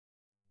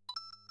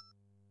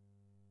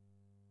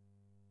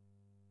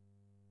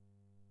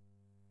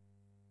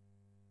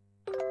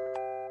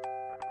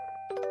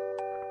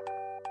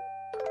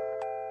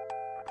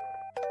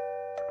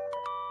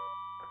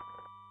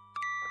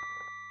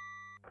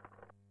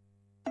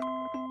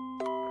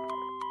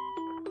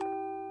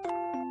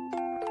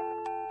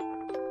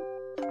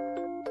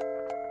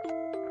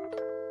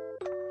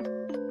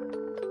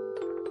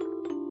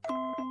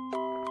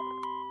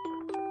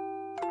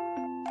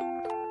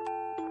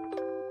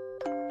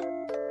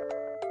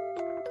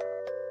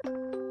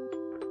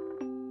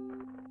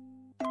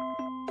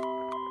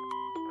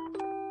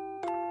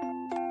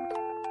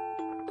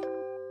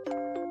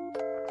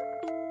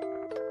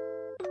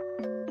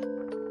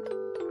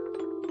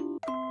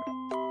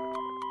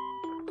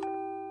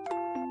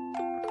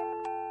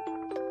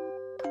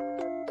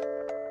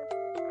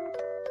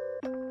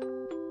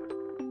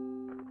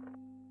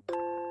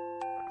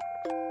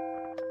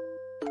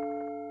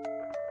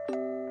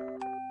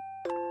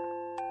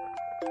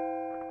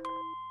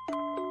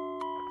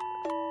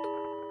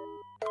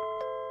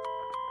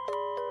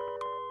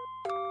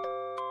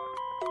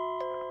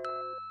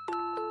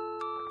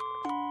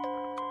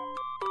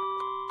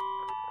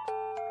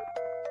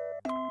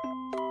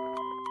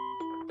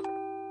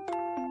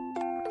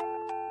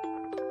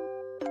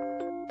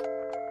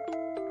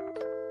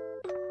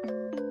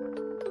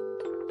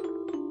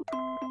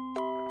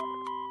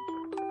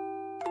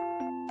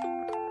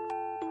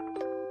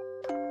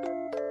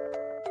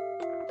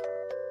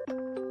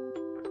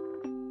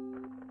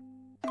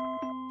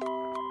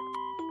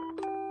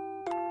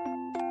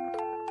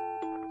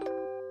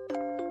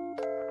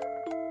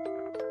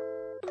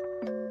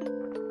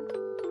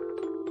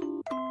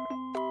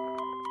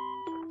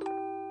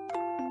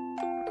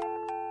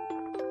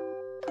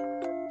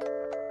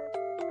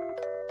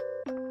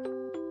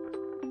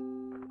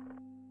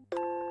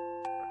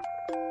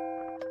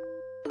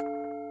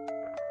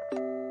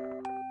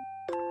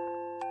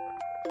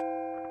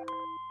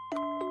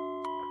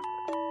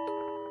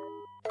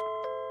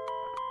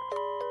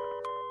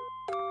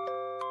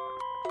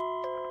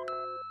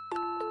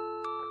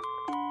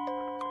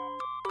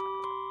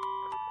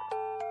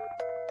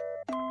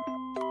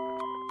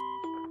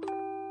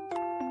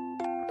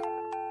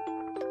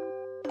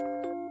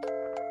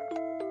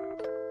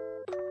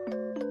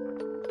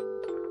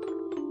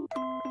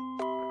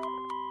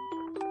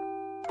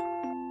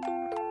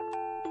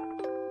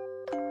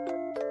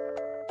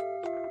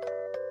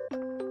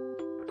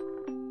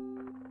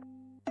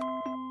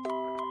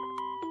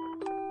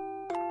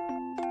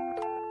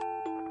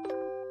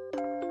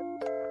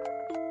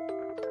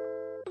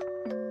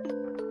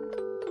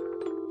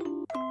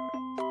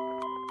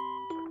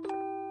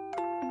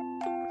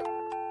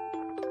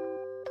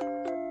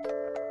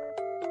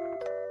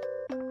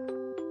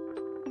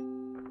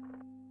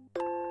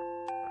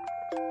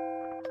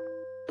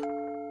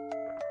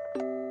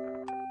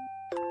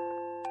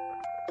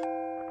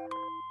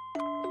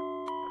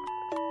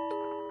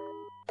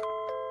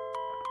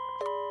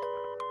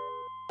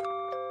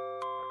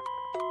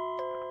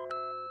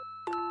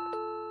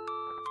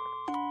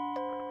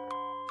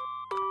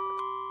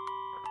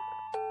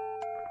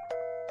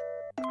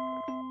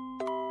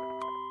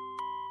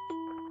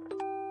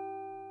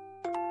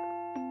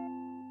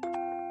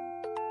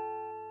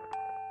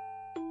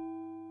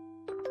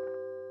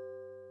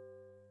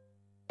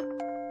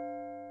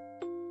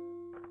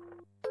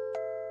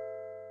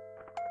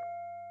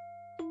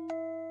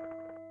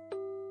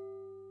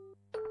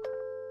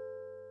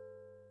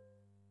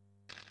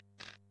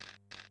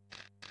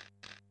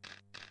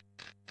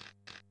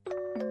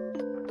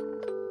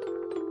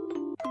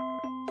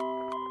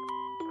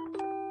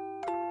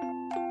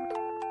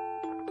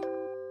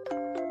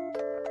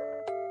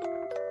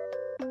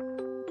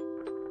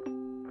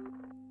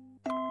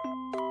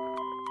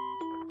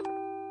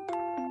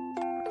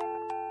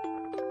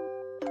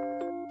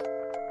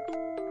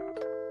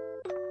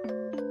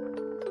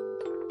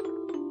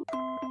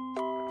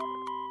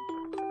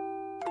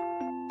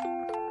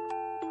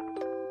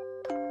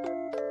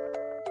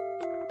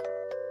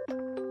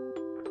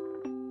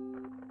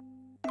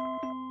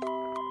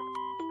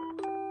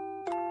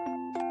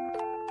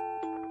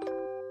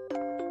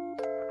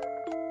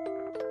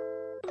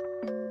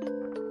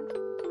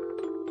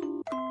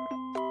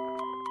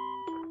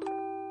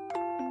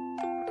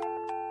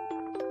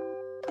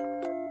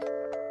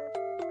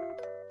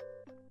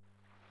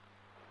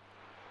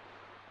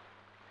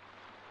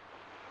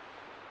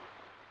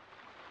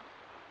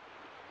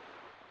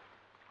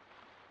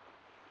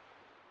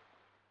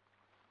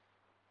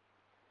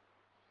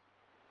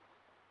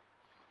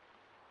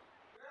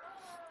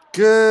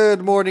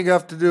Good morning,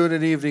 afternoon,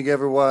 and evening,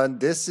 everyone.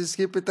 This is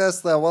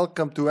HippyTesla.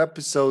 Welcome to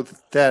episode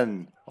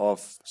 10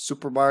 of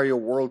Super Mario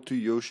World to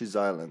Yoshi's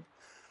Island.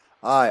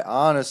 I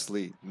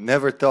honestly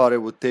never thought it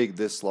would take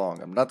this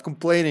long. I'm not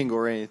complaining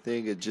or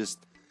anything. It's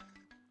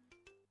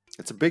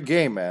a big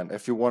game, man.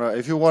 If you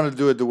wanna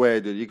do it the way I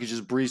did, you can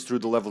just breeze through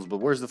the levels. But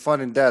where's the fun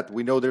in that?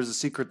 We know there's a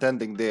secret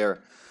ending there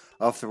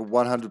after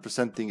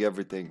 100%ing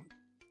everything,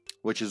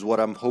 which is what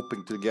I'm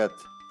hoping to get,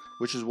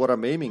 which is what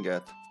I'm aiming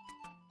at.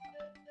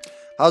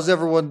 How's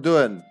everyone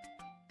doing?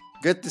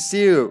 Good to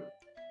see you.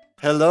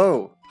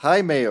 Hello.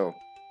 Hi, Mayo.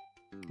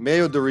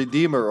 Mayo, the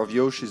redeemer of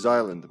Yoshi's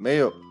Island.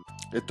 Mayo,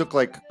 it took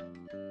like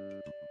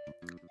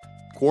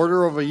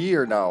quarter of a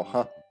year now,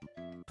 huh?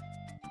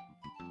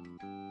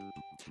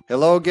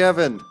 Hello,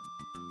 Gavin.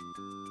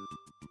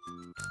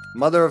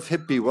 Mother of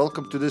Hippie,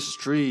 welcome to this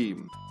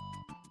stream.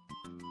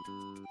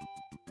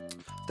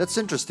 That's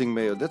interesting,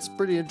 Mayo. That's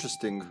pretty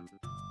interesting.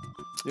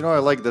 You know, I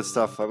like that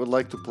stuff. I would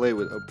like to play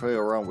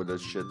around with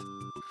that shit.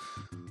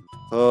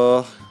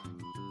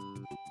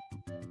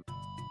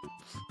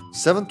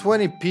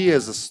 720p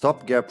is a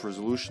stopgap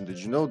resolution. Did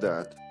you know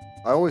that?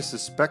 I always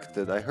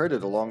suspected. I heard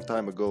it a long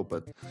time ago,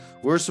 but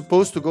we're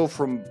supposed to go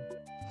from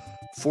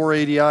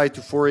 480i to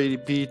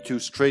 480p to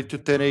straight to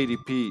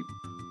 1080p.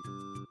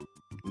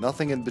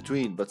 Nothing in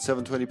between, but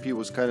 720p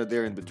was kind of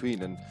there in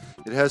between, and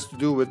it has to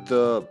do with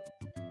the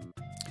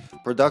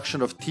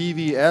production of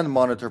TV and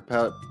monitor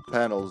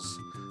panels.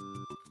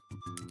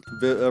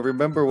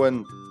 Remember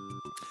when,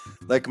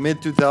 like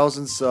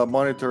mid-2000s,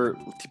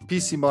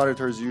 PC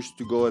monitors used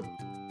to go at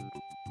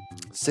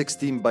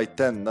 16 by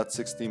 10, not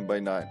 16 by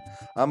 9.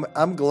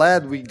 I'm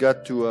glad we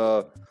got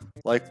to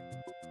like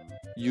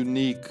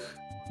unanimous.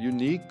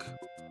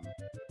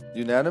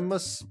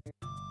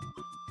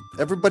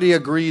 Everybody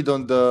agreed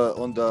on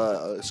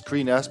the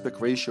screen aspect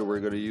ratio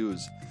we're gonna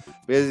use.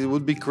 Because it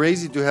would be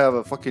crazy to have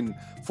a fucking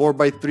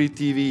 4x3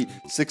 TV,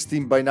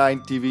 16 by 9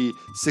 TV,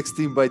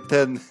 16 by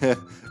 10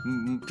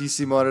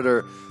 PC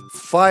monitor.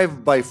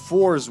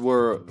 5x4s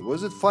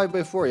was it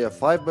 5x4? Yeah,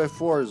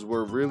 5x4s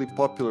were really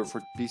popular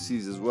for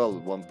PCs as well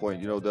at one point.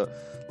 You know, the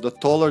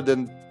taller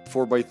than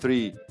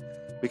 4x3,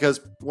 because,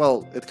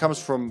 well, it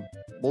comes from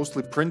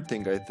mostly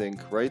printing, I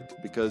think, right?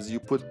 Because you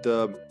put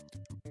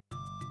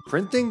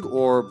printing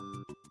or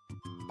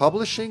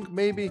publishing,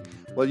 maybe.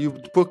 Well, you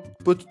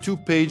put two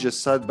pages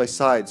side by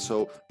side.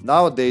 So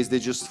nowadays they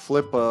just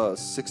flip a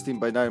 16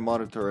 by 9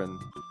 monitor and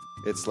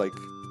it's like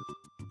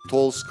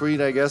tall screen,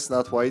 I guess,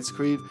 not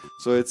widescreen.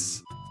 So it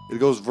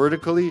goes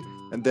vertically,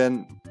 and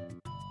then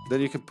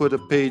you can put a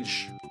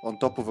page on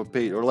top of a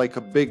page, or like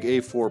a big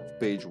A4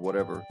 page,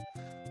 whatever.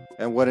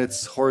 And when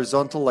it's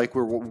horizontal, like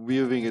we're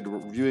viewing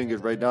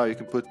it right now, you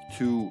can put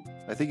two.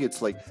 I think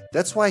it's like,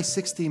 that's why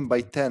 16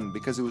 by 10,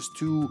 because it was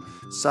two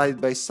side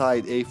by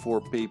side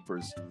A4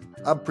 papers.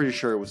 I'm pretty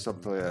sure it was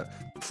something like that.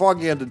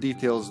 Foggy on the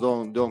details.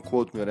 Don't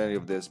quote me on any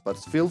of this, but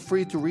feel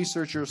free to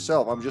research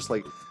yourself. I'm just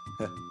like,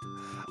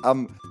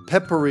 I'm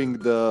peppering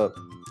the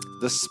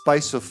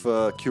spice of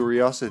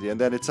curiosity, and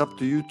then it's up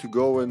to you to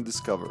go and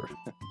discover.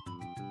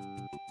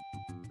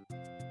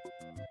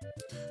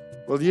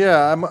 Well,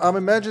 yeah, I'm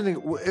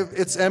imagining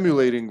it's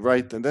emulating,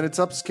 right? And then it's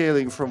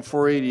upscaling from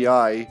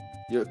 480i,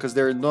 because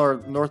they're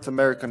North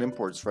American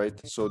imports, right?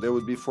 So there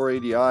would be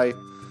 480i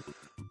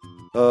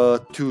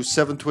to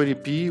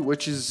 720p,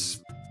 which is,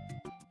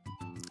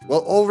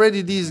 well,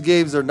 already these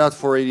games are not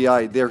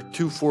 480i, they're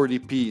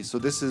 240p. So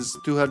this is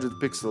 200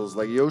 pixels.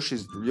 Like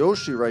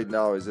Yoshi right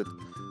now it's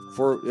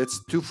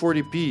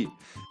 240p,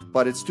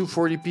 but it's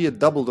 240p at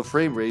double the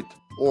frame rate,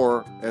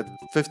 or at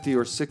 50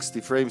 or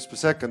 60 frames per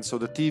second, so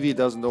the TV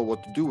doesn't know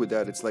what to do with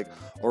that. It's like,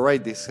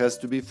 alright, this has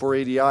to be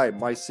 480i,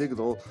 my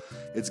signal,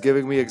 it's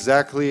giving me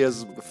exactly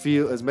as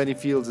many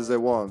fields as I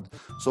want.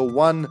 So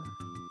one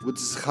with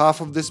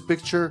half of this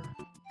picture,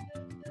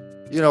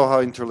 you know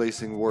how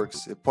interlacing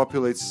works. It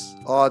populates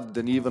odd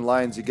and even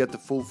lines, you get the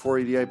full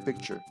 480i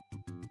picture.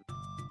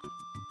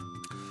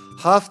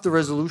 Half the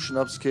resolution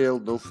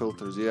upscale, no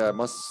filters. Yeah, it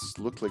must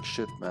look like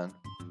shit, man.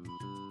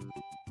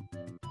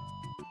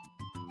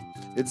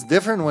 It's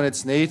different when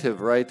it's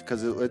native, right?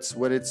 Because it's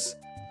when it's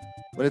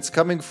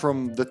coming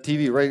from the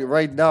TV.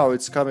 Right now,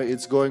 it's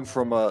going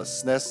from a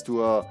SNES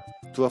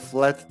to a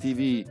flat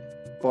TV,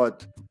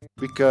 but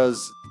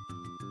because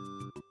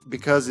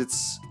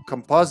it's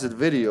composite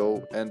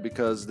video, and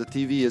because the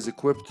TV is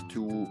equipped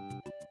to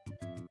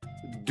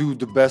do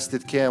the best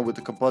it can with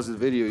the composite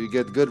video, you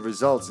get good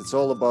results. It's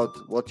all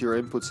about what your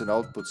inputs and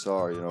outputs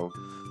are, you know,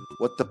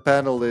 what the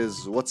panel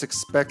is, what's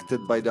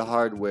expected by the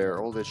hardware,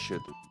 all that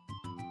shit.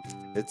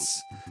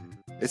 It's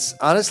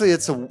honestly,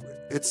 it's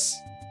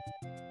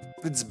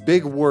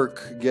big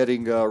work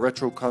getting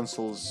retro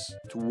consoles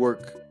to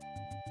work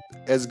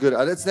as good.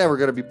 It's never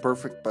gonna be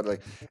perfect, but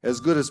like as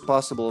good as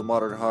possible in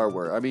modern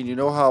hardware. I mean, you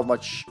know how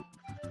much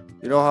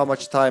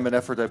time and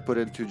effort I put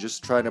into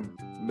just trying to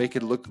make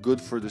it look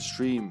good for the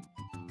stream,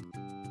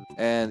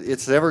 and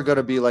it's never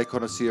gonna be like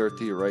on a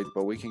CRT, right?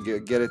 But we can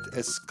get it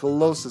as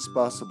close as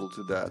possible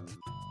to that.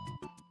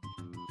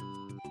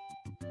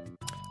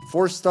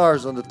 4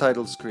 stars on the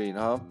title screen,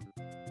 huh?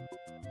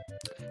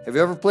 Have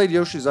you ever played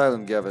Yoshi's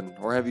Island, Gavin?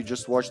 Or have you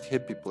just watched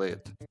Hippie play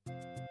it?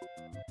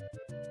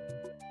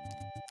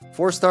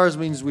 4 stars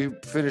means we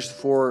finished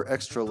 4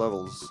 extra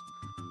levels.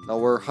 Now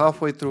we're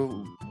halfway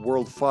through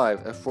World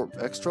 5. 4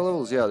 extra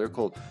levels? Yeah, they're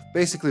called.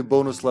 Basically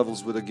bonus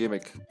levels with a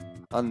gimmick.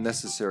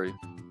 Unnecessary.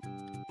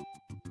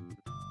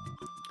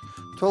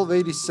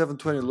 1280,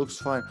 720 looks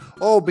fine.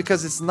 Oh,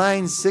 because it's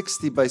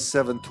 960 by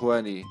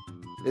 720.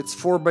 It's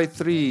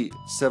 4:3,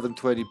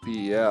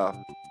 720p, yeah.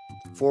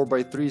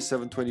 4:3,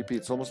 720p.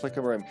 It's almost like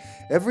a rhyme.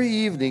 Every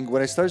evening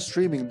when I start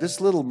streaming, this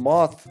little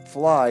moth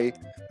fly,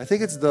 I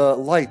think it's the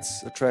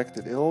lights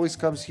attracted. It always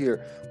comes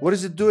here. What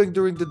is it doing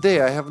during the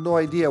day? I have no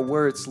idea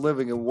where it's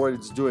living and what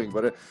it's doing.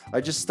 But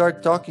I just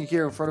start talking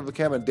here in front of the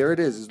camera, and there it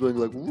is. It's doing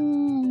like,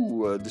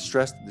 woo,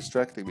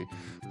 distracting me.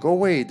 Go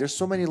away. There's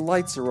so many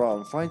lights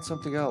around. Find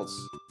something else.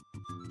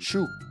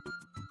 Shoo.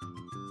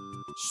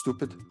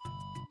 Stupid.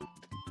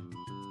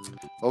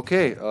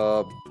 Okay,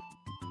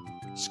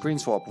 screen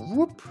swap.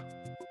 Whoop.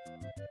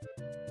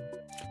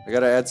 I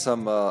gotta add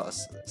some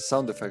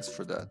sound effects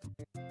for that.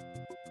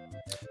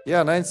 Yeah,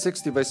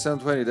 960 by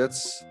 720.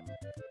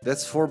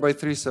 That's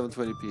 4:3,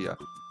 720p. Yeah.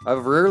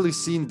 I've rarely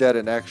seen that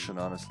in action,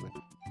 honestly.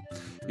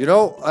 You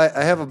know,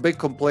 I have a big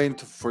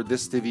complaint for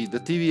this TV. The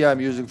TV I'm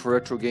using for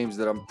retro games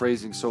that I'm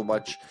praising so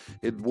much,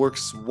 it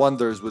works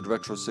wonders with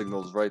retro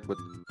signals, right?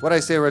 When I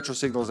say retro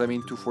signals, I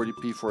mean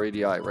 240p,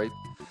 480i, right?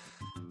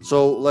 So,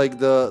 like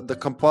the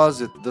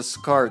composite, the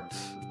SCART,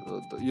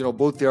 you know,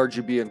 both the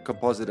RGB and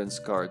composite and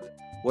SCART.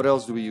 What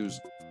else do we use?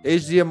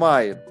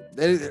 HDMI.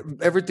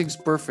 Everything's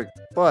perfect.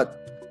 But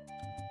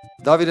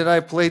David and I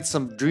played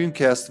some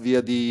Dreamcast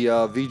via the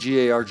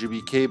VGA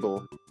RGB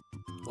cable.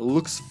 It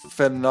looks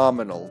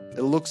phenomenal.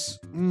 It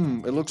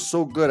looks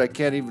so good. I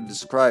can't even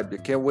describe. I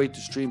can't wait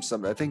to stream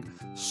something. I think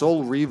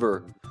Soul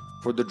Reaver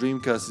for the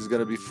Dreamcast is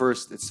gonna be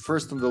first. It's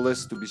first on the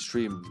list to be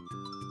streamed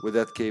with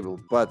that cable.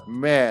 But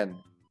man,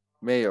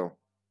 Mayo,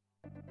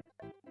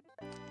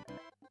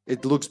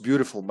 it looks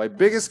beautiful. My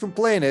biggest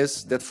complaint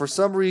is that for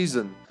some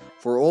reason,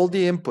 for all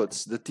the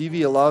inputs, the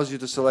TV allows you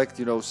to select,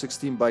 you know,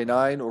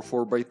 16:9 or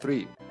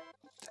 4:3,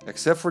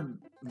 except for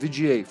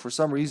VGA. For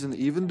some reason,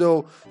 even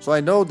though, so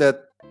I know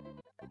that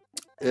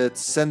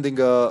it's sending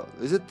a,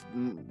 is it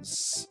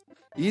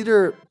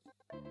either,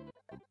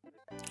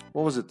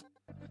 what was it?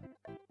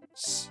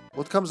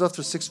 What comes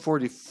after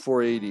 640,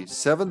 480?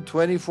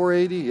 720,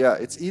 480? Yeah,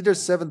 it's either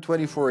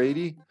 720,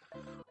 480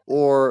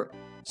 or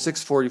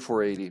 640,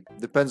 480.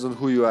 Depends on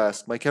who you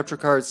ask. My capture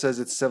card says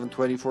it's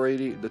 720,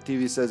 480. The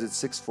TV says it's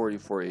 640,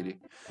 480.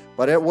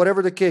 But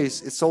whatever the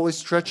case, it's always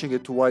stretching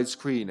it to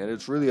widescreen, and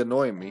it's really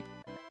annoying me.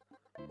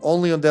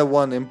 Only on that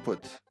one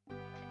input,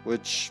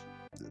 which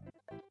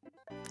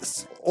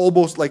is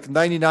almost like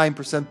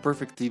 99%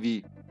 perfect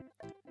TV.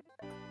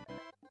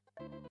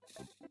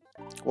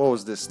 What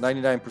was this?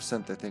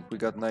 99%, I think. We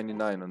got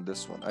 99 on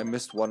this one. I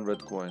missed one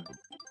red coin.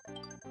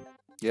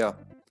 Yeah.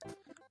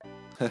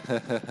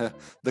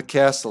 The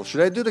castle.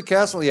 Should I do the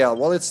castle? Yeah,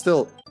 while it's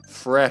still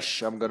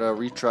fresh, I'm gonna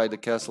retry the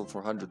castle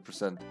for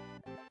 100%.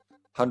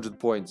 100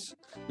 points.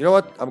 You know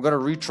what? I'm gonna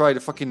retry the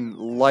fucking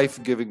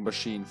life-giving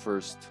machine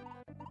first.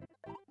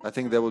 I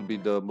think that would be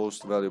the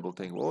most valuable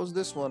thing. What was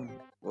this one?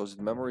 Was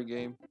it memory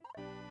game?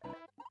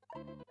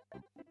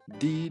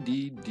 D.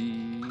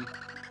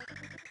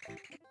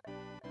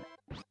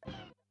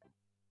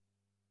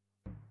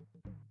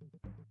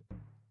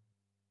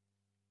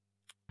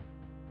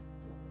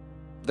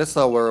 That's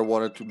not where I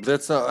wanted to.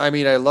 That's not. I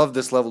mean, I love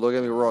this level. Don't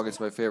get me wrong. It's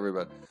my favorite,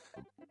 but.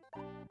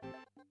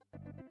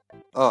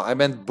 Oh, I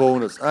meant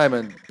bonus. I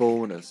meant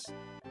bonus.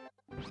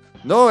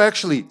 No,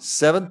 actually,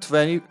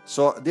 720.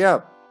 So,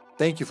 yeah.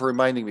 Thank you for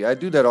reminding me. I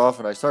do that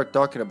often. I start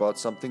talking about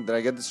something, then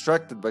I get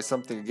distracted by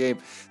something, a game.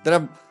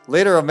 Then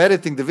later I'm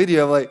editing the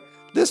video. I'm like,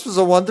 this was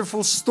a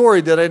wonderful story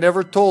that I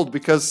never told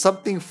because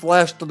something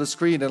flashed on the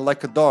screen, and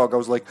like a dog, I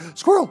was like,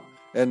 squirrel!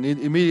 And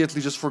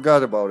immediately just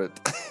forgot about it.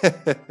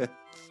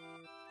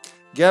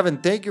 Gavin,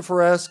 thank you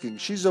for asking.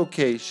 She's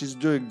okay. She's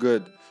doing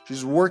good.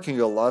 She's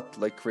working a lot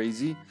like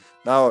crazy.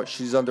 Now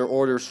she's under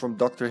orders from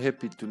Dr.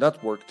 Hippie to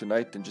not work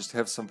tonight and just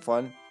have some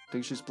fun. I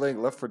think she's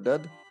playing Left 4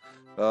 Dead.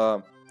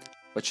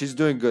 But she's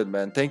doing good,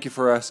 man. Thank you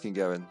for asking,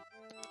 Gavin.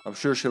 I'm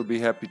sure she'll be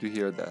happy to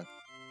hear that.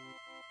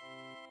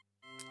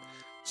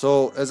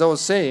 So, as I was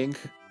saying,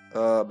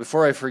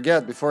 before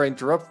I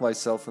interrupt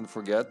myself and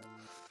forget,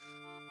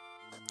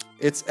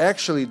 it's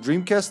actually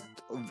Dreamcast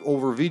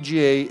over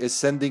VGA is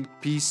sending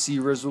PC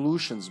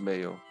resolutions,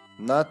 Mayo.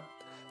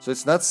 So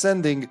it's not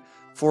sending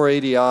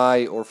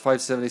 480i or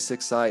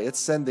 576i. It's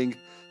sending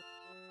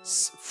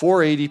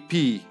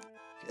 480p.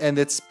 And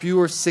it's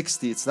pure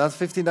 60. It's not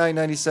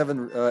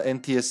 5997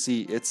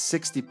 NTSC. It's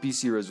 60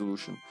 PC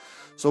resolution.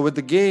 So with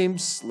the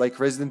games like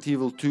Resident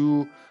Evil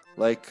 2,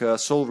 like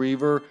Soul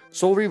Reaver,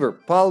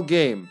 PAL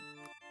game.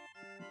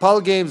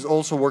 PAL games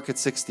also work at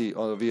 60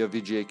 via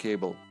VGA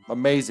cable.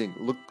 Amazing.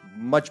 Look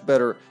much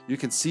better. You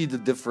can see the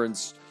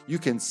difference.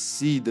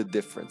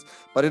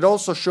 But it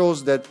also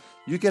shows that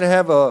you can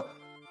have a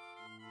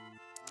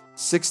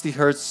 60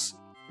 hertz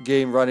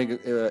game running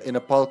in a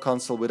PAL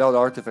console without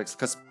artifacts,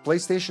 because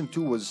PlayStation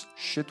 2 was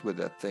shit with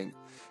that thing.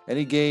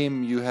 Any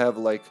game you have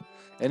like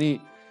any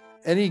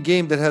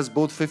game that has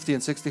both 50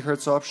 and 60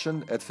 hertz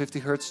option at 50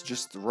 hertz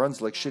just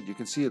runs like shit. You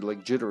can see it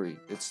like jittery.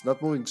 It's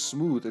not moving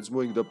smooth. It's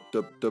moving dup.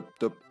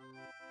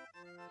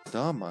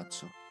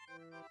 Damatsu.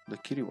 The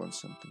kitty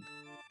wants something.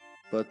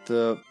 But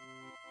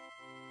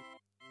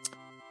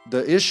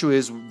the issue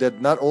is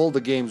that not all the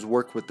games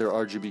work with their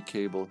RGB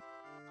cable.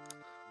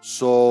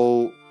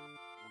 So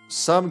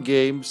some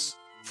games,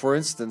 for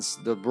instance,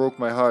 that broke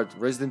my heart,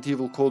 Resident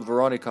Evil Code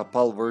Veronica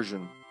PAL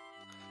version.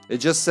 It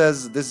just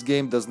says this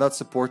game does not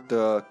support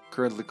the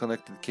currently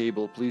connected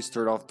cable. Please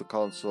turn off the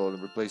console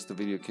and replace the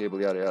video cable,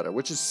 yada yada,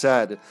 which is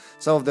sad.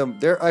 Some of them,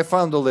 there I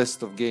found a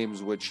list of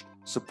games which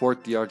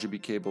support the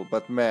RGB cable,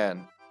 but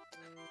man,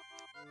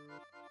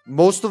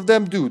 most of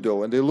them do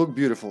though, and they look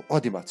beautiful.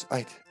 Odimatsu,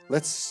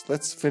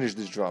 let's finish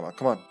this drama.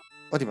 Come on,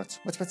 Odimatsu,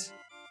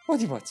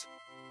 Odimatsu,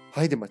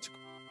 Haide Matsuko,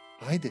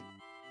 Haide,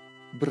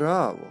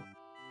 bravo.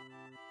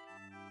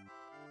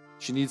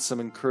 She needs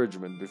some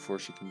encouragement before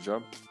she can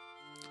jump.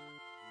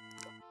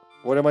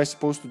 What am I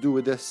supposed to do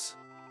with this?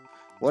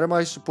 What am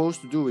I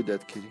supposed to do with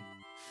that kitty?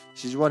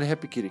 She's one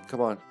happy kitty,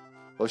 come on.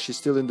 Well, she's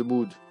still in the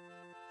mood.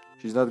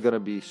 She's not gonna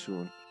be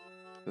soon.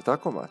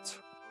 Tako Matsu.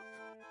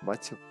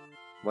 Matsu.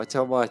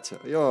 Matsu.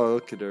 Yo,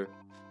 look at her.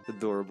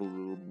 Adorable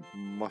little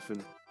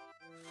muffin.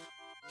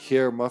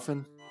 Hair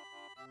muffin.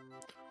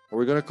 Are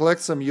we gonna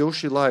collect some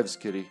Yoshi lives,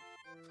 kitty?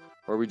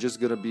 Or are we just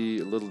gonna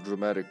be a little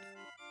dramatic?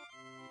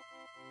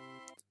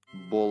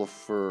 Ball of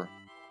fur.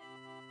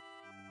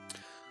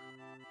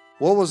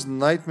 What was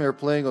nightmare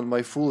playing on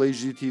my full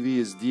HD TV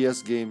is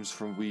DS games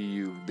from Wii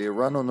U. They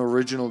run on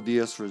original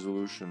DS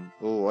resolution.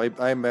 Oh,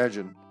 I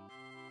imagine.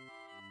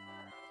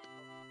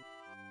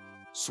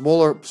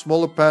 Smaller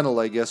panel,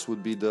 I guess,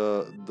 would be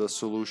the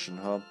solution,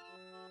 huh?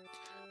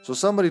 So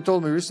somebody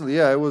told me recently,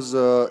 yeah, it was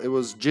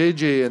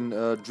JJ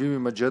and Dreamy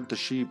Magenta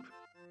Sheep,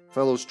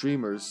 fellow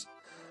streamers.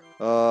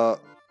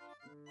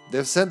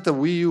 They've sent a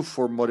Wii U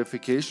for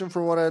modification,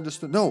 from what I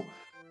understood. No.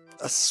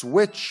 A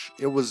Switch.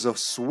 It was a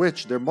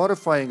Switch. They're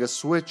modifying a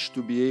Switch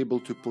to be able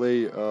to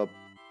play.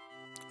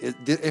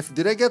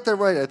 Did I get that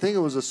right? I think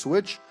it was a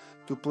Switch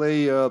to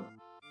play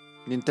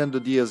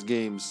Nintendo DS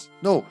games.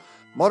 No,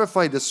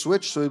 modify the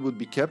Switch so it would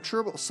be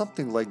capturable.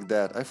 Something like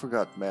that. I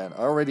forgot, man.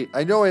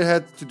 I know it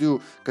had to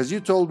do because you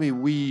told me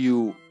Wii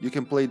U. You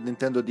can play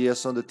Nintendo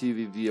DS on the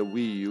TV via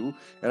Wii U,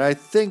 and I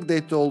think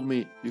they told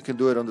me you can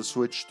do it on the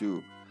Switch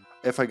too.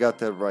 If I got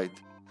that right.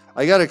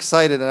 I got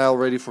excited and I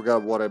already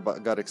forgot what I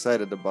got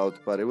excited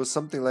about, but it was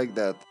something like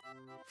that.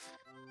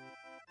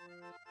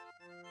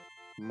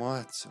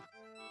 Matsu.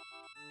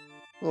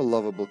 What a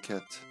lovable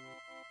cat.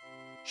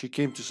 She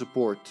came to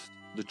support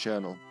the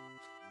channel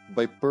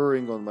by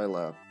purring on my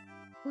lap.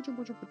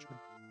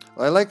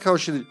 I like how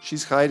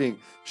she's hiding.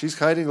 She's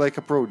hiding like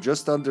a pro,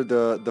 just under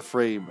the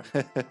frame.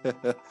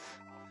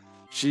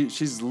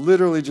 She's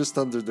literally just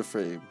under the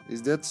frame.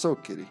 Is that so,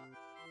 kitty?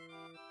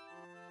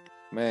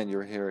 Man,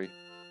 you're hairy.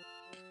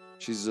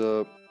 She's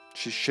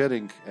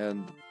shedding,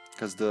 and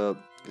because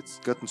it's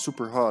gotten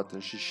super hot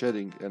and she's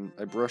shedding, and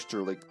I brushed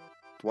her like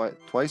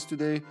twice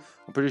today.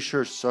 I'm pretty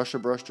sure Sasha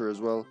brushed her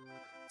as well.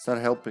 It's not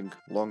helping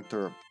long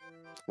term.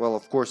 Well,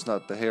 of course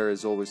not. The hair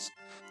is always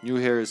new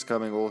hair is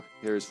coming, old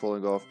hair is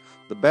falling off.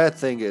 The bad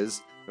thing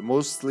is it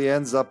mostly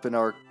ends up in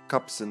our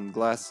cups and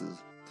glasses.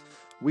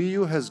 Wii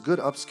U has good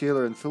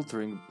upscaler and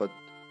filtering, but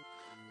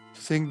I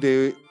think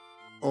they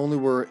only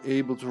were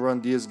able to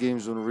run DS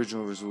games on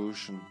original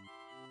resolution.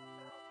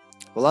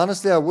 Well,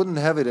 honestly, I wouldn't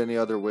have it any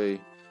other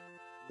way.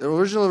 The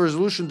original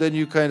resolution, then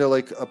you kind of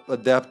like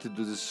adapted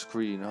to the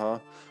screen, huh?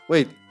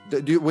 Wait,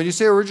 when you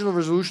say original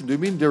resolution, do you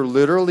mean they're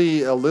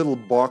literally a little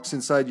box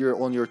inside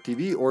on your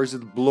TV, or is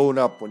it blown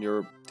up on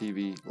your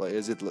TV? Like,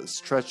 is it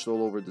stretched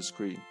all over the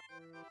screen?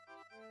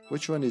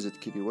 Which one is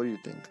it, kitty? What do you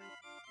think?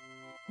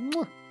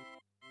 Mwah.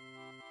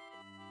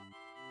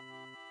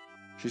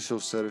 She's so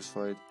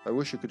satisfied. I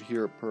wish you could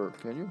hear her purr.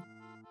 Can you?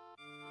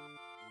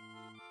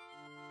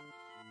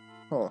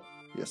 Oh.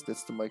 Yes,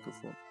 that's the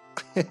microphone.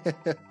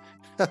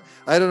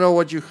 I don't know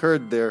what you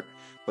heard there,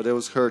 but it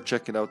was her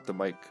checking out the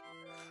mic.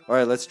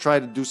 Alright, let's try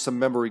to do some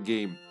memory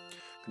game.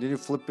 Continue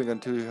flipping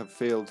until you have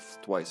failed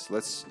twice.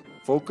 Let's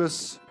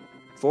focus.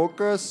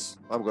 Focus.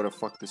 I'm gonna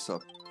fuck this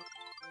up.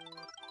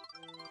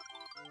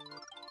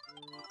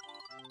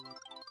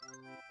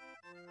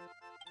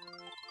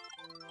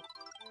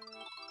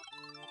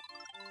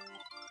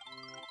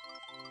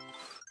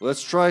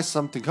 Let's try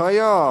something.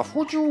 Hiya!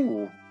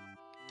 Fuju!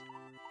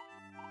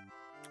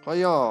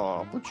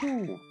 Hiya!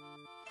 Fuju!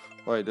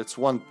 Alright, that's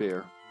one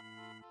pair.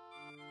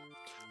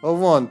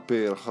 One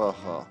pair,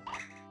 haha.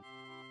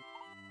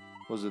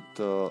 Was it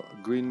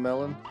green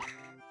melon?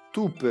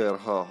 Two pair,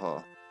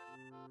 haha.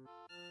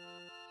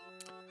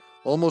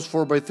 Almost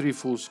 4x3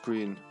 full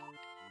screen.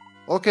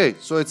 Okay,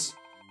 so it's.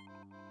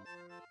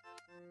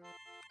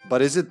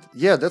 But is it?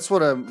 Yeah, that's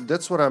what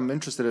I'm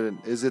interested in.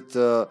 Is it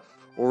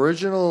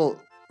original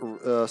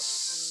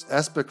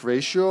aspect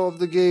ratio of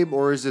the game,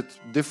 or is it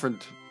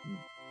different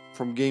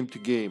from game to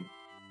game.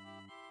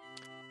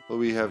 What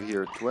we have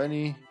here,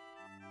 20.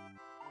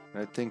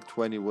 I think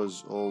 20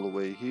 was all the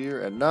way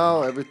here, and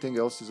now everything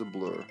else is a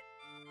blur.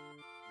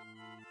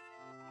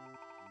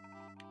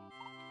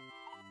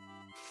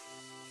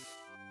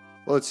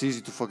 Well, it's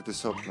easy to fuck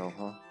this up now,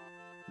 huh?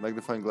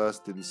 Magnifying glass,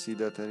 didn't see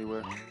that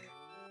anywhere.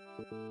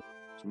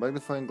 So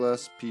magnifying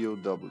glass,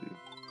 POW.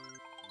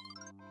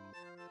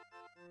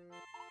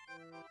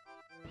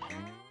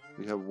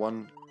 We have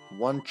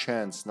one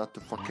chance not to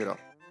fuck it up.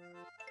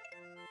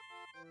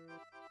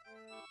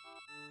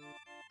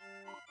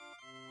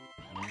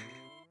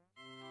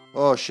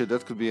 Oh shit,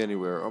 that could be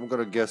anywhere. I'm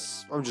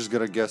just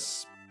gonna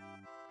guess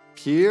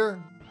here?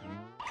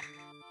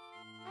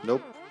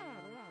 Nope.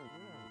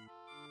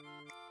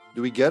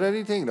 Do we get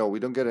anything? No, we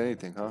don't get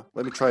anything, huh?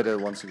 Let me try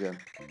that once again.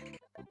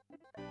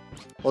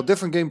 Oh,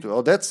 different game too.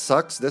 Oh, that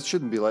sucks. That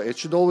shouldn't be like... It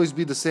should always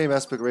be the same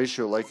aspect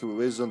ratio like it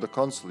is on the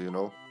console, you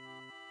know?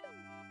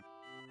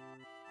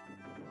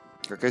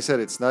 Like I said,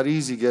 it's not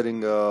easy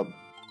getting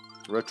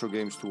retro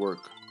games to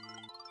work.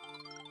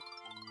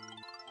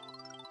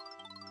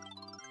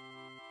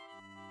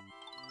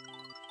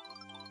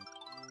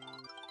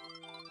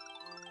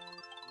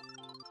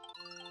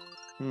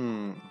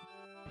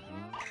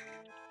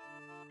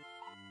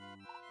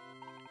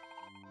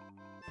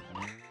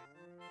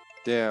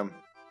 Damn.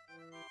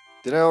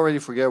 Did I already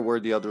forget where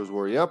the others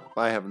were? Yep,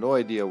 I have no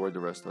idea where the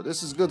rest are.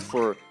 This is good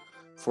for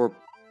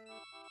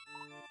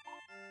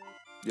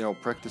you know,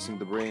 practicing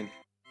the brain.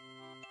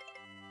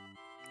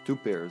 2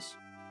 pairs.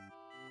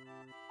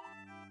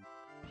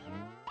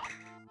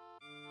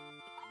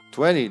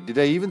 20. Did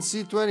I even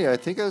see 20? I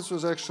think this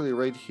was actually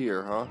right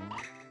here, huh?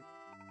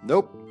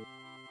 Nope.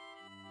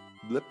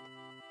 Blip.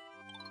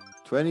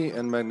 20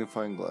 and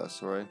magnifying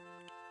glass, alright.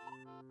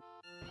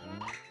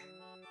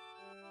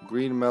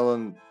 Green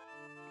melon.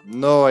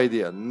 No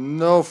idea.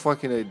 No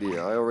fucking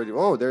idea. I already...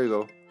 Oh, there you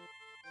go.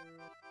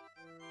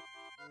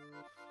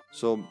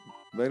 So,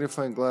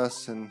 magnifying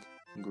glass and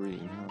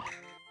green, huh?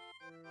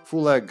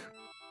 Full egg.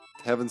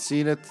 Haven't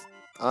seen it,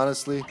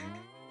 honestly.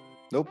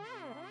 Nope.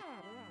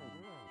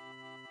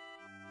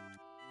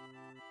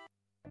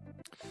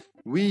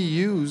 We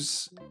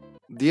use...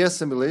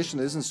 DS emulation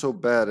isn't so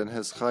bad and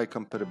has high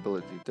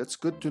compatibility. That's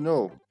good to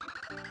know.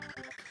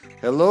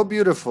 Hello,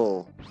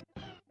 beautiful.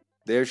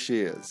 There she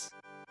is.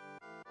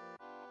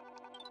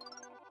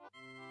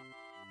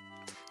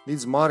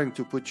 Needs modding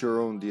to put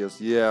your own DS.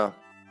 Yeah.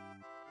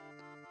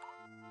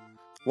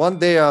 One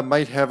day I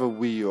might have a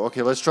Wii U.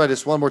 Okay, let's try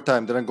this one more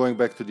time. Then I'm going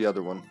back to the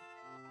other one.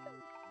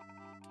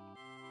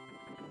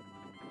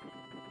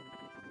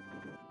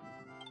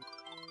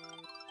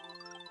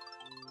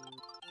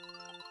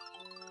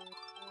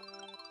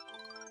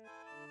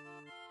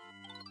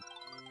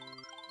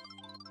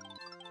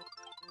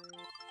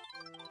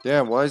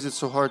 Damn, why is it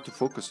so hard to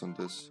focus on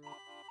this?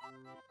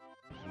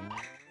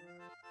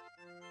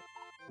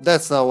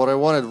 That's not what I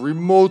wanted.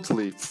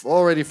 Remotely.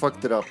 Already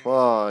fucked it up.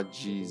 Ah,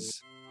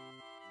 jeez.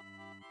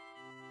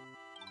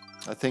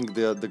 I think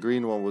the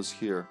green one was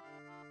here.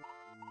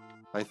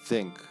 I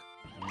think.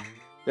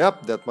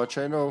 Yep, that much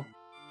I know.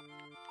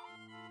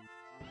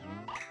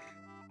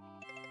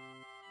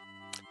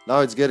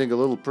 Now it's getting a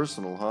little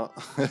personal, huh?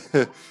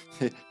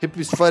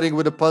 Hippie's fighting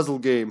with a puzzle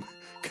game.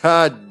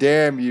 God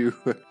damn you.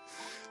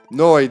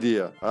 No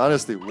idea.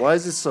 Honestly, why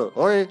is it so...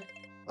 Alright.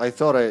 I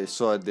thought I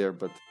saw it there,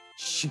 but...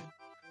 Shit.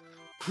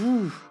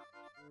 Whew.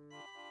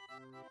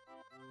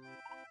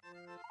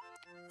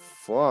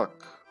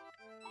 Fuck.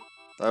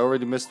 I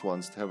already missed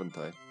once, haven't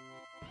I?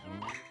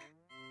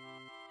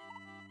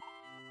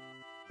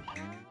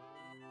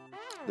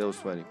 That was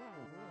 20.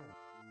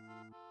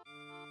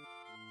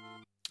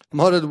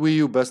 Modded Wii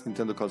U, best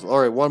Nintendo console.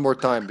 Alright, one more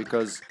time,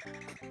 because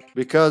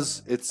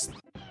it's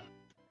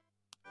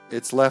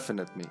laughing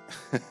at me.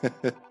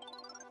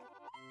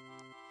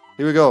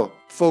 Here we go.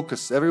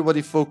 Focus.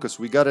 Everybody focus.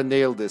 We gotta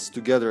nail this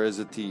together as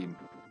a team.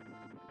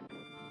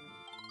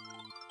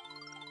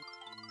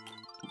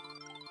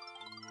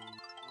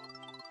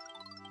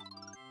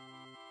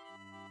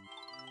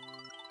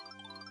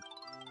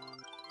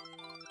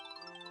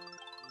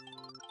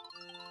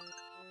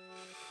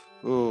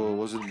 Oh,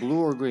 was it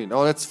blue or green?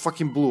 Oh, that's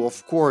fucking blue.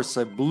 Of course,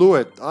 I blew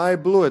it. I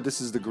blew it. This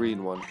is the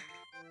green one.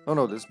 Oh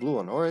no, this blue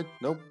one. Alright,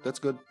 nope, that's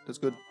good. That's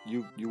good.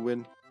 You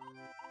win.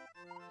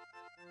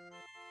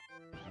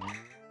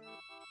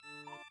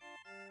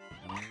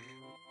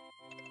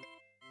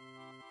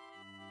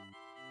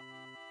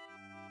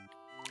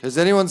 Has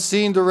anyone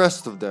seen the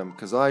rest of them?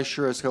 Because I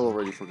sure as hell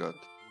already forgot.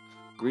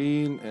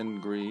 Green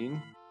and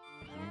green.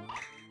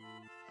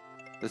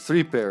 The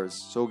 3 pairs.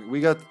 So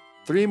we got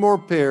 3 more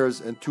pairs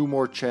and 2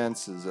 more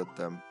chances at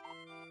them.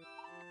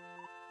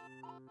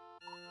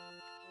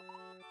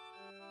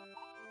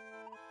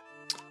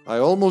 I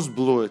almost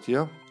blew it,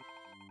 yeah?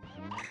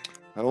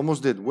 I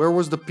almost did. Where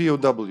was the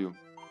POW?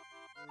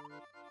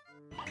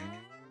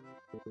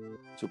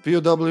 So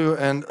POW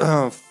and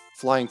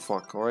flying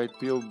fuck, alright?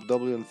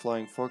 POW and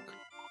flying fuck.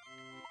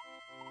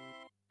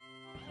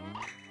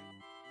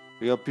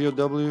 We got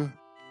POW.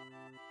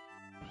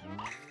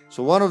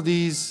 So one of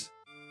these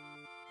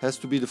Has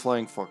to be the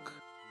flying fuck.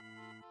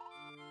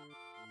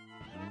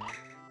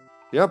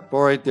 Yep,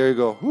 alright, there you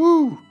go.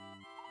 Woo!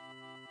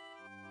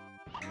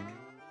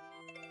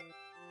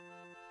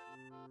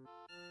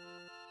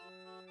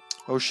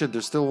 Oh shit,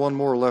 there's still one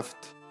more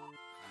left.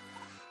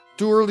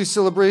 Too early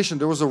celebration.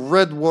 There was a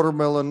red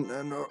watermelon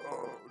and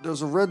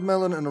there's a red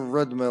melon and a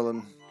red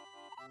melon.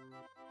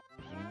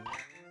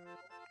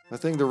 I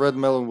think the red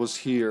melon was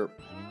here.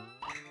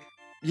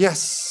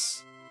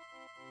 Yes!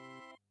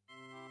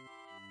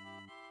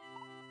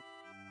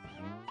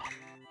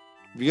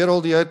 You get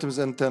all the items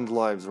and 10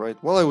 lives, right?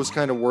 Well, it was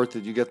kind of worth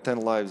it. You get 10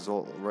 lives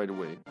right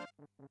away.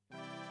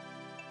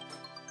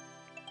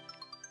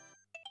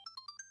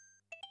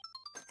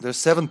 There's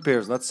 7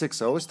 pairs, not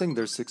 6. I always think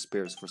there's 6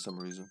 pairs for some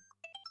reason.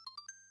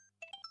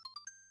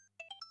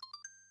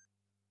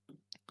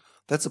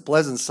 That's a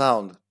pleasant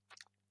sound.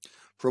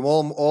 From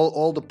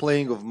all the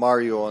playing of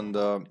Mario on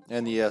the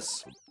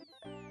NES.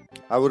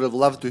 I would have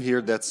loved to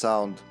hear that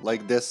sound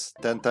like this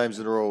 10 times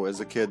in a row as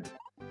a kid.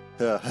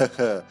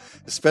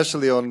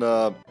 Especially on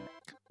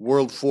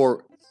World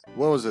 4,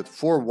 what was it?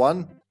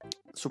 4-1?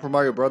 Super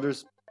Mario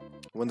Brothers?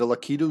 When the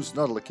Lakitus,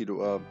 not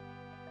Lakitu,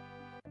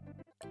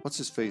 what's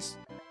his face?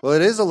 Well,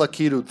 it is a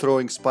Lakitu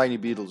throwing spiny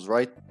beetles,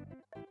 right?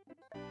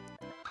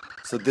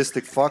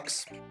 Sadistic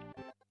fox.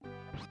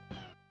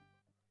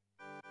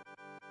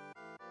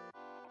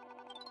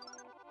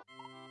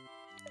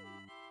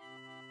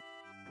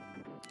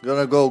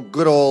 Gonna go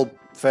good old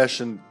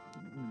fashioned,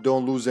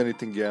 don't lose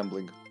anything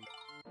gambling.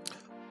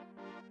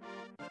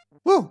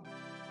 Woo!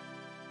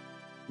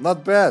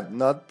 Not bad,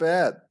 not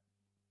bad.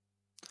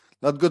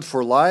 Not good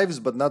for lives,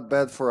 but not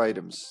bad for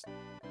items.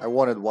 I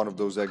wanted one of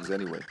those eggs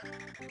anyway.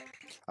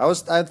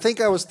 I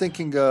think I was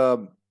thinking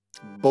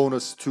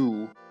bonus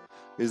 2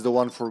 is the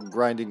one for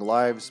grinding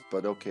lives,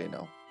 but okay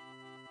now.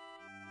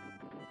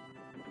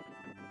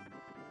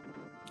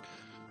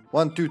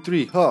 1, 2,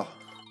 3, huh?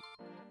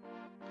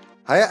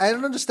 I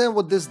don't understand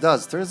what this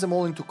does. Turns them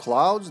all into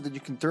clouds that you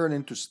can turn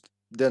into,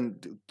 then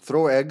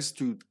throw eggs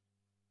to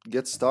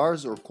get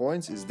stars or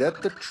coins. Is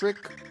that the trick?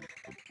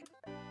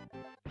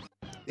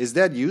 Is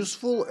that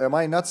useful? Am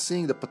I not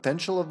seeing the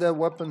potential of that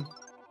weapon?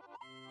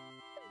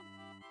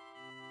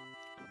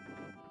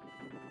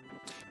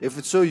 If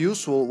it's so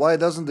useful, why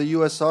doesn't the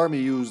US Army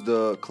use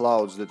the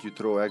clouds that you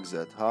throw eggs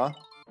at, huh?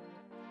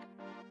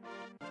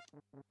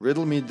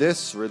 Riddle me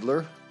this,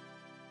 Riddler.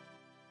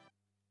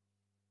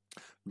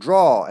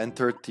 Draw and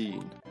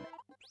 13.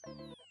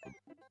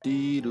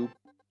 Dee doo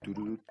doo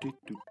doo doo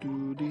doo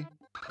doo dee.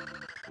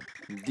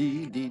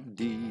 Dee dee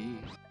dee.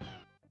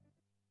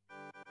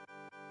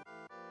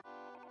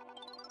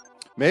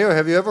 Mayo,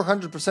 have you ever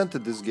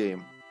 100%ed this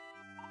game?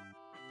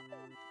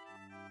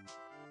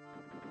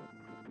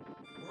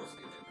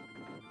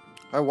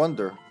 I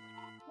wonder.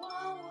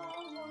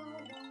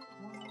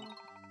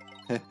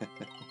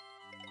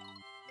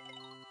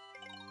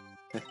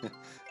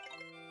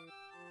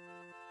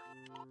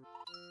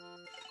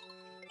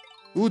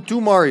 Ooh,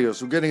 2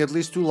 Marios. We're getting at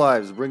least 2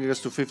 lives, bringing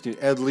us to 15.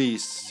 At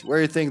least. Where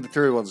do you think the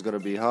third one's gonna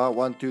be, huh?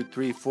 1, 2,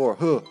 3, 4.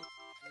 Huh.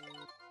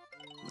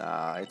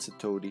 Nah, it's a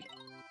toady.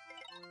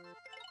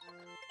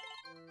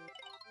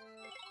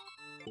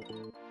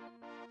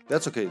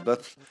 That's okay,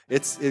 but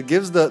it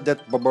gives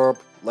that burp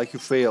like you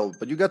failed,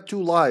 but you got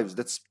 2 lives.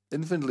 That's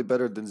infinitely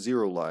better than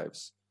 0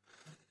 lives.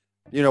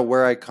 You know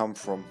where I come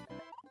from.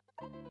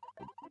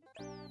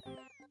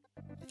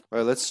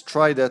 Alright, let's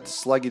try that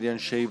Sluggy the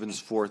Unshaven's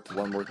fort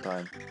one more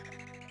time.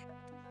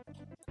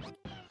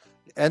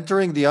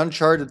 Entering the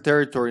uncharted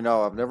territory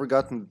now. I've never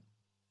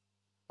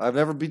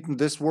beaten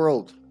this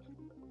world.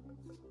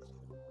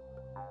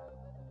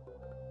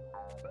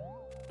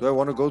 Do I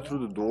want to go through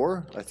the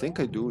door? I think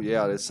I do.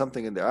 Yeah, there's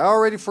something in there. I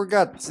already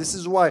forgot. This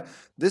is why.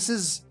 This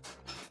is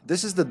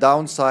the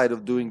downside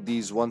of doing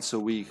these once a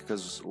week.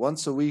 Because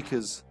once a week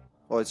is...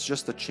 Oh, it's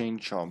just a chain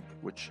chomp.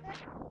 Which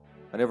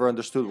I never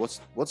understood.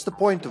 What's the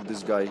point of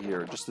this guy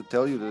here? Just to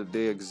tell you that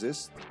they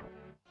exist?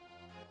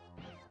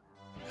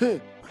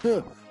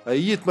 I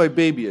eat my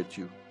baby at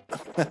you.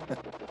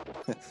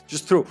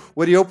 Just throw...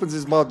 When he opens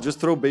his mouth,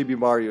 just throw baby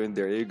Mario in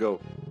there. There you go.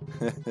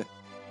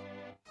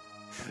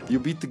 You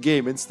beat the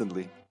game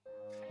instantly.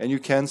 And you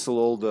cancel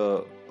all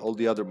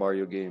the other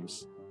Mario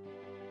games.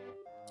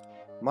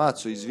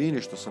 Maco,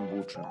 izvini što sam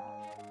bučan.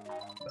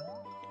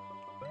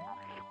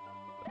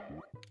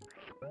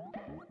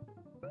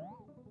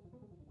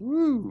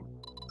 Woo!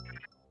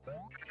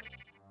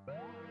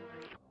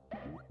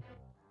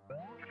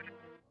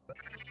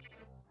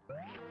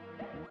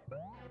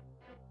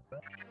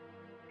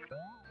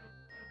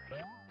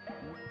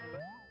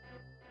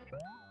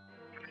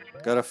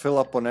 Gotta fill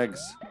up on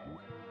eggs.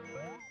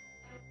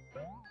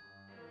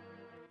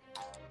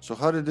 So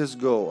how did this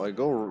go? I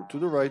go to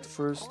the right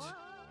first.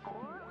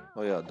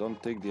 Oh yeah,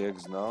 don't take the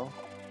eggs now.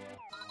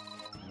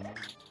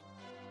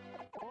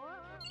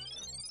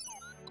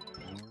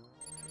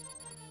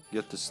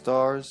 Get the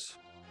stars.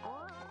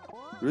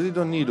 Really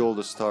don't need all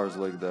the stars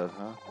like that,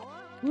 huh?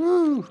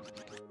 Woo!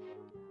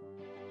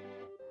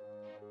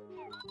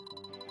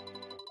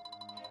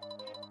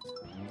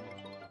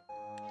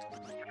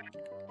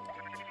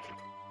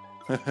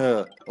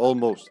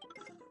 Almost.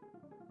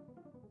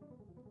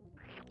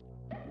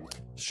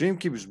 Stream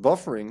keeps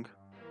buffering.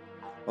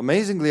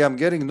 Amazingly, I'm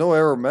getting no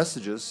error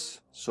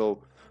messages.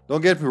 So,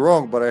 don't get me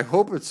wrong, but I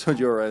hope it's on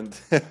your end.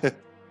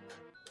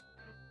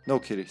 No,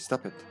 kitty,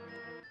 stop it.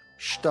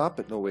 Stop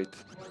it. No, wait.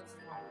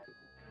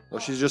 Oh,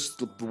 she's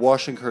just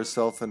washing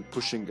herself and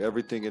pushing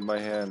everything in my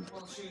hand.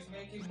 Well, she's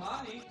making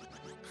money.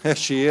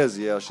 She is,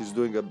 yeah. She's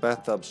doing a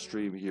bathtub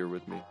stream here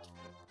with me.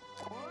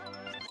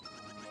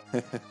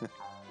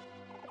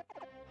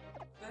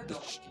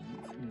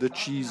 The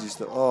cheesy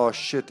stuff. Oh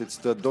shit, it's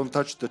the don't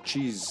touch the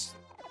cheese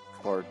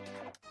part.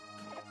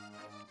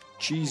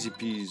 Cheesy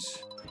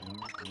peas.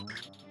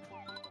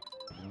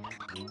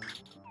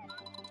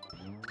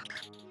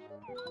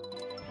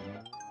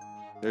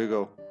 There you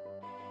go.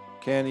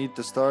 Can't eat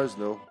the stars?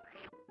 No.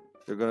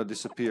 They're gonna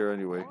disappear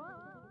anyway.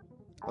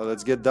 Well,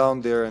 let's get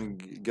down there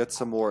and get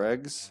some more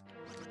eggs.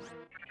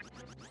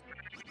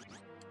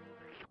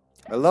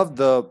 I love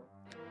the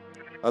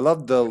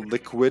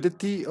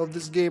liquidity of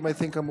this game. I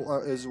think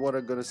is what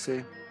I'm gonna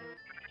say.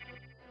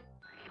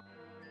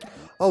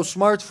 Oh,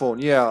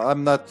 smartphone. Yeah,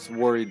 I'm not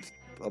worried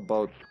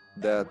about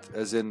that.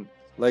 As in,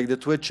 like the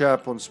Twitch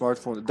app on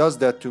smartphone, it does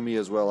that to me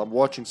as well. I'm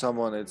watching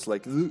someone, it's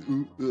like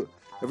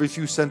every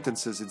few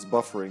sentences it's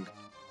buffering,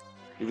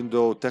 even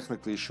though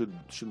technically it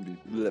shouldn't be.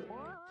 Bleh.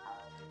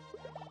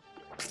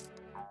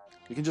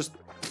 You can just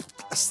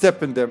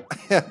step in them.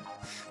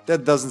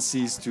 That doesn't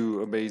cease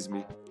to amaze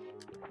me.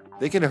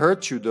 They can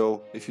hurt you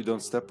though if you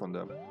don't step on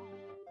them.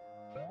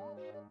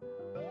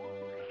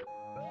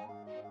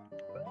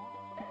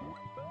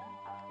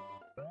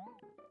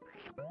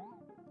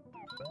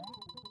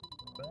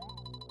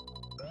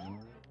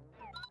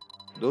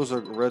 Those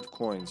are red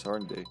coins,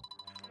 aren't they?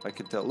 I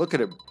can tell. Look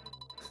at him.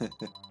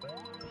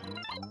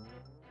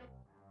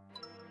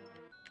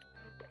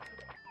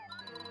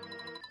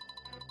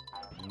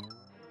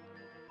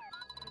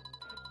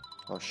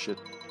 Oh shit.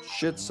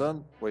 Shit,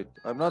 son. Wait,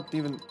 I'm not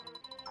even...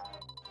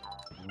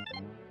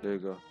 There you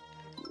go.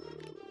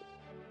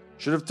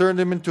 Should have turned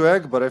him into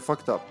egg, but I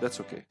fucked up. That's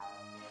okay.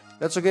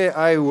 That's okay.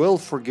 I will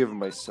forgive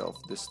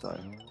myself this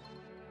time.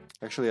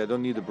 Actually, I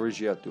don't need the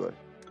bridge yet, do I?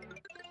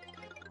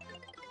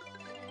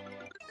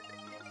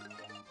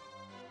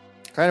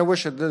 Kind of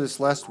wish I did this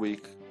last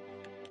week,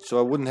 so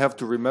I wouldn't have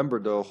to remember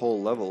the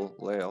whole level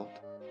layout.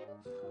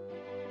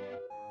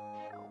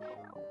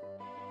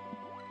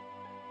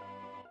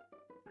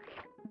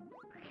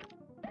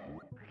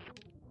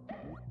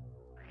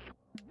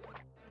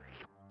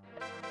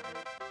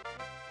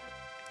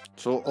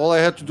 So all I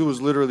had to do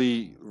was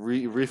literally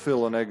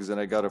refill on eggs and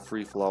I got a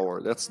free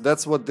flower.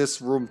 That's what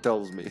this room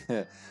tells me.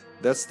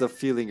 That's the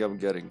feeling I'm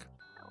getting.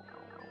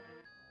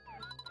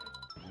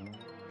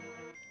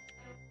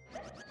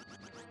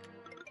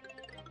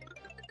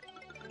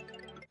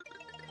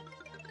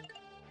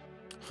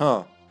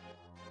 Huh.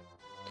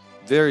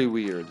 Very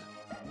weird.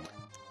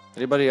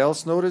 Anybody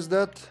else notice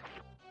that?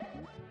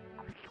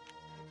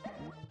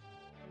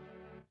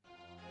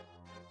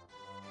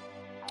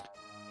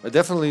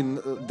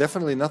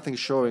 Definitely nothing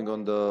showing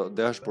on the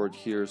dashboard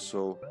here,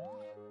 so...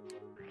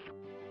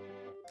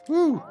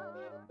 Woo!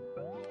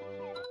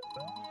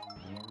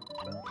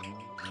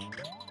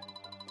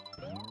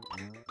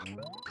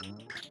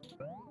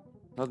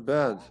 Not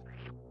bad.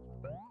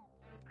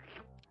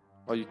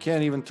 Oh, you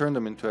can't even turn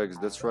them into eggs,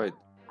 that's right.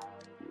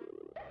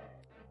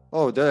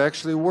 Oh, that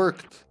actually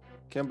worked.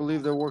 Can't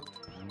believe that worked.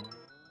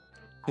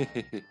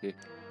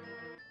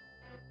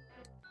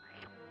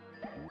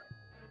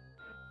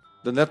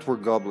 The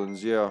network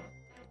goblins, yeah.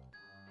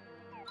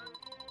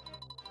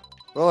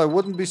 Well, I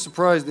wouldn't be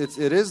surprised. It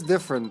is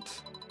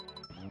different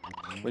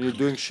when you're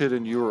doing shit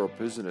in Europe,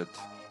 isn't it?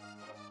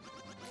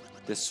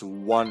 This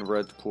one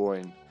red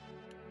coin.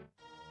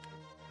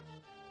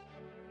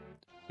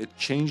 It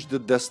changed the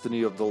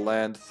destiny of the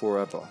land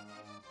forever.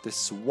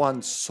 This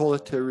one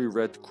solitary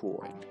red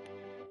coin.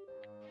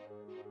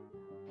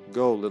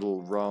 Go,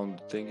 little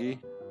round thingy.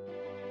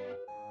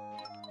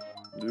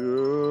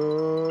 No!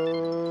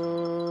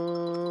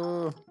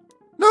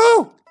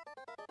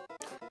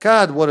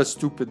 God, what a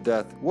stupid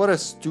death. What a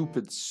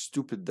stupid,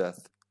 stupid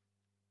death.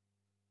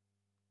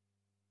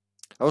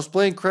 I was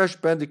playing Crash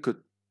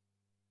Bandicoot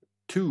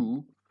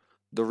 2,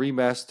 the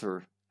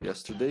remaster,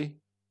 yesterday.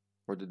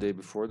 Or the day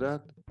before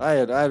that.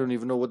 I don't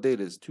even know what day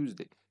it is.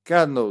 Tuesday.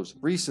 God knows.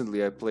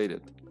 Recently I played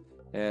it.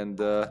 And,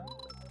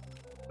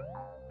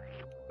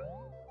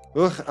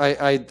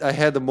 I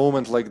had a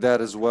moment like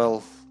that as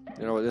well.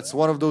 You know, it's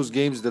one of those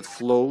games that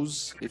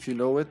flows, if you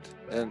know it.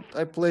 And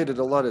I played it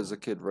a lot as a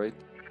kid, right?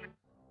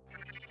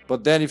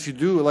 But then if you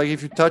do, like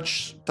if you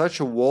touch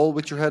a wall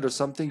with your head or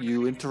something,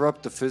 you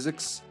interrupt the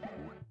physics.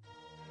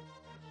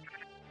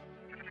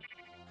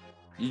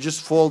 You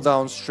just fall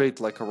down straight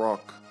like a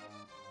rock.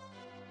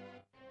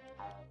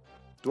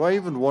 Do I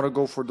even want to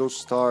go for those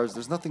stars?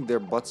 There's nothing there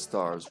but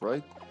stars,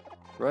 right?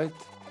 Right?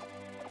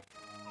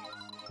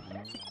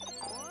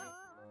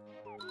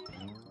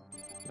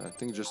 I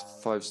think just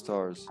 5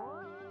 stars.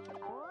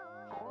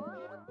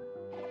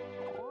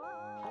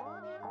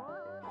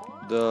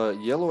 The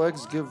yellow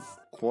eggs give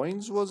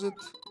coins, was it?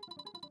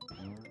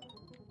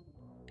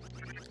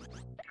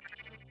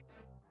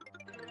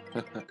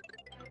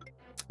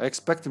 I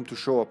expect him to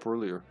show up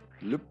earlier.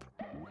 Loop.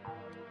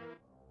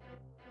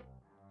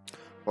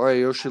 Alright,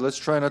 Yoshi, let's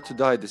try not to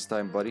die this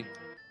time, buddy.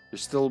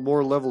 There's still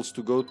more levels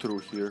to go through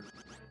here.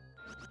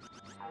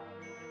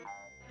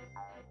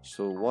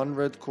 So, 1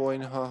 red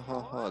coin, ha ha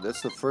ha.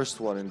 That's the first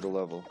one in the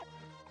level.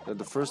 Then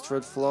the first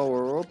red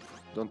flower up.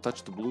 Don't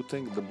touch the blue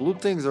thing. The blue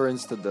things are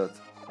instant death.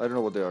 I don't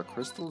know what they are.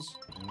 Crystals?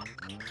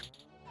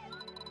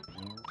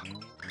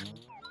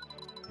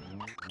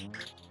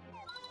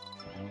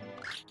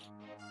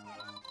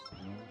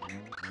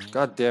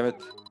 God damn it.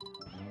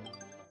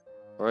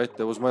 Alright,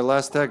 that was my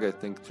last tag, I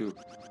think, too.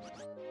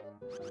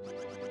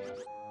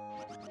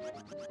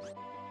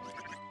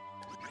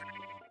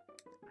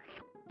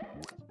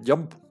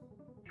 Jump.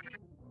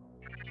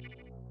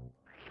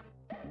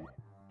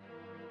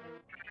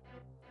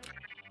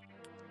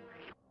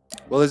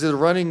 Well, is it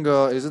running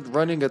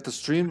at the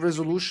stream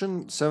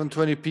resolution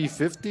 720p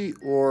 50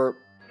 or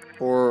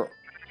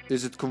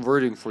is it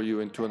converting for you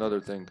into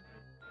another thing?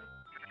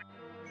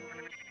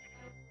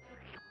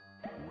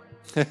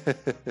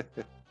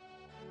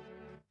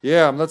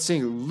 Yeah, I'm not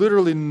seeing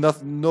literally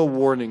no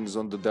warnings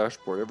on the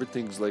dashboard.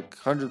 Everything's like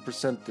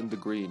 100% in the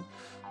green.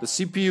 The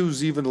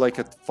CPU's even like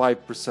at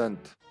 5%.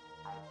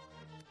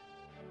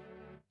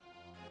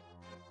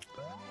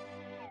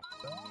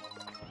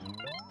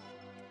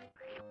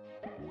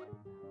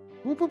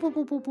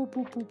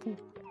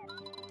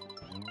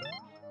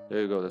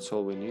 There you go, that's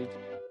all we need.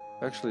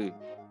 Actually,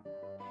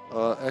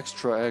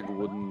 extra egg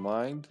wouldn't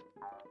mind.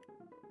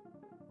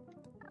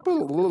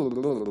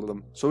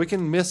 So we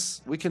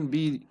can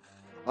be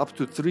up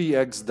to 3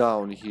 eggs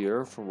down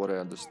here, from what I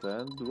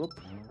understand. Whoop.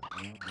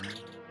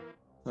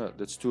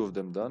 That's 2 of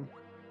them done.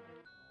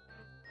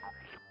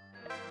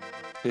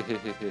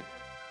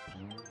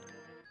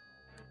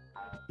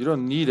 You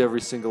don't need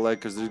every single egg,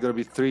 because there's gonna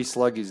be 3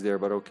 sluggies there,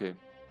 but okay.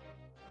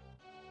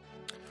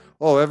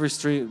 Oh, every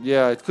stream,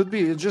 yeah, it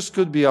just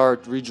could be our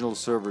regional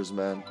servers,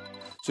 man.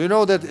 So you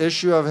know that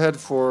issue I've had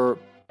for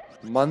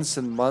months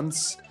and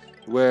months,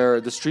 where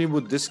the stream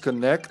would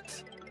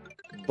disconnect,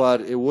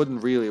 but it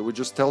wouldn't really, it would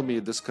just tell me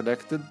it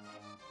disconnected.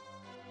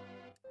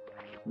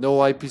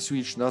 No IP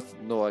switch,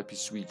 nothing, no IP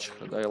switch.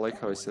 I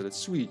like how I said it,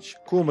 switch.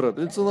 Comrade,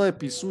 it's an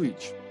IP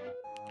switch.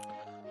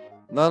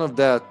 None of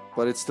that,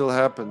 but it still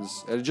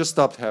happens, and it just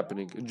stopped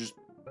happening. It just,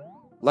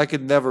 like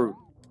it never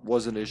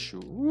was an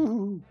issue.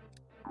 Woohoo!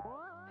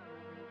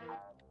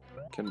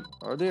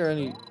 Are there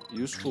any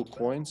useful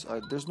coins?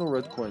 There's no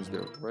red coins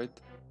there, right?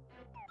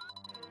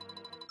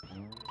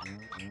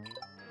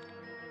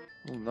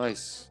 Oh,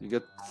 nice. You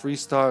get 3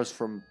 stars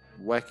from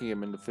whacking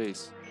him in the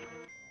face.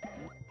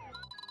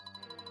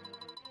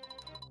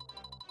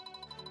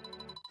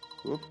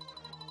 Whoop.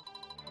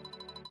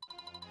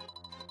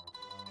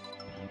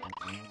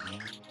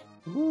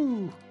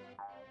 Woo!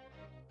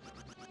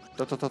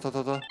 Ta ta ta ta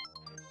ta ta.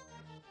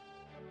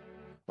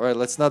 Alright,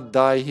 let's not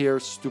die here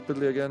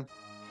stupidly again.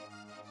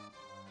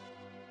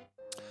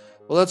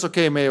 Well, that's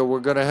okay, Mayo. We're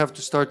gonna have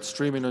to start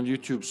streaming on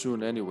YouTube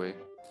soon anyway.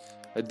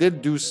 I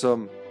did do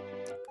some,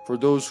 for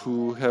those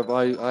who have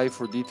eye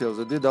for details,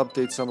 I did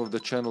update some of the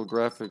channel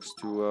graphics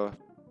to,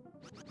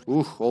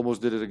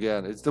 almost did it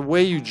again. It's the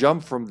way you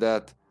jump from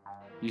that.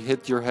 You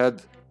hit your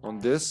head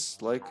on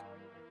this, like,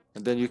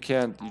 and then you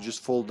can't. You just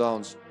fall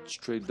down,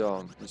 straight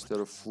down, instead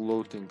of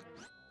floating.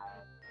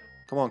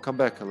 Come on, come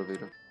back,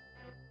 elevator.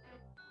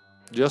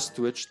 Just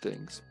switch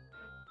things.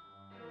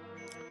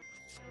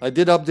 I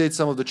did update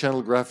some of the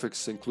channel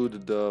graphics,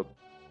 included the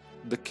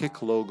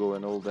Kick logo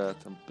and all that.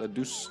 I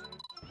do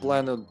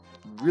plan on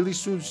really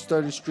soon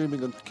starting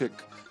streaming on Kick.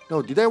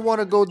 No, did I want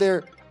to go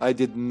there? I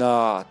did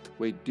not.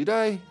 Wait, did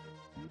I?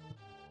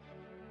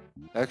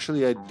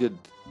 Actually, I did.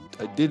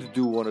 I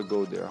do want to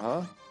go there,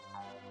 huh?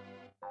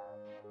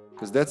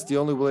 Because that's the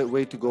only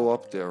way to go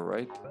up there,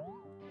 right?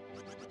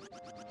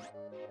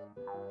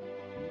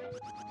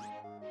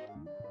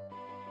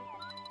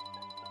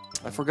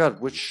 I forgot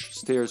which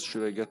stairs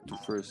should I get to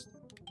first.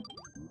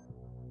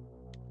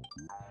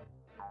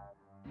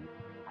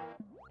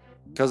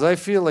 Because I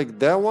feel like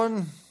that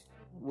one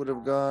would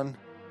have gone...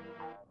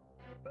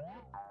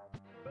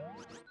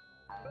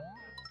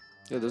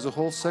 Yeah, there's a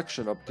whole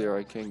section up there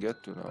I can't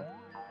get to now.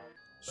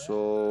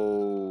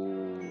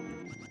 So...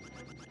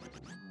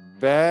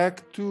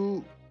 Back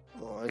to...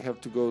 Oh, I have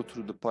to go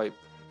through the pipe.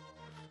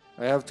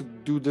 I have to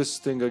do this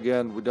thing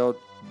again without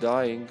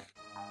dying.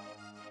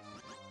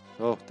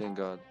 Oh, thank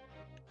God.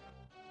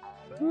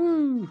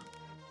 Woo!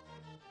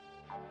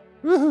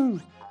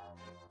 Woohoo!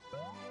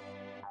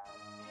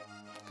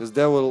 Because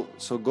that will...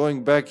 So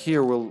going back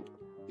here will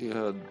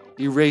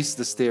erase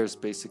the stairs,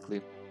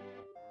 basically.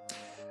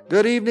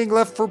 Good evening,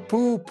 Left for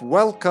Poop.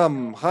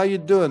 Welcome. How you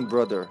doing,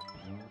 brother?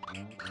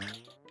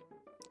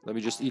 Let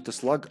me just eat a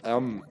slug.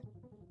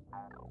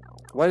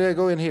 Why did I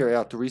go in here?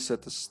 Yeah, to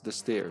reset the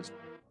stairs.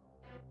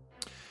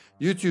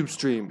 YouTube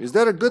stream. Is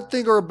that a good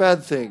thing or a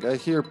bad thing? I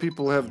hear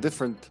people have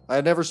different...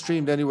 I never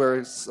streamed anywhere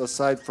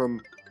aside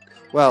from...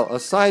 Well,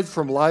 aside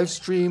from live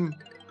stream,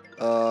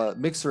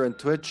 Mixer and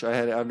Twitch.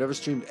 I've never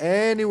streamed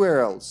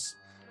anywhere else.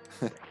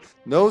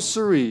 No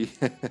siree.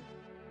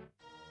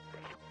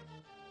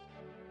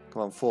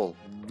 Come on, full.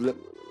 Blip.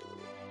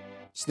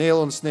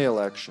 Snail on snail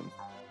action.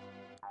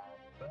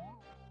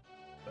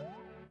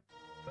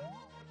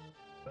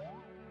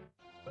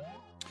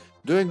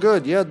 Doing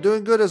good, yeah,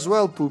 doing good as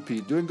well,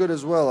 Poopy. Doing good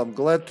as well. I'm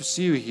glad to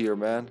see you here,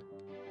 man.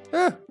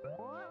 Eh.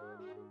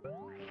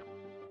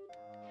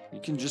 You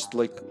can just,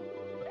 like,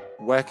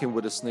 whack him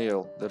with a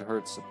snail. That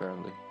hurts,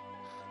 apparently.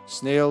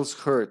 Snails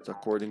hurt,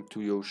 according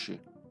to Yoshi.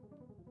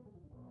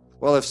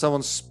 Well, if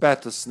someone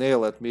spat a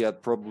snail at me,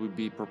 I'd probably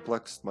be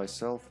perplexed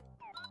myself.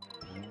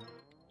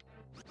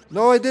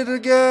 No, I did it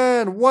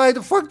again! Why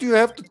the fuck do you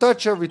have to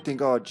touch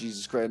everything? Oh,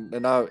 Jesus Christ.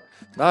 And now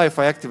if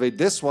I activate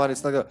this one,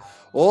 it's not gonna...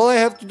 All I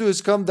have to do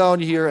is come down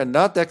here and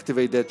not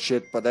activate that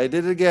shit, but I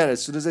did it again.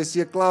 As soon as I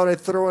see a cloud, I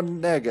throw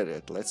an egg at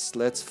it.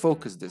 Let's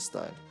focus this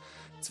time.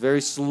 It's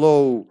very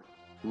slow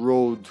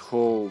road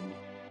home.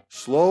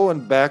 Slow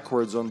and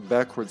backwards on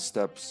backward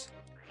steps.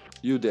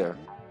 You there.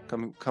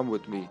 Come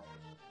with me.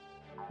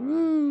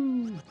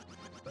 Woo!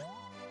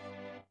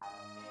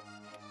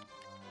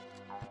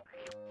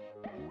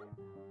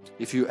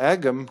 If you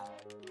egg them,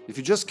 if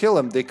you just kill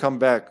them, they come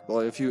back.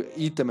 Well, if you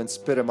eat them and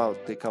spit them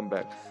out, they come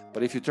back.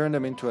 But if you turn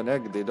them into an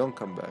egg, they don't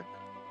come back.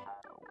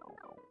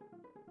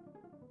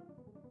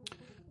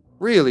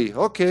 Really?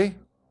 Okay.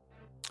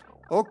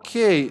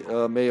 Okay,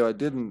 Mayo, I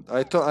didn't.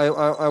 I thought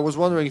I was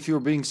wondering if you were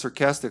being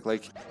sarcastic,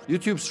 like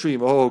YouTube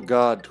stream. Oh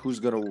God, who's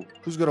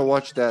gonna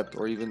watch that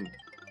or even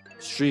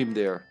stream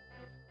there?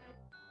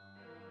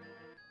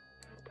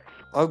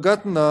 I've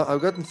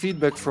gotten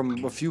feedback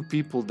from a few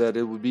people that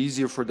it would be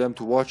easier for them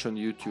to watch on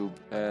YouTube.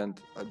 And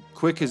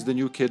Quick is the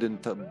new kid on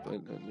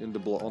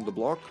the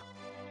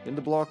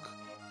block.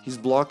 He's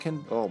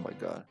blocking. Oh my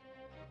God!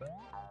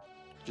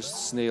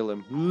 Just snail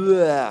him.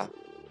 Blah.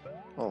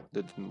 Oh,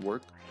 that didn't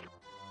work.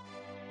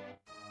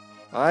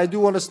 I do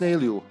want to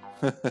snail you.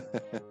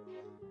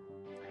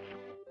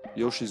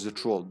 Yoshi's a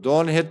troll.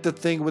 Don't hit the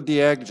thing with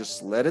the egg.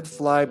 Just let it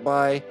fly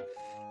by,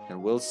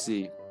 and we'll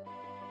see.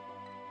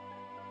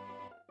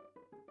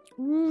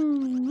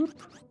 Whoop.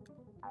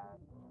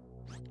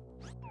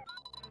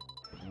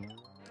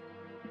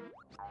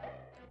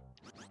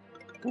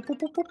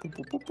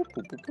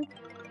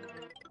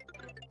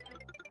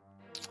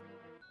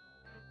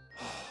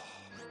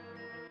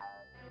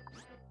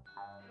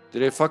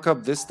 Did I fuck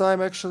up this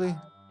time, actually?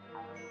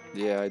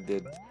 Yeah, I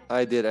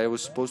did. I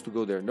was supposed to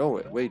go there.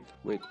 No, wait,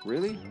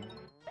 really?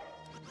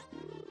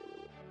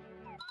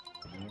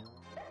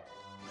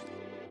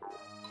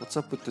 What's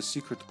up with the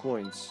secret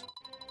coins?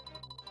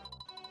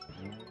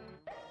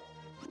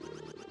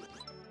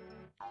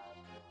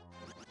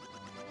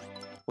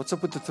 What's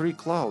up with the 3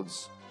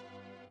 clouds?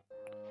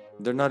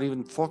 They're not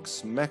even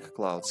Fox Mech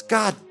clouds.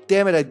 God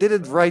damn it, I did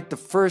it right the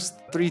first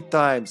 3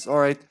 times.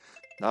 Alright,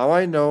 now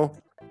I know.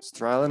 It's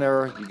trial and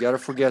error. You gotta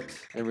forget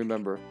and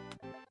remember.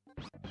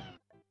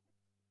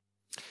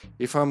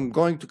 If I'm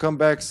going to come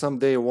back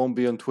someday, it won't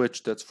be on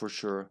Twitch, that's for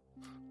sure.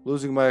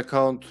 Losing my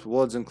account,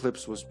 WODs and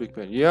clips was big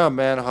pain. Yeah,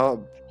 man,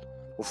 how...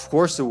 Of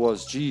course it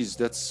was. Jeez,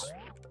 that's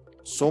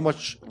so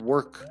much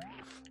work.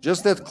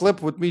 Just that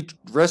clip with me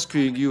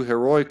rescuing you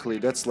heroically,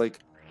 that's like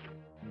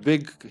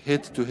big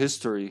hit to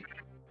history.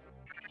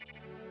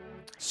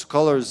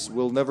 Scholars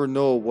will never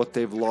know what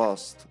they've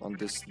lost on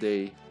this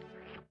day.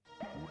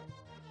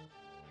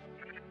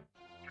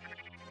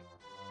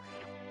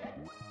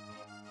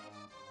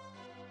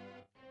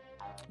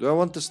 Do I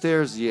want the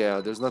stairs?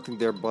 Yeah, there's nothing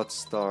there but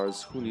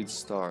stars. Who needs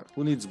stars?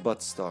 Who needs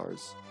but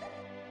stars?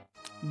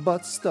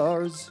 But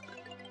stars.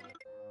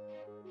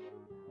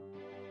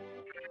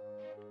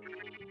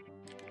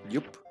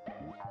 Yup.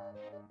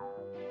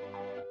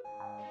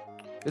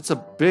 It's a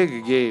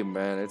big game,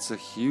 man. It's a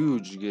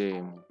huge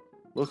game.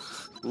 Look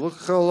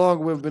how long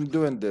we've been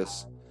doing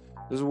this.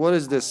 What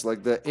is this?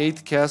 Like the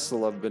 8th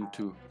castle I've been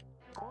to.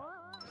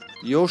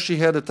 Yoshi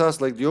had a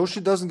task. Like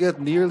Yoshi doesn't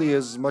get nearly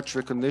as much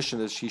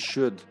recognition as he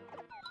should.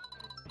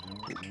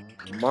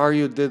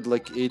 Mario did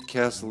like 8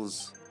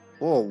 castles.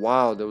 Oh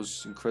wow, that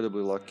was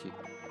incredibly lucky.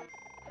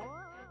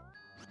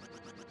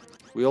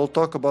 We all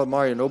talk about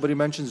Mario. Nobody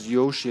mentions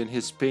Yoshi and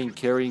his pain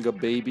carrying a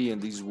baby in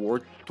these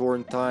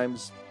war-torn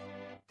times.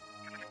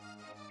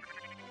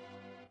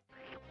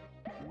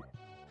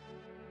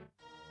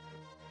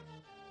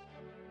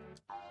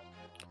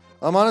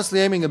 I'm honestly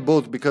aiming at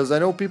both because I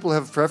know people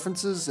have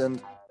preferences,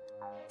 and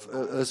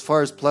as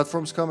far as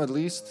platforms come, at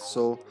least.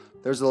 So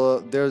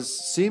there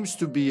seems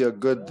to be a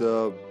good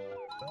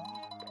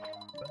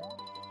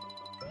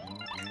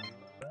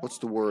what's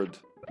the word?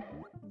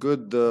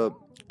 Good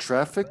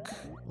traffic.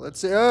 Let's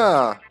say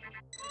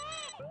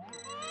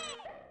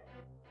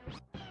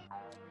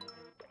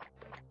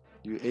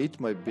You ate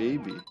my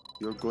baby.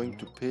 You're going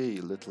to pay,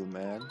 little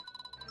man.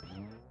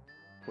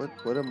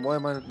 Why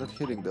am I not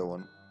hitting that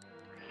one?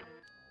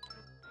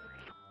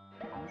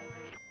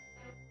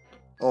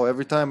 Oh,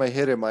 every time I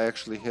hit him, I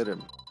actually hit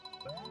him.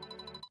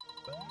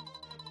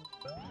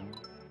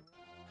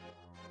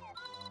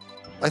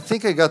 I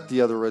think I got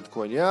the other red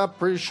coin. Yeah,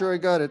 pretty sure I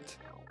got it.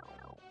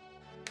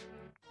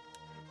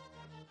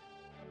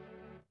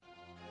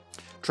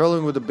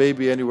 Traveling with a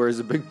baby anywhere is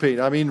a big pain.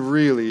 I mean,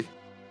 really.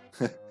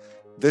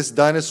 This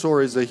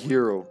dinosaur is a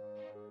hero.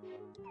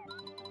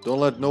 Don't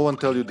let no one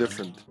tell you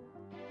different.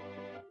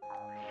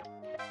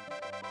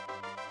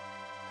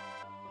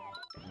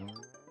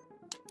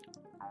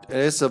 And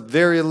it's a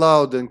very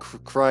loud and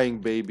crying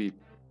baby.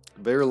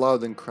 Very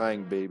loud and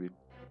crying baby.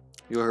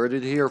 You heard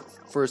it here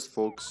first,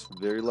 folks.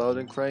 Very loud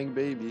and crying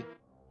baby.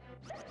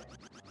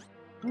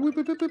 Whip,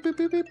 whip, whip, whip,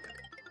 whip, whip.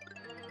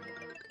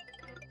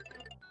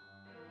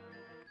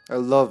 I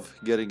love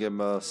getting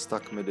him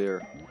stuck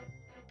midair.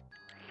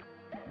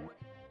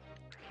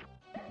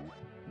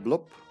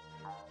 Blop.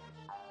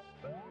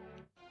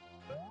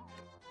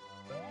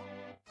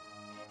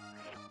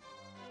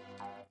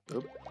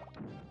 Oop.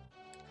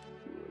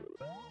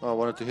 Oh, I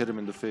wanted to hit him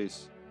in the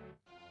face.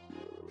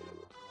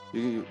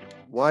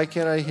 Why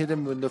can't I hit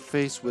him in the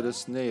face with a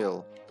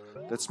snail?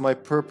 That's my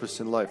purpose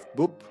in life.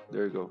 Boop.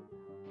 There you go.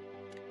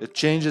 It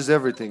changes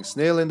everything.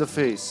 Snail in the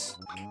face.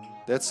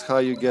 That's how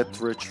you get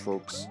rich,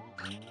 folks.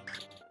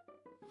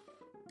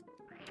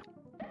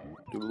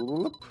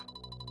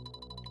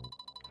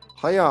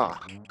 Hiya!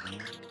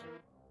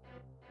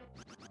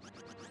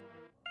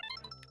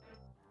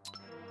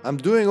 I'm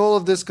doing all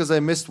of this because I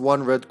missed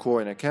one red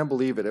coin. I can't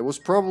believe it. It was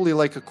probably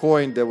like a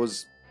coin that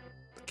was...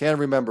 I can't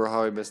remember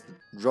how I missed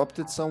it. Dropped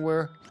it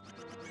somewhere?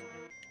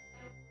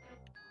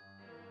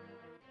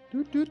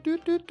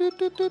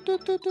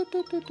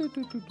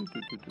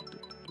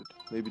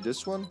 Maybe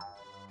this one?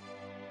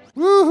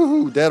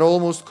 Woohoo! That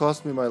almost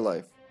cost me my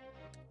life.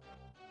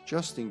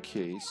 Just in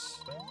case.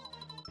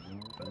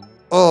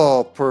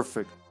 Oh,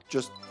 perfect.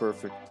 Just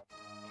perfect.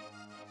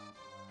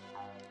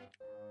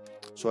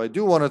 So I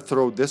do want to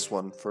throw this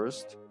one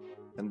first.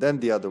 And then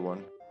the other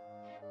one.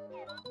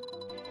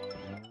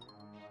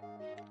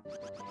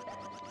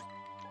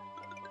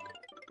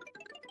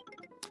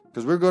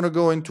 Because we're going to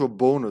go into a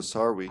bonus,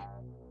 are we?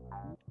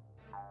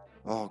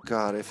 Oh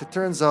god, if it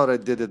turns out I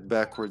did it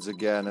backwards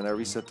again and I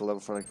reset the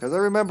level front. Because I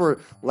remember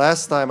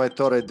last time I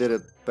thought I did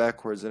it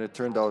backwards and it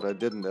turned out I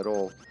didn't at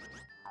all.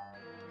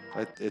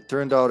 It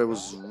turned out it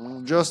was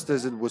just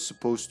as it was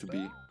supposed to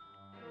be.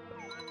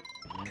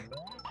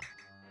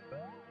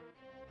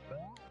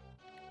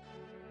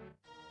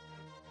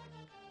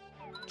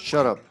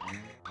 Shut up.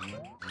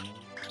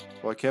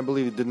 Oh, I can't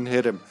believe it didn't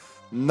hit him.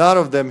 None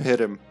of them hit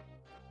him.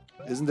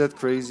 Isn't that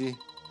crazy?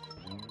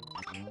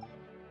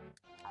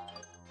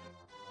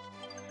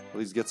 At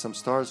least get some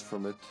stars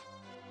from it.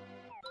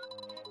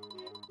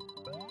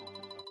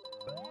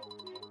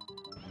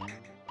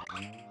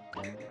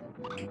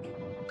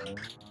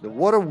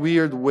 What a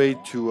weird way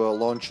to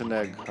launch an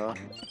egg, huh?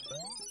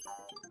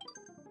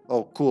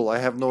 Oh, cool. I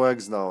have no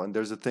eggs now, and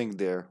there's a thing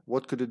there.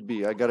 What could it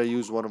be? I gotta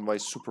use one of my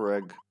super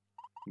egg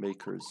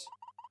makers.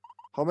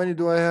 How many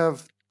do I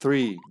have?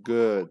 3.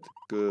 Good,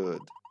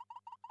 good.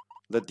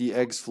 Let the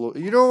eggs float.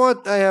 You know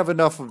what? I have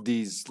enough of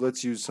these.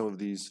 Let's use some of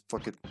these.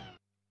 Fuck it.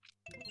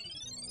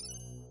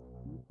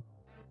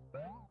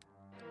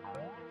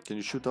 Can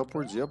you shoot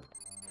upwards? Yep.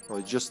 Oh,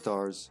 it's just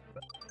stars.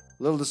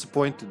 A little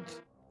disappointed.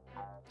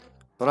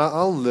 But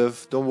I'll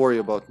live. Don't worry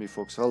about me,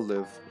 folks. I'll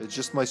live. It's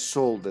just my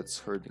soul that's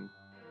hurting.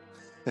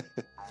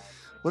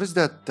 What is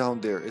that down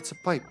there? It's a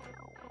pipe.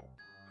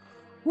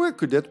 Where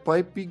could that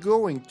pipe be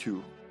going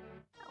to?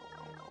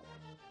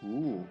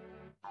 Ooh.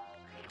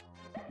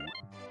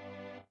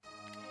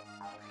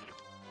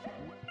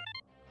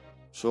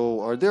 So,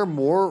 are there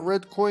more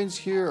red coins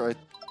here? I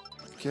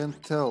can't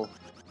tell.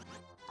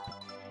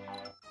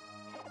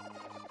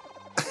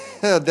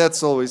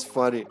 That's always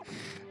funny.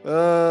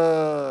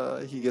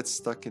 He gets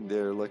stuck in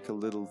there like a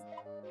little...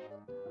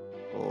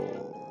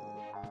 Oh.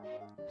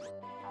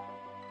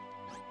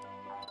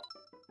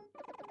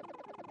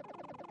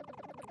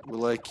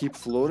 Will I keep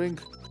floating?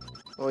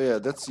 Oh yeah,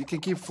 that's... You can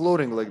keep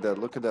floating like that.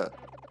 Look at that.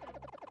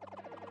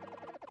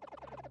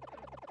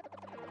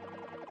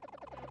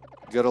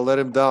 You gotta let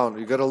him down.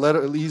 You gotta let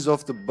it ease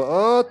off the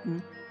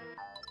button.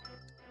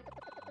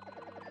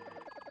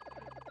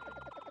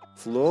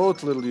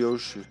 Float, little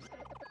Yoshi.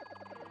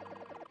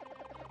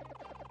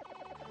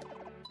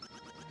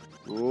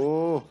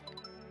 Oh.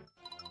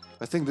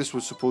 I think this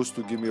was supposed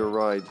to give me a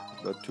ride,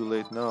 but too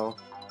late now.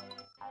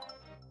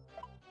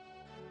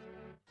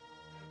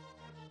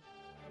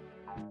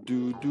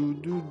 Do do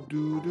do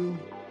do do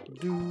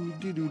do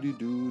do do do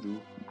do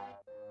do.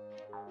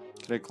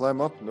 Can I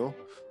climb up? No.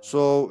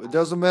 So it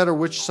doesn't matter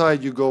which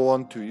side you go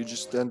onto, you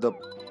just end up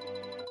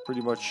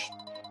pretty much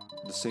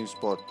the same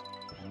spot.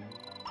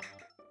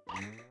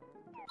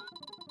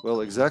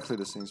 Well, exactly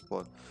the same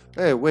spot.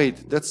 Hey,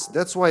 wait,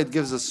 that's why it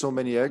gives us so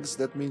many eggs.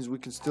 That means we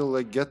can still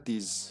like get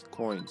these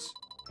coins.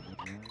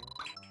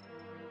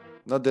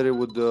 Not that it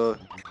would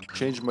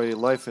change my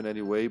life in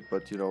any way,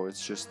 but you know,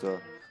 it's just a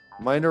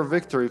minor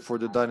victory for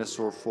the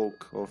dinosaur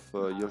folk of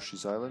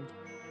Yoshi's Island.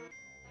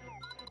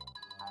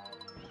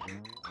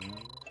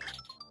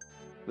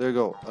 There you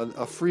go,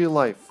 a free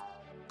life.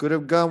 Could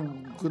have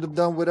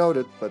done without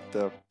it, but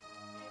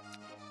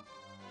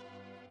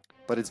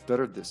But it's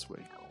better this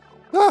way.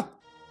 Ah!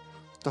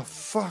 The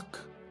fuck?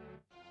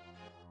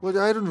 Well,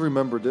 I don't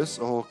remember this.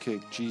 Oh, okay.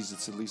 Jeez,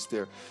 it's at least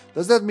there.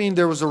 Does that mean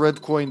there was a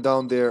red coin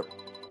down there?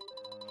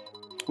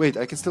 Wait,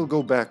 I can still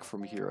go back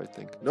from here, I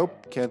think.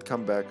 Nope, can't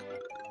come back.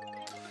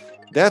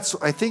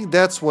 I think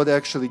that's what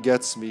actually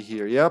gets me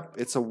here. Yep,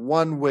 it's a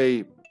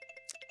one-way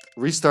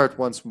restart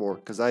once more,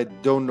 because I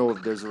don't know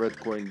if there's a red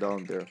coin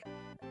down there.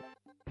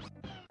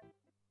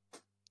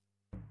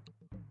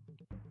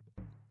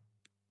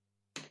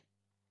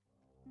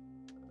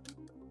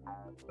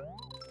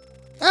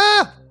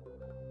 Ah!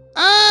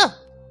 Ah!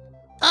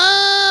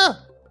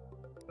 Ah!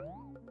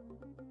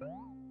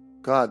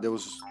 God, there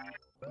was...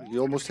 He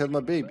almost had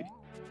my baby.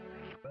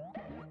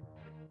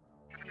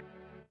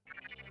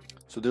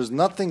 So there's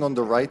nothing on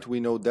the right, we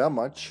know that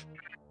much.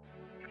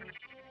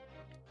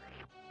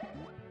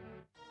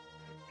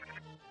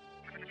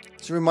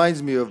 This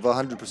reminds me of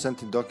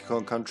 100% in Donkey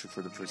Kong Country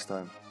for the first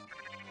time.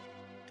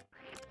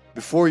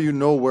 Before you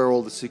know where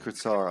all the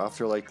secrets are,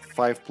 after like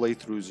 5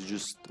 playthroughs, you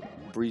just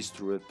breeze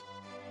through it.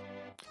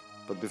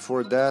 But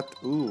before that,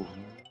 ooh.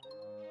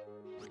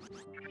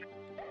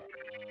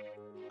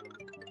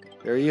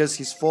 There he is,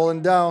 he's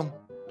falling down.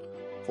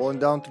 Falling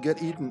down to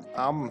get eaten.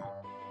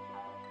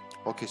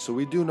 Okay, so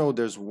we do know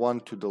there's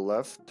one to the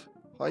left.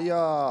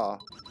 Hiya!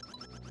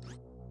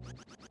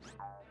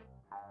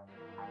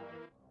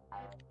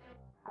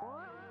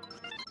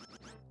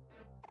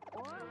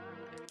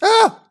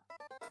 Ah!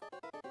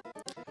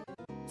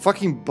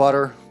 Fucking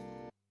butter.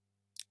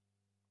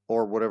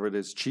 Or whatever it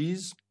is.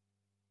 Cheese?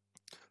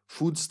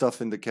 Food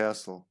stuff in the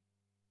castle.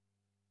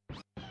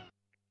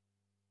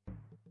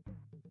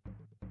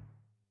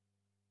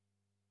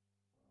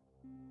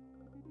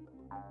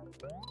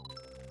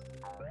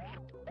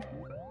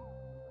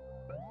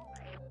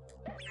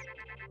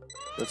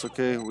 That's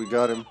okay, we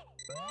got him.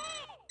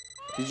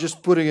 He's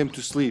just putting him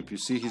to sleep. You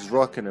see, he's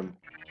rocking him.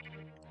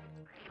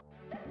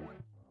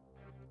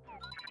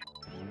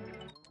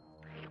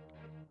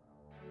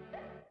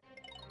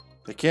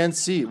 I can't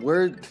see.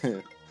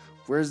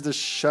 Where's the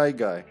shy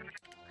guy?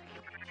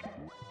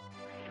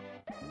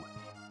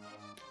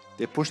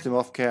 They pushed him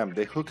off cam.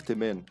 They hooked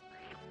him in.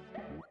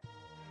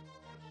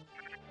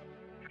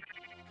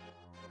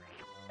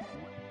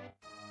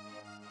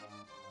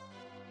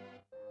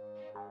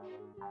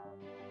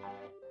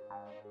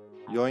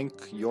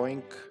 Yoink,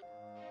 yoink.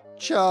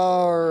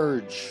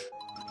 Charge!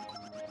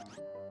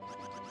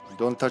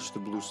 Don't touch the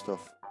blue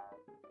stuff.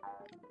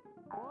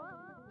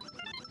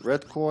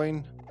 Red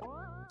coin.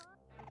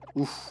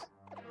 Oof.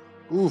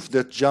 Oof,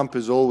 that jump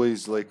is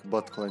always like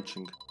butt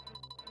clenching.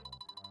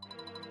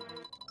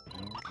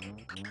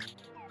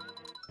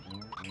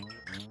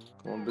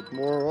 Come on, a bit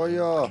more. Oh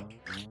yeah.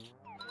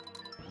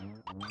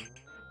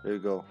 There you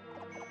go.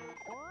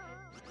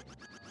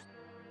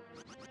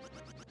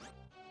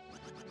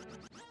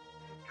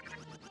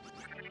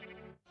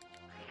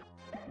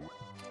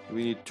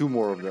 We need 2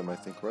 more of them, I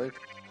think, right?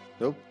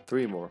 Nope,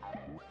 3 more.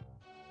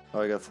 Oh,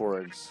 I got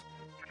 4 eggs.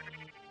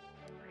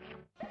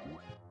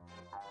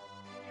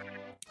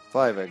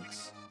 5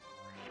 eggs.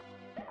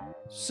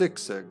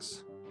 6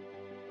 eggs.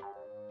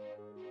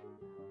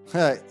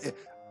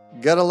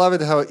 Gotta love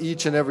it how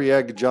each and every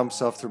egg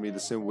jumps after me the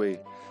same way.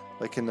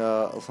 Like in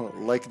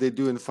like they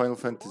do in Final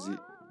Fantasy.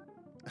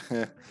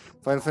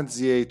 Final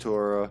Fantasy 8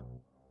 or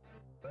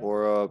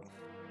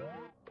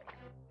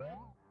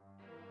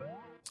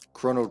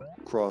Chrono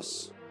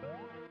Cross.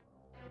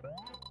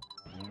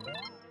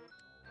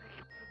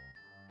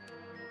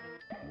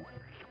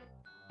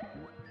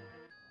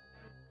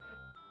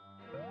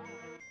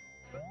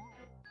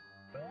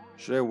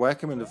 Should I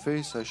whack him in the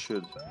face? I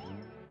should.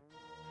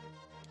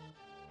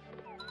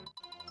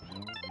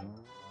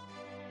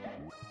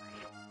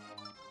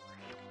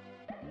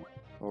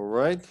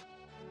 Alright.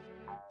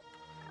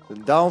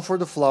 Then down for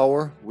the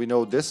flower. We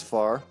know this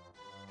far.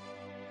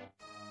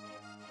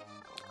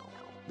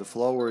 The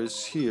flower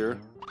is here.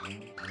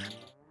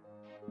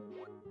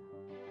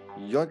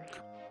 Yuck.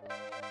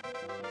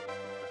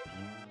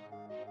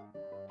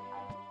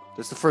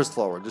 That's the first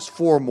flower. There's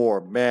 4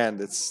 more.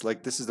 Man, it's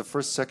like this is the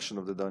first section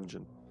of the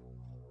dungeon.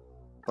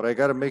 But I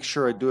gotta make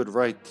sure I do it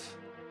right.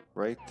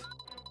 Right?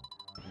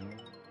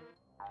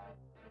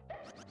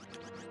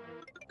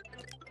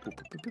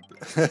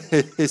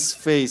 His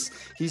face.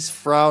 He's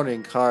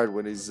frowning hard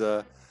when he's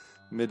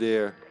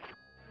midair.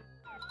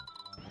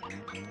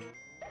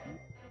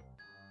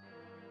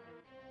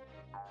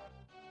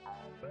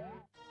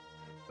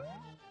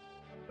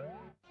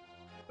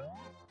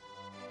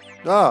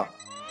 Ah!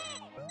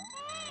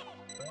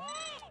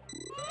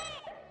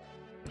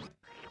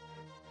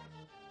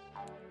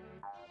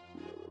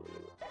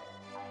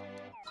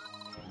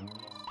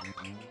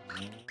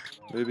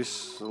 Maybe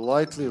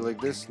slightly like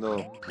this? No.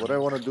 What I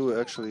want to do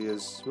actually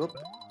is... Whoop.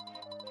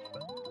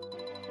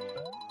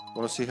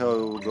 Want to see how it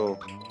will go.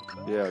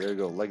 Yeah, there you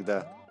go. Like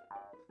that.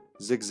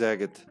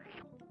 Zigzag it.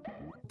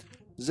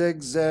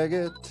 Zigzag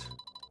it.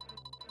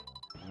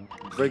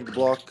 Break the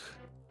block.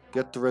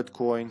 Get the red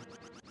coin.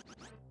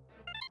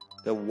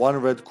 That 1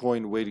 red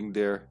coin waiting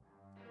there.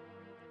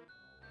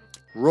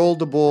 Roll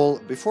the ball.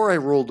 Before I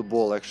roll the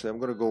ball, actually, I'm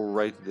gonna go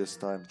right this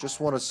time. Just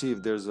want to see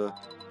if there's a...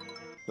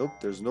 Nope,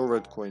 there's no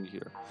red coin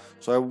here.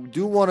 So I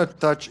do want to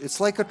touch... It's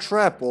like a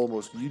trap,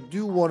 almost. You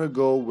do want to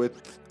go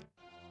with...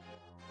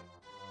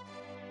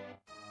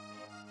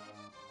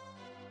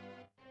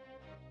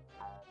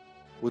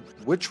 With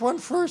which one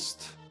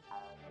first?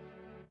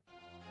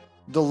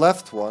 The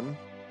left one.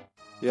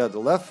 Yeah, the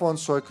left one,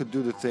 so I could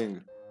do the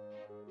thing.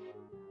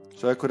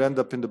 So I could end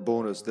up in the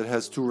bonus that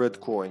has 2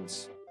 red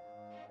coins.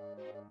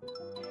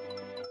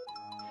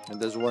 And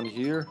there's one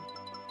here.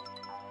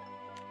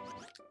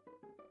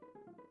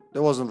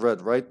 That wasn't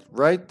red, right?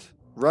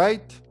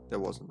 Right? That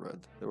wasn't red.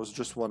 There was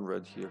just one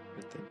red here,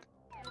 I think.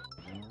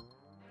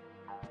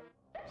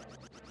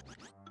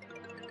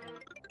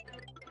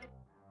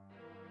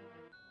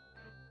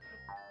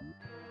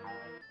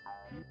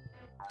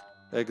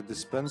 Egg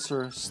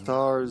dispenser,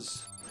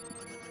 stars.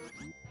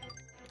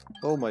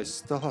 Oh, my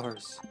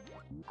stars.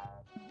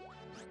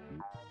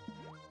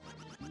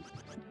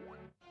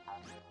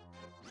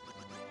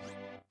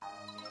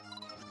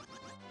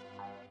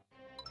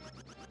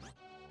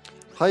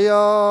 Hiya!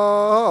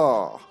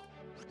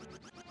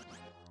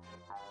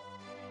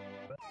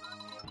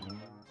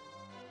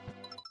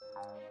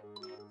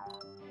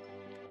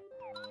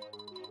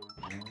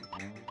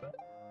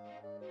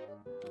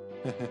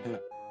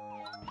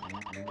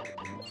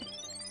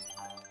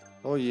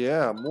 Oh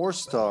yeah, more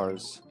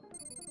stars.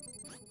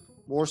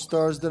 More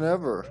stars than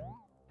ever.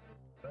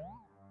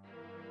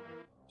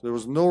 There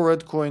was no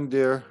red coin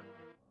there.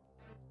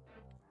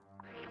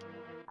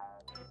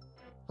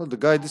 Oh, the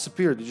guy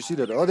disappeared. Did you see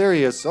that? Oh, there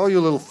he is. Oh, you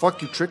little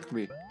fuck, you tricked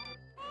me.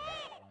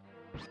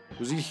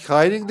 Was he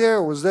hiding there?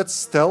 Or was that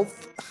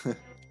stealth?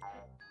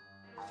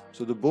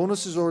 So the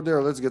bonus is over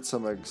there. Let's get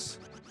some eggs.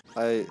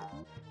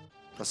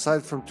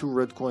 Aside from 2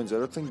 red coins, I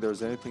don't think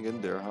there's anything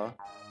in there, huh?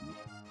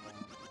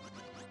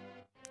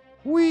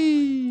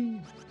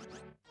 Whee!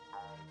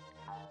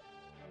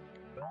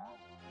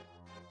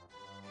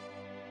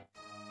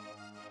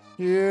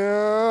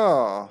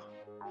 Yeah!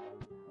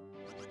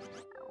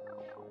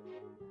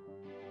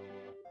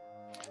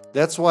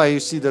 That's why you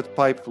see that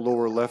pipe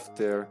lower left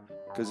there,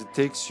 because it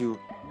takes you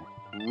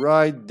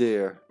right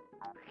there.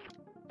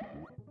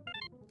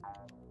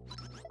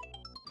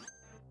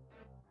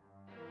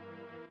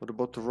 What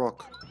about the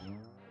rock?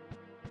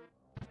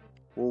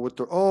 Oh, with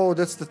the... Oh,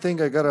 that's the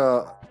thing I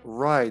gotta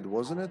ride,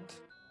 wasn't it?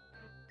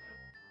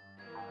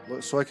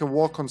 So I can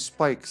walk on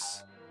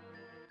spikes.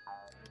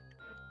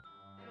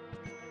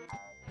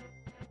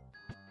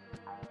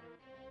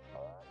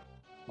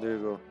 There you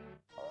go.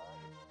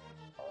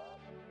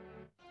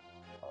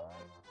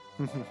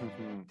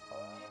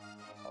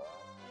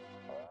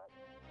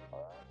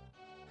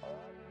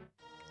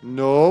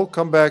 No,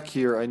 come back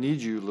here. I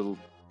need you, little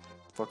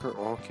fucker.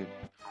 Oh, okay.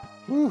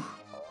 Whew.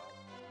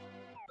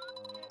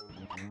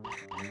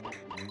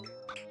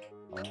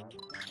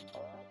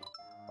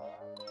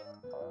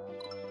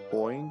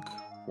 Boink,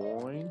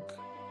 boink.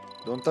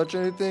 Don't touch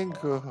anything.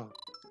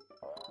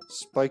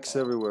 Spikes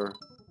everywhere.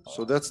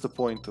 So that's the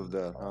point of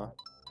that, huh?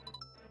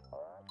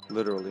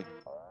 Literally.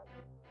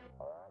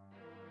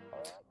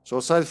 So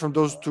aside from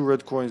those 2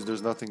 red coins,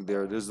 there's nothing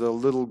there. There's a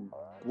little,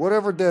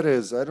 whatever that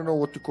is. I don't know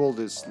what to call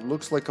this. It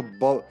looks like a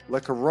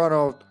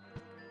runoff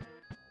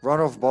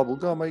bubble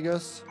gum, I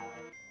guess.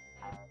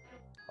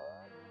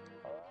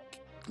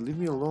 Leave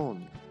me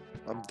alone.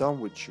 I'm done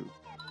with you.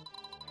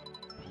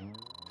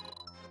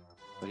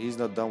 But he's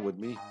not done with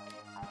me.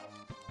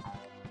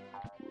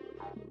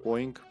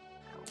 Boink.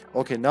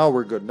 Okay, now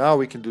we're good. Now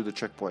we can do the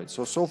checkpoint.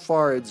 So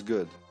far it's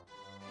good.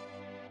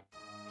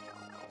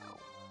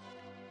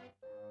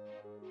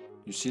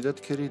 You see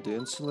that, kitty? The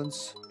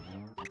insolence?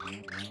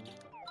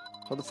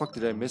 How the fuck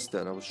did I miss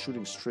that? I was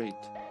shooting straight.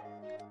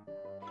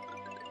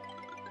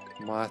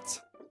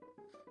 What?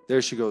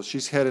 There she goes.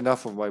 She's had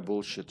enough of my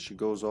bullshit. She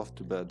goes off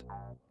to bed.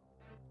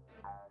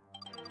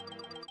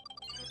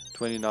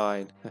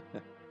 29.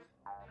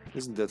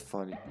 Isn't that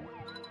funny?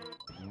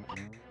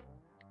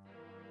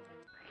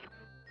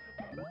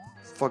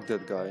 Fuck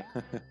that guy.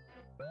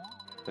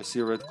 I see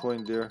a red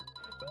coin there.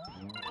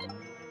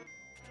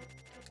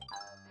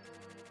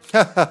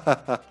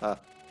 That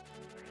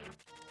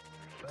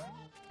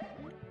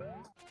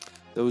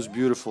was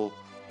beautiful.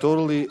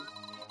 Totally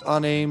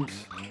unaimed.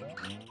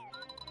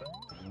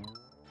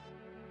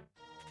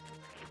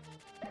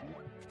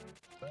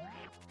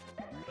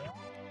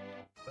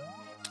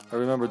 I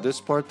remember this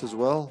part as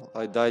well.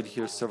 I died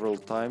here several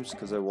times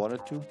because I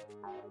wanted to.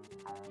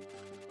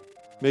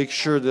 Make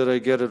sure that I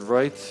get it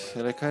right.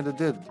 And I kind of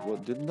did.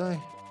 What, didn't I?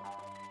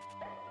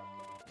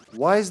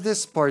 Why is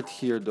this part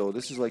here though?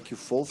 This is like you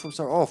fall from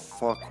somewhere. Oh,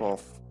 fuck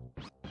off.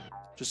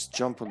 Just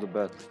jump on the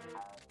bed.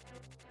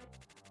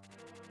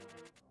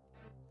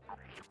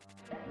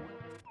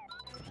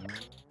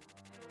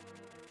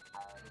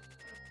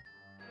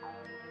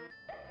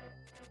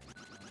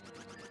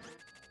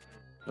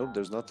 Nope,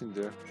 there's nothing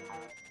there.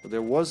 But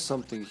there was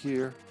something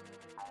here.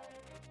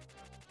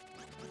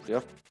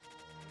 Yep.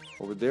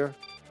 Over there.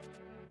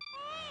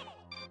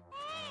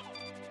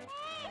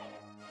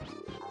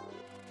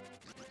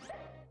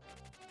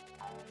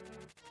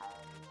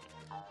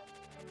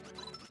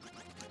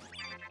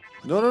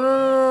 No, no,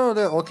 no, no,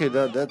 no. Okay,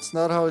 that's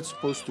not how it's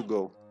supposed to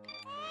go.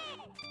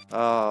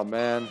 Ah,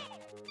 man.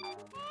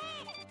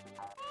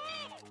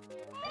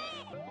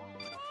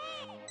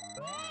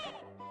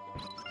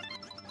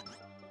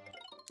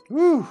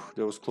 Whew,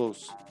 that was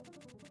close.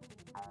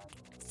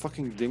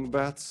 Fucking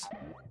dingbats.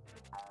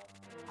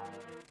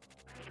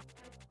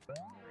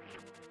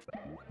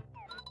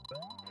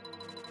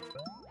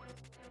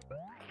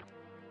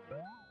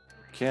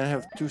 Can't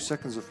have 2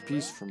 seconds of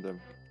peace from them.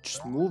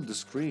 Just move the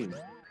screen.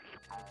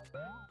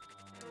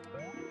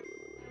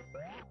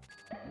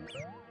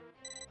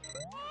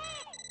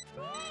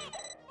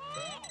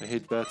 I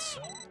hate bats.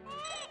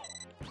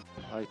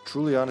 I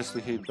truly,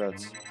 honestly hate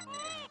bats.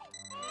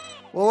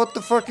 Well, what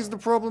the fuck is the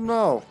problem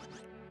now?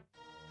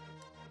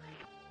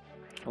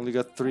 Only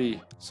got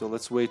 3, so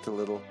let's wait a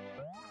little.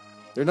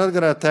 They're not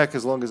gonna attack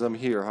as long as I'm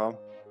here, huh?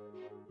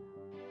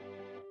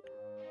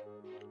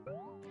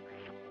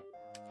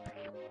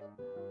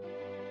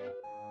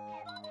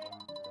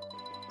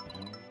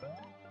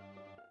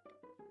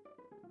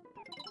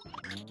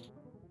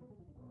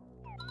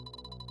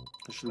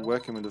 I should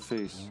whack him in the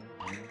face.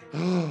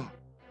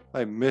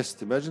 I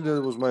missed. Imagine that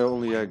it was my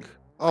only egg.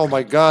 Oh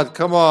my god,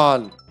 come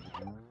on!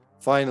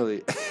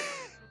 Finally.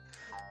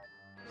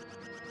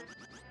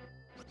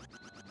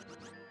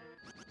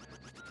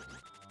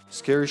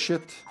 Scary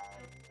shit.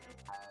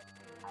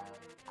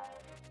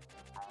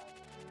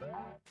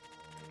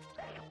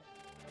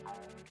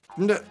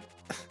 No.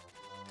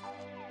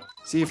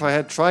 See, if I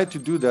had tried to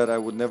do that, I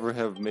would never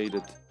have made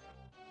it.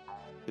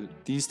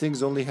 These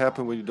things only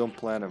happen when you don't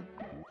plan them.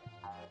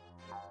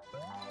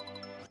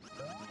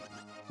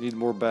 Need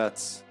more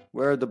bats.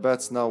 Where are the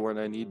bats now when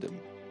I need them?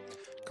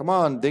 Come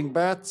on,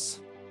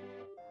 dingbats.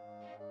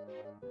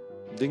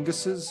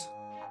 Dinguses.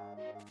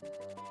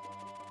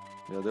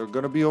 Yeah, they're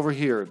gonna be over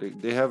here.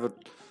 They have a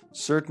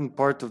certain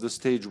part of the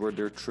stage where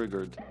they're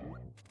triggered.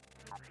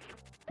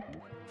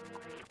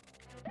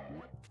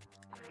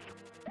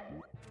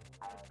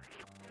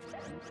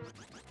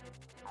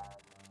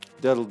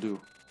 That'll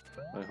do,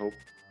 I hope.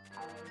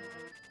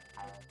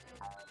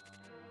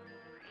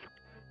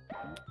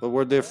 But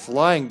where they're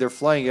flying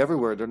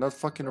everywhere. They're not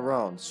fucking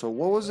around. So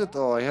what was it?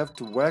 Oh, I have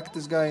to whack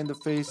this guy in the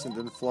face and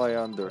then fly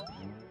under.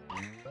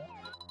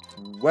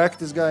 Whack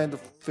this guy in the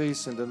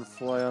face and then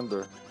fly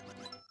under.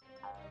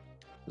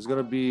 There's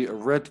gonna be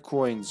red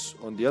coins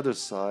on the other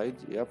side.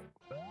 Yep.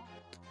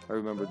 I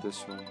remember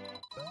this one.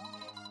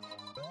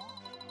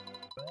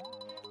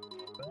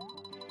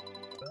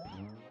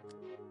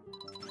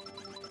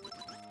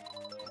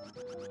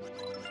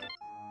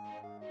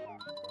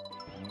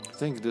 I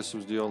think this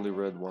was the only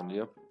red one,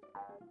 yep.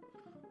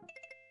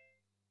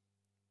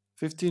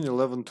 15,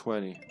 11,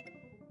 20.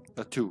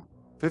 2.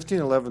 15,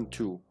 11,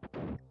 2.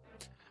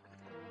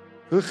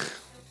 Ugh.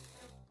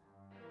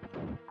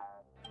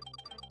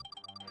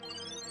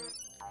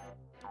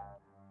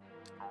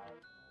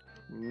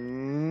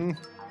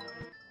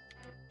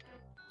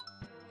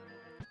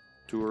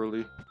 Too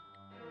early.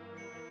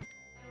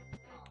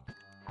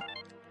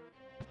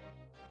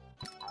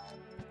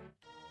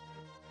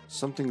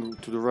 Something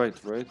to the right,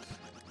 right?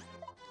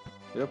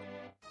 Yep.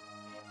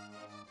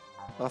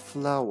 A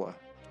flower.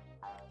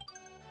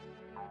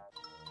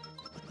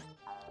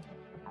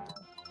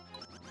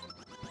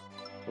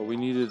 But we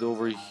need it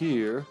over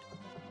here.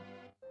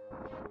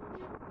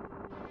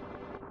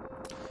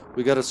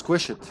 We gotta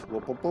squish it.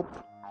 Whoop, whoop, whoop.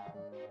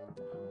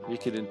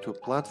 Make it into a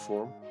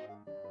platform.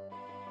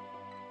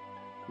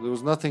 There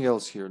was nothing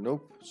else here.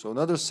 Nope. So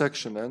another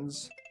section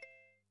ends.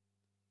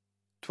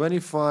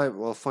 25.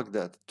 Well, fuck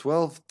that.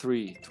 12,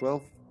 3.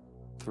 12,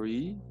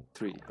 3,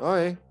 3.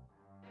 Alright.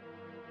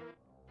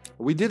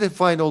 We didn't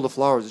find all the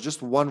flowers. It's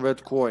just one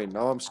red coin.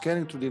 Now I'm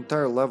scanning through the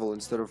entire level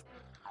instead of...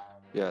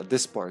 Yeah,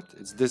 this part.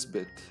 It's this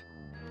bit.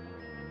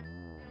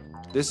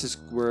 This is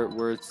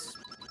where it's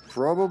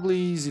probably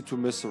easy to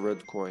miss a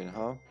red coin,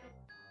 huh?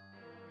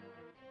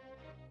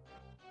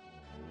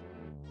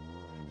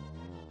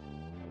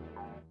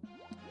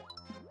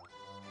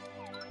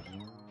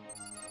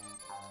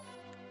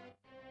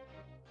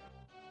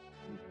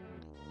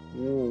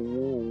 Whoa,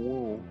 whoa,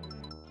 whoa.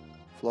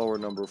 Flower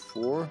number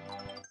 4.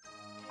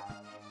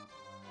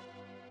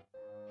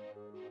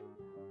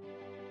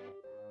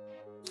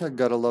 I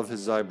gotta love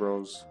his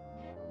eyebrows.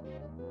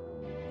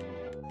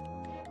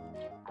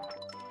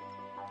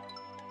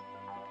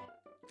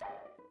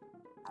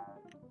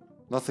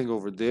 Nothing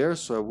over there,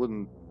 so I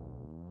wouldn't...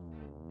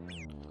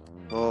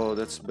 Oh,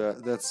 that's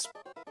bad. That's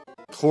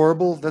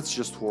horrible. That's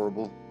just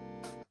horrible.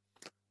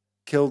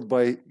 Killed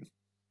by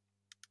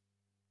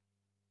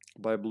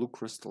blue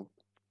crystal.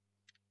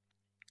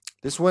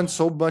 This went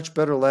so much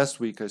better last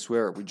week, I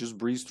swear. We just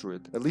breezed through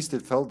it. At least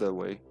it felt that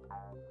way.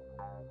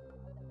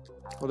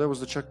 Oh, that was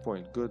the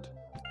checkpoint. Good.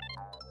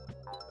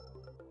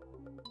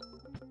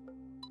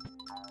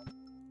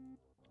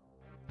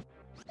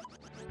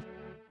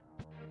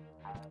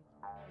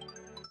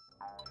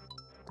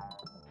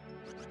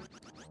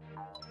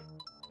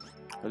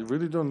 I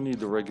really don't need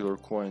the regular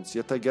coins,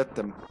 yet I get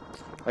them.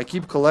 I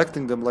keep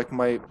collecting them like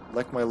my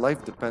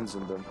life depends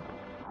on them.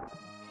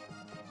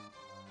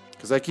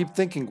 Because I keep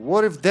thinking,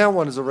 what if that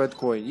one is a red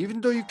coin? Even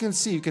though you can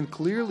see, you can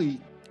clearishly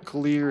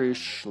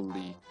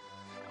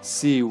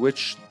see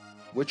which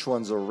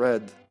ones are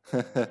red.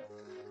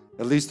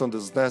 At least on the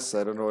SNES.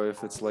 I don't know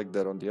if it's like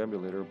that on the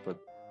emulator, but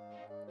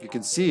you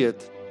can see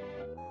it.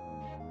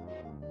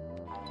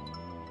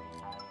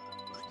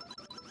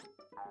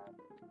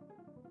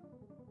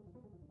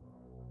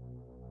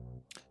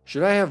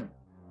 Should I have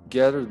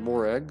gathered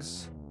more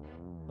eggs?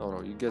 Oh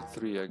no, you get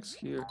 3 eggs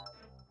here.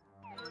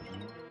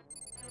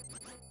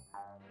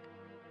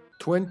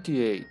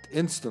 28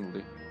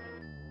 instantly.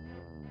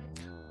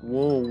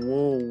 Whoa,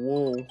 whoa,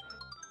 whoa.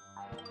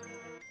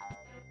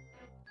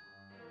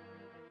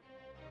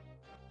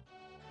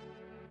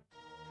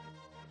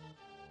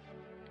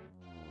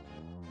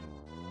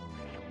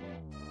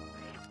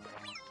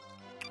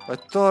 I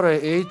thought I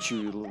ate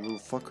you, you little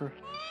fucker.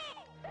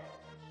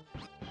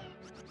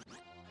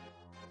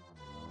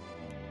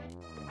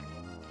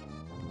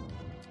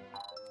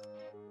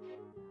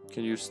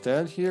 Can you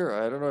stand here?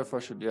 I don't know if I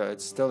should. Yeah,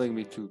 it's telling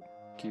me to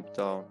keep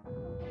down.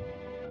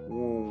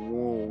 Whoa,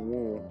 whoa,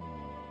 whoa.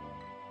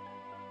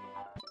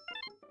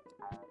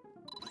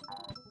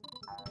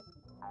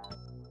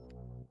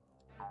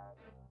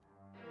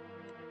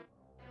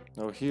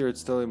 Now here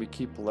it's telling me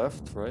keep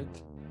left, right?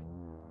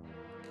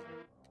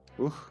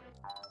 Ooh.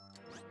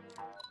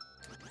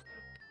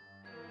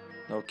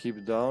 Now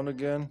keep down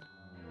again.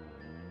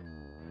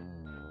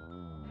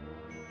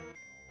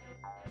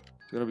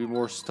 It's gonna be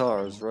more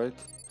stars, right?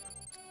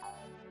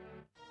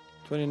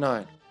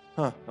 29.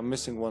 Huh, I'm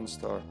missing 1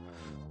 star.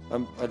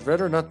 I'd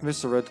rather not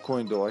miss a red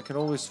coin though. I can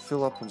always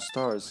fill up on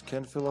stars.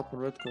 Can't fill up on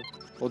red coin.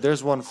 Oh,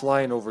 there's one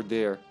flying over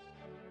there.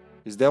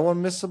 Is that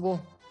one missable?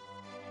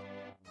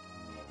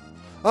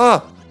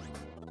 Ah!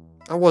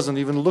 I wasn't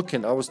even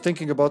looking. I was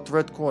thinking about the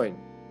red coin.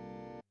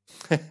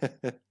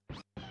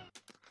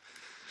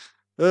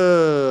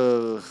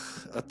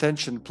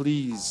 Attention,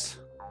 please.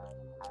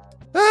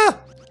 Ah!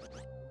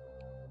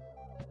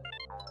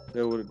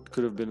 That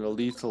could have been a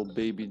lethal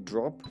baby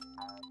drop.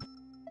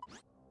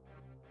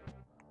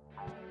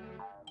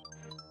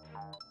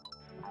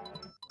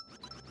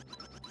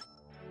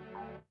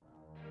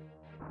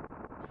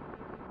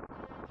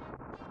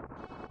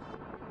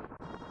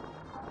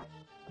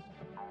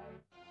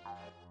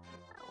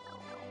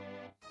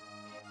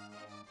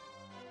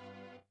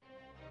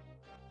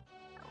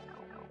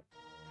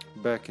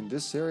 Back in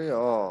this area.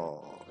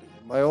 Oh,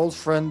 my old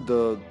friend,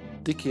 the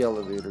Dicky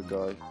Elevator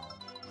guy.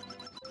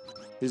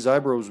 His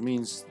eyebrows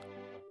mean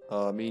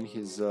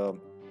he's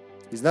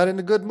not in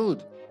a good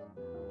mood.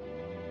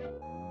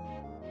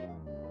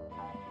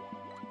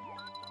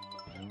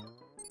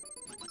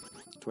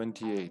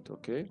 $28,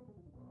 okay.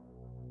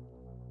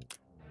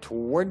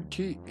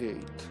 28.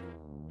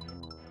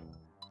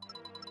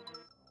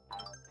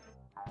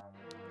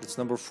 It's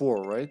number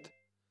 4, right?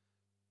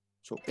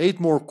 So 8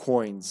 more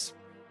coins.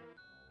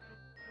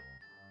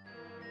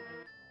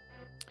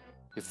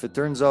 If it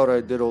turns out I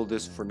did all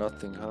this for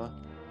nothing, huh?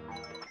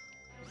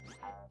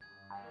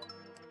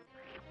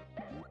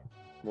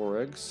 More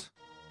eggs.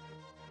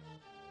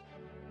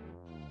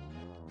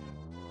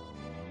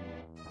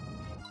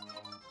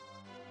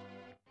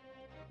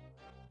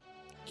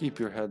 Keep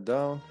your head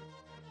down.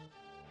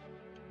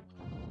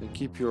 And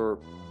keep your...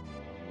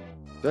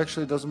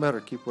 Actually, it doesn't matter.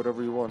 Keep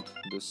whatever you want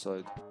on this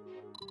side.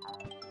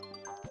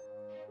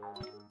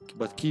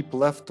 But keep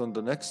left on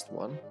the next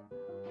one.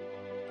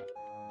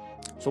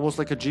 It's almost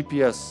like a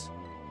GPS.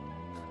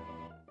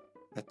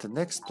 At the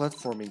next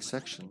platforming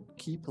section,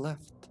 keep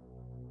left.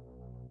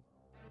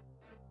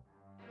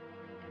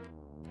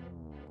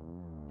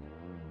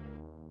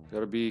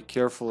 Gotta be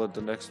careful at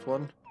the next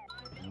one.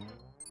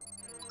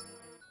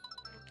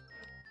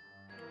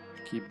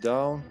 Keep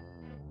down.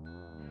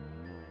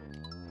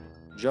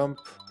 Jump.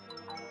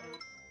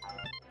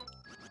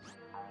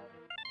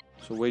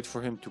 So wait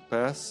for him to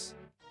pass.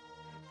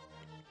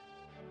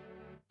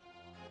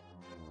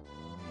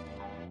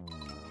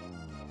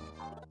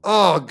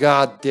 Oh,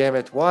 god damn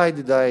it. Why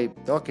did I...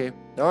 Okay.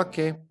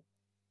 Okay.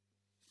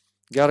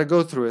 Gotta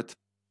go through it.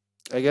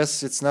 I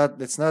guess it's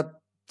not...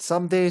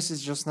 Some days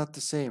it's just not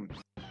the same.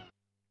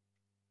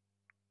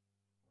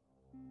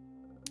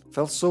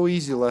 Felt so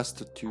easy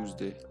last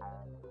Tuesday.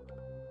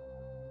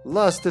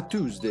 Last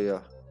Tuesday, yeah.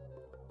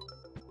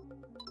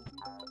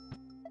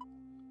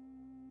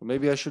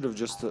 Maybe I should have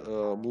just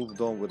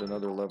moved on with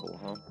another level,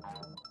 huh?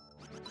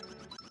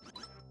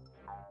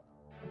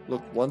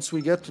 Look, once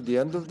we get to the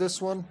end of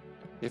this one...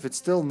 If it's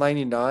still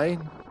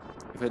 99,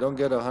 if I don't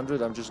get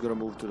 100, I'm just gonna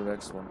move to the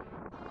next one.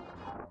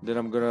 Then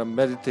I'm gonna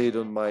meditate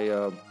on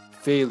my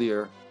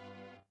failure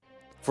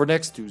for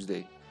next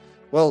Tuesday.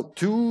 Well,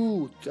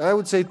 I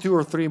would say 2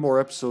 or 3 more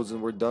episodes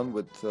and we're done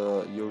with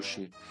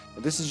Yoshi.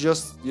 But this is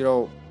just, you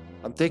know,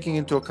 I'm taking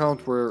into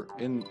account we're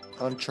in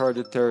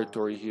uncharted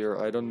territory here.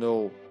 I don't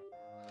know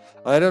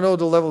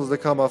the levels that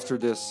come after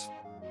this.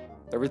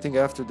 Everything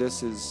after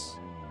this is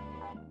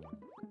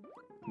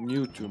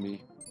new to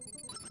me.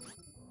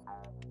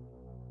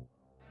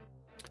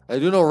 I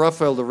do know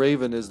Raphael the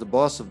Raven is the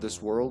boss of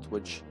this world,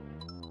 which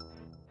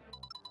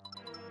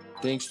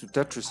Thanks to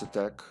Tetris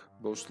attack,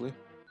 mostly.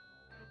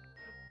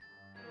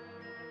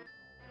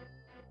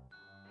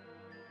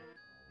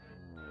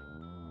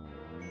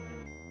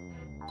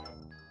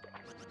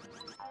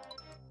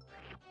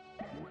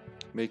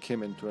 Make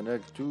him into an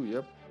egg too,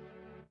 yep.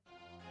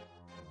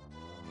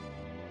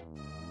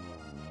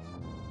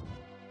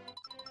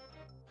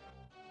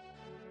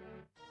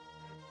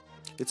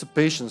 It's a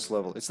patience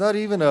level. It's not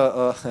even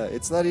an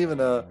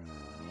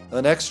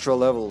extra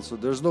level, so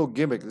there's no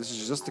gimmick. This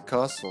is just a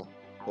castle.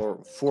 Or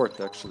fort,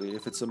 actually.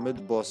 If it's a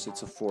mid-boss,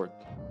 it's a fort.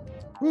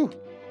 Whew!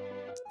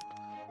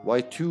 Why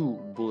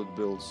 2 bullet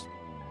bills?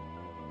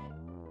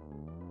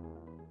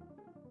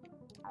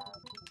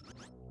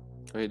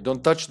 Okay,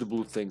 don't touch the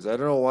blue things. I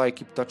don't know why I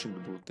keep touching the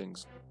blue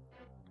things.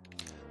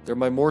 They're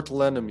my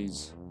mortal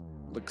enemies.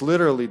 Like,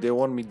 literally, they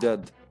want me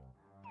dead.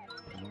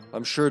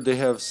 I'm sure they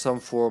have some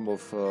form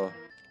of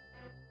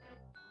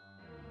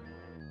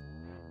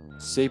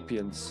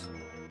sapience.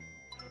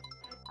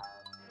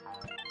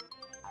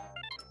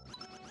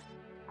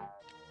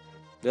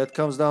 That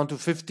comes down to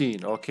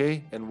 15,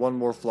 okay? And 1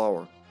 more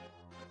flower.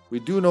 We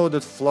do know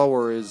that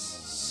flower is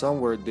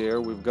somewhere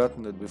there. We've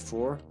gotten it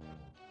before.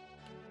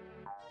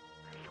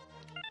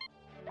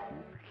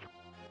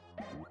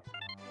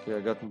 Okay, I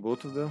gotten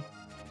both of them.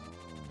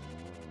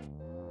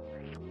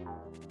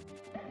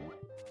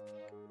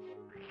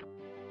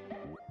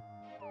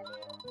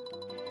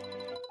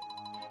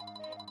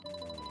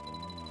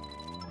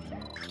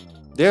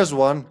 There's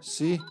one,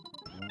 see?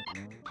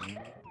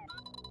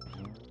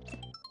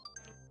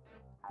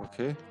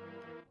 Okay.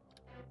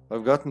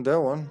 I've gotten that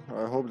one.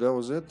 I hope that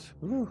was it.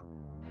 Ooh.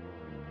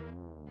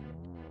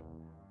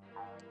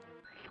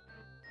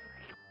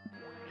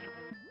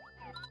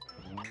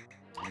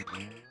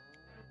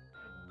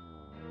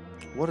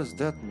 What does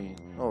that mean?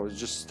 Oh, it's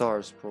just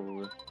stars,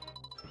 probably.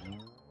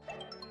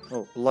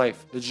 Oh,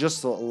 life. It's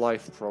just a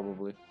life,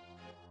 probably.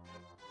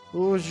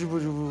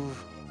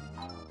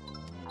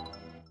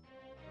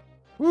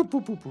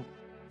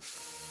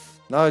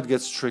 Now it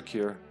gets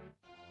trickier.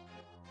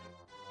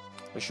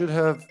 I should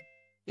have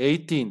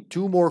 18.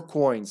 2 more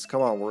coins.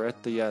 Come on, we're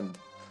at the end.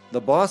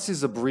 The boss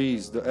is a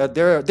breeze.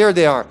 There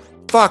they are.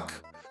 Fuck!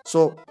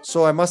 So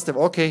I must have...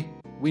 Okay,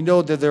 we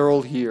know that they're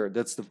all here.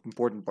 That's the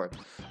important part.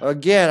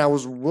 Again, I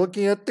was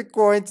looking at the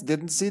coins.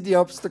 Didn't see the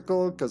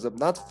obstacle because I'm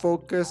not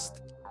focused.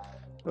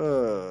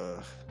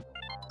 Go,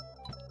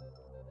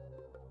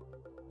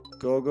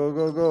 go,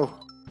 go, go.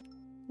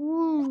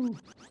 Woo!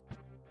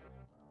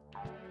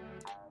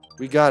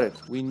 We got it.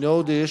 We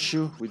know the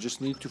issue. We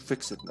just need to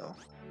fix it now.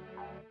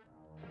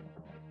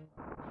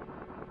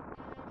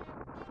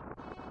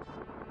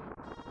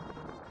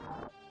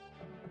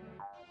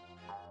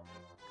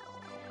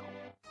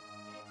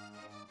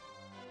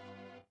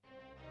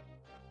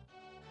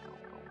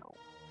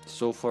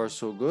 So far,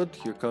 so good.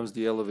 Here comes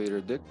the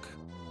elevator Dick.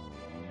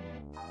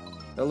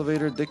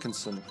 Elevator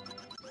Dickinson.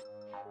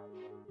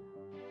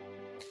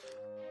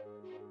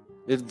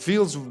 It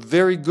feels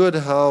very good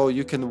how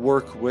you can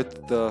work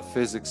with the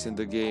physics in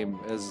the game.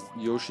 As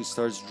Yoshi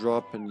starts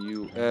dropping,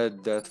 you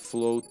add that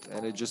float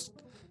and it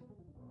just...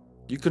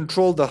 You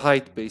control the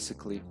height,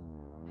 basically.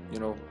 You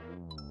know.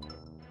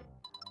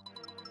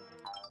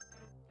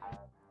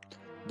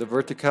 The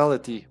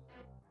verticality.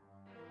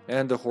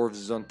 And the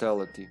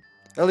horizontality.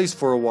 At least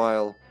for a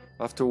while.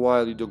 After a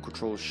while you don't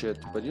control shit.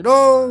 But you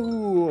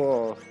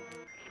know...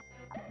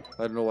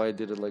 I don't know why I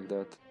did it like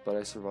that. But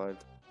I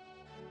survived.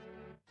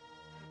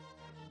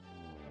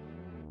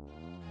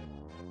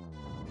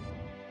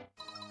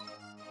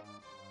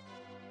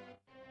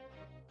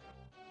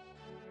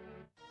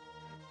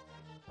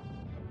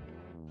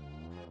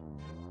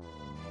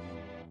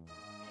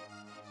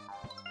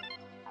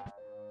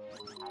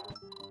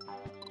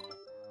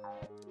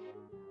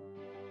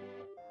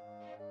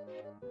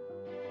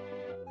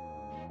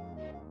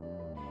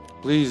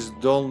 Please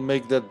don't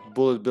make that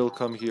bullet bill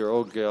come here.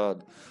 Oh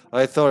god.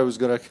 I thought I was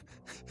gonna...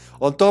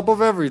 On top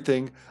of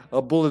everything,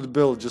 a bullet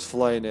bill just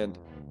flying in.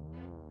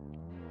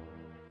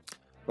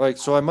 Right,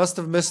 so I must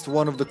have missed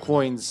one of the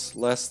coins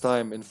last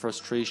time in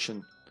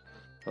frustration.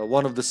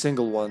 One of the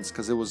single ones,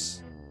 because it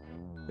was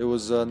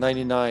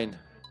 99.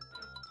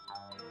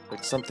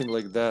 Like something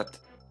like that.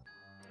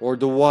 Or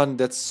the one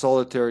that's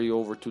solitary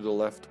over to the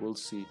left, we'll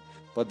see.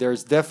 But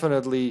there's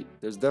definitely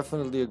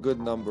a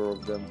good number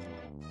of them.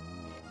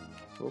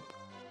 Oop.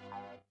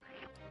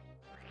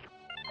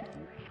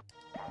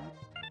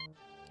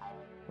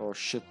 Oh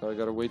shit, now I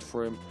gotta wait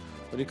for him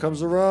when he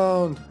comes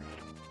around.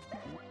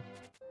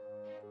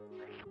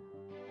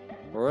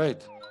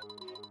 Alright.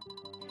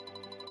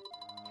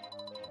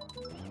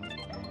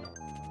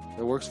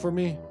 That works for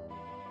me.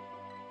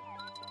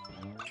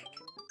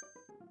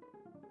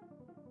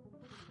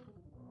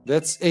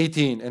 That's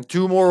 18. And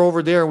 2 more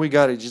over there and we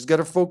got it. Just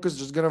gotta focus,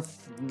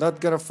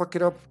 not gonna fuck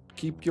it up.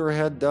 Keep your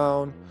head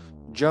down.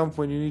 Jump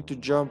when you need to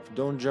jump.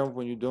 Don't jump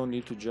when you don't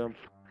need to jump.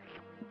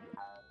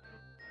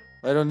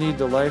 I don't need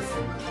the life.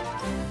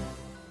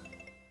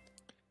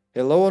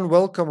 Hello and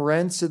welcome,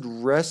 Rancid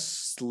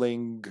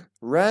Wrestling.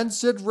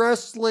 Rancid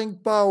Wrestling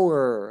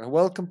Power.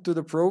 Welcome to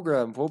the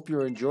program. Hope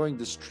you're enjoying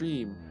the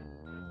stream.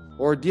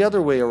 Or the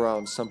other way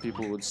around, some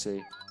people would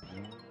say.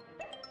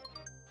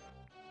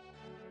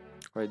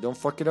 Alright, don't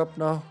fuck it up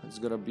now. It's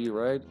gonna be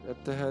right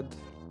at the head.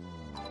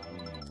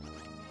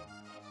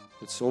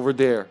 It's over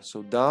there.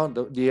 So down.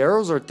 The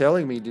arrows are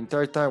telling me the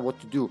entire time what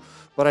to do.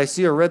 But I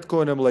see a red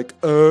coin. I'm like,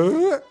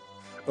 a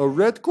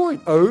red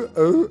coin.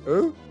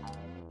 Oh.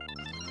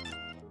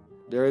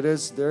 There it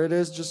is. There it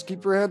is. Just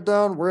keep your head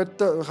down. We're at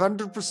the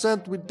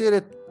 100%. We did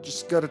it.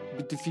 Just gotta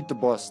defeat the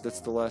boss.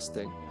 That's the last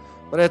thing.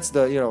 But that's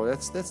the, you know,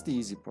 that's the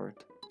easy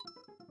part.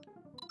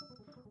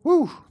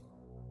 Woo!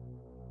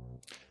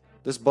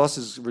 This boss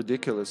is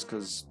ridiculous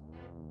because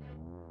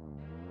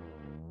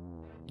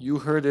you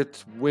hurt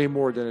it way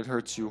more than it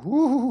hurts you.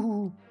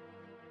 Woo!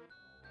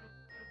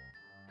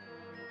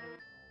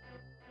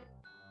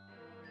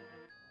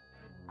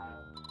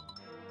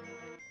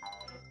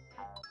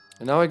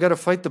 And now I gotta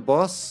fight the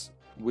boss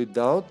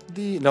without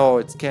the... No,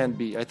 it can't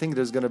be. I think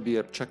there's gonna be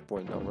a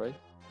checkpoint now, right?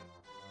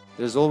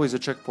 There's always a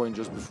checkpoint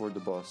just before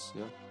the boss,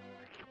 yeah?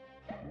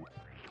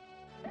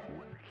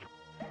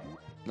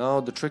 Now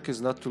the trick is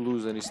not to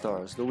lose any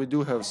stars, though we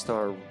do have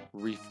star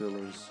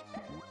refillers.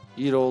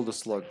 Eat all the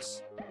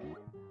slugs.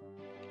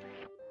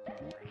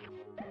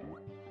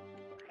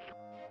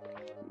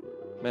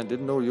 Man,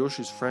 didn't know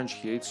Yoshi's French.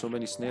 He ate so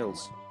many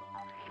snails.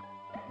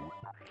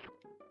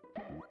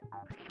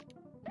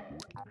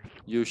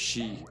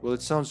 Yoshi. Well,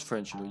 it sounds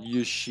French, you know.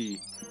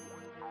 Yoshi.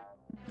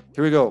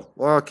 Here we go.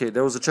 Well, okay,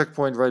 there was a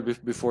checkpoint right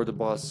before the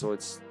boss, so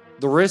it's...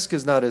 The risk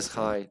is not as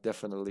high,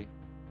 definitely.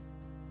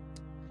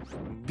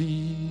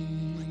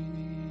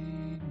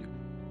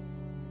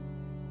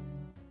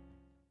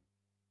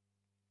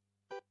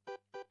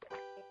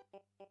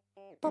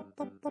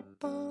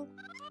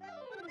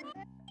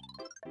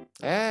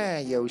 Ah,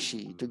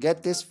 Yoshi. To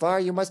get this far,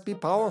 you must be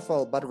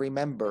powerful. But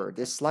remember,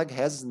 this slug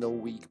has no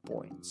weak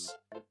points.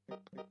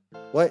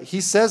 What?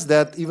 He says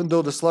that even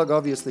though the slug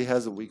obviously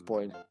has a weak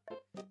point.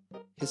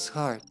 His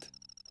heart.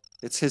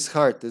 It's his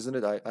heart, isn't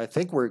it? I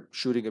think we're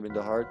shooting him in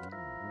the heart.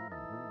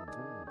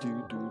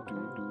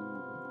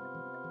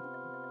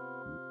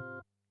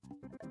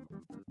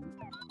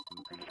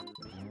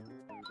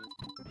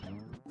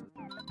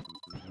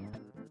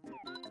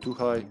 Too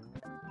high.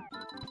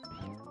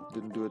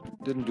 Didn't do it.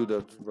 Didn't do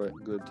that. Right,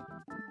 good.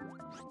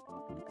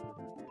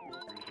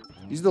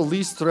 He's the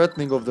least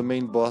threatening of the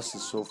main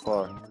bosses so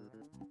far.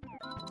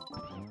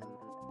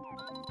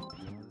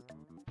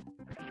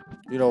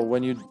 You know,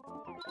 when you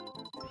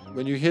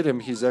hit him,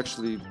 he's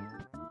actually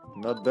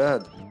not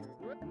bad.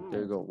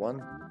 There you go, one.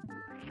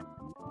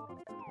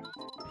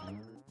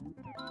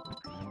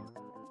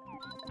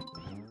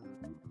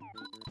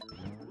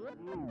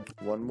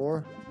 One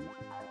more.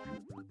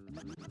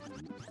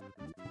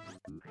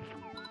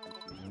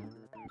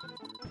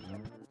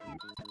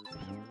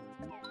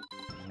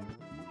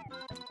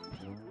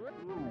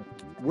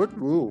 What?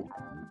 Ooh.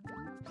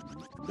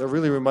 That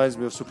really reminds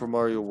me of Super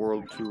Mario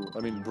World 2. I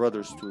mean,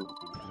 Brothers 2.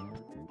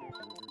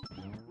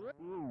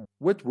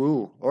 What?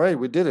 Woo. Alright,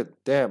 we did it.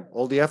 Damn.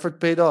 All the effort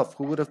paid off.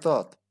 Who would have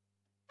thought?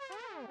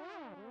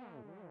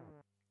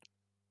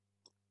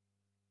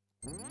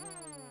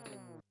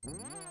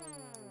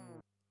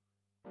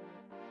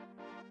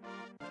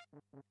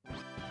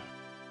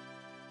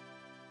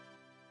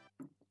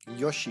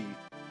 Yoshi.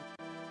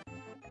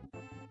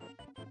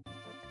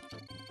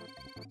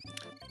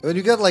 When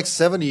you get like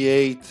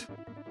 78,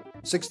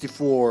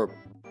 64,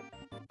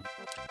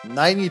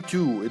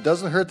 92, it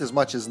doesn't hurt as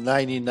much as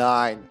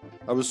 99.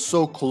 I was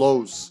so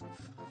close.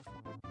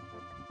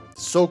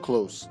 So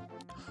close.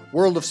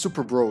 World of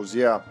Super Bros,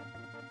 yeah.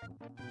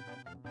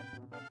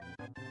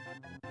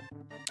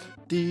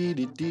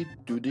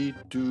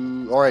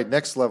 Alright,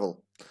 next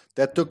level.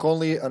 That took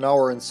only an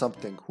hour and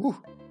something. Whew.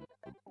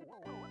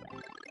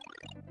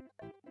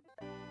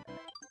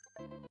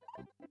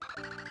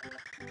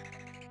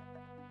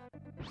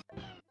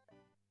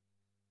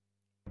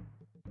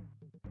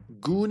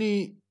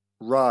 Goonie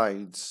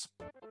Rides.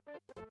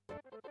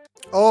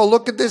 Oh,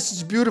 look at this.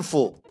 It's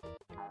beautiful.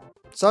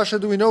 Sasha,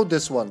 do we know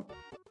this one?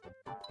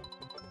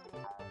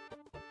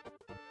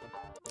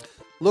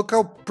 Look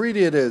how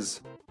pretty it is.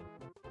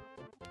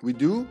 We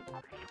do?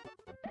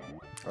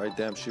 Alright,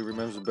 damn, she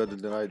remembers better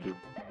than I do.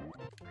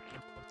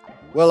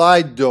 Well,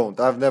 I don't.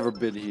 I've never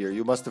been here.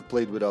 You must have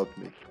played without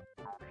me.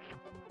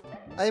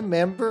 I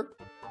remember.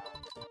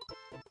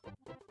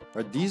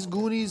 Are these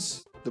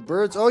Goonies? The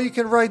birds? Oh, you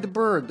can ride the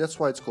bird. That's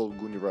why it's called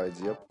Goonie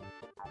Rides, yep.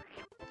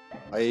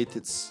 I ate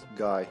its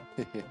guy.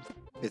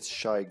 It's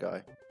Shy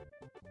Guy.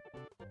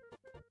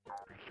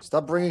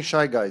 Stop bringing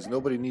Shy Guys.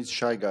 Nobody needs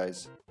Shy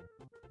Guys.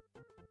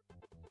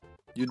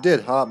 You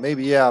did, huh?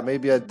 Maybe, yeah.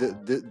 Maybe I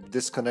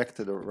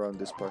disconnected around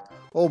this part.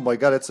 Oh my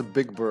god, it's a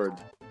big bird.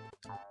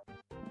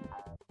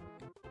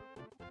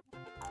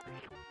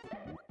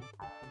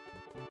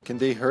 Can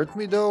they hurt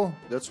me, though?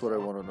 That's what I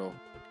want to know.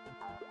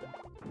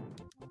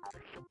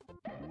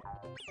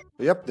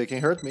 Yep, they can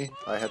hurt me.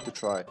 I had to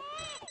try.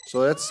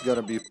 So that's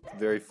gonna be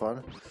very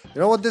fun. You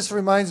know what this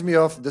reminds me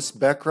of? This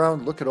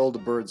background? Look at all the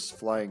birds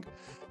flying.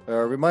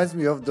 Reminds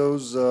me of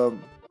those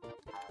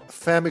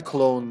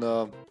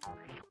Famiclone...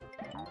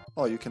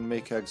 oh, you can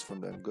make eggs from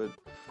them. Good.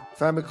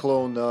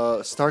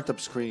 Famiclone startup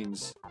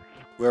screens.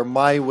 Where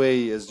My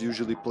Way is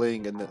usually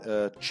playing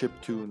a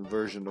chiptune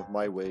version of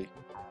My Way.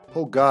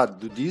 Oh god,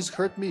 do these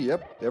hurt me?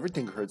 Yep,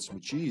 everything hurts me.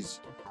 Jeez.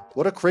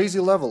 What a crazy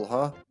level,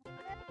 huh?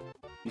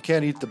 You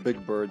can't eat the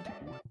big bird.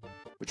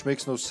 Which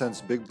makes no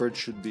sense. Big bird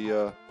should be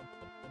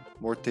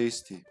more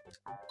tasty.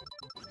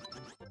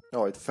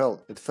 No, it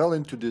fell. It fell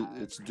into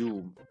its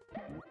doom.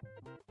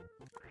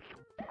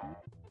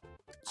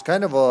 It's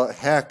kind of a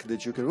hack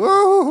that you can...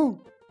 Whoa!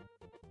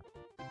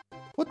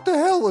 What the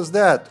hell was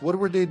that? What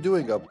were they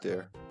doing up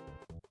there?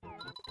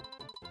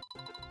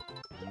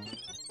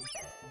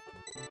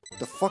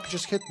 The fuck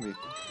just hit me?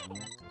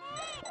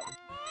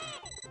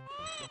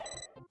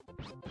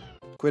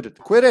 Quit it.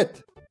 Quit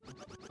it!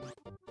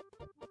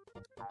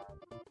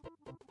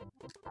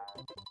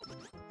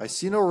 I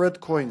see no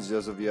red coins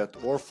as of yet,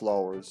 or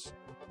flowers.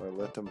 Alright,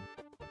 let them...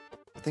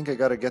 I think I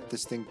gotta get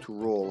this thing to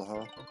roll,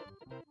 huh?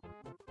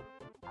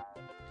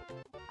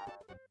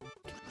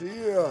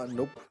 Yeah,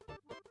 nope.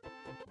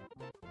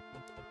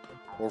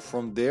 Or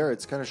from there,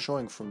 it's kind of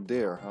showing from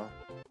there, huh?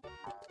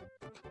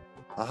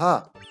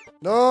 Aha!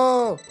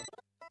 No!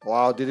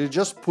 Wow, did it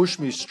just push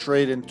me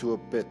straight into a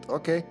pit?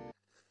 Okay.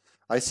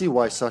 I see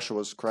why Sasha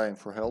was crying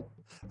for help.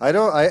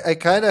 I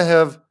kind of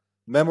have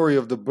memory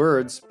of the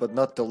birds, but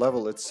not the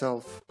level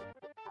itself.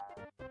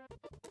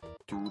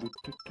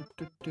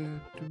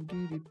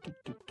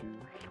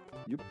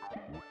 Yep.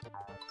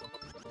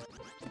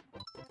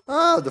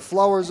 Ah, the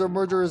flowers are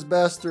murderous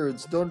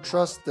bastards. Don't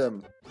trust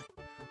them.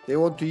 They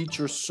want to eat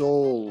your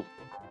soul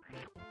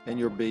and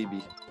your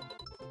baby.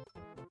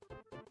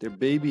 They're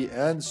baby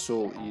and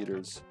soul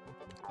eaters.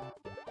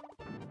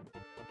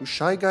 Do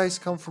shy guys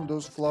come from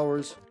those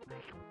flowers?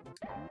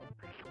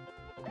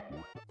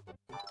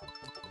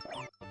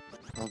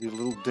 Oh, the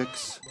little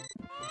dicks.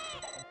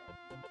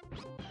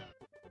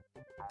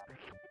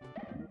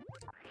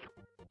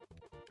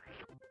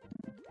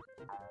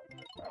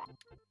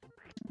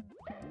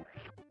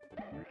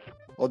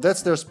 Oh,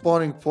 that's their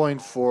spawning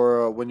point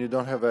for when you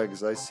don't have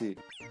eggs, I see.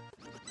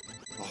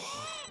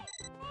 Oh.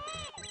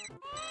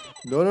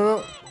 No, no,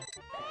 no.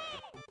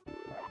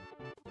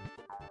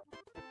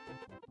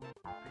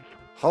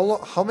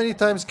 How many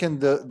times can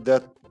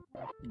that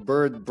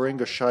bird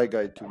bring a shy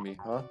guy to me,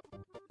 huh?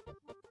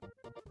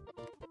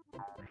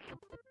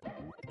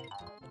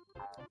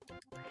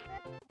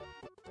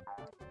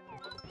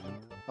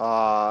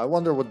 I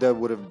wonder what that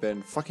would have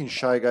been. Fucking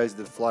shy guys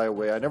that fly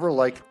away. I never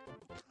liked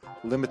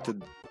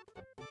limited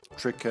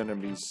trick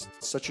enemies.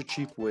 It's such a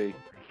cheap way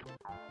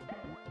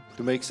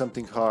to make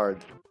something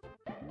hard.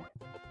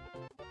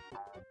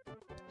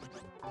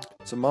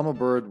 It's a mama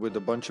bird with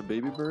a bunch of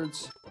baby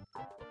birds.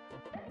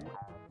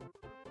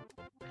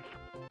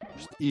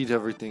 Just eat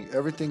everything.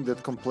 Everything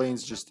that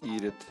complains, just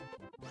eat it.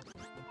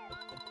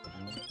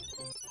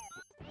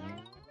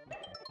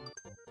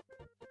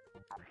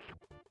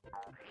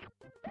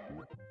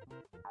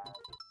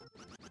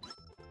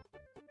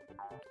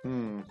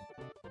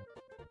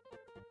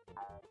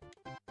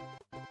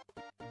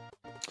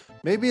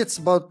 Maybe it's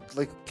about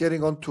like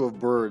getting onto a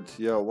bird.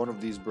 Yeah, one of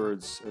these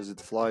birds as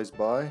it flies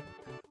by.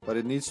 But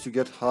it needs to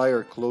get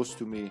higher, close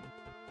to me.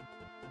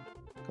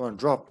 Come on,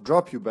 drop.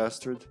 Drop, you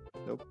bastard.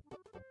 Nope.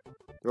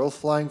 They're all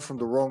flying from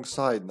the wrong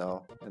side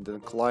now. And then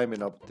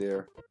climbing up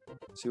there.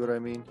 See what I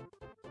mean?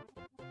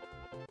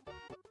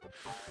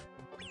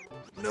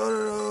 No,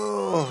 no,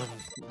 no!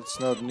 It's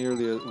not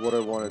nearly what I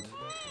wanted.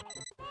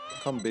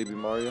 Come, baby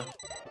Mario.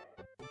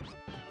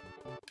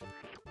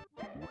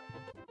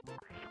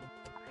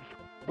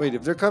 Wait,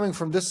 if they're coming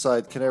from this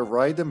side, can I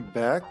ride them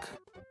back?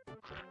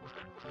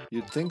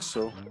 You'd think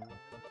so.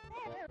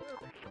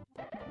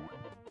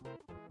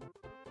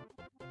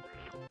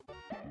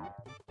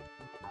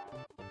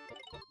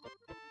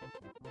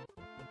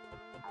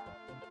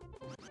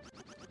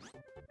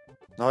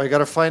 Now I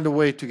gotta find a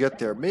way to get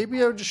there.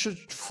 Maybe I just should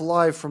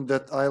fly from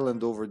that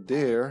island over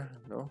there.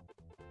 No?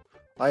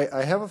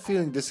 I have a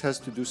feeling this has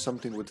to do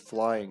something with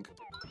flying.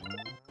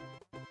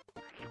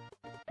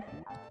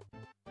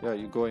 Yeah,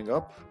 you going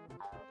up?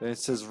 Then it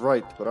says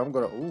right, but I'm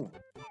gonna... Ooh.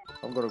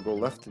 I'm gonna go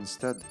left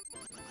instead.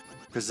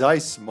 Because I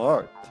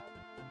smart.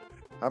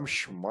 I'm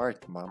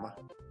smart, mama.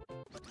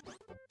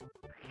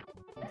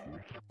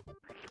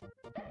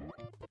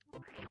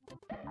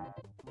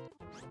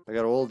 I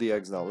got all the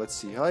eggs now. Let's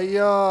see.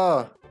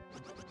 Hiya!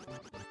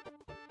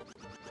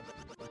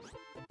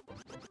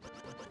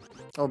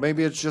 Oh,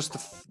 maybe it's just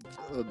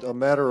a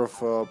matter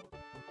of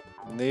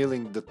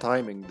nailing the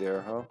timing there,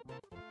 huh?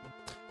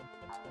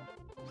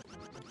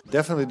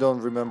 Definitely don't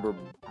remember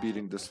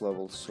beating this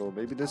level, so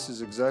maybe this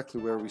is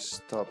exactly where we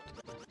stopped.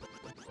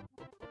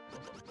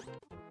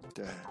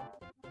 Damn.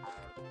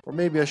 Or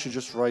maybe I should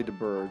just ride a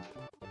bird.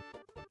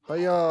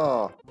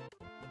 Hiya!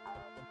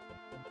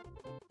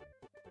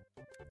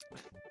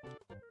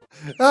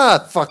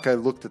 Ah, fuck, I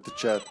looked at the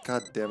chat.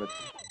 God damn it.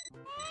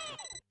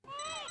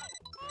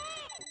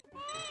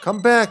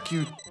 Come back,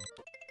 you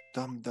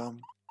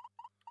dumb.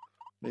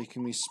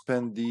 Making me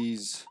spend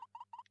these.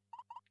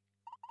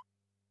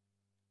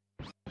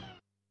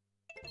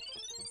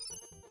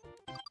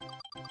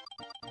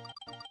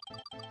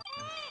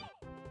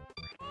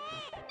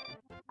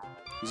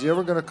 Is he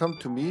ever gonna come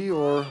to me,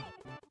 or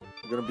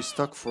I'm gonna be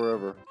stuck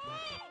forever?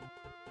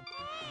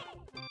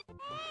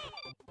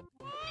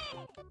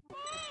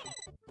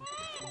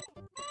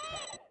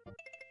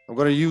 I'm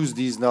gonna use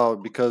these now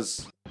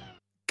because...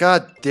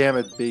 God damn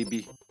it,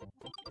 baby.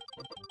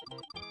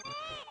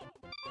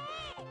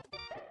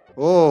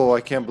 Oh, I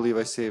can't believe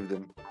I saved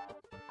him.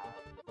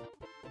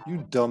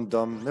 You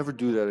dumb. Never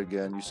do that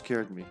again. You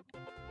scared me.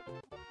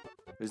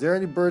 Is there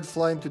any bird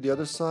flying to the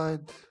other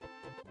side?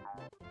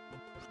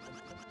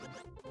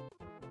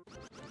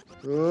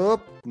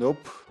 Oh,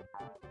 nope.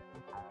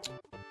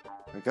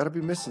 I gotta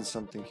be missing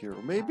something here.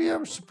 Maybe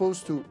I'm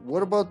supposed to...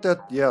 What about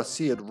that? Yeah,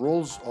 see, it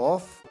rolls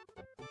off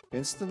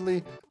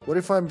instantly. What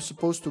if I'm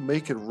supposed to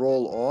make it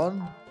roll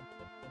on?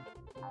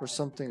 Or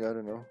something, I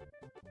don't know.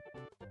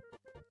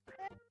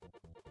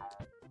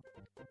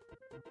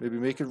 Maybe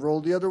make it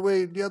roll the other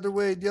way,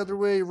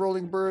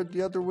 rolling bird,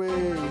 the other way.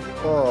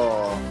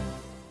 Oh.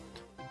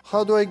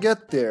 How do I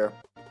get there?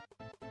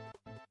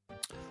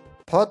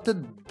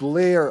 Potted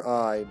Blair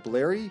Eye.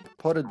 Blairy?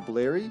 Potted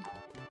Blairy?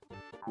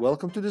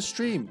 Welcome to the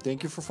stream.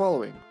 Thank you for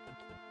following.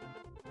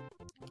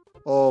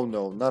 Oh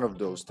no, none of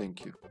those,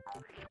 thank you.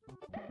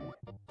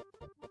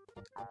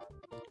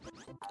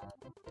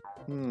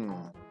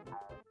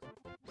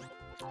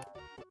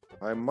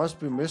 I must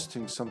be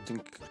missing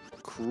something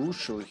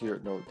crucial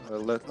here. No, I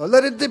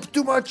let it dip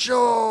too much.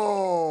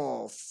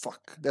 Oh,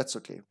 fuck. That's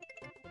okay.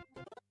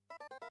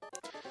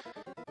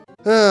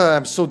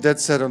 I'm so dead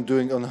set on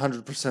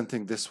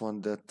 100%ing this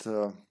one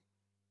that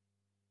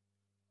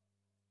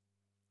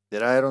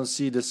I don't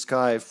see the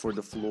sky for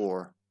the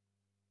floor.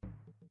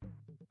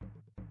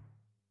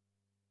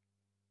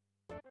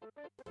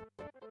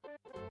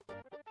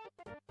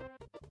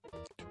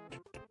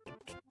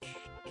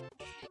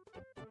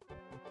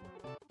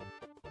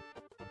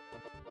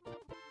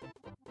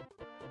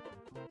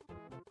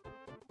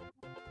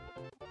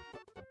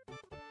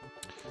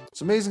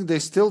 It's amazing they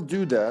still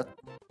do that.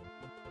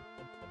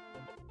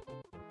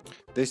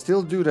 They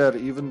still do that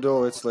even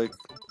though it's like,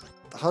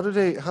 how do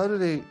they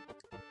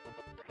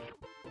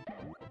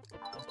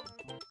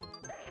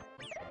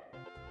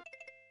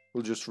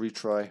we'll just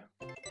retry.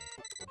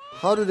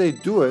 How do they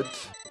do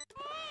it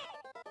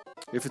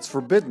if it's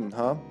forbidden,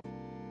 huh?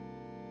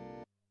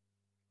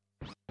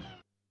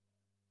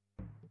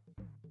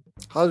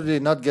 How do they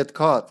not get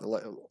caught?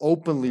 Like,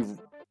 openly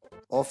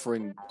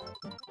offering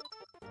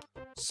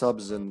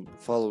subs and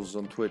follows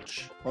on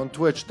Twitch. On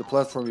Twitch, the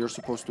platform you're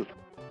supposed to...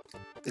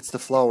 It's the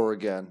flower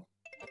again.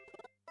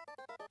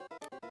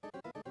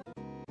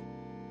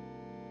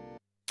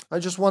 I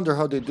just wonder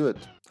how they do it.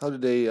 How do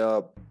they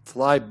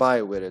fly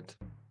by with it?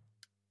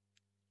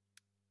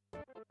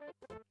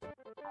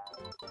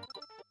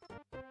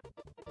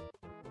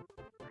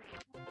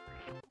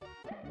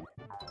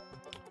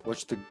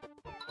 Watch the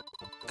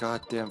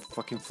goddamn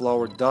fucking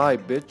flower die,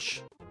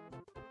 bitch.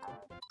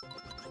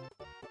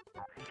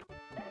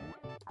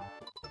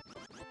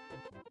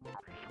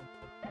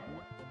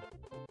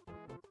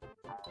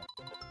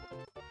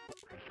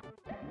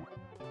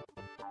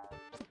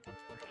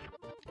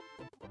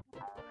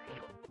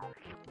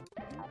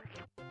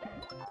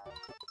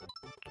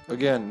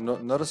 Again,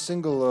 not a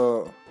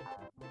single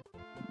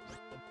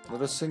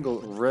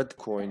red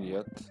coin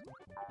yet.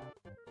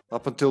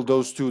 Up until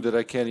those two that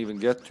I can't even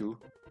get to.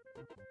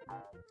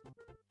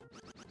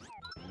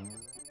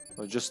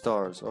 Oh, just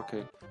stars,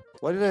 okay.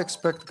 Why did I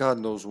expect God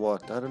knows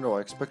what? I don't know,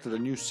 I expected a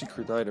new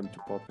secret item to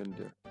pop in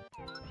there.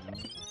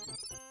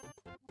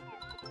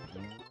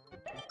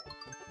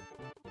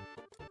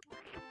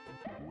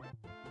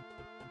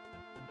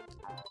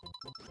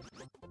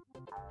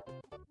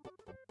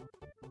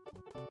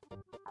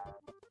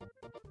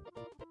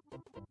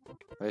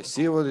 I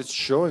see what it's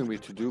showing me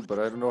to do, but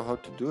I don't know how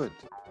to do it.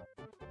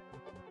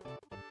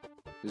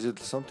 Is it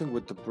something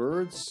with the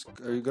birds?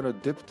 Are you gonna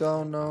dip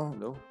down now?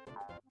 No.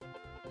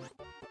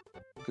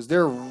 Because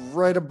they're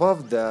right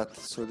above that,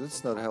 so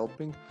that's not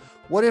helping.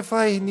 What if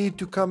I need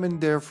to come in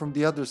there from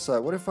the other side?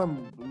 What if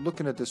I'm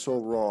looking at this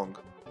all wrong?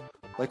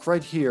 Like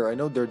right here, I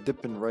know they're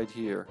dipping right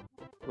here.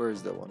 Where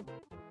is that one?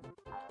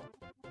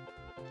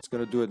 It's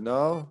gonna do it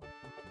now.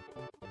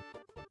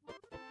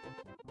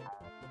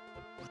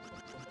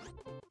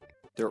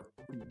 They're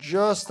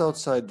just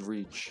outside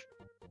reach.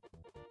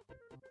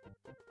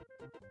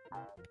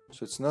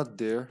 So it's not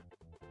there.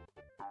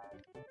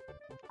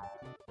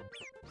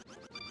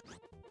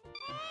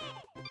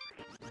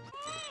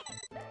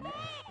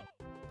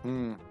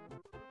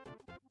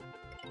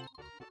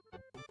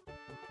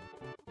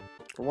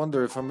 I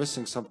wonder if I'm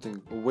missing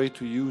something. A way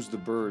to use the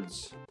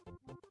birds.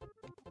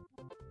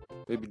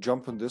 Maybe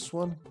jump on this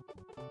one.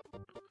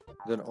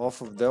 Then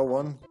off of that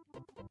one.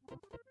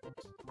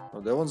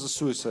 Oh, that one's a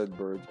suicide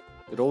bird.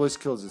 It always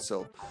kills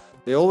itself.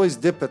 They always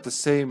dip at the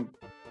same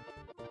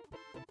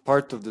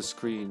part of the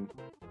screen.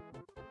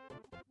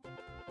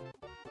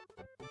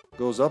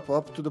 Goes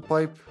up to the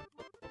pipe.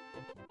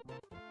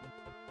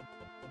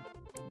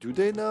 Do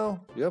they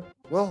now? Yep.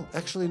 Well,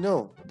 actually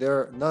no.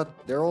 They're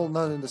all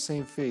not in the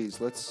same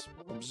phase. Let's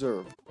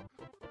observe.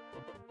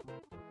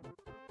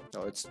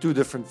 No, it's two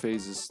different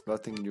phases.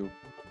 Nothing new.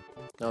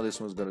 Now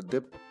this one's gonna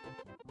dip.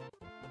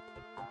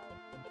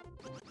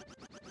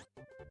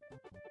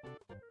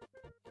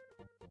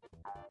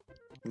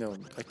 No,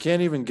 I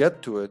can't even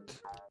get to it.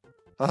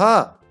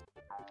 Aha!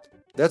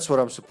 That's what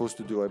I'm supposed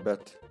to do, I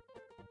bet.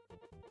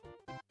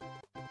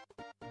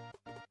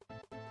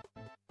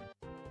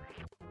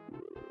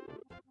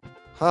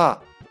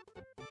 Ha!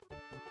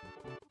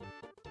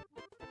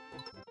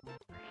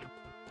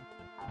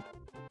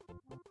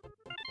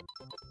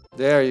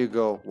 There you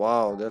go.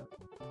 Wow, that...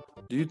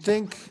 Do you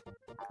think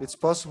it's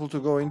possible to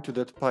go into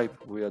that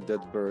pipe with a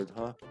dead bird,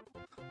 huh?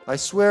 I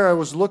swear I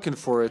was looking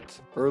for it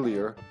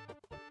earlier,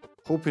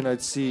 hoping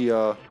I'd see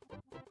a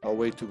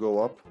way to go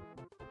up.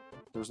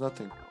 There's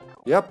nothing.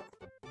 Yep.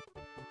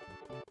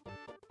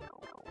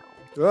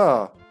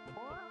 Ah.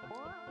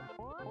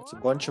 It's a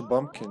bunch of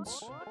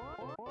bumpkins.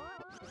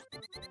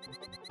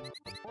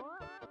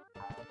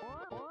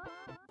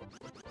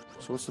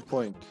 So what's the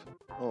point?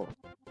 Oh.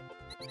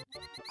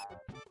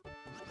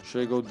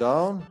 Should I go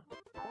down?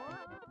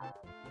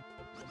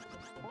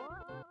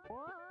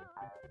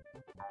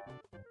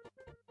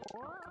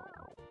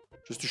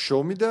 Just to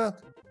show me that?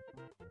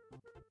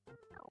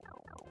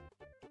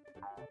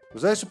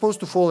 Was I supposed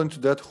to fall into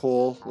that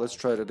hole? Let's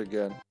try that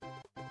again.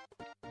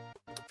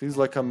 Feels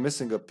like I'm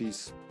missing a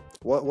piece.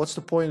 What's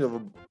the point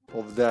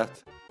of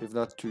that, if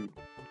not to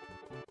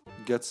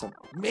get some?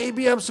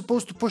 Maybe I'm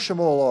supposed to push them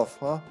all off,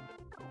 huh?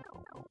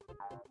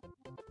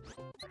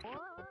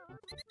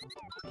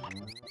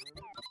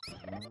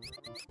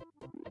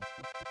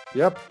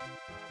 Yep.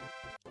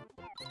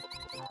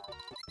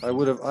 I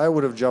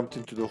would have jumped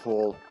into the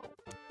hole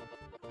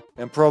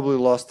and probably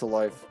lost a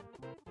life.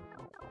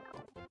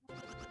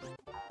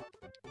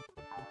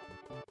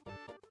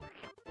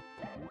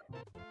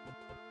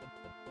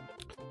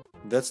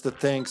 That's the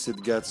thanks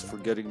it gets for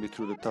getting me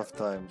through the tough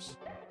times.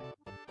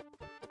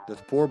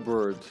 That poor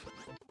bird.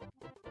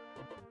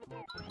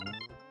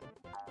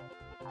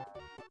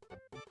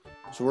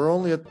 So we're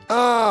only at...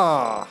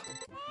 Ah!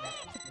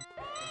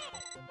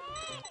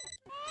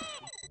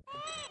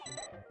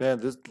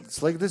 Man,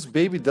 it's like this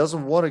baby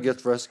doesn't want to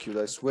get rescued,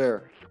 I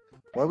swear.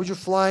 Why would you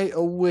fly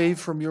away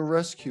from your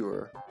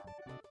rescuer?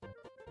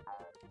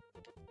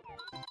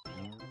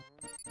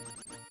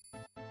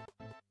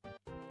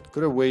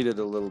 Could have waited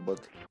a little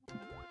bit.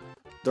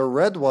 The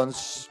red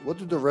ones, what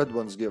do the red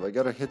ones give? I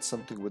gotta hit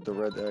something with the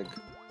red egg.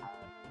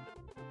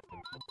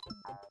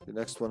 The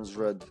next one's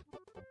red.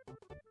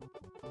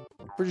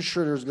 I'm pretty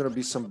sure there's gonna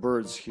be some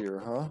birds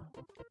here, huh?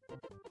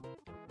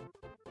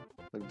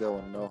 Like that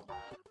one, no.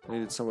 I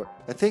need it somewhere.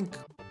 I think,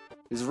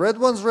 is red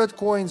ones red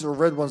coins or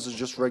red ones is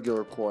just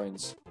regular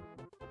coins?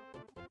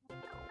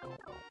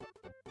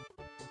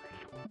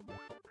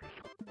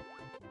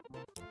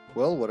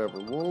 Well, whatever.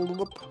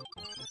 Whoop.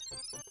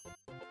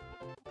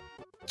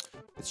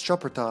 It's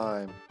chopper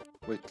time.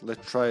 Wait,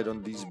 let's try it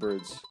on these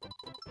birds.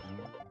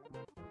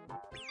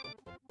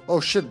 Oh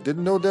shit,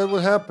 didn't know that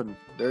would happen.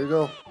 There you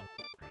go.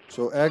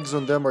 So eggs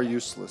on them are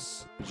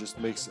useless. It just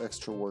makes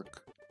extra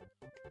work.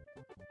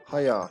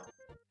 Hiya.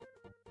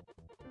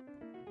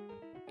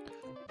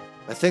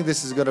 I think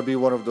this is gonna be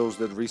one of those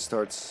that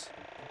restarts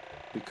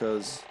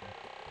because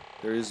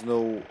there is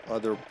no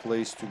other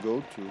place to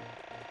go to.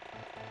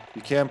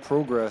 You can't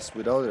progress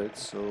without it,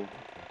 so...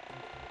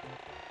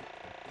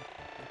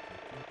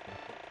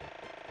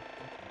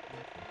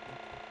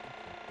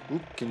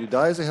 Oop, can you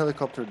die as a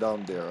helicopter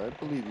down there? I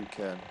believe you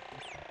can.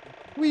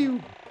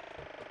 Whee!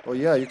 Oh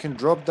yeah, you can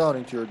drop down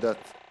into your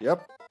death.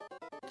 Yep.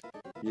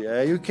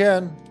 Yeah, you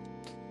can.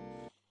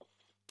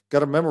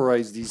 Gotta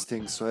memorize these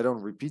things so I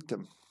don't repeat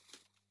them.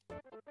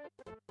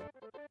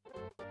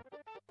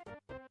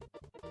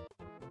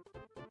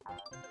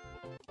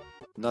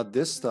 Not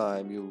this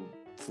time, you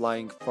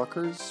flying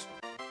fuckers.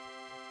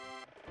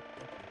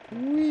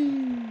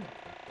 Whee!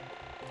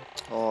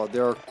 Oh,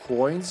 there are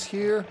coins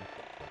here?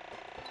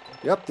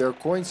 Yep, there are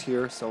coins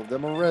here. Some of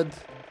them are red.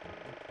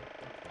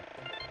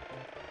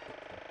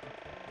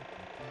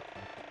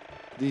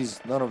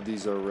 None of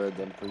these are red,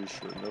 I'm pretty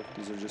sure. Nope,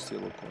 these are just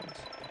yellow coins.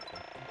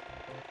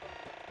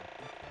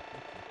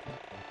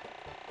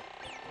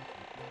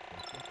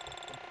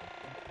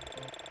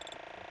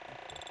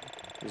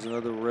 There's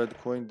another red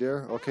coin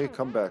there. Okay,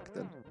 come back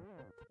then.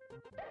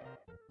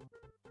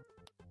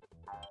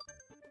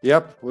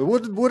 Yep, it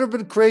would have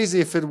been crazy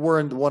if it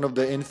weren't one of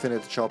the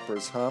infinite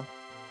choppers, huh?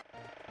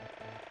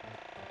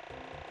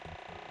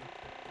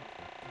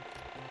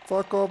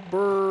 Fuck off,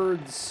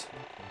 birds!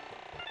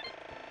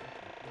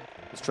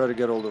 Let's try to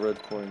get all the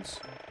red coins.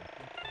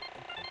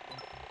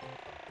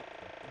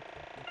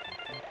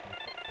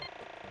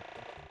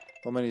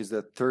 How many is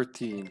that?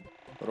 13.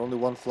 But only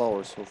one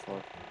flower so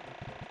far.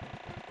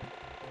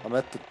 I'm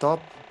at the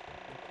top.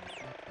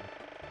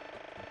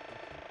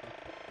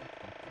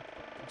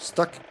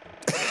 Stuck.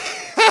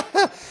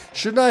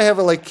 Shouldn't I have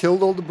like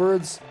killed all the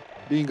birds?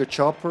 Being a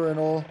chopper and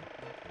all.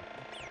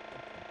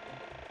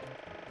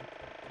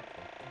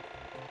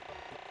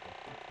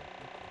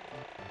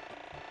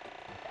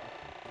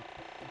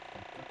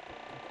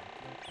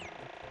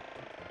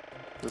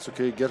 That's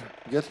okay, get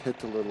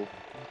hit a little.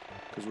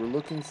 Because we're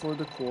looking for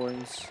the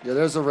coins. Yeah,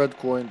 there's a red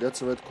coin.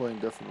 That's a red coin,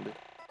 definitely.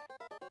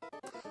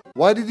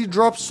 Why did he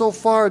drop so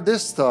far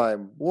this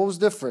time? What was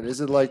different?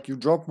 Is it like you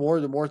drop more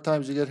the more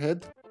times you get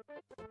hit?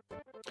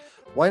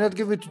 Why not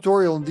give me a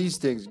tutorial on these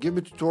things? Give me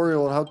a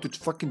tutorial on how to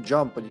fucking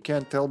jump, and you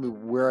can't tell me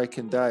where I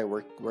can die,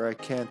 where I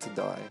can't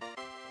die.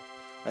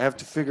 I have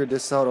to figure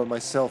this out on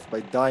myself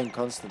by dying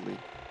constantly.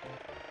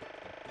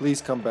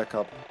 Please come back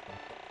up.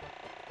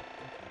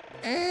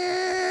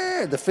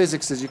 The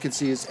physics, as you can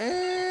see, is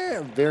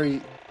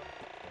very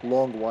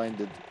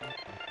long-winded.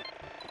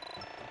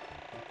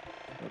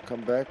 Now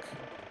come back.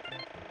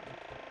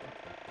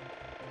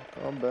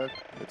 Come back.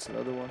 That's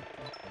another one.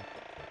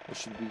 There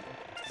should be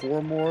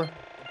 4 more.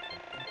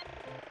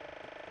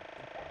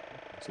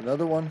 It's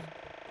another one.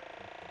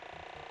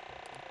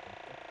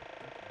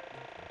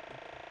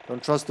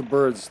 Don't trust the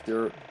birds.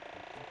 They're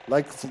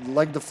like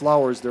the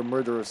flowers. They're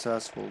murderous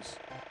assholes.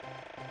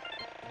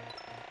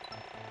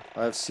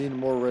 I've seen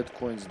more red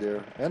coins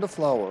there. And a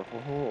flower.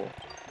 Oh.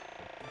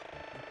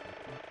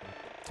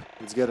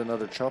 Let's get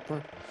another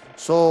chopper.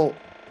 So,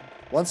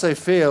 once I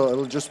fail,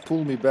 it'll just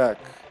pull me back.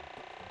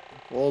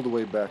 All the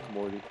way back,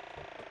 Morty.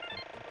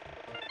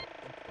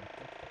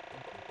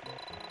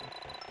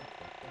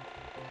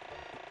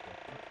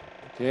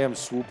 Damn,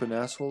 swooping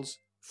assholes.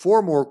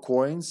 4 more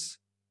coins.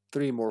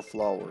 3 more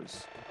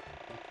flowers.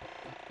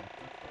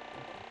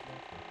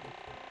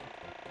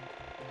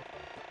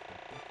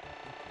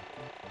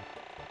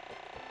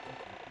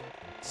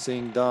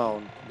 Saying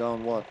down.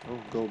 Down what? Oh,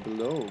 go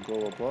below.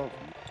 Go above.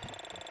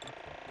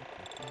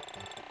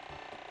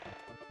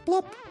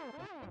 Plop.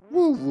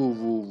 Woo, woo,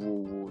 woo,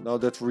 woo, woo. Now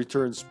that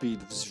return speed.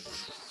 It's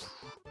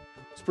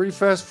pretty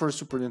fast for a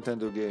Super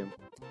Nintendo game.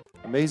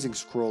 Amazing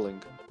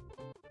scrolling.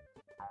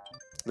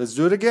 Let's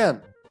do it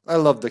again. I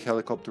love the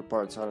helicopter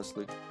parts,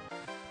 honestly.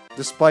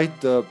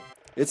 Despite the...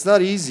 It's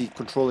not easy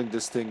controlling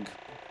this thing.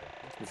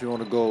 If you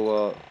want to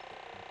go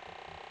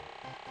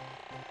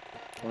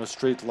on a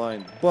straight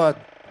line. But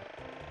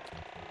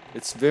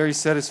it's very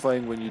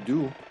satisfying when you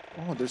do.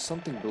 Oh, there's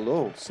something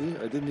below. See?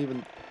 I didn't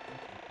even...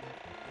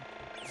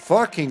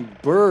 Fucking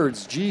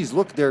birds. Jeez,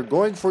 look, they're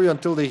going for you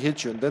until they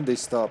hit you and then they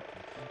stop.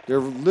 They're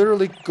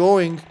literally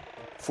going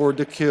for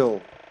the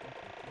kill.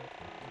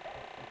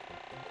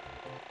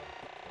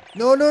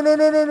 No, no, no,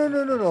 no, no, no,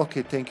 no, no, no.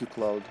 Okay, thank you,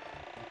 Cloud.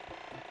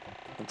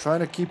 I'm trying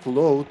to keep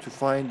low to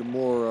find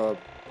more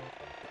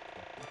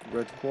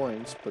red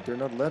coins, but they're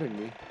not letting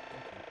me.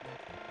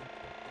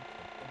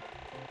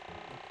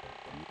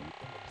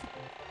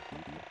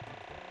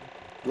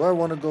 Do I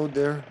want to go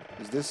there?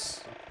 Is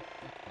this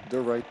the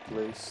right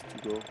place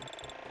to go?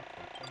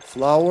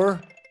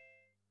 Flower?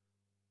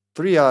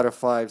 3 out of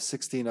 5,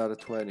 16 out of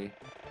 20.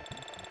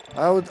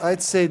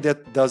 I'd say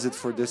that does it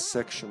for this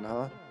section,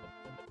 huh?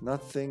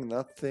 Nothing,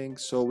 nothing.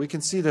 So we can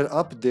see that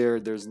up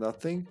there, there's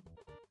nothing.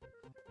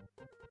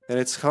 And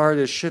it's hard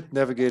as shit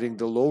navigating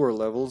the lower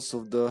levels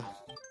of the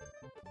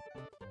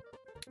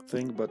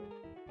thing, but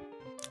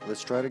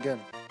let's try it again.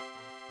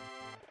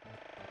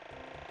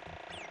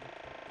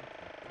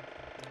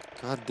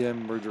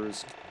 Goddamn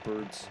murderous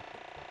birds.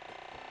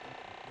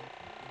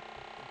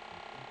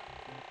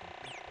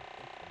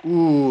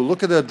 Ooh,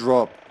 look at that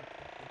drop.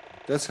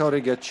 That's how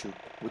they get you,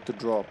 with the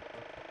drop.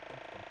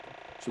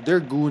 So they're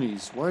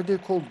Goonies. Why are they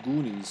called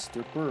Goonies?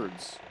 They're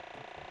birds.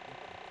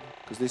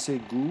 Because they say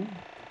goo?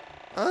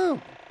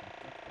 Oh!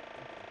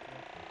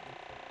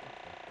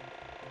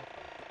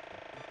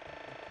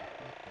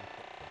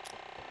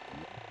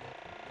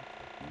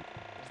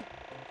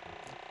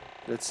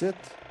 That's it.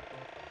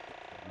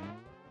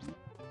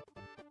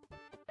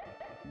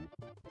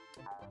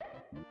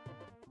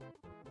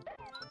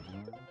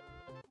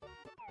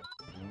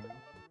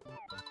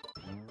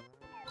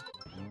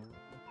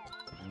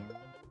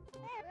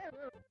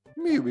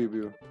 Mew, mew,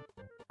 mew.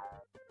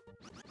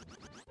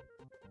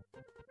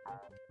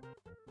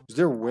 Is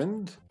there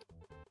wind?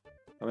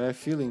 Am I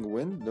feeling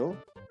wind? No.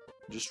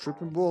 Just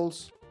tripping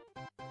balls.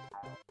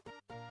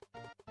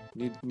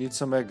 Need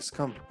some eggs.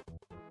 Come.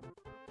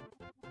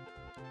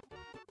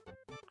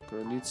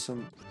 Gonna need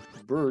some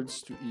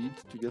birds to eat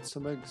to get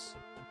some eggs.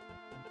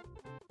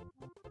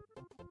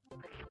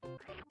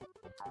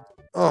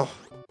 Oh.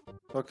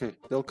 Okay.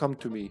 They'll come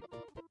to me.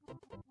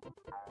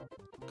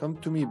 Come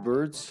to me,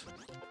 birds.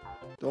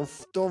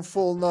 Don't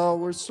fall now.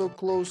 We're so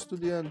close to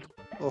the end.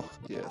 Oh,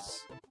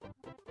 yes.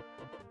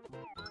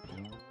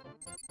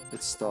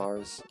 It's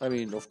stars. I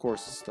mean, of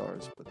course it's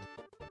stars, but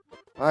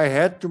I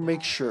had to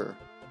make sure.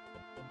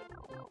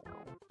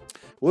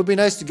 It would be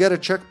nice to get a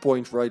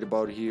checkpoint right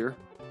about here,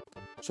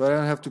 so I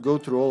don't have to go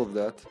through all of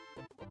that.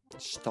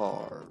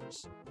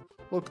 Stars.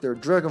 Look, they're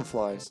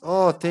dragonflies.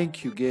 Oh,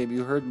 thank you, game.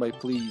 You heard my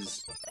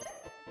pleas.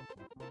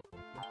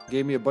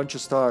 Gave me a bunch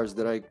of stars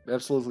that I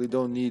absolutely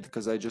don't need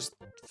because I just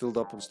filled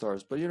up on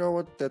stars. But you know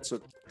what? That's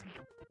what.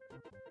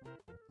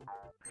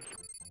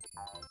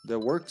 That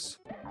works.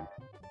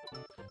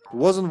 It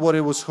wasn't what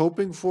it was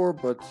hoping for,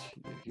 but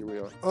here we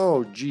are.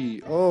 Oh,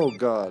 gee. Oh,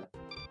 God.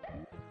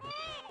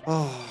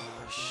 Oh,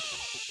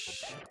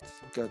 shit.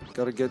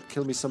 Gotta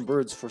kill me some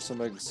birds for some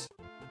eggs.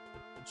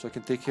 So I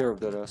can take care of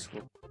that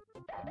asshole.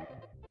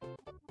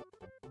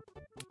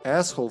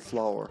 Asshole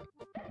flower.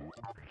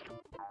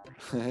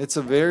 It's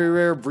a very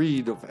rare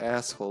breed of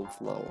asshole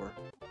flower.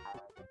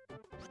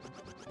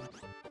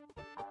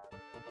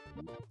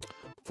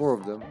 4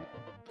 of them.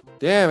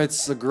 Damn,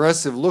 it's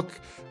aggressive.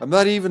 Look, I'm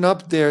not even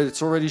up there.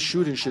 It's already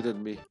shooting shit at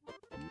me.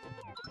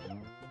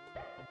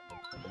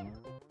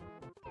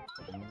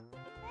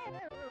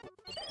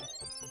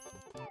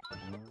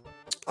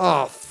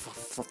 Oh,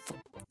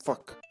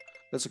 fuck.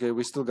 That's okay.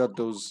 We still got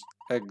those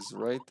eggs,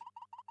 right?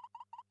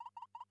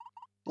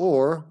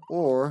 Or,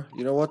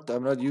 you know what?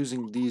 I'm not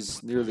using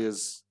these nearly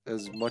as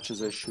much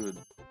as I should.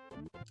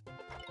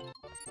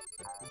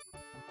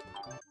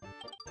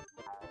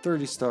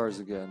 30 stars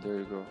again. There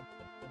you go.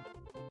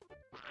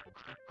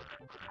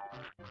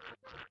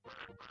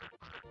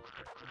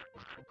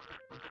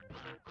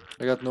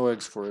 I got no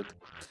eggs for it.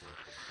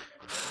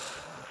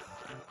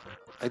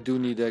 I do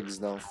need eggs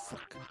now.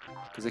 Fuck.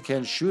 Because I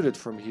can't shoot it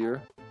from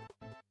here.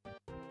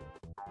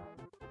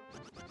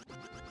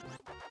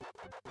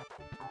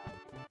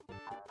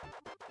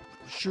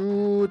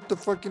 Shoot the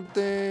fucking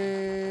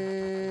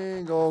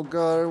thing! Oh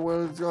god,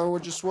 I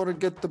just want to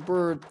get the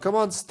bird. Come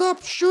on,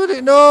 stop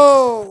shooting!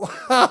 No!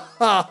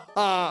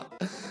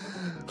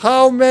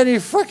 How many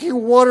fucking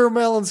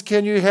watermelons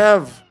can you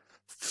have?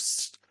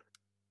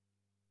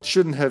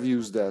 Shouldn't have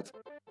used that.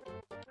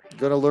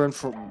 Gonna learn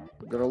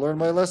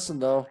my lesson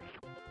now.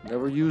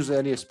 Never use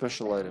any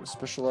special items.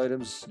 Special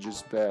items,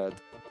 just bad.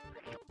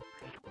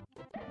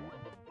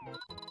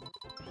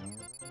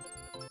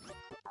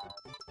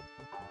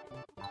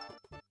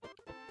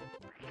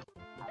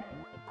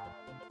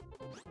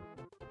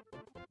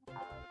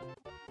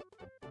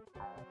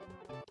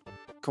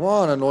 Come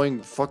on, annoying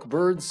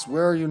fuckbirds.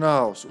 Where are you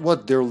now? So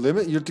what, they're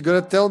limit? You're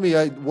gonna tell me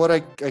I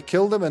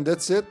killed them and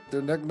that's it?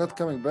 They're not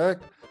coming back?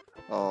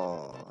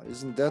 Oh,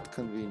 isn't that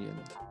convenient?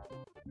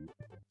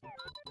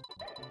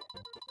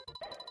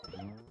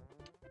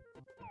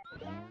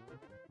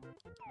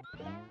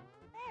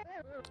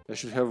 I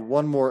should have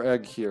one more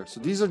egg here. So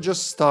these are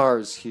just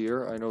stars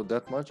here. I know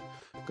that much.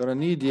 Gonna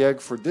need the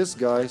egg for this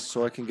guy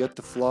so I can get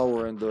the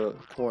flower and the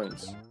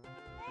coins.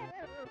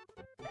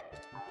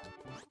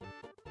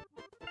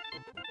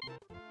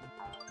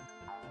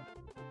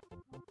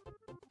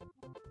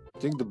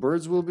 Think the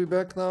birds will be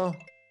back now?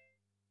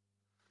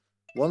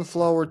 1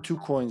 flower, 2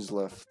 coins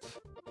left.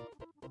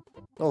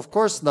 No, of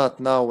course not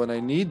now when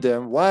I need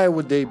them. Why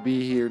would they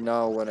be here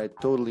now when I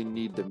totally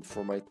need them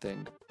for my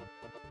thing?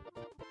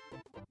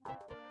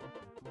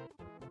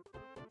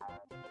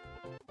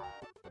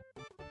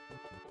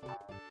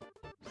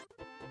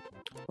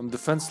 I'm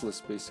defenseless,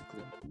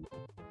 basically.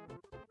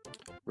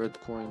 Red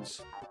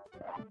coins.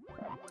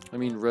 I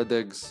mean, red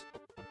eggs.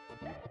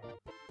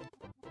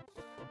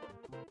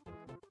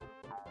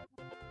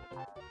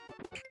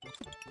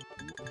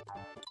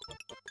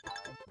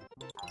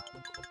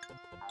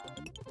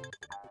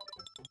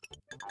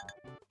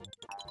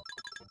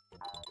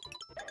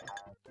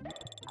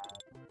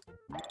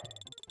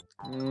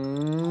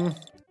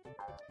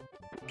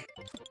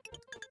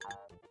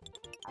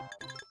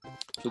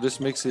 So this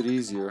makes it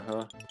easier,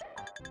 huh?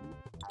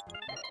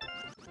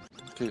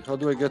 Okay, how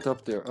do I get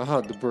up there? Aha,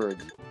 the bird.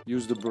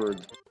 Use the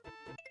bird.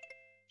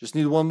 Just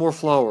need 1 more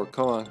flower,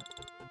 come on.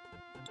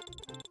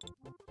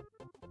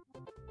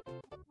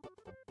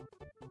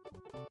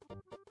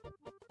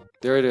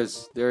 There it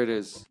is, there it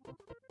is.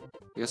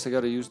 I guess I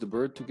gotta use the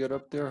bird to get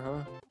up there,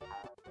 huh?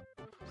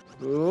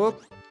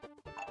 Oop.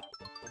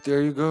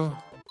 There you go.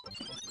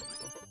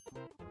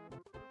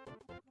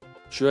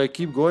 Should I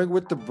keep going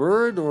with the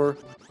bird or...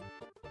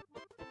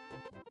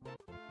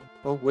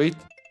 Oh, wait.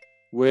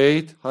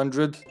 Wait,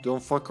 100.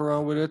 Don't fuck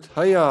around with it.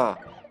 Hiya!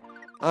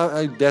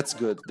 That's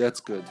good. That's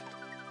good.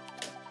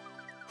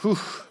 Whew.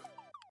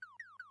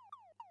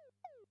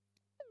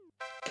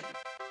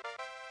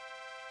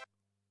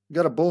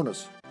 Got a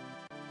bonus.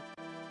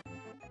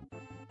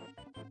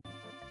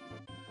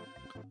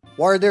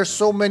 Why are there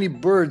so many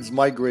birds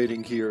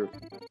migrating here?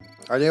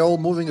 Are they all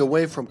moving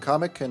away from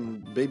Comic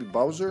and Baby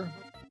Bowser?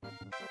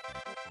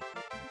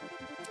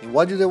 And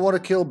why do they want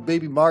to kill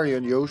Baby Mario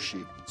and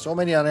Yoshi? So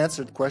many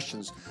unanswered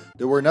questions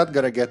that we're not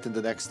gonna get in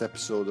the next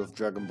episode of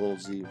Dragon Ball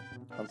Z,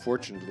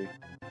 unfortunately.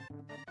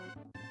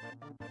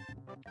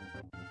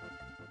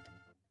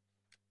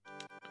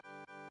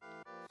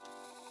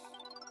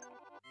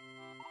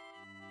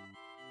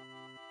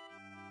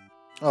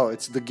 Oh,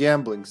 it's the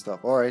gambling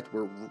stuff. Alright,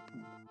 we're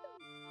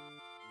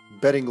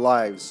betting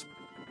lives.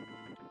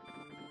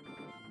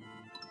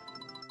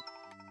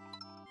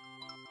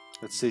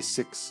 Let's say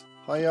 6.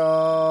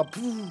 Hiya!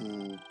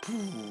 Pooh,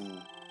 pooh.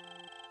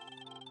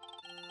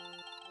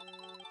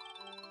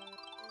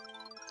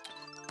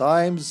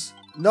 Times...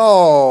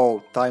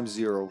 No! Times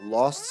 0.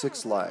 Lost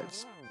 6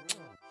 lives.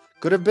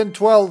 Could have been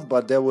 12,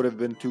 but that would have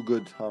been too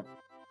good, huh?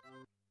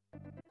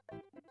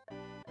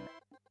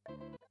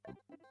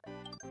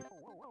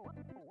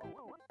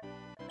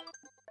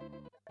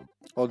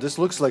 Oh, this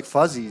looks like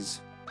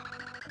fuzzies.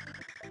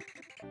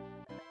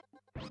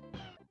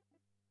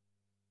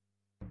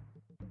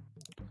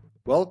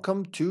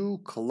 Welcome to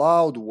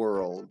Cloud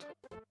World.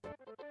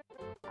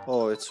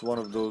 Oh, it's one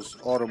of those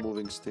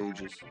auto-moving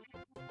stages.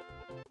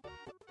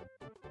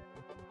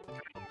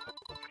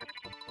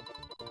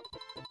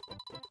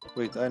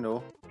 Wait, I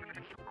know.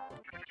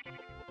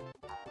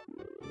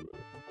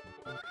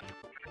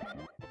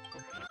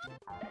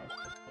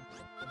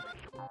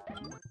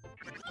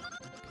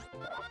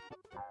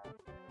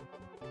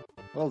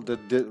 Well,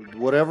 that did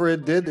whatever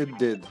it did, it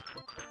did.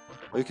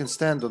 Oh, you can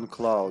stand on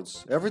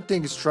clouds.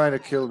 Everything is trying to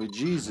kill me.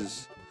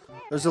 Jesus.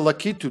 There's a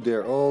Lakitu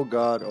there. Oh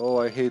god. Oh,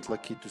 I hate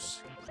Lakitus.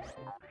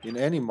 In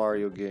any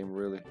Mario game,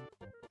 really.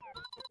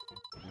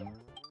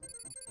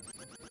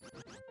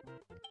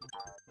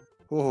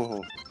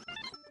 Oh.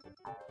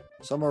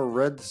 Some are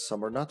red,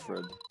 some are not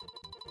red.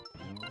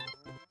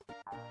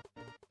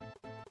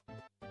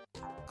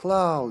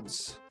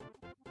 Clouds.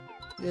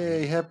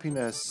 Yay,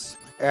 happiness.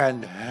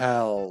 And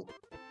hell.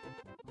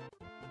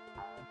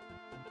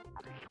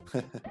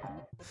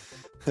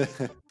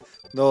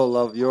 No,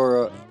 love,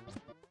 you're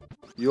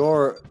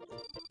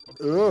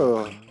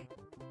ugh.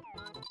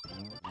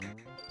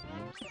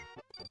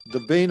 The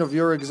bane of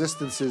your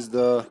existence is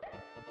the...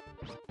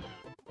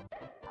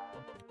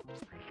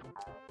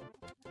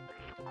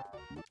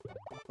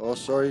 Oh,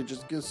 sorry,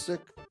 just get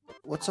sick.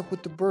 What's up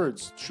with the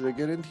birds? Should I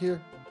get in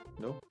here?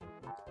 No.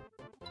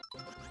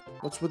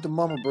 What's with the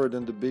mama bird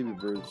and the baby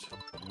birds?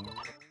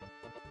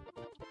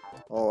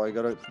 Oh, I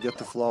gotta get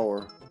the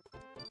flower.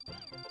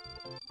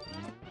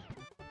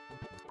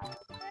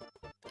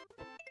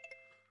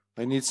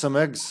 I need some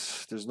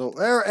eggs. There's no...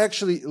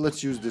 Actually,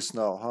 let's use this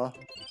now, huh?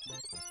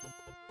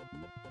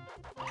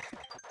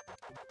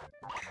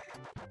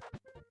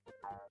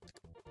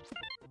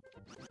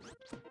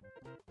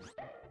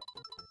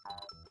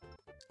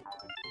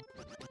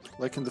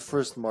 Like in the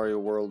first Mario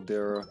World,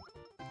 they're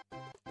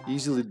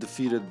easily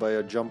defeated by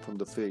a jump on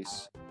the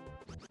face.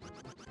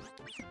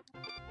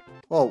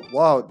 Oh,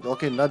 wow.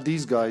 Okay, not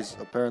these guys.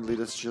 Apparently,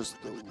 that's just...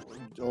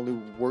 only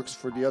works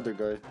for the other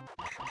guy.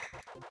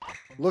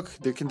 Look,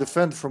 they can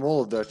defend from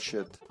all of that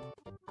shit.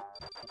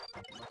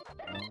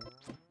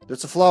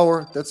 That's a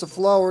flower. That's a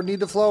flower.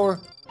 Need a flower.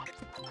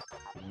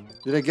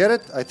 Did I get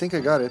it? I think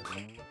I got it.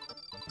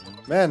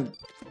 Man,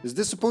 is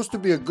this supposed to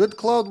be a good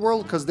Cloud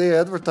World? Because they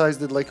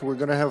advertised it like we're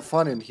gonna have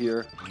fun in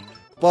here.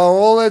 But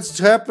all that's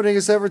happening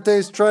is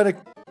everything's trying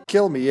to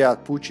kill me. Yeah,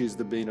 Poochie is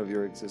the bane of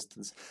your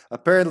existence.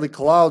 Apparently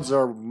clouds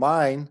are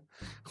mine.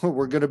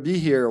 We're gonna be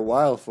here a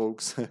while,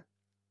 folks.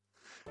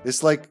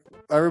 It's like,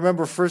 I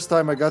remember first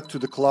time I got to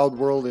the Cloud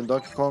World in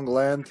Donkey Kong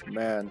Land.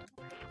 Man.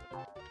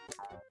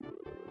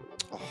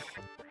 Oh.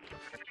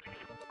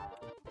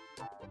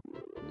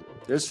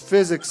 There's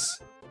physics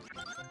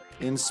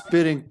in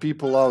spitting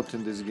people out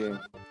in this game.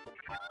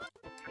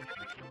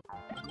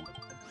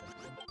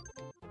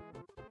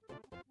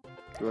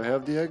 Do I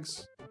have the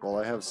eggs? Well,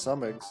 I have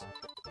some eggs.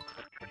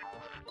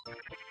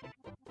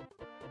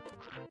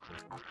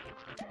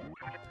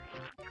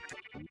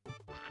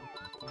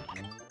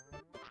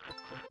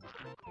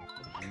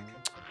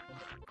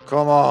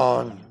 Come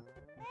on!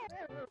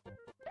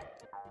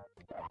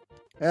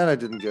 And I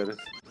didn't get it.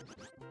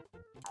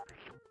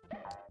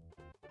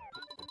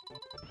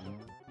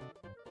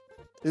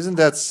 Isn't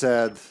that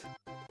sad?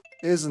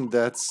 Isn't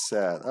that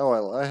sad? Oh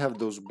well, I have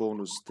those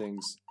bonus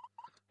things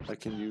I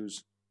can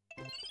use.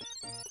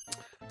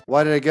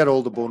 Why did I get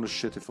all the bonus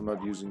shit if I'm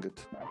not using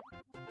it?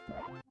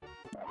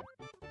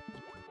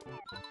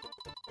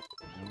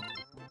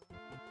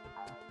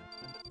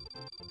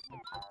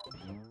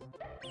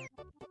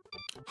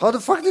 How the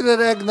fuck did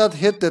that egg not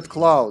hit that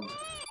cloud?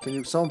 Can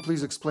you, someone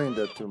please explain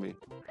that to me?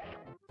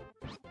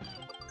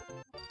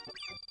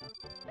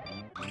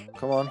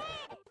 Come on.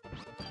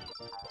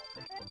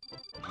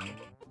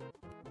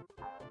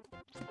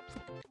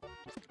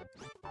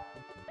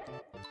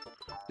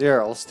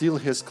 There, I'll steal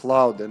his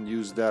cloud and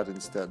use that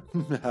instead.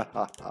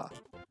 I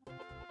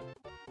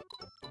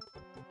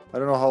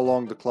don't know how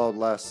long the cloud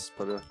lasts,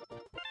 but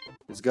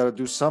it's gotta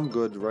do some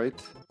good, right?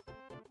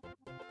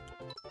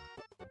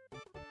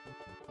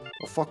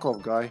 Oh, fuck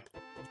off, guy.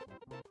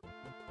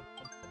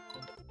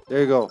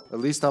 There you go. At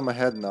least I'm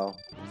ahead now.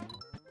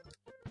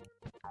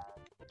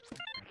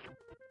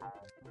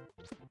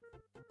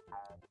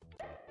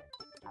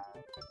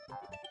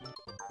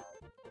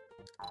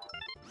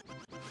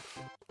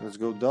 Let's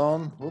go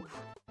down. Whoop.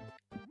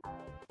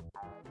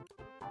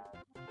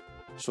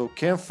 So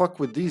can't fuck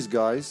with these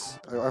guys.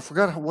 I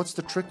forgot what's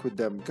the trick with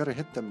them. Gotta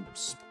hit them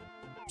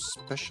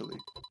specially.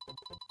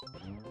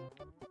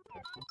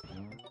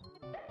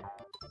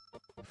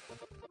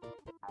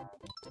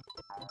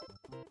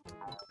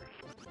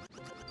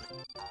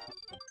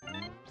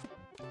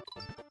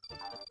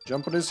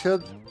 Jump on his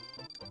head.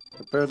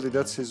 Apparently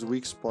that's his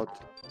weak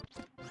spot.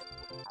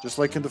 Just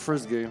like in the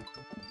first game.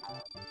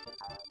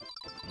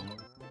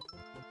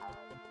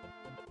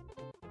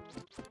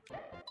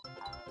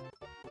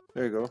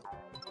 There you go.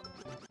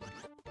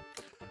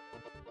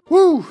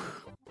 Woo!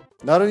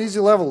 Not an easy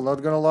level,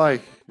 not gonna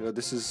lie.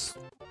 This is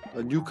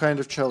a new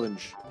kind of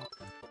challenge.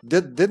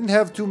 Didn't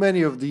have too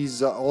many of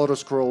these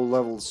auto-scroll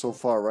levels so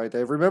far, right? I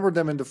remember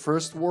them in the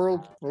first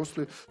world,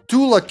 mostly. 2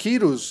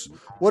 Lakitus!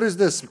 What is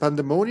this?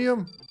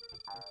 Pandemonium?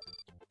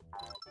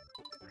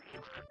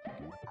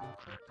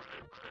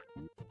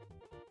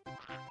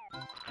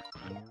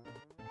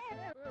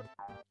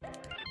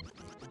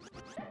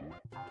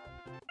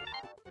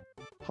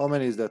 How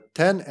many is that?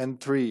 10 and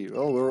 3.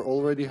 Oh, we're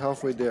already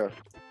halfway there.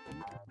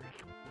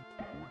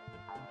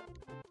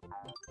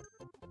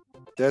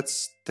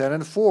 That's 10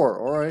 and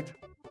 4, alright.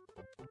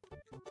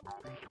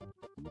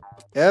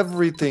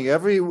 Everything,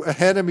 every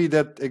enemy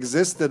that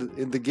existed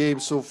in the game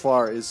so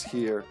far is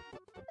here.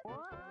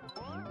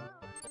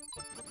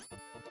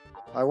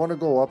 I want to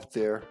go up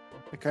there.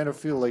 I kind of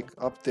feel like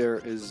up there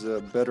is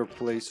a better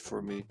place for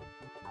me.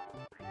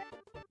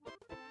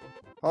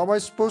 How am I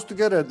supposed to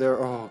get it there?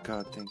 Oh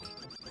god, thank you.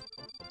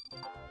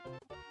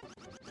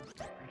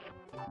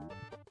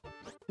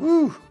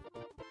 Woo!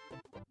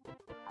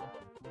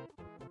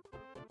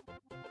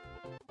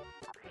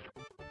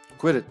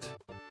 Quit it.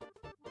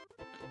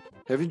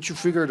 Haven't you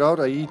figured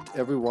out I eat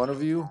every one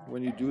of you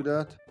when you do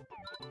that?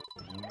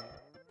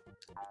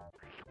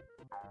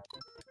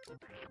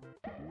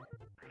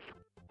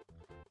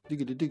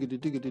 Diggity diggity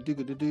diggity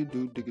diggity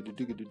doo diggity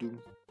diggity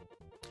doo.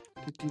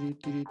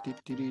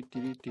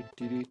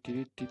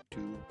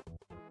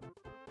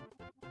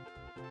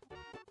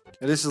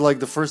 And this is like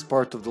the first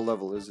part of the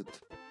level, is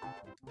it?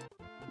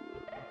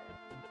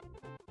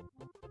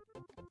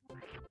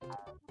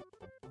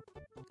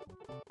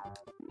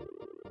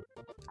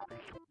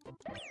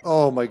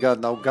 Oh my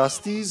god, now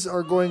Gasties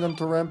are going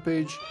onto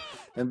Rampage,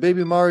 and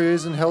Baby Mario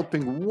isn't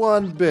helping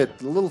one bit.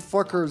 The little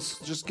fucker's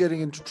just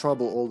getting into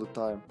trouble all the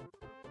time.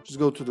 Just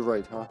go to the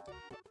right, huh?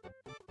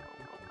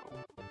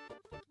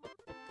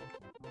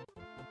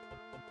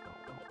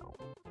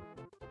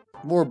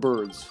 More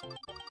birds.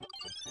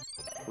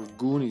 Or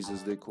Goonies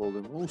as they call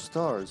them. Oh,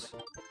 stars.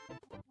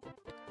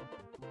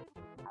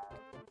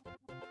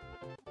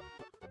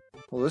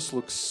 Well, this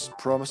looks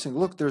promising.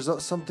 Look, there's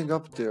something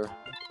up there.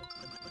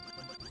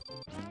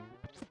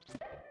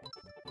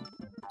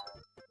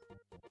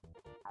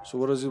 So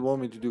what does it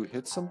want me to do?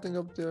 Hit something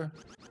up there?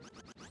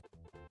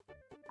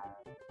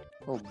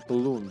 Oh,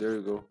 balloon. There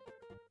you go.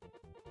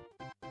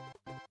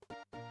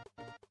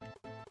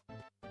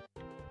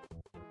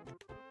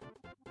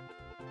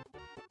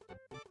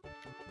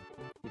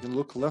 You can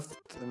look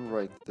left and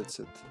right. That's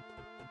it.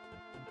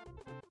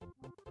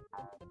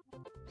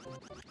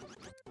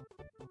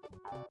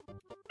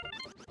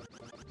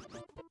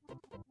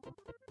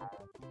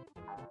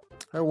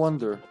 I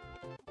wonder,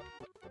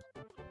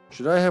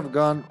 should I have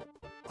gone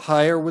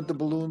higher with the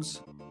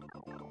balloons?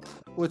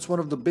 Oh, it's one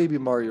of the Baby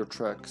Mario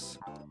tracks.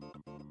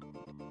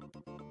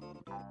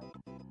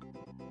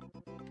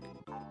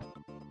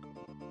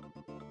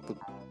 But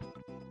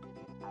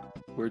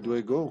where do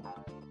I go?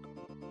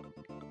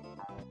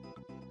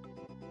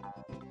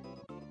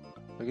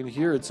 I can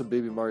hear it's a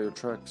Baby Mario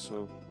track,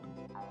 so...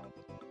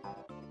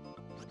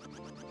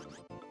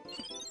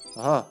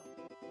 Aha!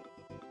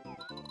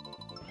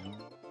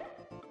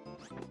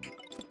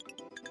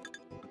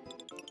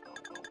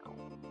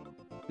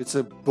 It's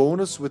a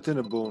bonus within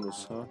a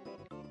bonus, huh?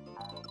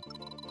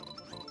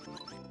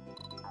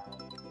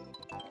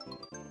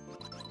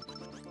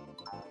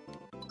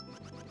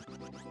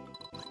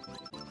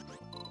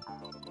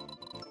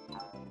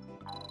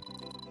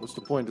 What's the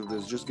point of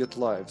this? Just get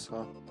lives,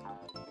 huh?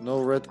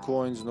 No red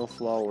coins, no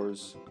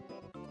flowers.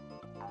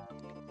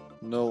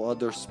 No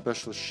other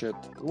special shit.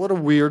 What a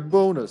weird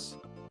bonus!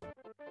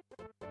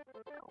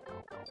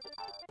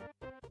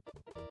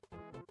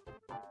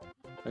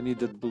 I need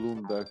that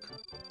balloon back.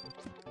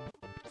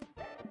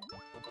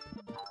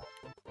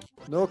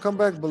 No, come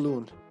back,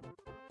 balloon.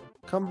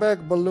 Come back,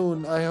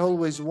 balloon. I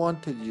always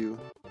wanted you.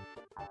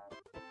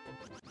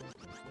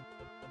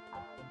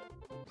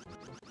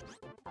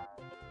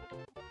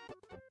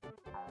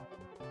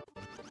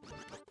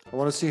 I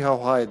want to see how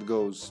high it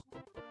goes.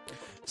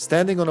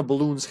 Standing on a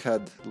balloon's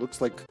head. Looks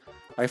like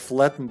I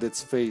flattened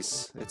its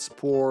face. Its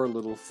poor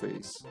little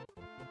face.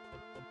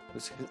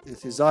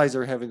 His eyes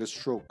are having a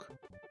stroke.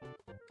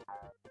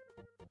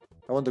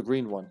 I want the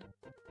green one.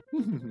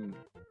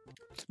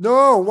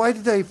 No! Why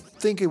did I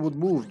think it would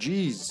move?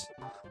 Jeez.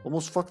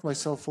 Almost fucked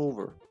myself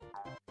over.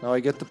 Now I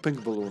get the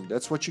pink balloon.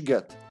 That's what you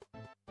get.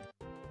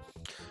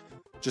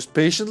 Just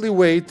patiently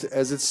wait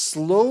as it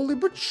slowly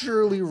but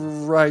surely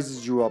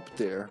rises you up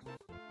there.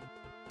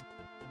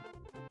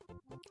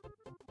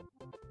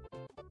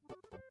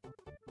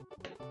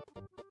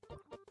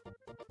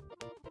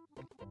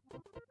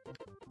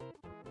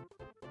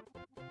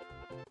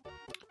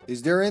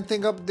 Is there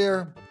anything up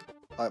there?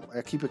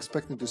 I keep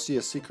expecting to see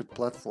a secret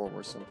platform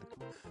or something.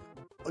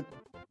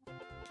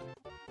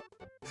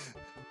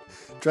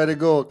 Try to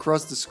go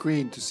across the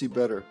screen to see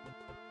better.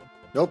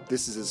 Nope,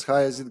 this is as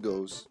high as it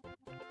goes.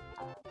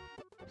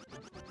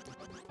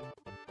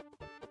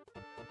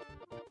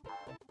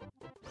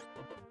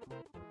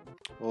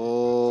 Oh,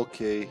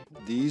 Okay,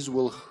 these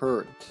will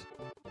hurt.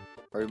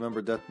 I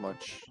remember that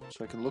much.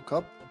 So I can look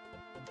up.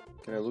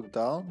 Can I look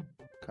down?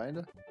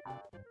 Kinda.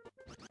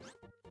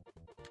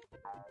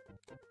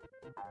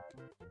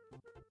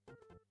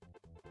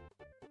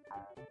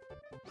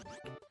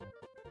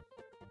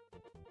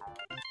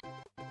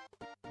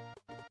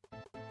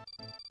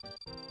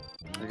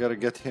 I gotta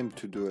get him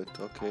to do it.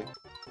 Okay.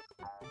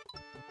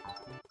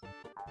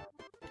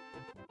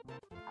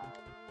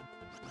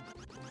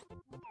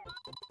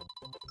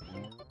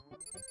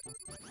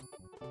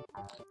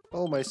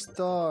 Oh, my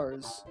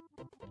stars.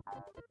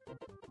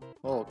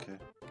 Oh, okay.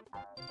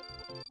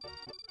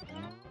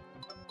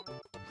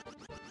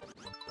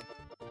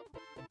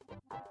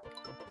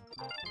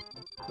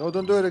 No,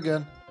 don't do it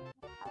again.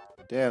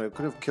 Damn, it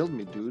could have killed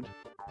me, dude.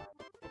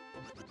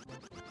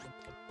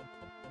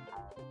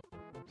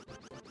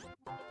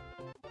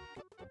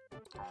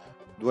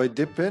 Do I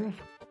dip in?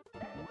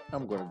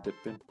 I'm gonna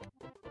dip in.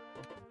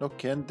 No,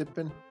 can dip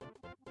in.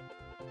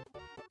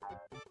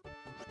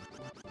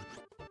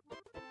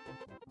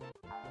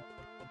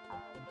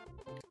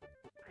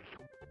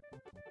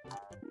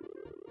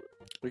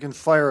 We can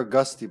fire a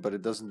gusty, but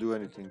it doesn't do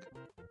anything.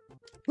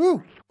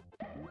 Woo!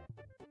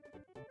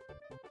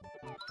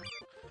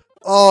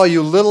 Oh,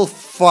 you little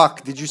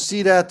fuck. Did you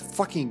see that?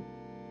 Fucking...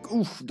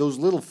 Oof, those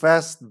little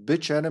fast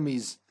bitch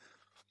enemies.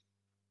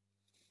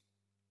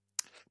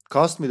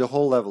 Cost me the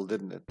whole level,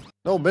 didn't it?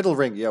 No, middle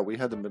ring. Yeah, we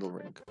had the middle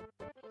ring.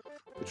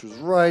 Which was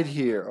right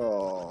here.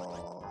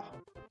 Oh.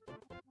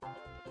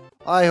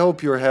 I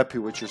hope you're happy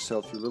with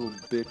yourself, you little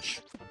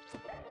bitch.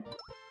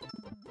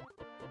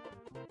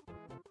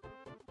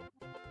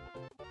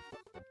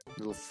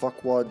 Little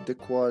fuckwad,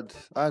 dickwad.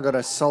 I'm gonna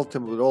assault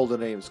him with all the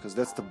names, because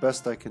that's the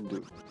best I can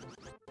do.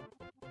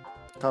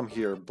 Come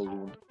here,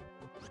 balloon.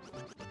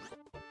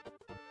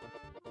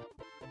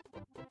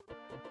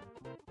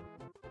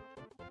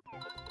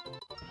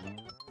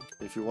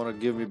 If you want to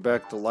give me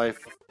back the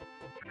life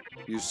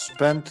you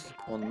spent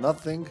on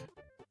nothing.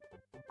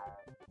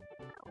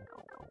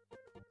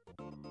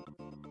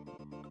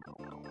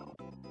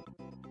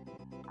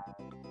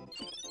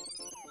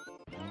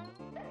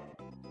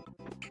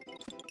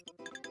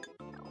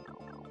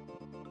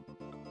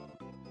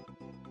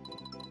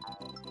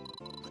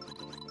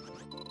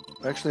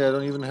 Actually, I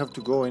don't even have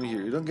to go in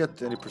here. You don't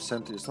get any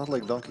percentage. It's not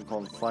like Donkey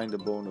Kong, find a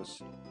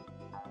bonus.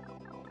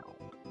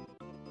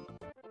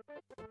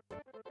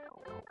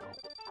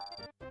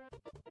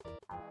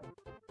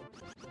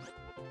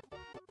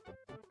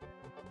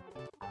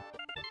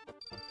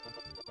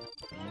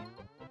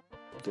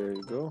 There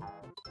you go.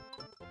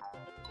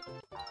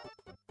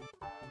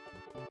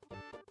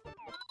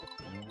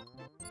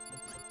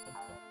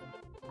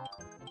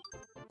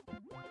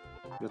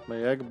 Get my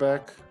egg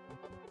back.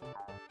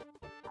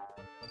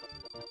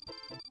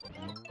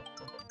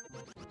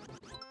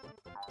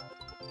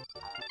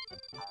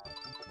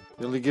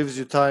 It only gives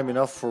you time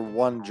enough for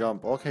one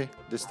jump. Okay,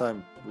 this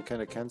time we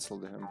kinda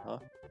cancelled him, huh?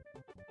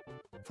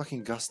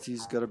 Fucking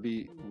Gusty's gotta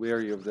be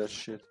wary of that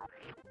shit.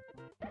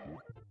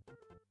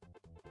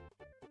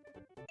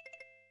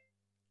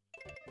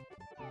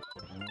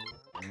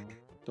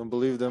 Don't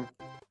believe them.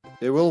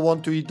 They will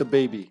want to eat the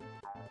baby.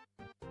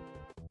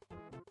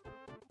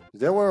 Is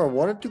that where I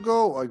wanted to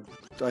go?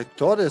 I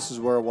thought this is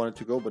where I wanted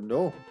to go, but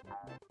no.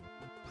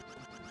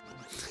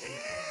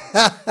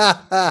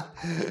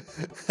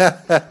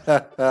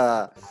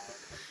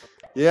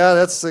 Yeah,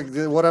 that's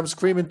what I'm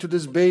screaming to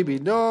this baby.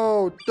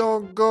 No,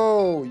 don't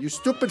go. You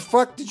stupid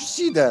fuck. Did you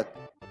see that?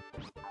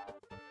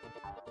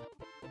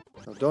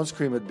 No, don't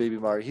scream at baby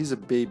Mario. He's a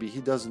baby.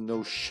 He doesn't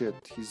know shit.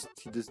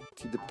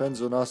 He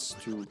depends on us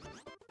to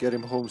get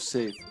him home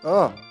safe.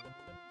 Oh.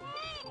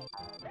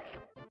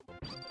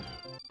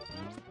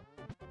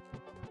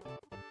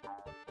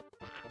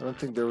 I don't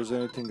think there was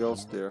anything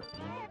else there.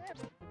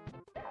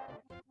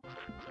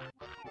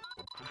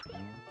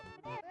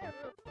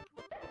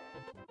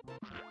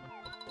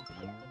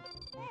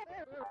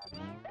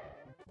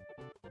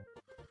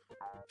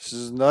 This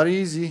is not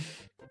easy.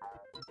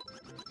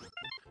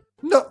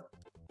 No!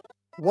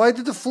 Why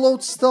did the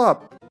float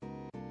stop?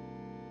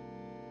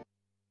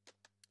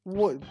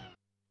 What?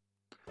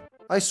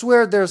 I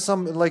swear there's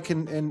some, like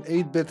in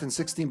 8-bit and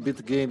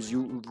 16-bit games,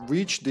 you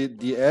reach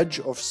the edge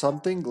of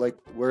something, like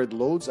where it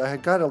loads. I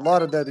had got a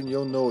lot of that in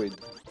You Know It.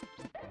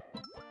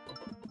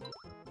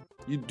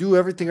 You do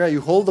everything right.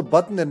 You hold the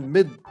button and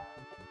mid...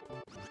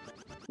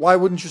 Why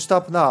wouldn't you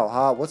stop now,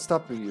 huh? What's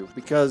stopping you?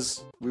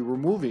 Because we were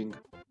moving.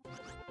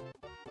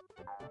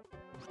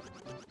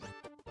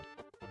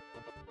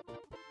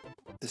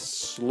 This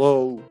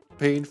slow,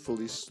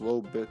 painfully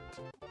slow bit.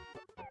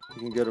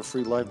 You can get a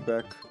free life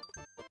back.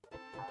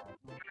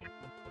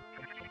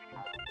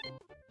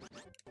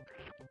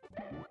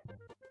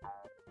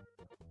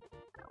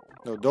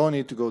 No, don't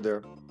need to go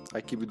there.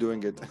 I keep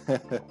doing it.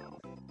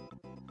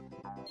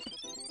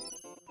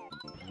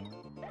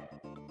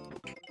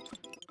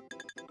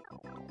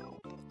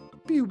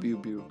 Pew pew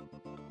pew.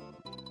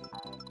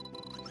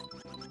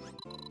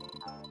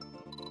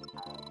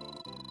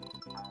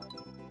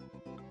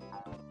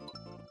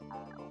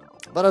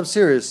 But I'm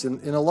serious,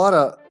 in a lot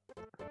of,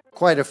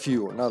 quite a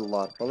few, not a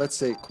lot, but let's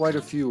say quite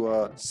a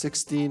few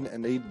 16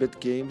 and 8-bit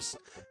games,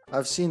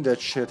 I've seen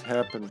that shit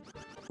happen,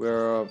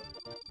 where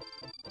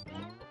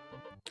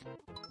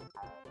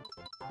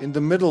in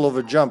the middle of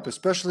a jump,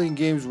 especially in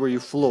games where you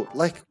float,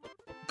 like,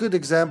 good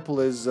example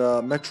is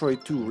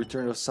Metroid 2,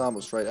 Return of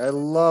Samus, right? I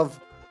love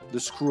the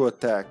screw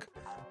attack,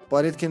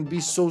 but it can be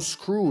so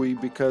screwy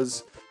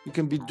because you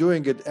can be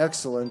doing it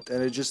excellent,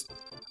 and it just,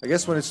 I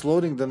guess when it's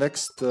loading the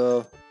next,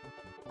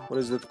 what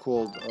is it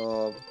called?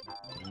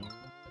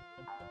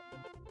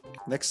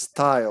 Next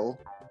tile,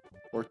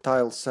 or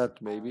tile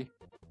set maybe,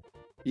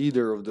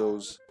 either of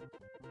those,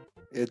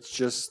 it's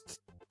just,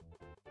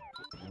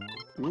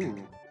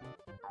 ooh,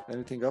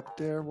 anything up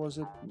there, was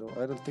it? No,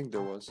 I don't think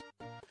there was.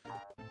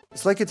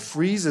 It's like it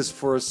freezes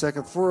for a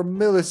second, for a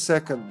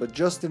millisecond, but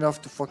just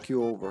enough to fuck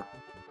you over.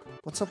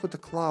 What's up with the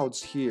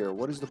clouds here?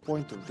 What is the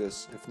point of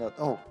this? If not,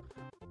 oh,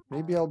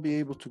 maybe I'll be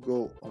able to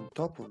go on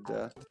top of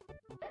that.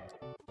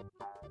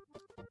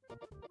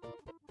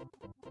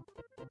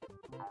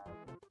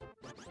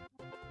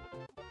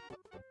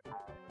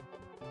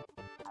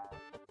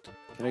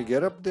 Can I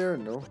get up there?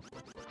 No.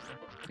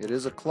 It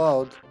is a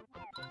cloud.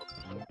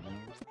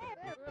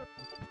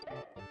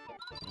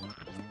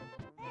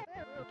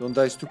 Don't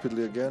die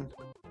stupidly again.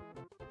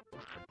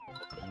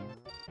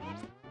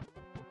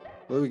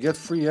 Well, we get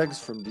free eggs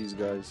from these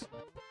guys.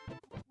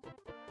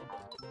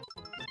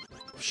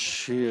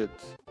 Shit.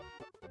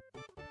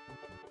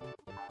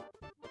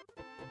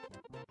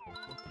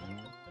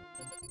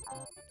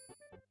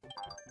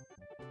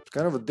 It's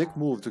kind of a dick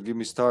move to give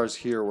me stars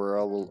here where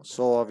I will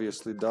so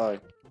obviously die.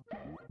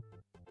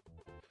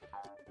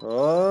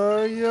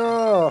 Oh,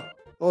 yeah.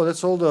 Oh,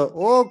 that's all the...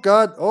 Oh,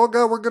 God. Oh,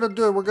 God, we're gonna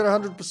do it. We're gonna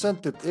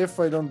 100% it if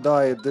I don't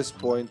die at this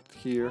point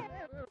here.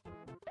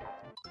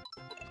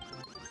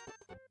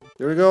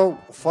 There we go.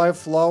 5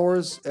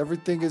 flowers.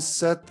 Everything is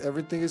set.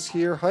 Everything is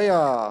here.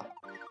 Hiya!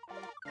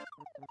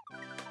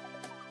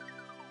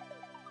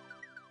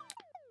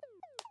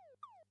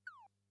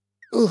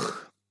 Ugh.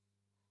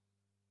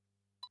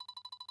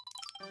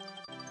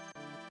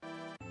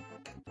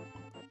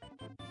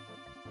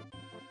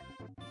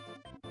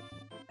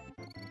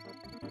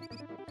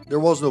 There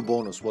was no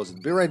bonus, was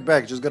it? Be right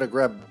back. Just gotta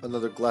grab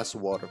another glass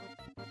of water.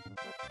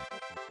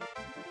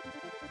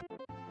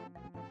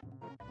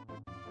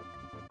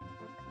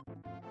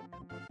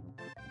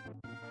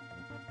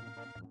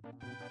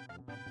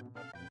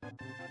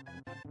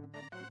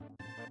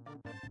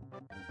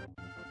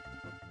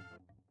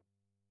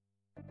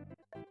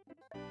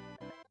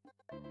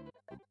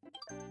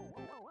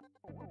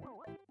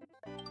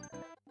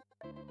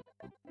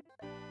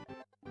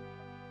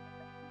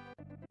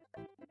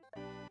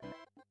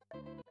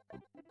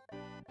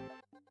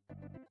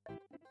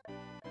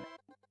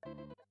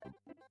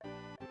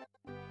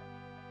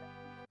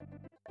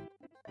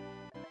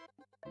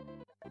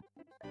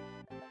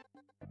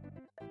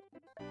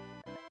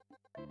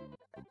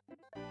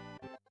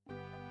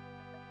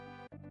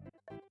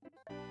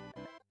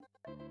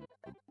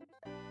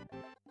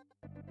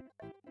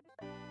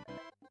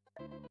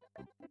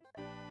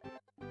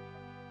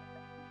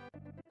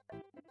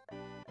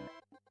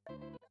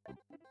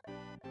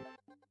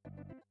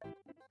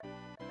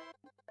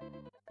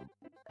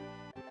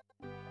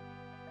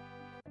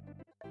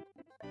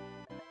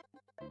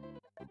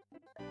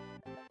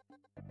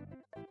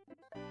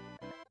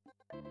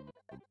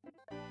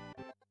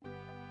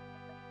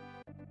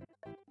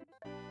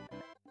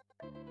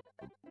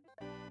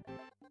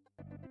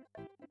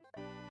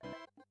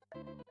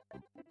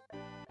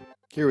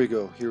 Here we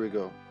go, here we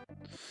go.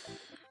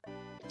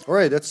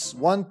 Alright, that's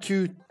 1,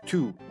 2,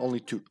 2.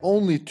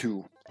 Only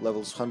two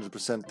levels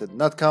 100%ed.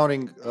 Not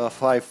counting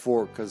 5,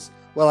 4, because,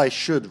 well, I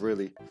should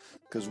really,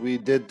 because we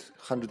did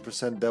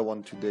 100% that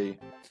one today.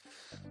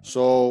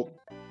 So,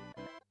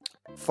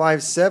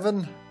 5,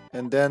 7,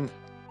 and then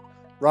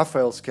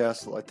Raphael's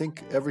Castle. I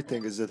think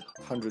everything is at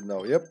 100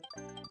 now, yep.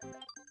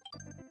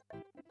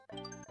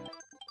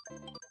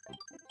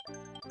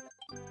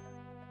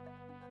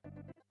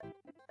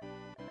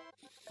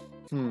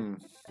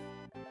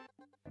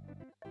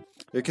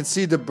 You can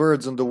see the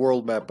birds on the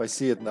world map. I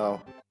see it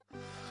now.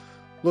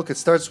 Look, it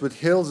starts with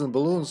hills and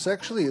balloons.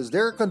 Actually, is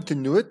there a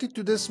continuity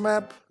to this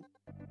map?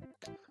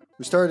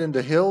 We start in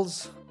the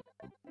hills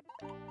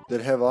that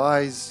have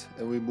eyes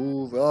and we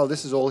move. Oh,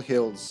 this is all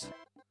hills.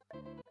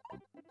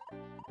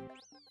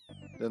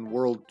 Then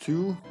world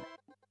 2.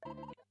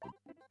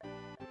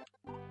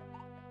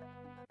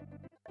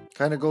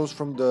 Kind of goes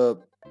from the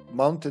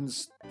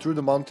mountains, through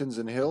the mountains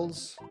and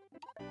hills.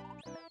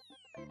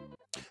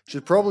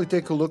 Should probably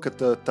take a look at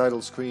the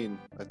title screen.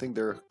 I think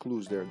there are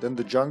clues there. Then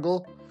the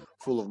jungle,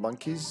 full of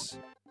monkeys.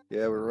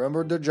 Yeah, we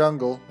remember the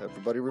jungle.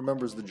 Everybody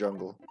remembers the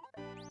jungle.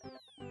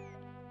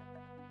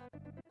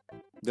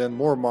 Then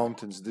more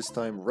mountains, this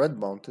time red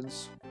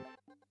mountains.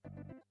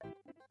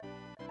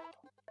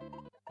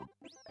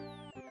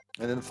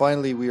 And then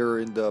finally we are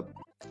in the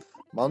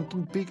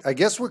mountain peak. I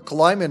guess we're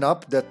climbing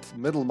up that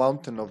middle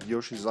mountain of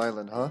Yoshi's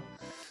Island, huh?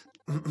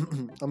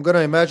 I'm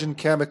gonna imagine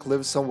Kamek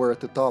lives somewhere at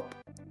the top.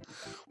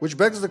 Which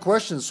begs the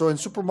question, so in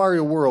Super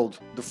Mario World,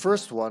 the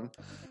first one,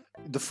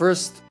 the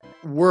first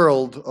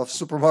world of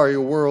Super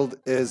Mario World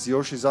is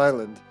Yoshi's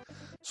Island.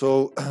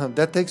 So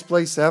that takes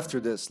place after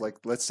this, like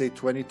let's say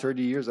 20,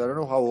 30 years. I don't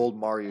know how old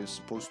Mario is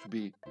supposed to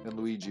be and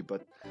Luigi,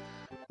 but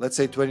let's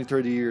say 20,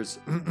 30 years.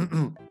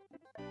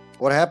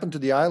 What happened to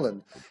the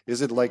island?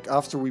 Is it like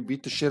after we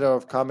beat the shit out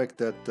of Kamek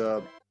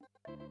that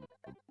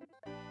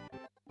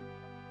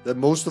that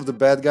most of the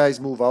bad guys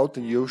move out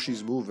and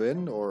Yoshi's move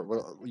in? Or,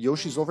 well,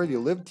 Yoshi's already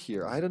lived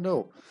here. I don't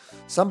know.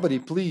 Somebody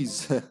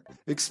please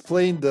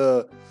explain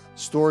the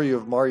story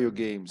of Mario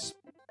games.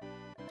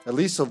 At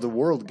least of the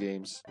world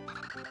games.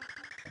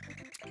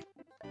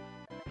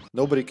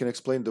 Nobody can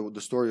explain the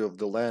story of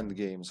the land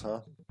games, huh?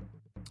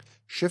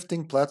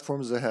 Shifting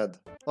platforms ahead.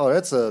 Oh,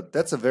 that's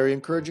a very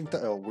encouraging...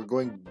 Oh, we're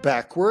going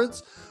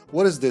backwards?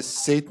 What is this,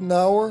 Satan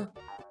hour?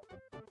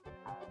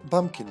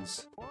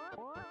 Bumpkins.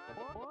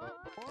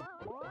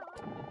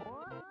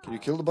 Can you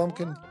kill the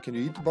bumpkin? Can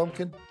you eat the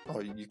bumpkin? Oh,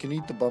 you can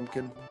eat the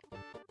bumpkin.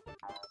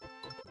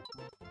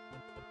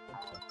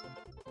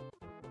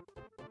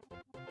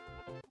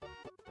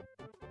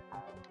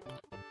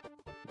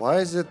 Why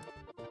is it...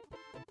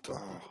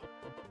 Oh.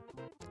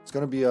 It's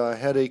gonna be a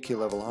headachy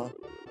level, huh?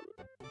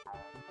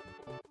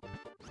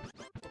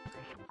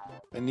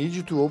 I need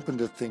you to open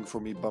that thing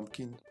for me,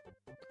 bumpkin.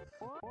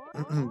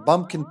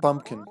 Bumpkin,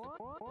 pumpkin.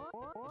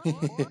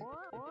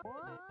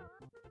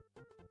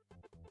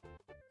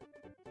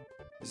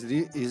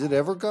 Is it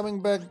ever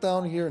coming back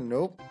down here?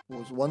 Nope.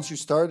 Once you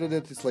started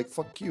it, it's like,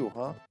 fuck you,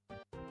 huh?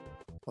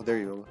 Oh, there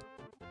you go.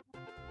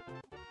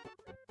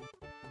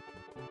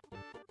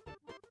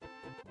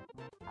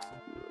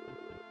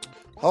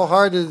 How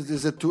hard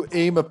is it to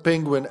aim a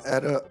penguin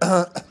at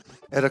a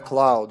at a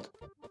cloud?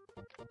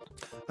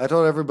 I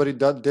thought everybody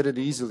did it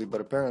easily, but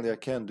apparently I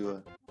can do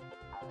it.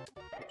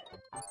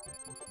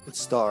 It's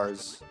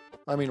stars.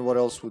 I mean, what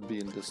else would be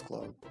in this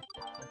cloud?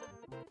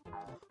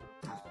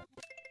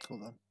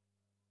 Hold on.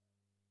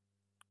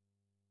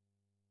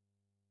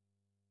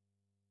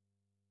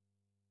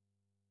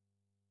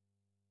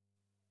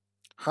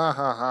 Ha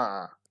ha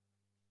ha.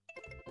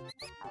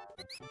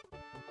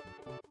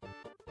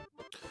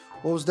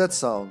 What was that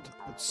sound?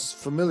 It's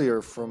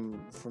familiar from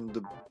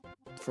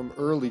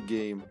early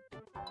game.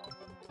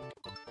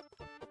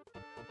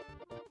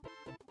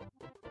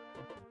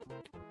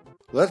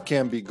 Well, that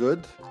can be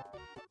good.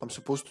 I'm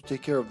supposed to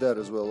take care of that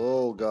as well.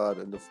 Oh god,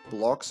 and the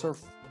blocks are...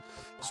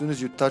 As soon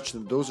as you touch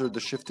them, those are the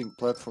shifting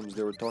platforms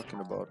they were talking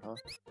about, huh?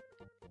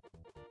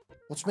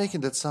 What's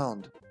making that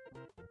sound?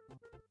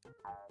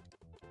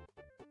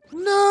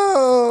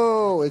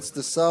 No! It's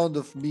the sound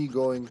of me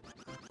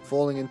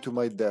falling into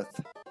my death.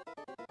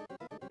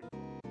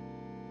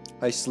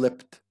 I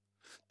slipped.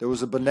 There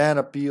was a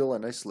banana peel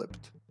and I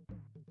slipped.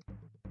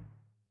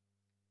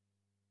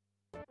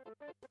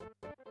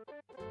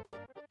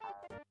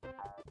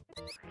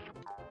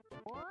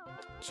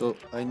 So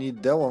I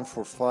need that one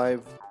for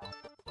 5.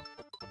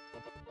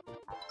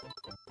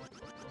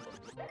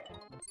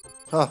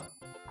 Huh.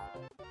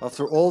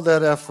 After all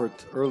that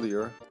effort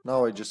earlier,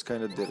 now I just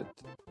kind of did it.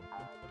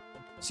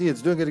 See,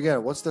 it's doing it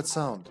again. What's that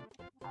sound?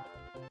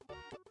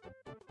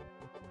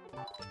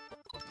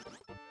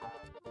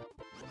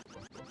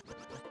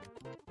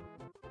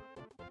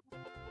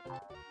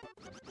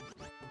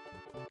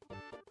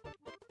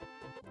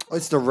 Oh,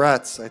 it's the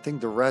rats. I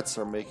think the rats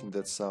are making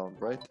that sound,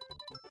 right?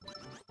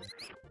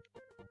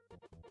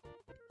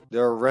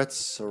 There are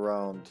rats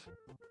around.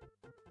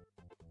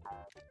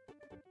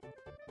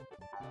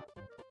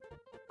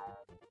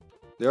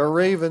 There are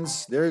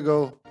ravens. There you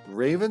go.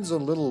 Ravens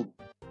on little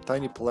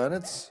tiny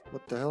planets?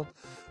 What the hell?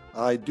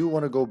 I do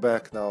want to go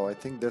back now. I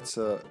think that's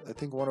a... I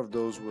think one of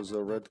those was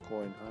a red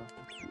coin, huh?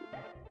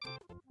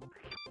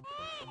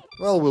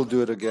 Well, we'll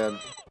do it again.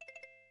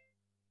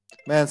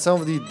 Man, some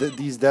of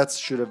these deaths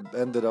should have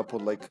ended up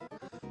on, like,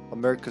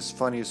 America's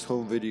Funniest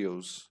Home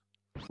Videos.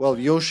 Well,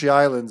 Yoshi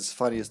Island's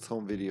Funniest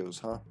Home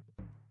Videos, huh?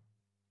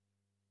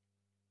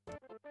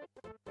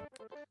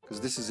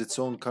 Because this is its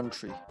own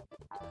country.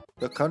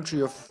 The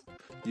country of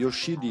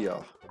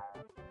Yoshidia.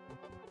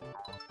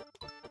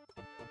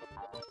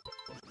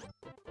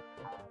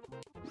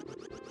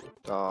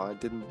 Ah, it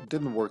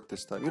didn't work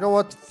this time. You know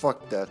what?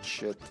 Fuck that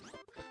shit.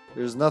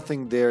 There's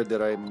nothing there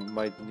that I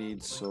might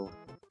need, so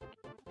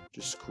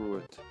just screw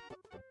it.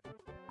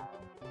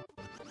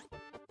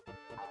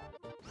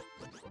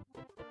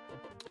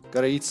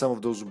 Gotta eat some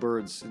of those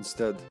birds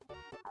instead.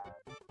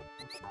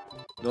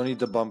 Don't eat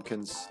the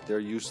bumpkins. They're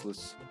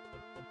useless.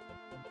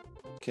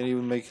 Can't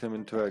even make them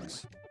into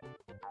eggs.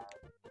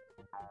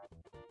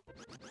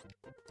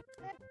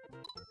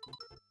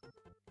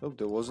 Oh,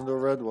 there wasn't a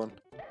red one.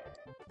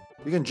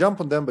 You can jump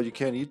on them, but you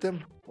can't eat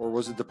them? Or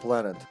was it the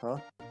planet, huh?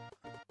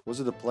 Was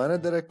it the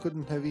planet that I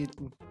couldn't have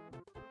eaten?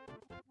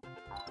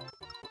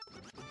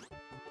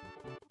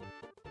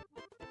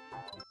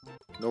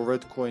 No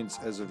red coins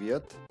as of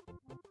yet.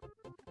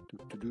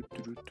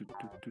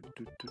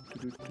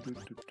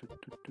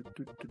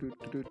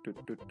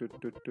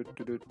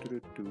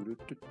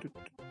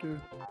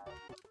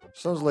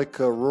 Sounds like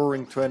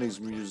Roaring Twenties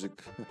music.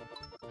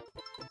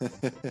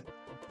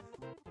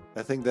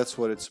 I think that's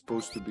what it's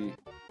supposed to be.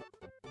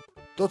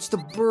 That's the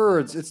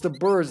birds! It's the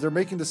birds! They're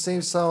making the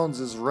same sounds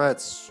as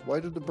rats. Why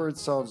do the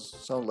birds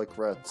sound like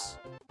rats?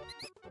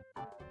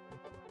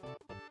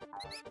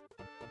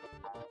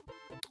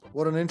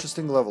 What an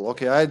interesting level.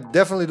 Okay, I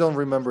definitely don't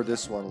remember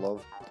this one,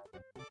 love.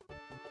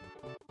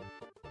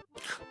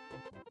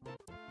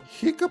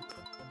 Hiccup!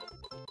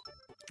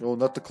 Oh,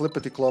 not the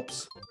Clippity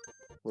Clops.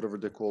 Whatever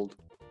they're called.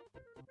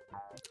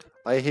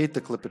 I hate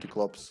the Clippity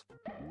Clops.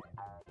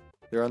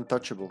 They're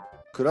untouchable.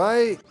 Could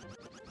I...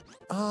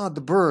 Ah,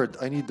 the bird.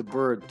 I need the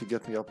bird to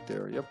get me up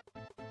there. Yep.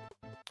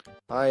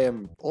 I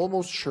am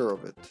almost sure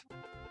of it.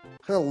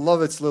 I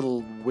love its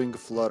little wing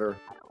flutter.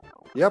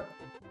 Yep.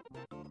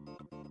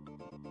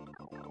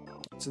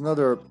 It's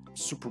another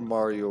Super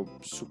Mario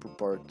super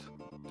part.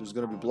 There's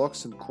gonna be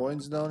blocks and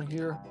coins down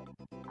here.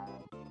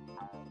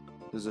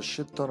 There's a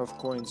shit ton of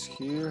coins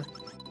here.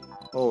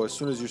 Oh, as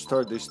soon as you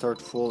start, they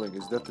start falling.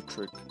 Is that the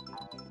trick?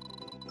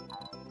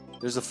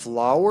 There's a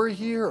flower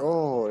here?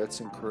 Oh,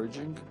 that's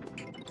encouraging.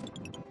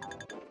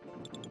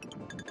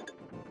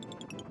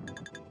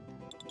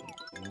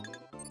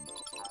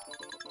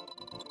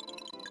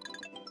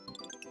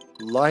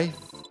 Life.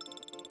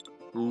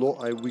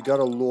 We got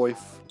a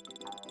life.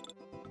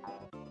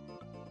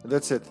 And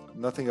that's it.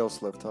 Nothing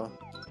else left, huh?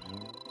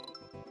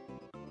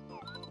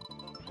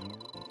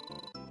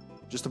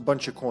 Just a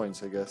bunch of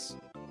coins, I guess.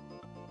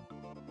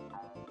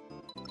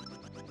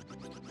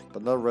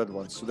 But not red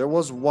ones. So there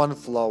was one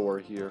flower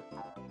here.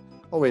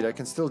 Oh wait, I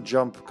can still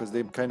jump because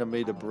they kind of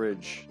made a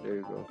bridge. There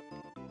you go.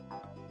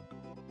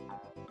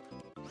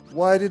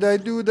 Why did I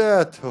do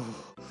that? Oh,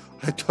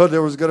 I thought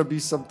there was gonna be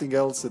something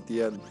else at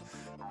the end.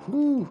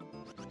 Whew.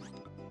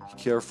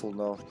 Be careful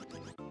now.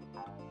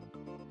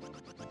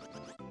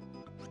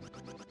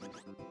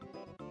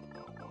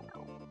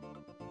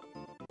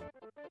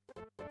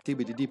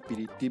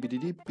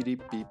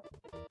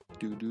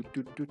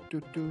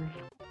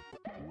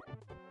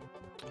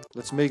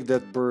 Let's make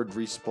that bird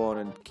respawn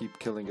and keep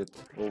killing it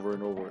over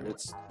and over.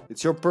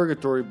 It's your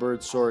purgatory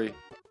bird, sorry.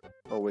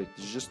 Oh wait,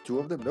 there's just two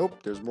of them?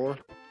 Nope, there's more.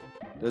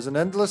 There's an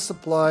endless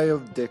supply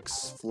of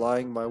dicks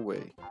flying my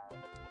way.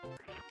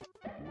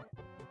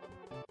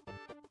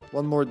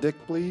 One more dick,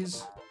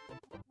 please.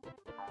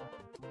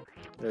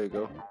 There you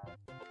go.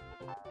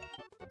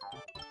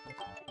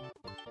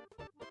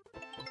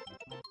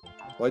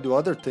 Why do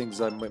other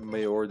things I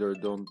may order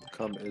don't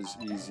come as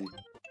easy?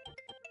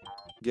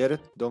 Get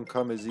it? Don't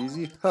come as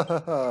easy? Ha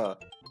ha ha!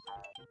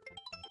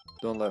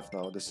 Don't laugh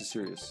now, this is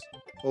serious.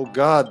 Oh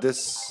god,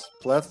 this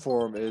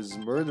platform is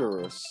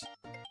murderous.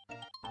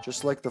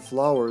 Just like the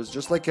flowers,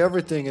 just like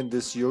everything in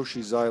this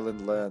Yoshi's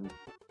Island land.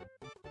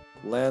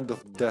 Land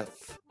of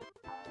death.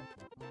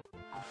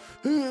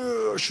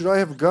 Should I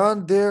have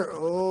gone there?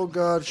 Oh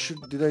god,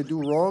 did I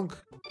do wrong?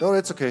 No,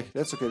 that's okay,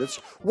 that's okay.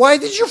 Why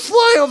did you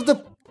fly off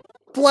the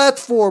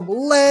platform?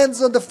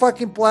 Lands on the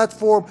fucking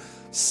platform,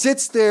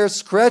 sits there,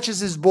 scratches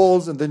his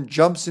balls, and then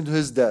jumps into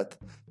his death.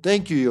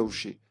 Thank you,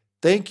 Yoshi.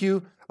 Thank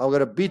you. I'm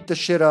gonna beat the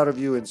shit out of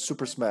you in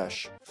Super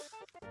Smash.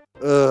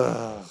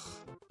 Ugh.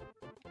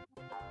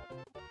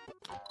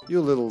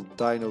 You little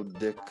dino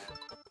dick.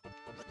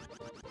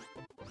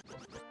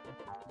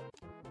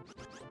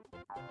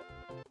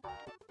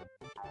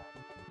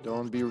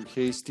 Don't be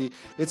hasty.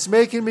 It's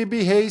making me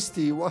be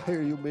hasty. Why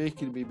are you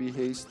making me be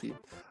hasty?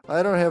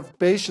 I don't have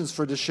patience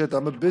for this shit.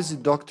 I'm a busy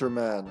doctor,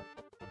 man.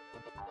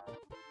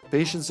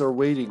 Patients are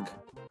waiting.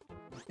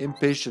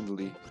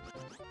 Impatiently.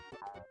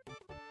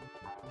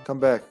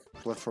 Come back,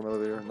 platform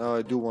elevator. Now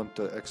I do want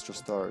the extra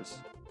stars.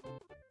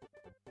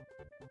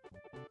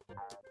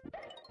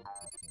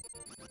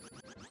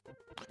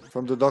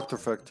 From the doctor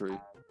factory.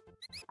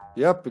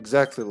 Yep,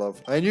 exactly,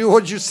 love. I knew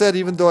what you said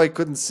even though I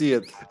couldn't see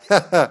it.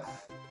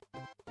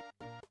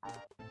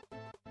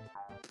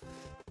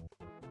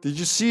 Did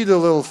you see the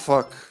little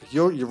fuck?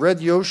 You red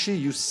Yoshi,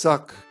 you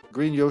suck.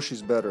 Green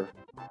Yoshi's better.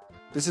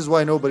 This is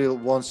why nobody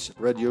wants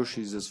red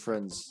Yoshis as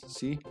friends.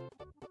 See?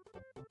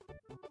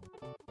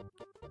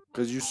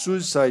 Because you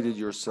suicided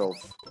yourself.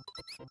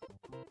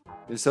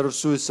 Instead of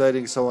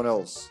suiciding someone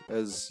else.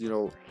 As, you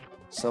know,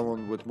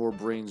 someone with more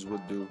brains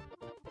would do.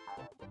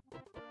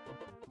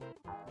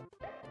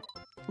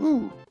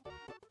 Ooh.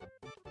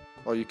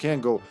 Oh, you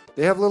can't go.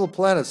 They have little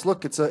planets.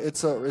 Look, it's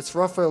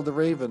Raphael the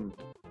Raven.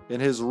 In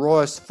his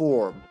rawest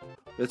form.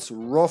 It's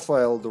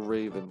Raphael the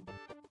Raven.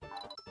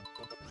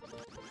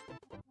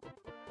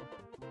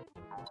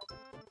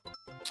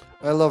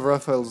 I love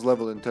Raphael's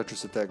level in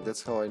Tetris Attack.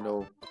 That's how I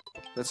know.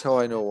 That's how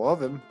I know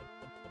of him.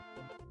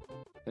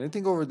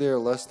 Anything over there?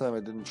 Last time I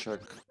didn't check.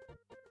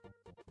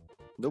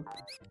 Nope.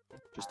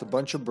 Just a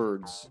bunch of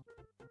birds.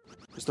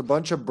 Just a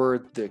bunch of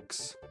bird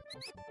dicks.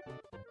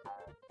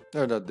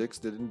 They're not dicks.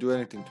 They didn't do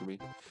anything to me.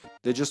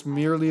 They just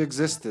merely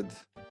existed.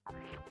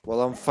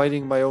 While I'm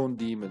fighting my own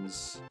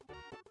demons.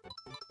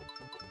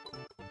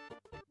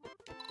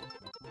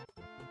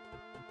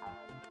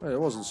 It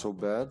wasn't so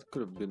bad.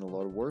 Could have been a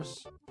lot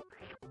worse.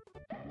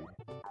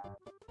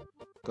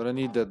 Gonna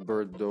need that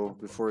bird though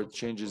before it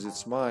changes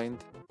its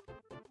mind.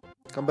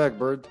 Come back,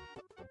 bird.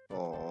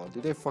 Oh,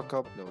 did they fuck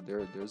up? No,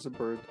 there's a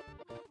bird.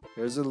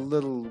 There's a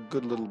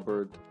good little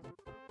bird.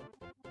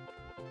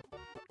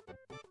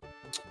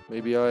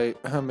 Maybe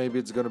maybe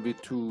it's gonna be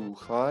too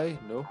high.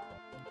 No.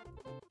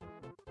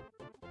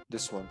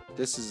 This one.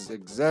 This is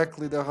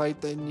exactly the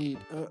height I need.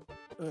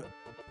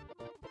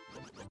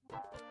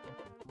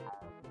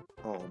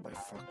 Oh my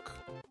fuck.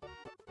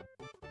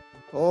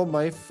 Oh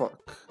my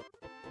fuck.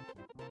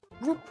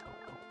 Whoop.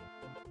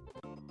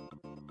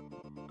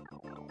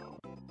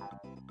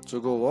 So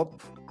go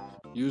up.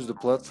 Use the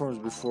platforms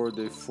before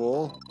they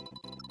fall.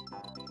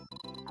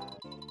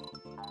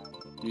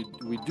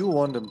 We do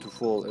want them to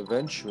fall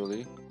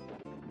eventually,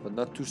 but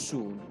not too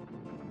soon.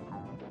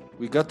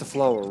 We got the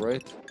flower,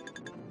 right?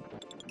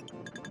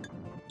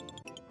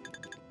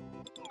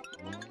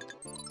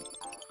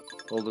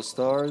 All the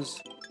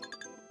stars.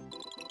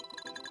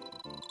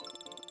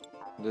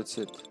 That's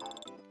it.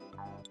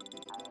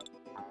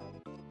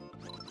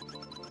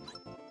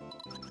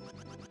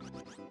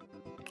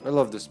 I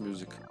love this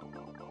music.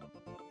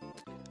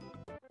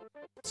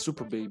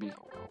 Super baby.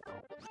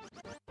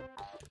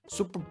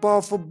 Super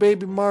powerful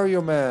baby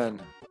Mario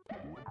Man.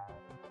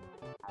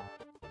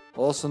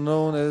 Also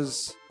known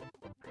as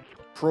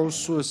Pro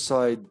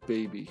Suicide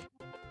Baby.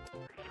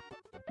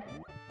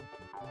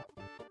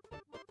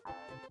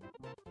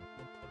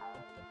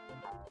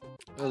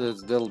 Oh,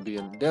 that'll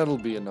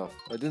be enough.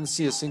 I didn't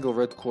see a single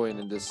red coin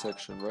in this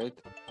section, right?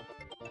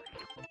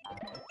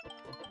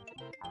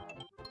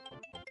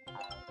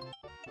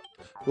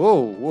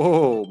 Whoa,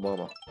 whoa,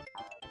 mama.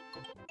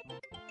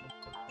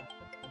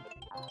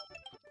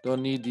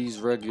 Don't need these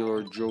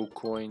regular Joe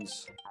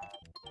coins.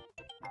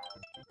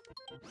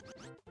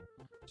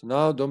 So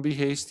now, don't be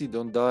hasty.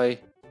 Don't die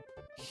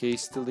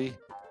hastily.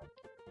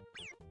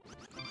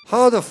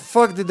 How the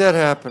fuck did that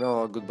happen?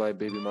 Oh, goodbye,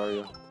 baby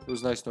Mario. It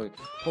was nice knowing.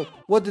 Oh,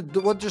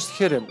 what just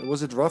hit him?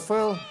 Was it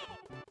Raphael?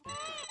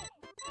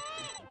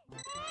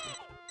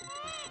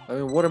 I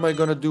mean, what am I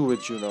gonna do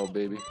with you now,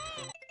 baby?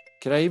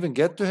 Can I even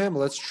get to him?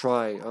 Let's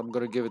try. I'm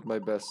gonna give it my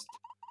best.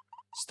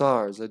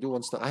 Stars. I do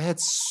want stars. I had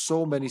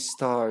so many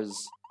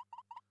stars.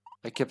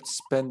 I kept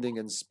spending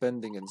and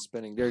spending and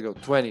spending. There you go.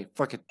 20.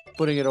 Fuck it.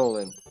 Putting it all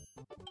in.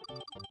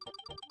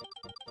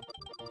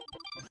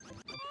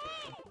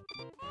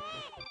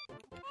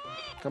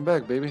 Come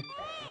back, baby.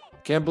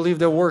 Can't believe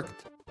that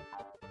worked.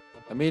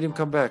 I made him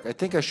come back. I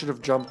think I should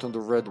have jumped on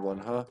the red one,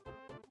 huh?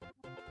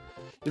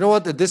 You know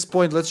what? At this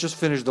point, let's just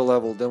finish the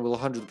level. Then we'll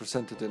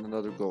 100% it in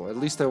another go. At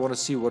least I want to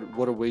see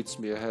what awaits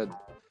me ahead.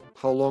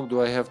 How long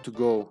do I have to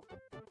go?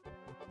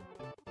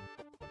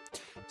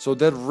 So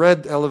that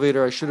red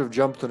elevator, I should have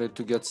jumped on it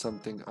to get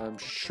something. I'm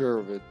sure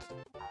of it.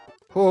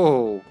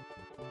 Oh!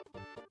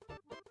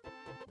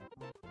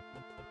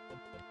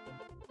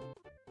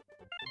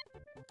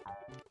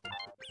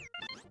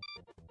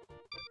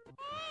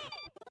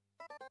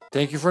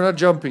 Thank you for not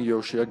jumping,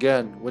 Yoshi.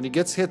 Again, when he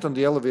gets hit on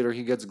the elevator,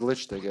 he gets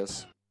glitched, I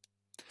guess.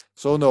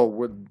 So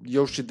no,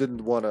 Yoshi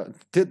didn't wanna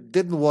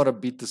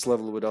beat this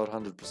level without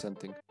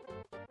 100%ing.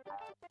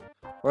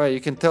 Alright,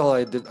 you can tell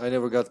I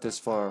never got this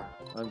far.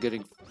 I'm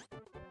getting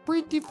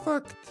pretty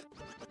fucked.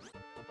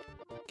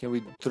 Can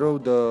we throw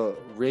the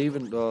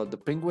raven, the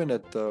penguin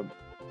at the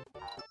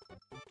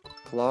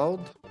cloud?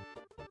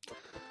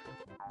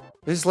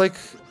 It's like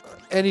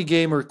any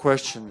gamer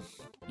question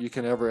you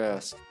can ever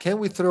ask. Can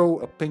we throw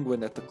a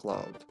penguin at the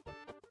cloud?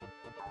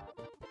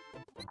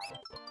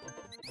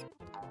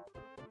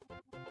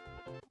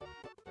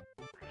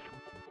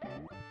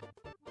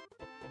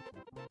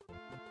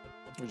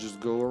 We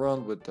just go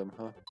around with them,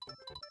 huh?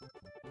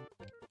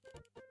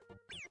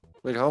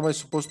 Wait, how am I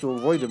supposed to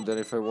avoid them then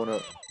if I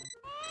wanna...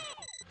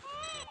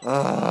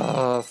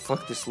 Ah,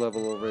 fuck this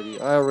level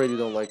already. I already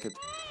don't like it.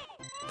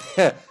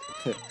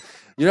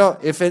 You know,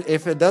 if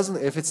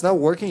it's not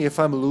working, if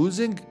I'm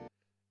losing,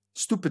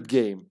 stupid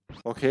game,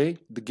 okay?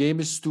 The game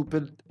is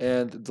stupid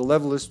and the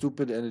level is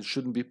stupid and it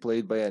shouldn't be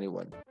played by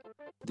anyone.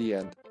 The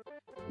end.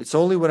 It's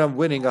only when I'm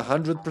winning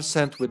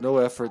 100% with no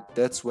effort,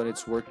 that's when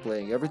it's worth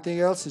playing. Everything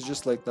else is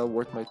just like not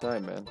worth my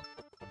time, man.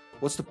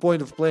 What's the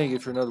point of playing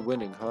if you're not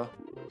winning, huh?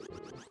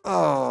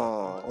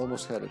 Ah,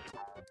 almost had it.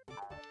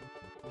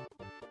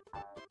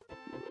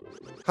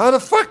 How the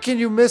fuck can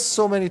you miss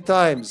so many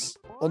times?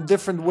 On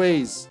different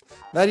ways.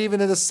 Not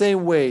even in the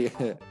same way.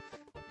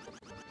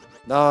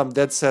 Now I'm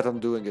dead set on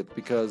doing it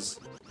because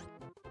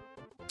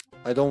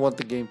I don't want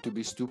the game to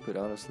be stupid,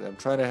 honestly. I'm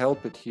trying to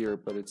help it here,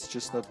 but it's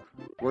just not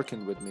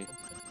working with me.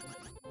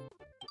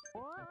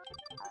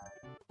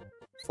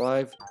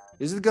 5.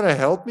 Is it gonna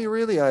help me,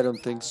 really? I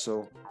don't think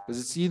so.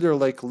 Because it's either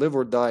like live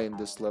or die in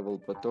this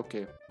level, but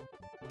okay.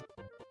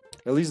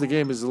 At least the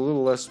game is a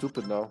little less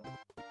stupid now.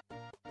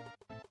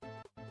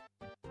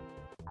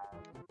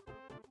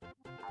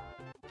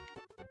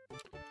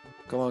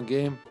 Come on,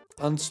 game.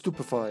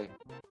 Unstupefy.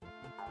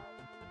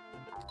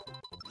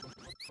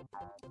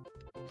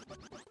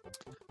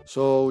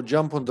 So,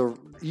 jump on the...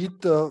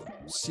 Eat the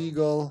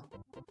seagull.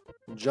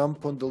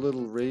 Jump on the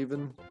little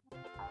raven.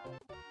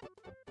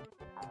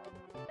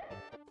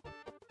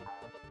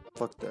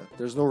 Fuck that.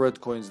 There's no red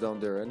coins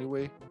down there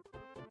anyway.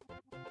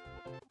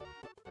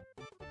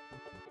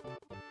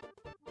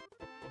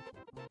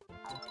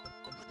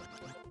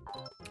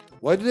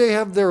 Why do they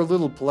have their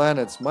little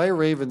planets? My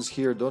ravens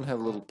here don't have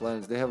little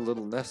planets. They have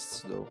little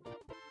nests, though.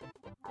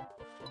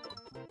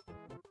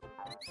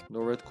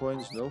 No red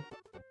coins? No.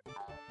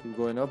 Keep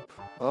going up,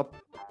 up,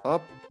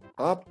 up,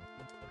 up.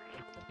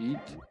 Eat.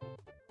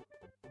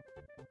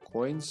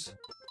 Coins.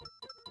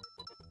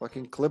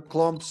 Fucking clip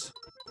clumps.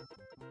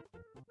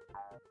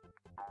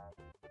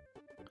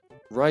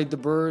 Ride the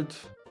bird.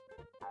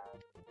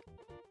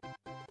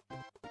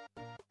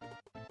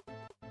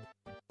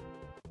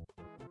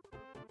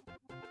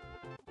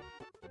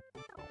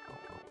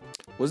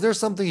 Was there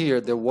something here?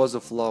 There was a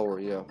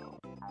flower, yeah.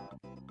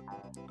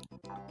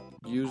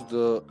 Use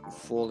the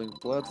falling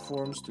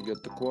platforms to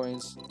get the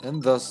coins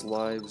and thus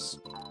lives.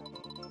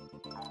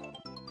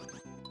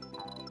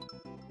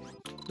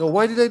 No,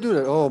 why did I do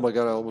that? Oh my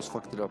god, I almost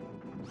fucked it up.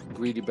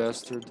 Greedy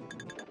bastard.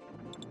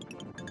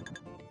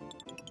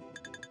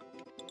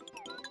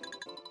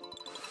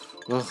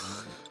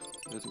 Ugh,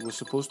 it was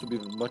supposed to be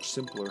much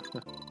simpler.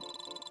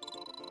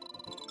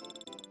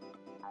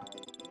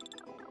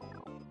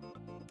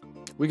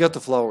 We got the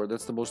flower,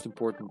 that's the most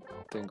important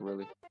thing,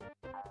 really.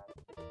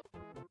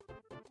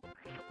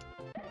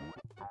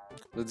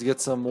 Let's get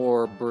some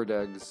more bird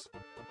eggs.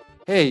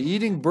 Hey,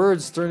 eating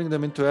birds, turning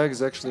them into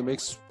eggs actually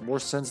makes more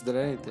sense than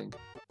anything.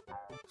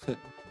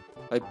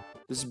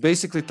 This is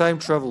basically time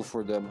travel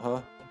for them,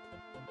 huh?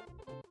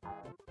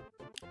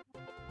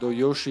 Though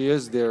Yoshi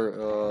is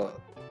their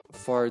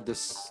far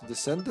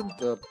descendant,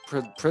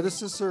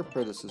 predecessor,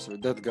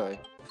 that guy.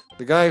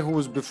 The guy who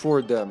was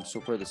before them, so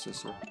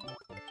predecessor.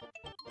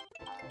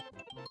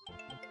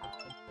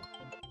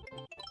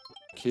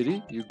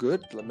 Kitty, you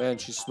good? Man,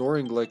 she's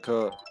snoring like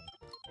a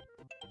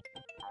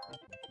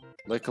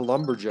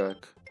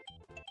lumberjack.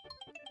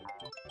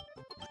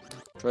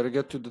 Try to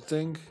get to the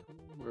thing.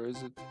 Where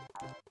is it?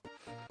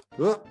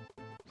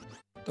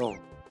 Oh.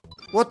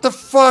 What the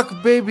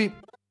fuck, baby?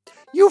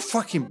 You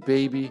fucking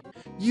baby.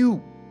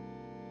 You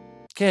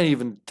can't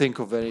even think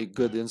of any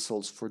good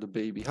insults for the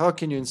baby. How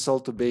can you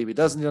insult a baby? It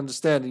doesn't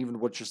understand even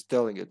what you're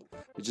telling it.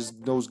 It just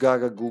knows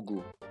gaga goo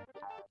goo.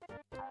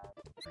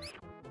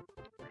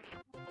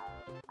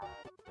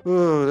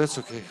 Oh, that's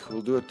okay.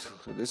 We'll do it.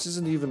 This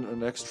isn't even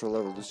an extra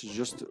level. This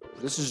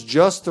is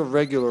just a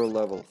regular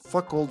level.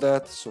 Fuck all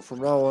that. So from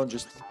now on,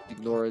 just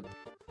ignore it.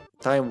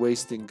 Time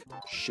wasting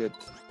shit.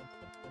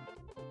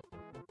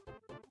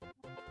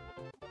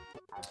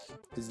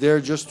 It's there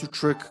just to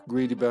trick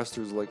greedy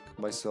bastards like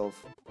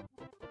myself.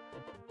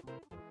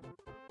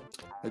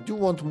 I do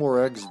want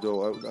more eggs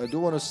though. I do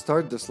want to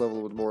start this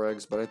level with more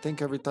eggs, but I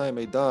think every time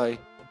I die,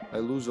 I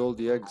lose all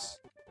the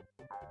eggs.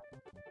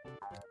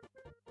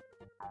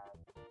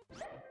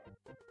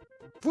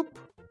 Whoop.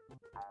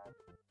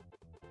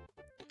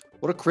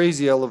 What a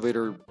crazy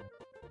elevator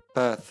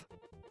path.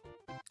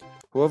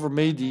 Whoever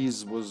made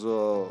these was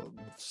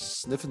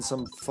sniffing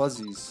some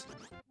fuzzies.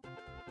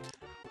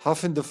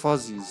 Huffing the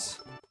fuzzies.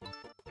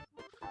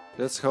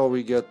 That's how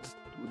we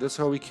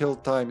kill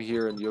time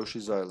here in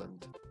Yoshi's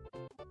Island.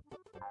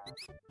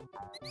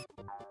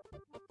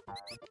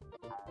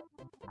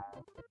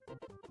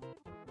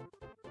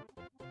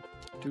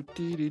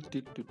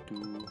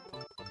 Do-dee-dee-dee-doo-doo.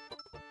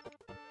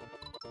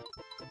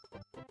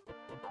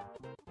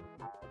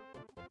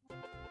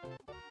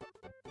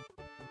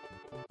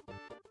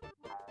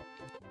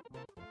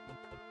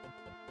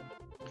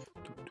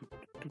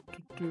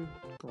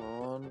 Go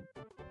on.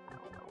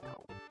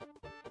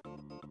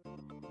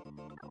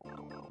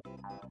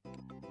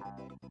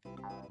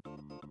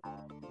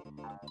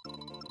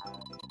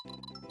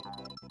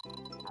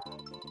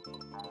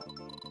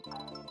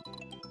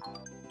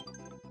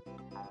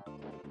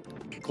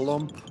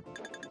 Clump.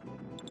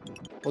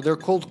 Oh, they're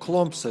called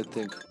clumps, I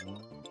think.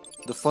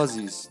 The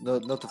fuzzies. No,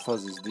 not the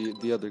fuzzies.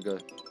 The other guy.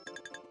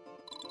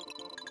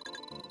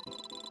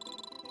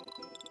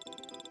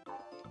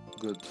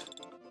 Good.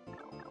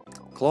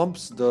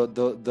 Clumps,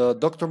 the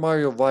Dr.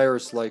 Mario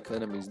virus-like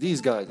enemies. These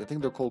guys, I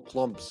think they're called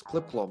clumps.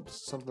 Clip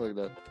clumps, something like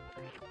that.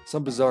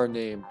 Some bizarre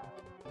name.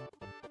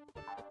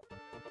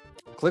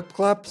 Clip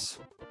claps?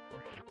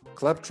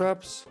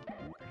 Claptraps?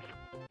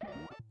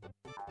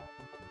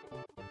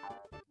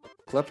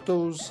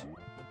 Kleptos?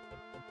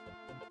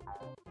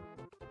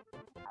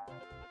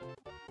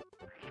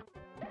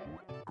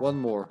 One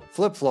more.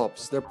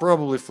 Flip-flops. They're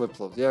probably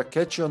flip-flops. Yeah,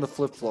 catch you on the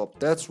flip-flop.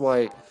 That's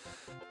why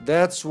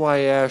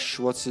Ash,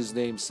 what's his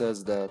name,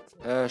 says that.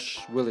 Ash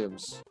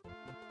Williams.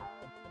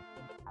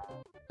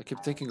 I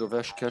keep thinking of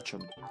Ash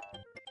Ketchum.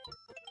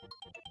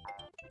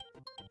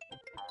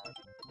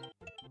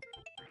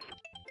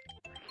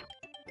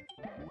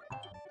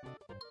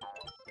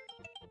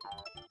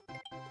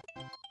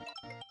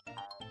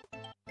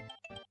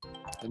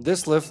 And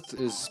this lift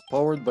is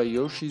powered by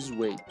Yoshi's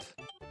weight.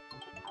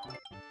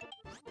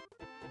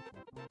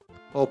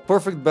 Oh,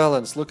 perfect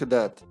balance. Look at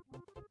that.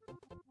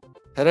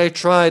 Had I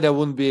tried, I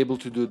wouldn't be able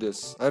to do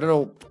this. I don't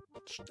know.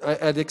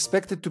 I'd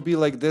expect it to be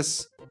like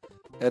this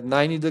at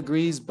 90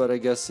 degrees, but I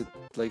guess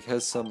like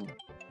has some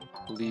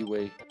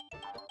leeway.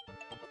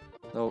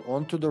 Now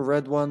onto the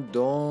red one.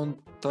 Don't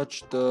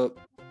touch the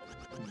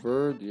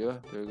bird. Yeah,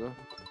 there you go.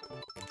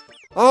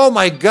 Oh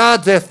my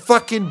god, that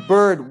fucking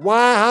bird!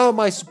 Why? How am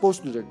I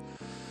supposed to do that?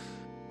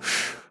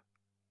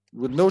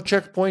 With no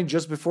checkpoint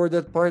just before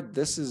that part,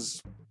 this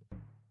is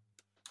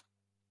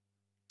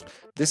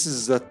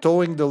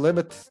towing the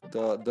limit,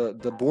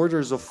 the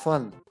borders of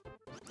fun,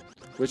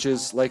 which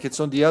is like it's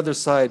on the other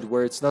side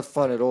where it's not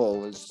fun at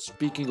all. It's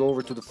speaking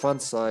over to the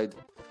fun side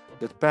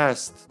that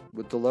passed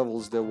with the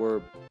levels that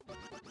were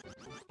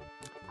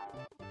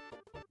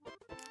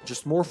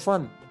just more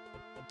fun.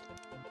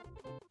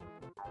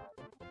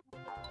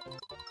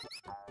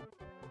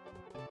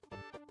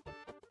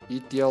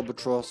 Eat the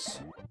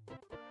albatross.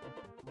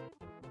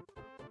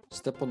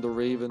 Step on the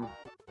raven.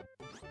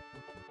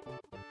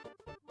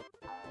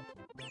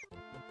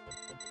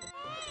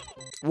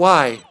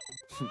 Why?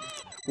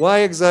 Why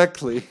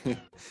exactly?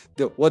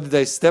 What, did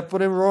I step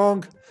on him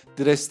wrong?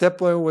 Did I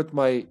step on him with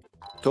my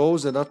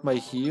toes and not my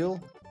heel?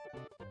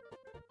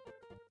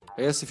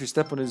 I guess if you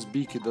step on his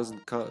beak, it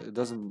doesn't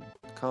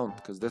count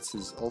because that's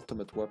his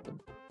ultimate weapon.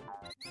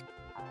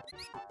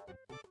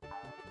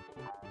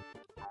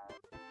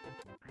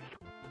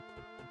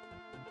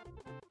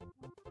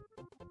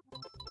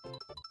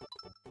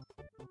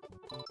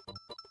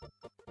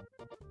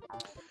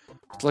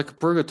 It's like a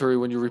purgatory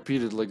when you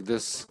repeat it like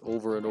this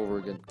over and over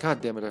again. God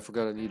damn it, I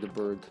forgot I need a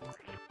bird.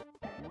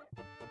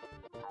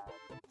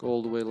 Go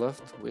all the way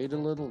left, wait a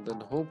little, then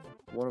hope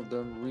one of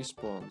them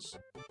respawns.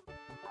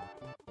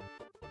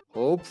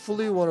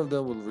 Hopefully one of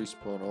them will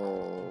respawn.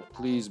 Oh,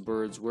 please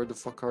birds, where the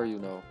fuck are you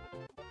now?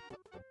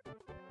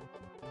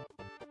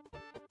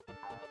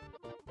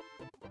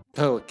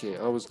 Okay,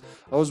 I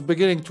was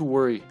beginning to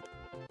worry.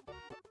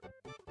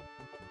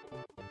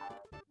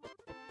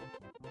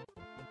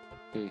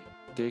 Okay,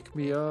 take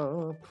me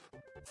up,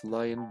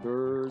 flying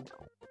bird.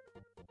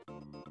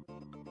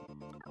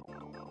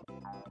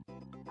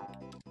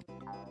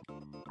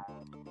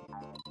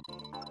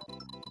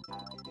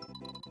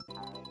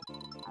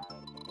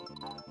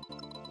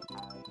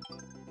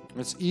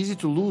 It's easy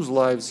to lose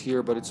lives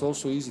here, but it's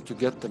also easy to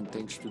get them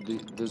thanks to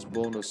this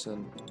bonus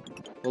and,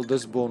 well,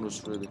 this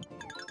bonus really.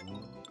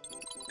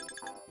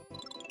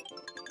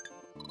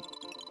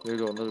 There you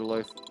go, another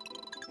life.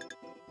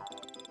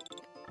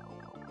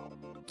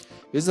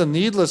 It's a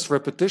needless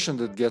repetition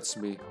that gets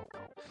me.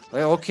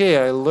 Like, okay,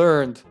 I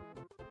learned.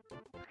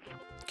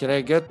 Can I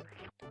get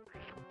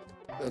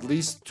at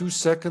least 2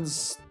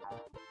 seconds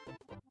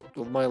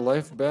of my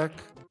life back?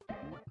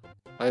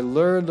 I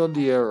learned on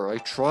the error. I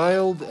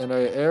trialed and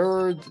I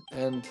errored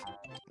and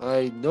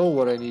I know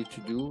what I need to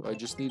do. I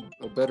just need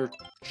a better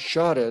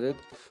shot at it.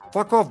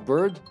 Fuck off,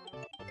 bird.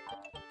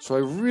 So I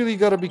really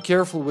gotta be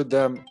careful with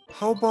them.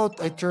 How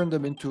about I turn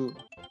them into...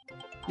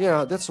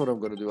 Yeah, that's what I'm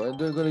gonna do. I'm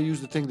gonna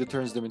use the thing that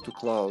turns them into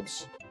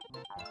clouds.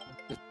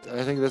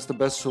 I think that's the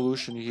best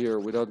solution here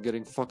without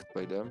getting fucked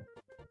by them.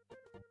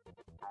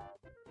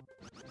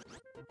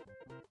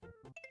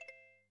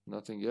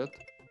 Nothing yet.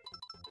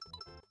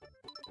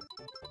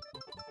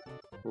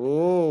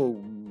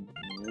 Oh,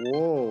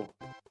 whoa.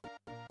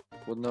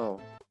 What now?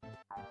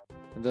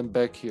 And then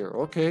back here.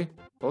 Okay,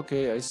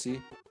 okay, I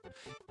see.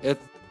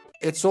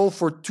 It's all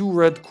for 2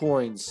 red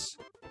coins.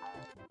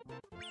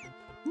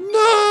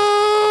 No!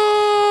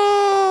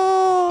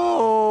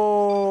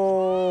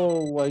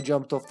 I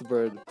jumped off the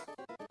bird.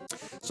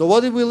 So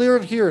what did we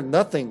learn here?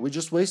 Nothing. We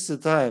just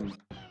wasted time.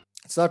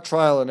 It's not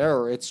trial and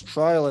error. It's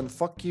trial and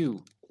fuck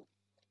you.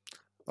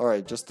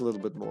 Alright, just a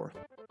little bit more.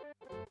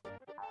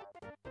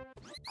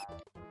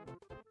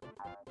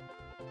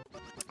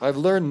 I've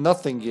learned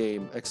nothing,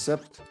 game,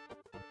 except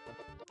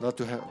not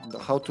to have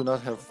how to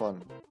not have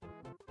fun.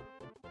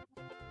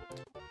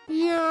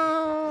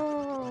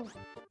 Yeah.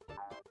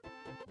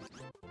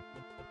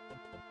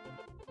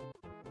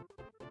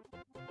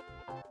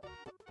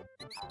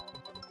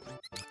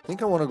 I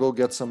think I want to go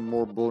get some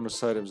more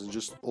bonus items and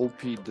just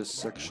OP this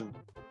section.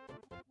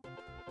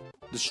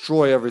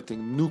 Destroy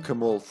everything, nuke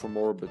them all from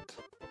orbit.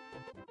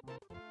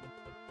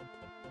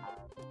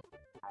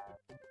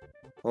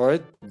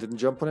 Alright, didn't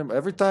jump on him.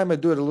 Every time I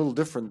do it a little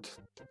different,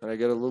 and I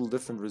get a little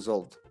different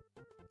result.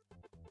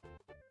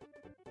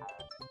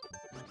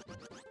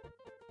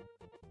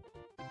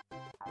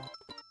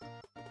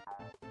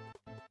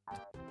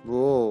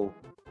 Whoa.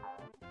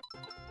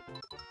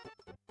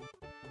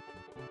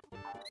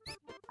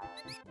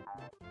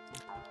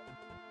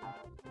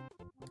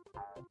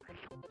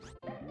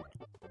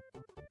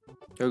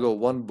 Here we go,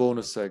 1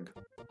 bonus egg.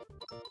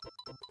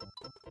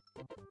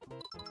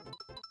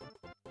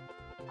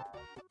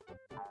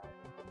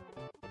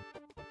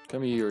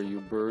 Come here, you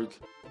bird.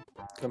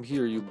 Come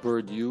here, you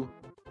bird, you.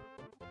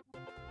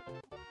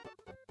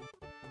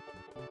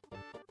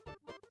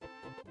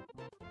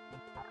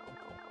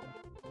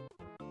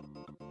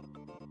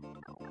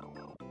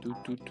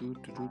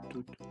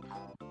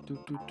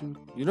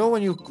 You know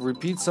when you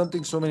repeat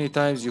something so many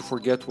times you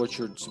forget what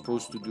you're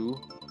supposed to do?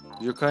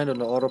 You're kind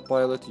of on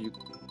autopilot, you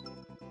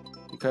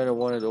kind of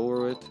want it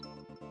over with.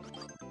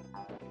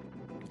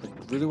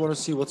 really want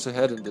to see what's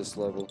ahead in this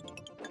level.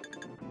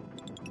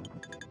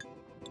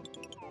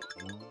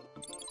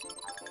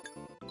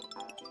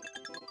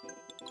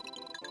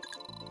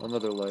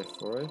 Another life,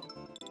 alright?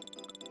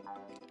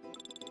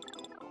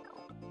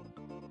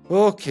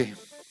 Okay.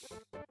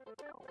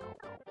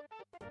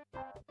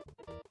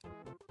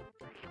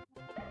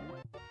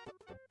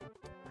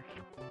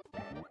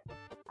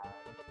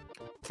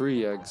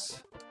 Three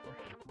eggs.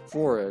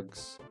 4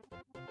 eggs.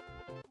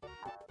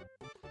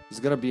 Is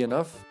it gonna be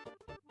enough?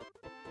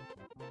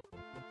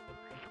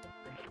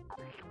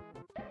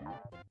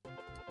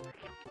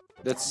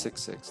 That's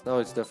 6 eggs. Now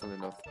it's definitely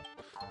enough.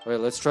 Alright,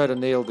 let's try to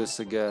nail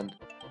this again.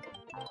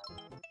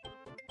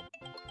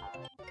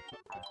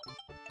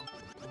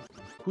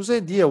 Whose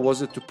idea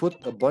was it to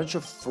put a bunch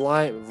of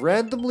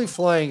randomly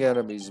flying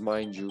enemies,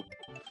 mind you,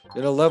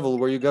 in a level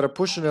where you gotta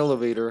push an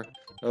elevator,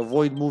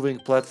 avoid moving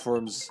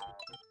platforms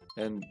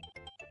and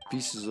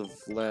pieces of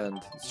land?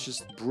 It's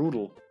just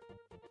brutal.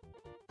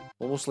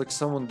 Almost like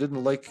someone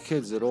didn't like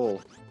kids at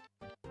all.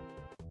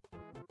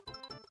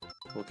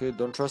 Okay,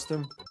 don't trust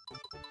him.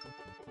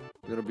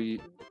 Gonna be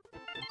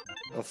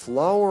a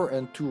flower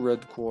and 2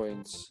 red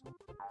coins.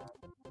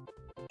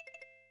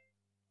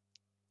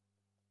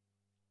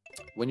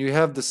 When you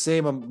have the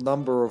same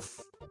number of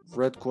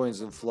red coins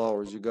and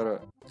flowers, you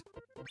gotta...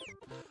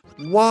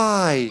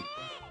 Why?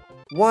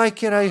 Why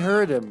can't I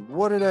hurt him?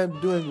 What did I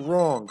doing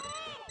wrong?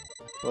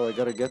 Well, I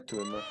gotta get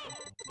to him now.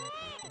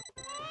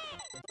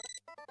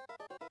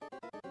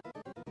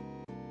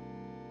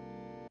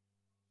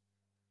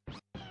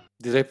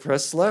 Did I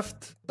press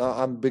left?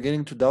 I'm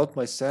beginning to doubt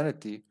my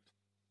sanity.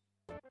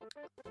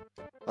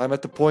 I'm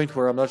at the point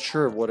where I'm not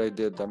sure of what I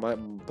did. I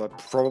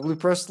probably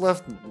pressed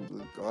left.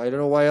 I don't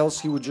know why else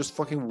he would just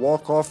fucking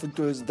walk off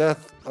into his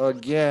death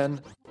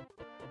again.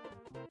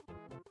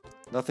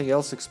 Nothing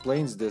else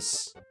explains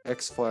this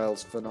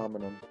X-Files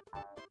phenomenon.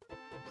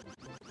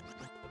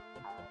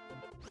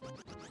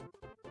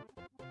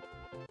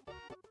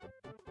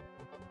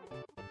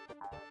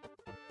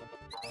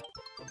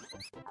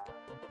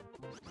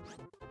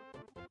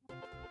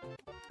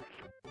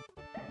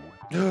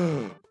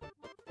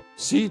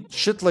 See?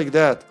 Shit like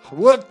that.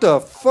 What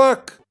the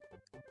fuck?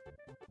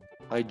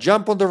 I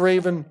jump on the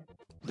Raven.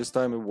 This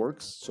time it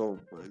works. So,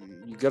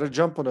 you gotta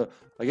jump on a...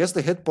 I guess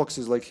the hitbox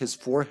is like his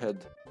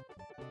forehead.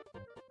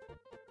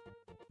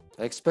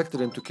 I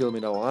expected him to kill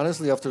me now.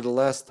 Honestly, after the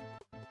last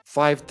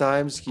 5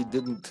 times, he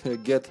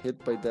didn't get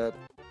hit by that.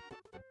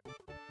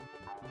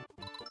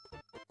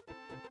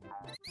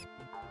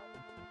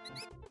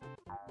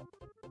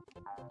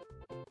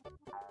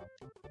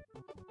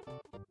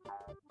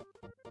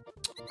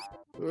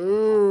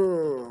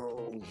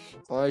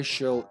 I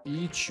shall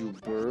eat you,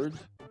 bird.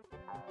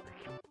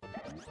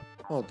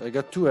 Oh, I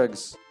got 2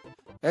 eggs.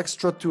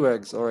 Extra 2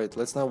 eggs. Alright,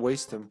 let's not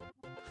waste them.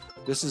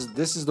 This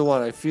is the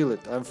one. I feel it.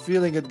 I'm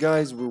feeling it,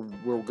 guys.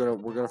 We're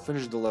gonna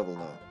finish the level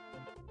now.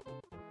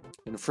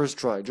 In the first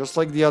try, just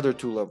like the other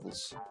 2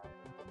 levels.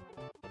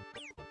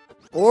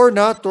 Or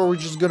not, or we're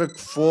just gonna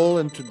fall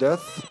into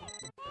death.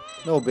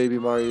 No, baby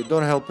Mario, you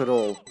don't help at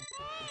all.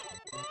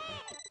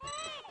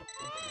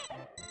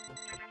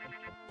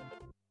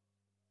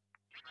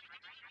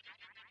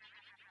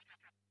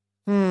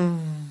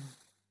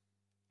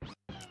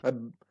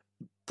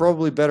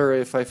 Probably better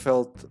if I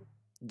felt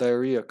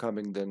diarrhea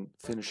coming than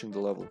finishing the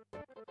level.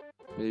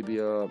 Maybe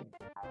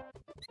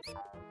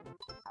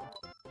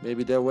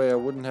that way I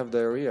wouldn't have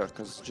diarrhea,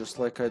 because just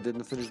like I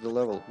didn't finish the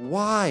level.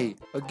 Why?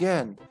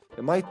 Again?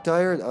 Am I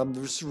tired?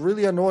 It's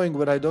really annoying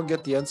when I don't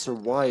get the answer.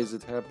 Why is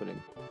it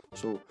happening?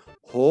 So,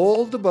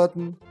 hold the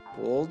button.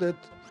 Hold it.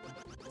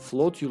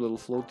 Float, you little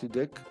floaty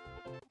dick.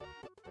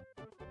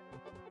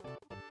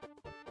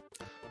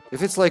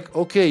 If it's like,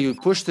 okay, you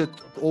pushed it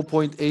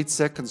 0.8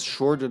 seconds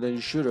shorter than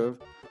you should have,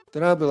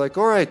 then I'll be like,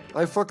 alright,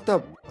 I fucked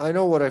up. I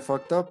know what I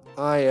fucked up.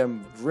 I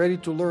am ready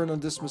to learn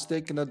on this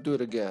mistake and not do it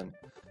again.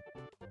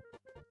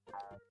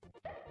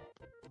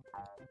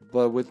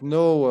 But with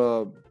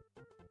no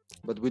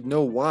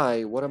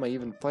why, what am I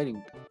even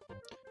fighting?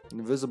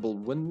 Invisible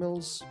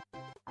windmills?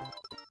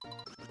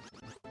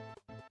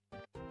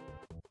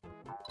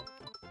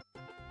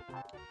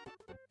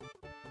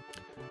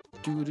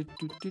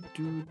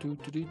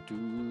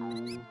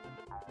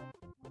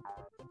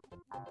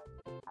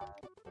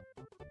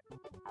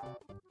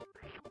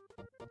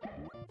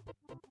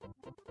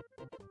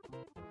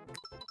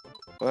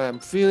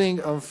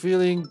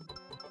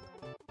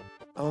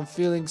 I'm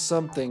feeling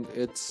something.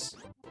 It's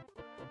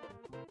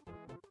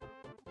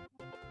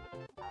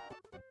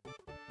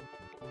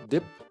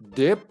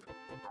dip.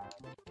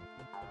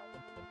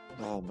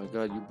 Oh my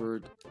god, you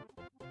bird.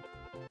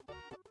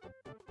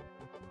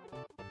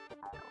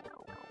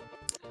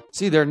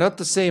 See, they're not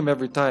the same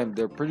every time.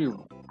 They're pretty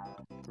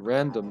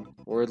random,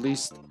 or at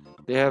least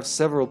they have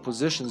several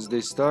positions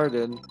they start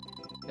in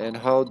and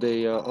how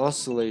they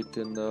oscillate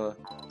in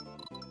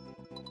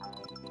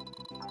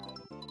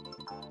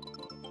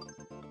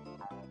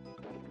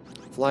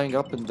flying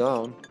up and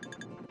down.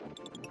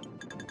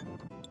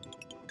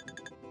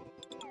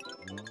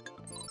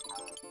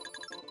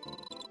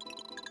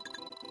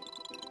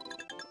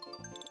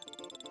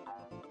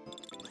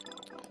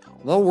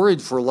 I'm not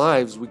worried for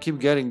lives. We keep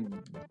getting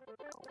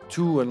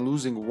 2 and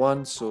losing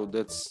 1, so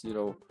that's, you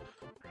know,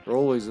 we're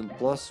always in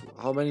plus.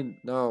 How many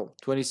now?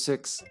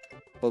 26.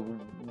 But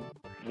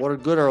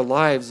what good are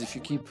lives if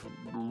you keep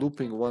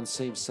looping one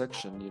same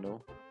section, you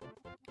know?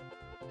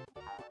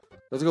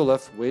 Let's go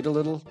left. Wait a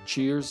little.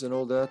 Cheers and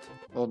all that.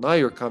 Oh, now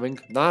you're coming.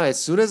 Nah,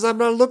 as soon as I'm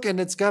not looking,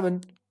 it's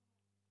coming.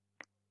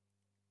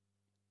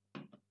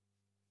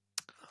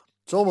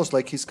 It's almost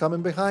like he's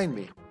coming behind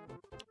me.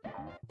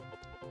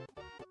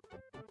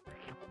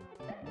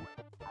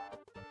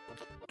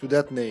 To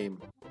that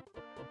name.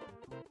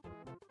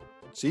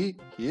 See?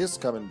 He is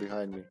coming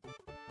behind me.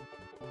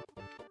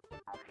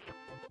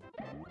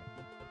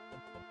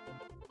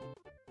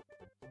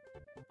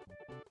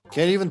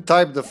 Can't even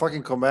type the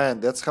fucking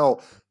command. That's how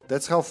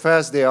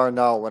fast they are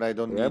now when I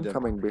don't need them. I'm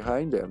coming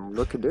behind them.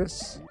 Look at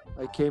this.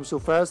 I came so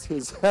fast,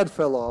 his head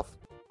fell off.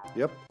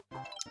 Yep.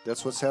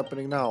 That's what's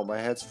happening now. My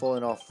head's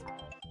falling off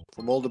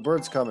from all the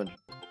birds coming.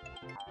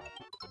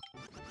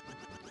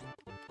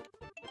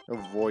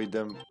 Avoid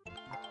them.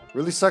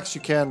 Really sucks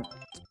you can't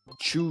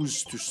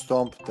choose to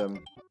stomp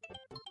them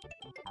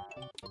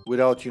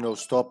without, you know,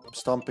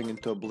 stomping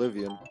into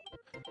oblivion.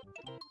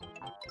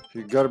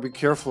 You gotta be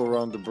careful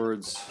around the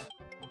birds.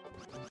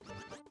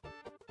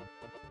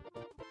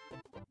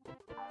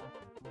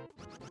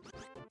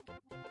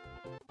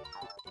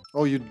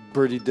 Oh, you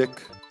birdie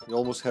dick. You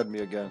almost had me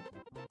again.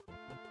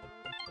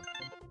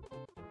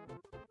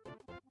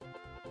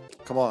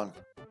 Come on.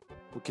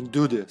 We can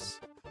do this.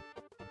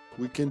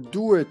 We can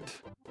do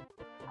it.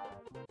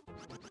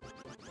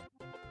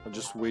 I'll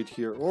just wait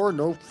here. Or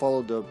no,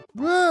 follow the...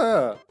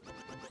 Ah!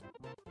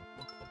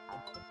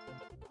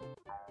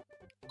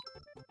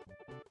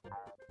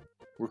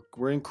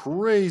 We're in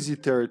crazy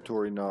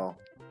territory now.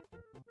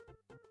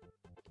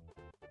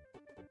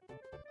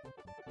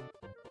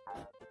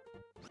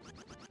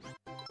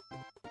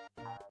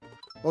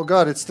 Oh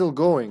god, it's still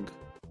going.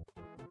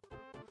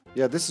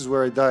 Yeah, this is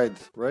where I died,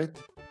 right?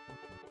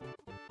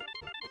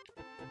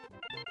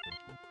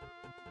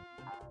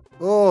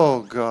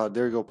 Oh god,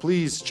 there you go.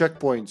 Please,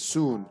 checkpoint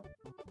soon.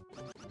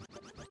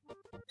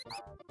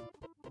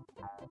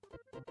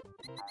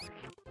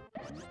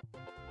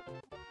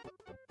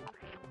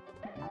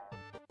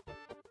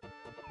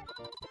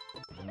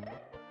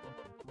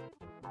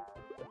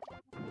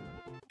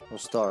 No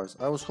stars.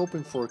 I was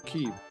hoping for a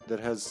key that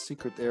has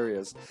secret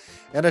areas.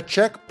 And a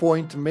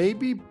checkpoint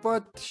maybe,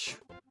 but...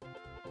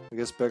 I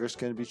guess beggars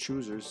can be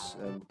choosers.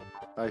 And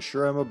I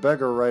sure am a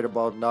beggar right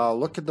about now.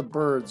 Look at the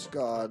birds.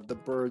 God, the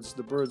birds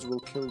will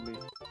kill me.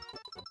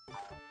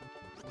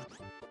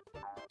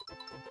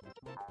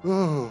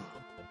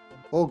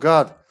 Oh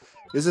god.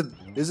 Is it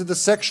the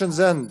section's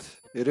end?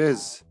 It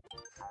is.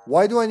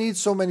 Why do I need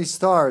so many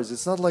stars?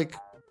 It's not like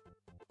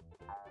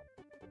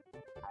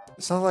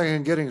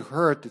I'm getting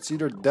hurt. It's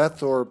either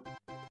death or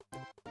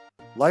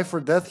life or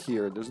death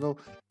here. There's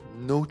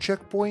no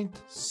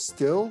checkpoint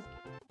still?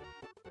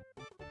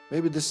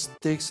 Maybe this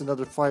takes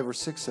another 5 or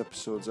 6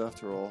 episodes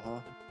after all,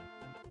 huh?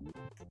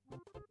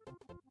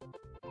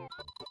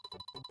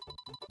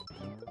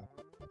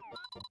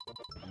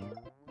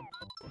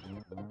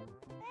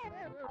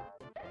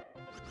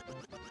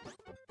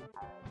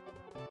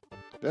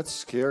 That's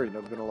scary,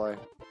 not gonna lie.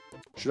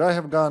 Should I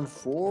have gone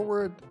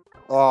forward?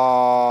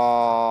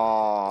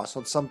 Oh,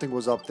 so something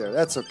was up there.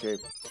 That's okay.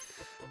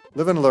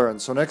 Live and learn.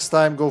 So next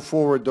time, go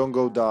forward, don't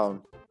go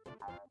down.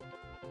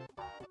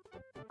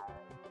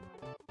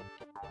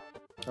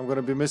 I'm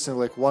gonna be missing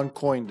like 1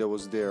 coin that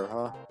was there,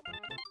 huh?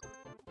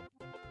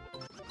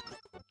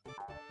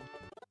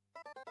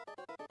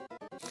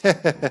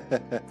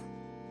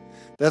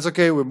 That's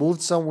okay, we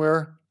moved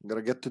somewhere. I'm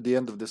gonna get to the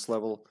end of this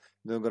level.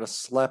 Then I'm gonna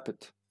slap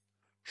it.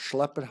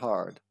 Slap it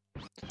hard.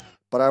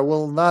 But I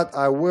will not,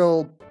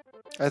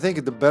 I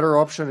think the better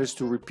option is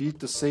to repeat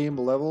the same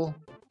level.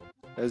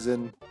 As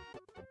in,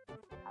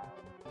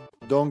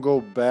 don't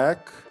go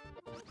back.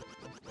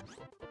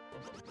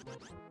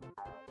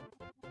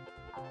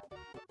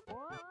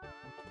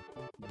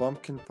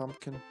 Pumpkin.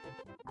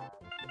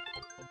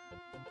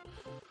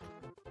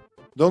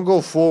 Don't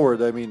go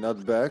forward, I mean,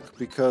 not back.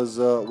 Because,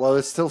 well,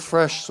 it's still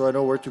fresh, so I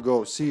know where to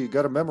go. See, you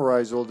gotta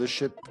memorize all this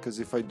shit.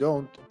 Because if I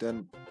don't,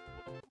 then...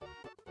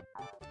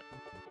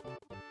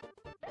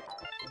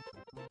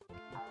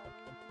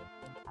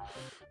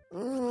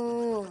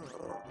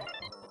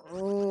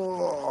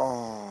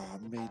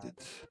 made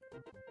it.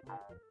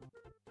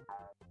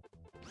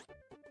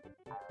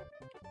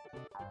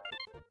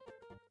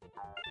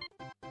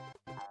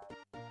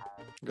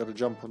 Gotta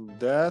jump on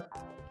that,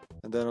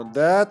 and then on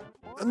that.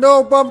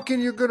 No,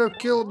 Bumpkin, you're gonna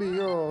kill me.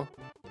 Oh.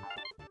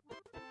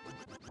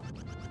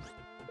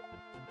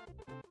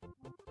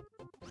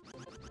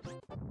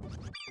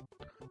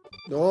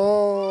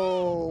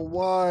 No,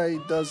 why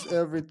does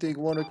everything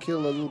want to kill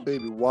a little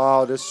baby?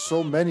 Wow, there's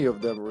so many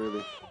of them,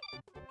 really.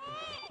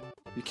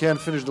 You can't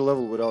finish the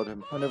level without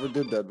him. I never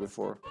did that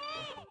before.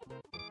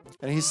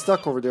 And he's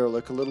stuck over there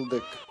like a little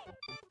dick.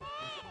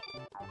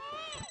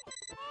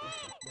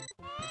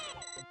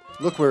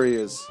 Look where he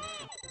is.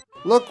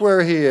 Look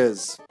where he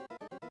is.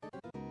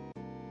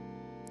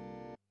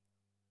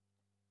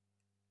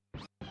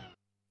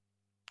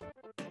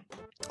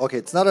 Okay,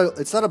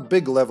 it's not a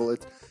big level.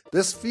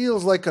 This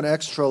feels like an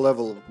extra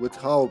level with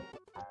how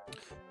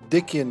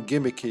dicky and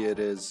gimmicky it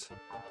is.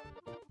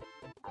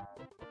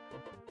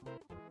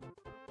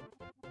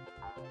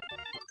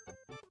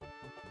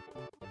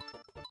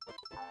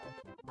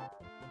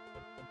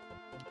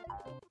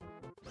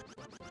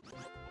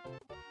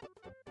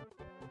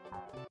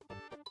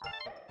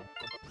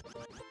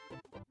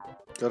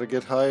 Gotta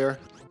get higher.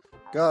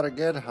 Gotta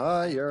get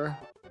higher.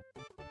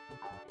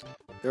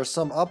 There's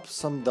some up,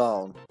 some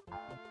down.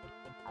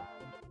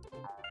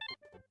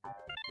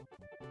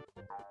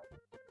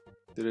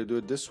 Did I do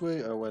it this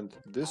way? I went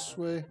this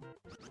way.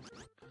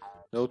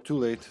 No, too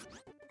late.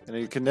 And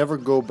you can never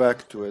go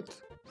back to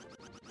it.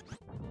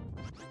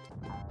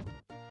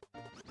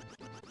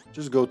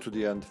 Just go to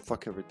the end.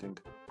 Fuck everything.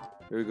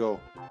 Here we go.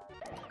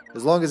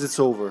 As long as it's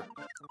over.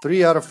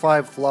 3 out of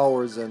 5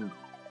 flowers and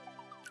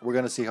we're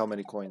gonna see how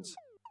many coins.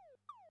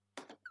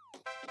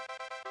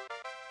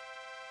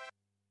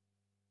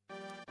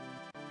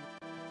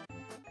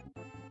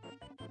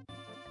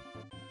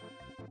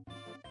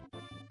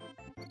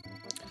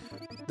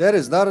 That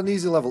is not an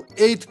easy level.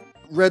 8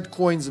 red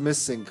coins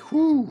missing.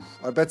 Whew.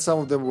 I bet some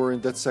of them were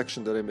in that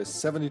section that I missed.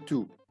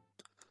 72.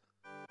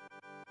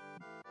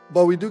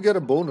 But we do get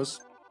a bonus.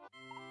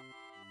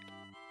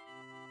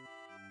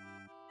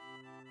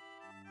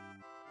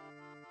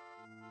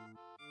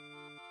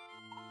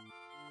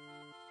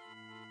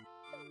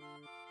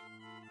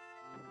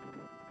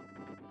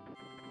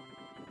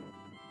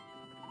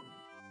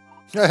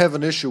 I have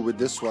an issue with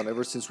this one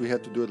ever since we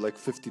had to do it like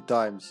 50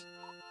 times.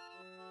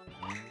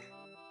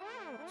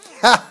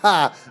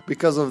 Haha!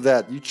 Because of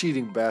that, you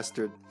cheating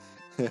bastard.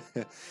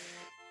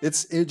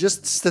 It's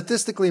just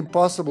statistically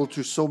impossible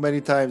to so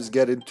many times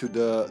get into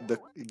the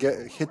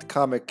hit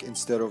comic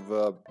instead of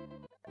a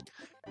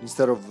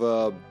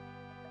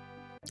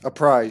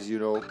prize, you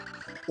know.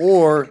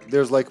 Or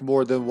there's like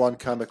more than one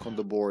comic on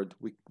the board.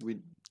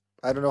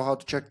 I don't know how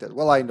to check that.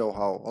 Well, I know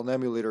how. On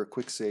emulator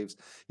quick saves.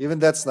 Even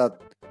that's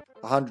not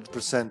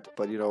 100%,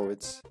 but you know,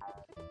 it's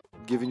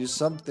giving you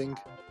something.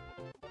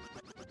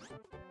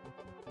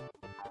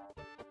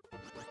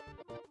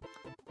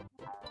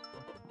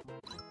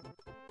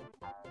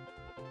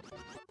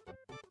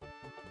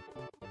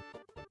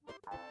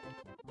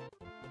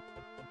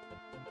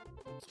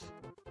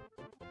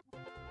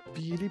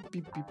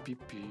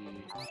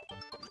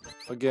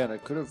 Again, I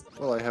could have...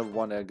 Well, I have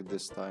 1 egg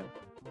this time.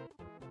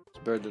 It's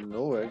better than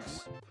no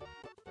eggs.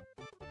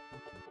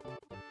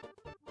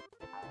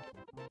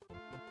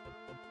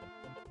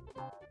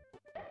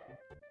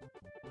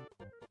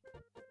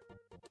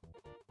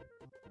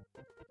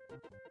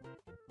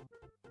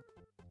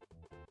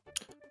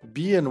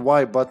 B and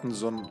Y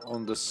buttons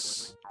on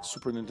this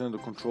Super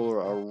Nintendo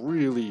controller are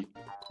really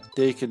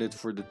taking it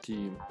for the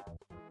team.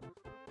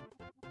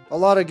 A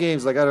lot of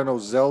games, like, I don't know,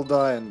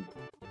 Zelda, and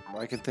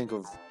I can think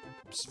of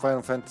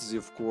Final Fantasy,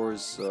 of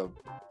course.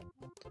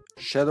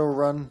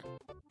 Shadowrun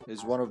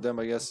is one of them,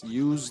 I guess.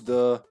 Use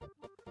the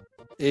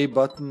A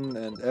button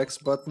and X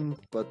button,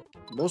 but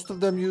most of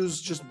them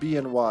use just B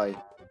and Y.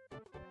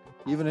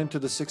 Even into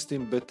the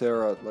 16-bit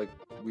era, like,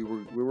 we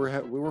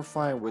were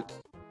fine with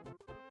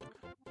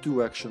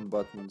 2 action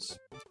buttons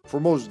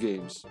for most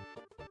games.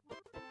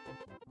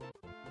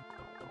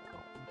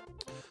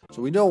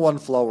 So we know 1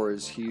 flower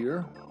is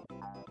here.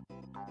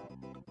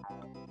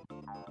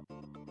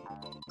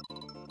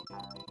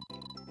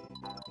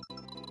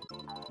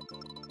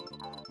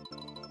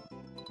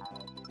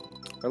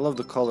 I love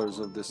the colors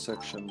of this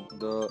section.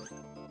 The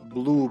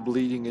blue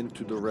bleeding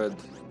into the red.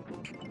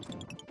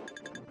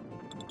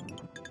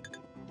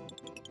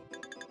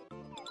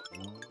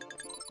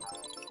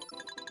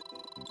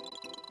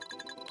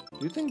 Do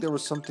you think there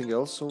was something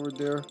else over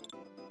there?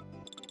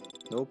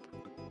 Nope.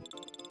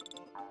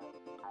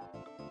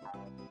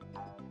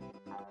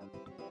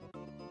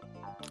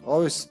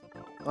 Always,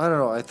 I don't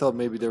know, I thought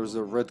maybe there was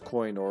a red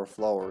coin or a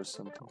flower or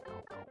something.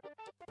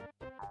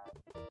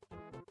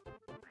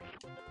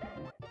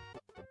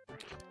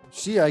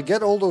 See, I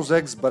get all those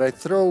eggs, but I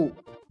throw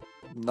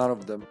none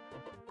of them.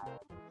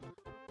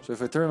 So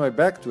if I turn my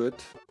back to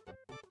it...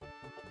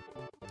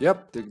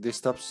 Yep, they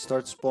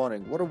start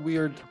spawning. What a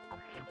weird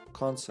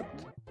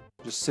concept.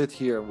 Just sit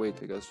here and wait,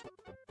 I guess.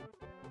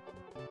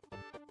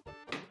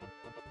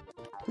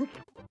 Whoop.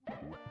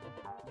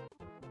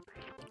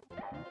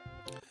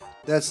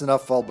 That's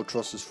enough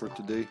albatrosses for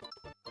today.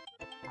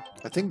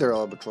 I think they're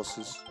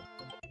albatrosses.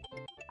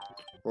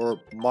 Or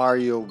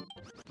Mario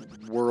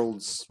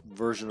World's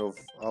version of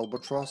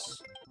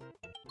albatross.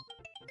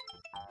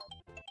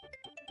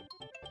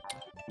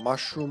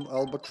 Mushroom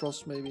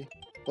albatross, maybe?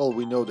 Well,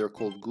 we know they're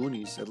called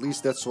Goonies. At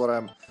least that's what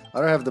I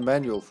don't have the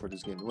manual for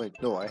this game. Wait,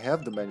 no, I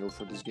have the manual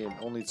for this game.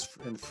 Only it's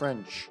in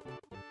French.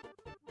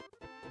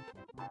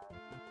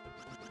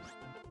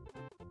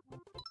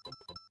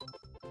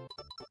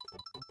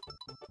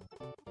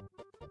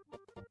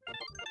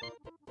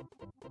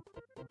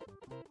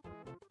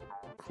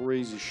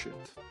 Crazy shit.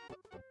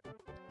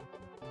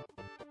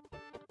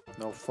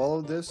 Now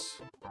follow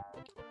this.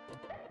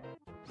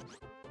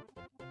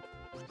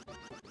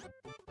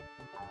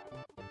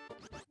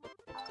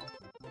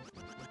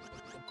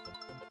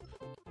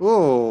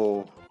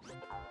 Oh.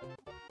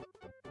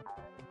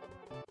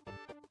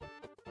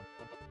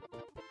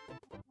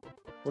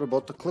 What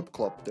about the clip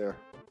clop there?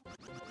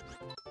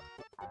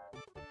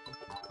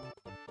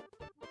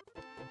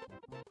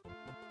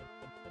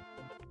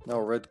 Now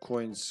red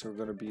coins are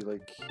gonna be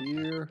like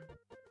here,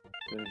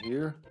 then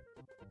here.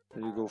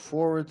 Then you go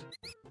forward.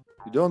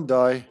 You don't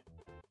die.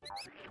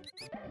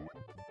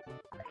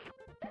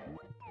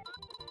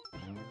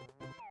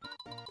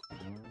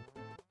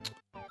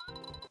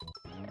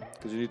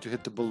 Because you need to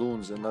hit the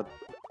balloons and not...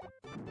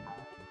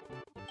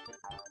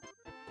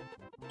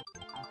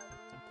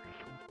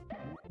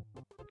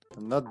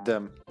 And not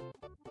them.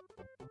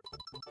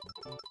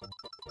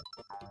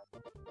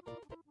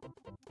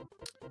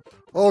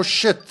 Oh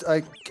shit!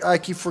 I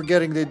keep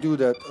forgetting they do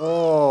that.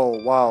 Oh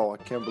wow!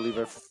 I can't believe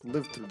I've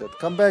lived through that.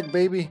 Come back,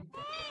 baby.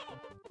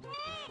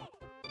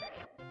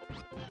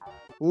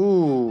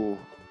 Ooh.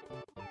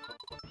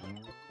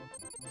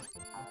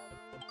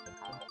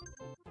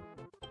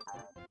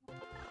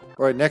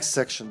 Alright, next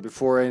section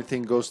before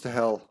anything goes to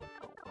hell.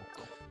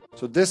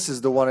 So this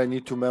is the one I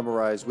need to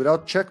memorize.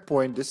 Without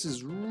checkpoint, this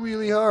is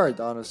really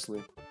hard,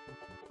 honestly.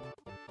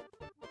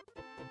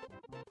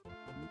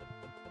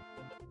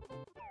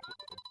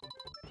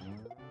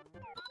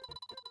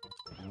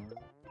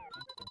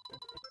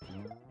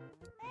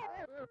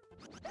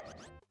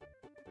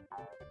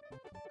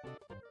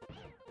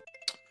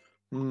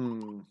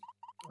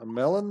 A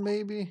melon,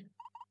 maybe?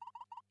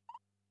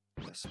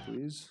 Yes,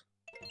 please.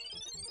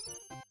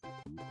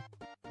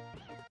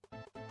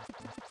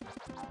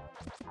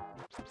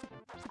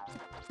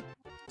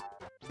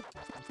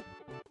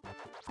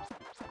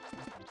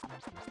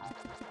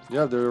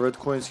 Yeah, there are red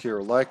coins here,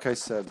 like I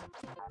said.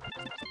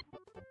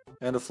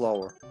 And a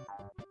flower.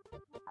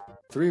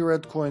 3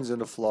 red coins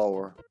and a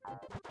flower.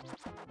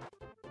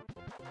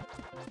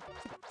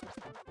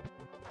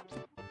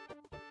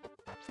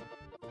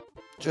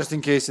 Just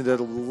in case in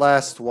that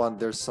last one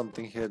there's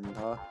something hidden,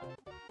 huh?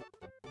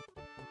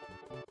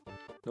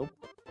 Nope.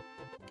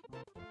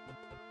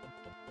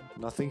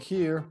 Nothing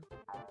here.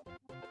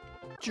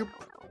 Choop.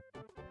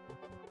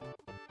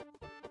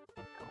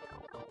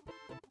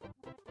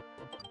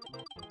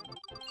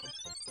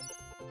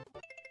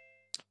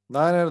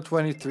 Nine out of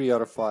 23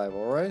 out of 5,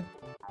 alright?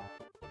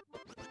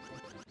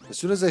 As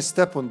soon as I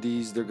step on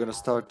these, they're gonna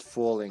start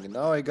falling. And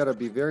now I gotta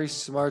be very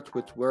smart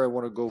with where I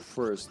want to go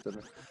first.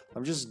 And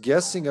I'm just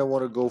guessing I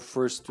want to go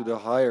first to the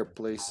higher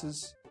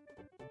places.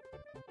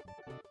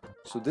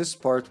 So this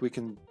part we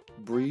can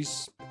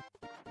breeze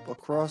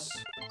across.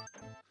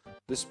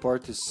 This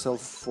part is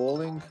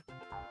self-falling.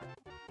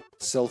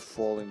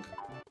 Self-falling.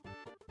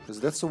 Because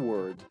that's a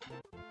word.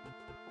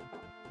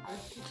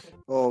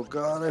 Oh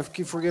god, I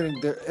keep forgetting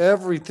that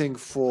everything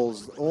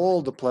falls.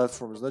 All the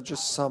platforms, not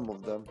just some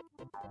of them.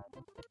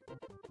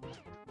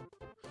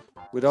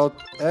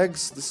 Without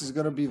eggs, this is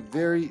gonna be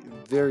very,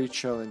 very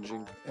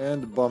challenging.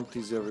 And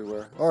bumpties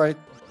everywhere. Alright,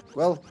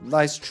 well,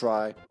 nice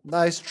try.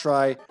 Nice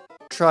try.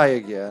 Try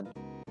again.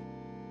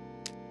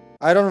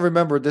 I don't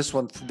remember this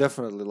one,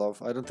 definitely,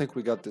 love. I don't think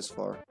we got this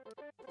far.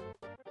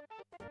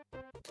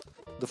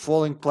 The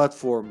falling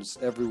platforms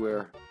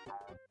everywhere.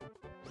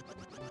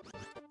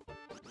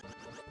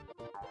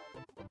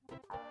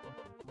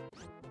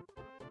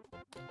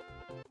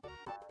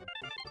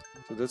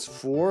 So that's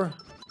 4.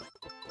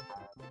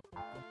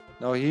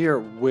 Now here,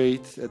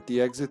 wait at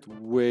the exit,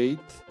 wait.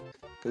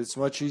 Because it's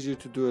much easier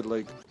to do it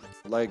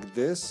like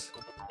this.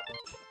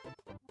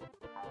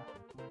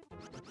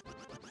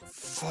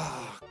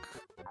 Fuck.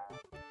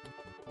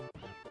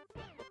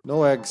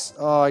 No eggs.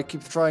 Oh, I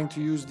keep trying to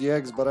use the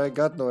eggs, but I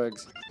got no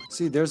eggs.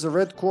 See, there's a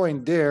red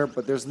coin there,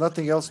 but there's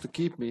nothing else to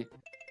keep me.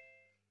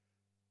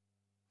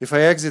 If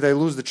I exit, I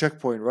lose the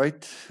checkpoint,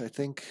 right? I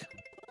think.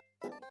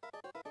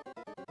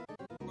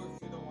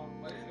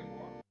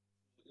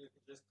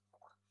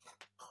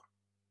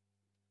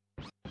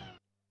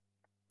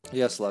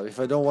 Yes, love. If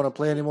I don't want to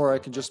play anymore, I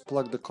can just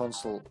plug the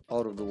console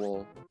out of the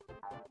wall.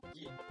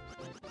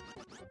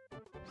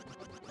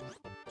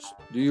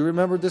 Do you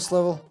remember this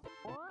level?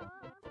 I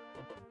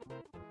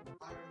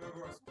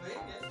remember us playing it.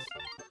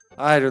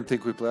 I don't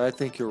think we play. I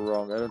think you're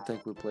wrong. I don't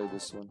think we played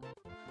this one.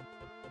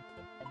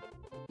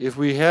 If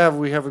we have,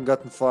 we haven't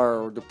gotten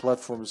far, or the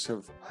platforms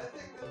have. I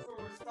think that's where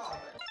we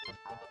stopped.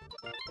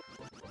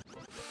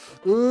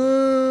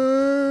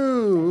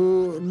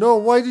 Ooh, no,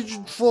 why did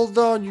you fall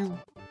down? You.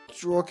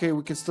 Okay,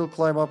 we can still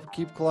climb up.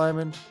 Keep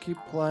climbing. Keep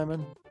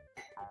climbing.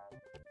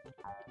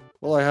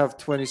 Well, I have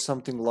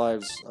 20-something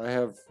lives. I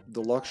have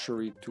the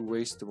luxury to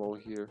waste them all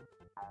here.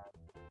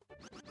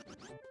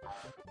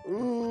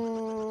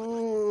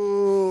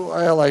 Ooh,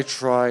 well, I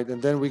tried.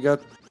 And then we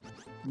got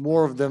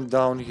more of them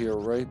down here,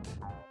 right?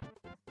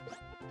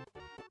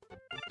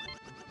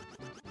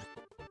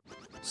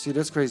 See,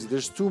 that's crazy.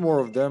 There's 2 more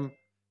of them.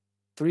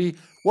 3.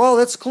 Wow,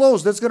 that's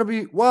close. That's gonna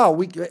be... Wow,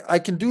 I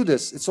can do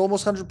this. It's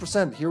almost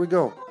 100%. Here we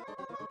go.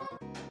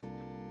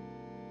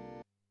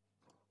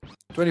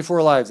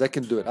 24 lives. I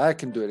can do it. I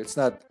can do it. It's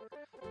not...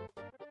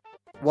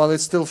 While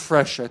it's still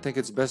fresh, I think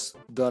it's best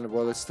done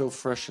while it's still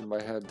fresh in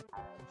my head.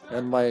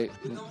 And my... You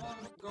don't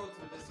want to go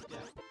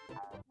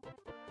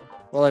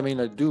Well, I mean,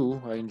 I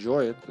do. I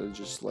enjoy it. I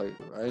just like,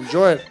 I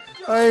enjoy it.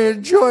 I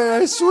enjoy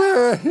it. I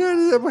swear,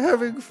 I'm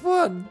having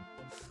fun.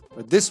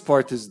 But this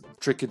part is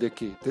tricky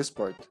dicky. This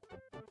part.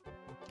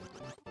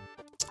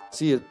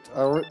 See it,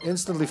 I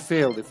instantly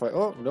failed if I...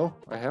 Oh, no,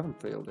 I haven't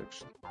failed,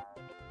 actually.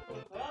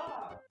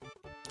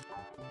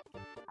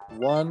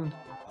 1,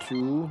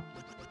 2...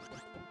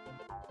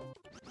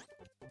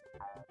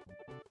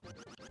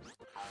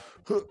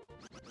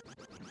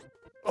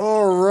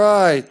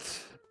 Alright!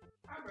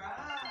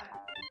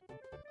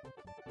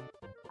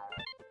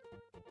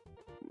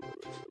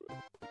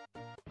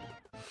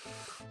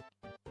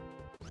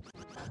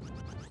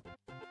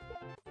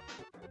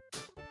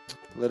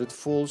 Let it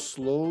fall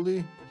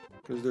slowly,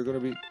 because they're gonna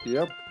be...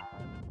 Yep.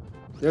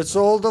 That's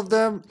all of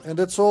them, and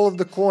that's all of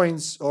the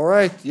coins.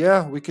 Alright,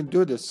 yeah, we can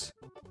do this.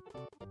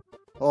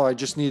 Oh, I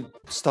just need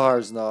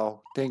stars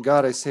now. Thank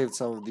God I saved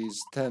some of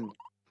these. 10.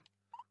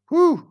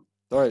 Whew!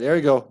 Alright, there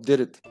you go.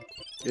 Did it.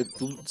 It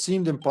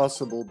seemed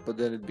impossible, but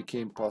then it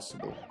became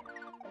possible.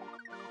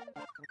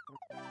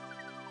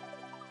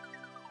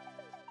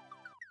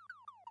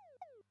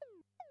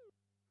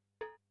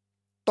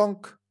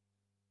 Donk!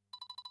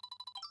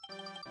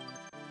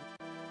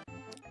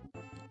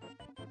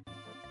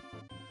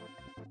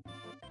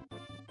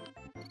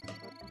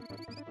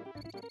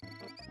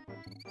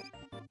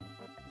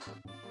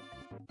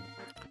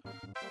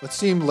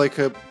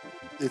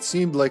 It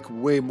seemed like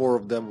way more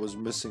of them was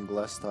missing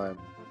last time.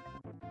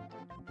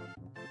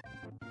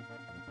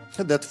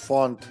 That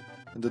font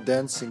and the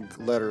dancing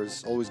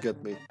letters always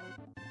get me.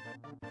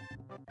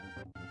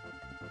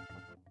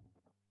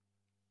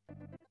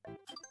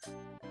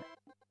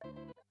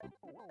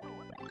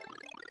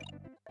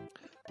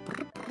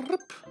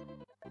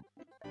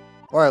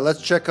 Alright,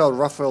 let's check out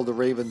Raphael the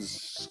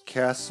Raven's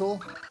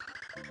castle.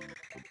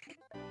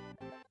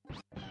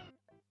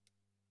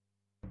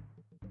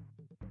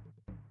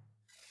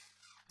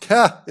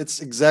 Ha! It's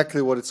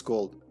exactly what it's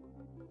called.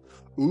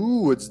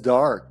 Ooh, it's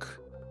dark.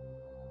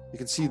 You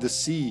can see the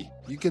sea.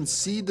 You can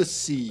see the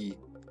sea.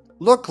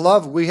 Look,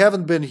 love, we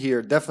haven't been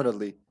here,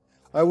 definitely.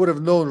 I would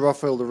have known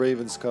Raphael the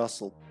Raven's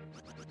castle.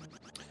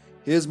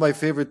 Here's my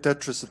favorite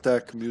Tetris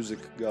Attack music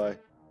guy.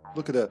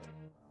 Look at that.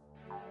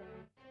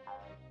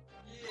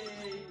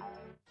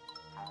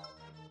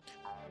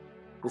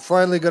 We're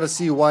finally gonna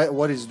see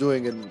what he's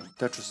doing in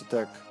Tetris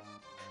Attack.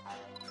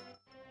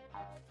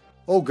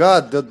 Oh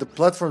god, the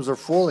platforms are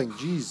falling,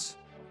 jeez.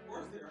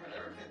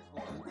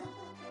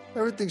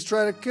 Everything's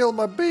trying to kill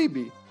my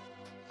baby.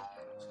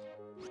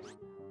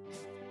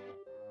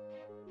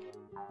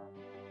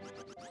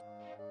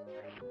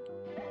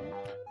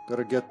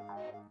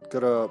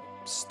 Gotta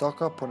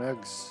stock up on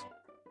eggs.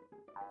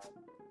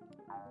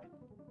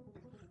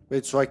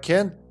 Wait, so I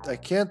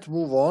can't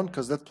move on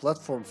because that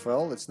platform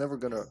fell? It's never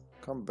gonna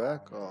come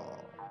back?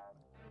 Oh.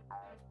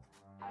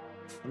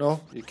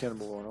 No, you can't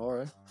move on,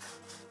 alright.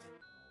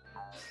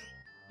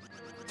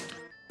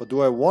 But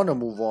do I want to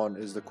move on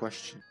is the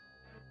question.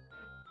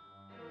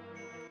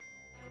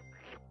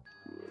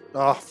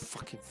 Ah,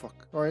 fucking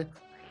fuck. Alright.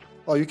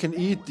 Oh, you can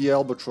eat the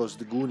albatross,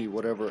 the goonie,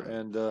 whatever,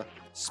 and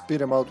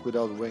spit him out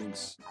without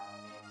wings.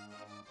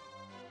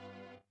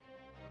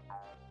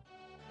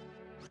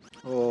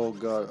 Oh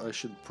god, I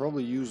should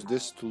probably use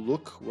this to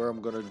look where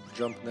I'm gonna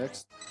jump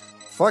next.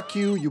 Fuck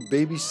you, you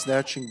baby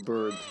snatching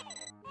bird.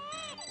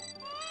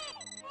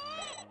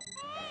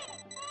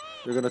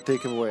 They're gonna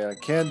take him away. I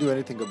can't do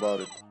anything about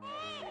it.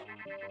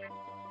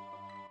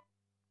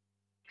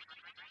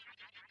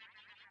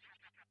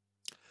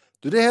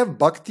 Do they have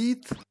buck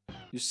teeth?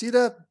 You see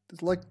that?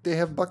 It's like they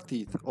have buck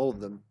teeth, all of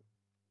them.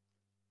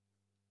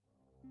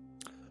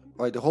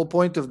 Alright, the whole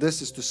point of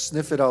this is to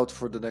sniff it out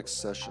for the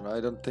next session. I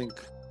don't think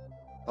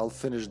I'll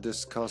finish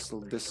this castle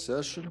this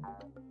session.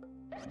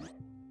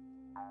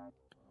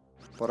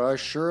 But I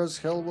sure as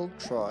hell will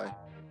try.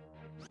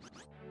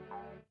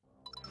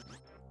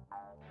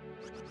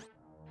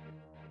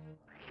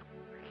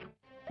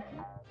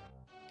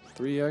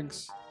 Three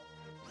eggs.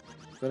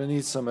 Gonna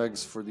need some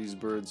eggs for these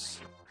birds.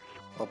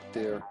 Up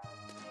there.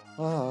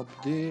 Up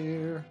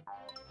there.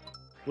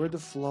 Where the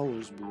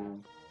flowers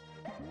bloom.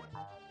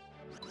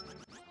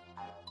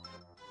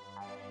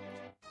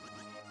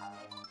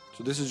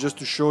 So this is just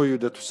to show you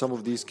that some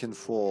of these can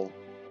fall.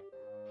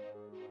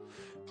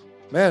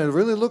 Man, it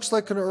really looks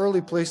like an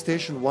early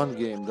PlayStation 1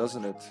 game,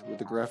 doesn't it? With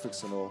the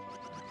graphics and all.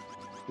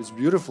 It's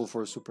beautiful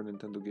for a Super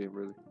Nintendo game,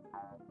 really.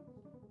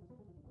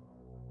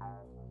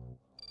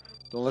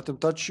 Don't let them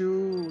touch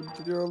you.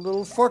 You're a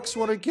little fucks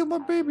when I kill my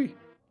baby.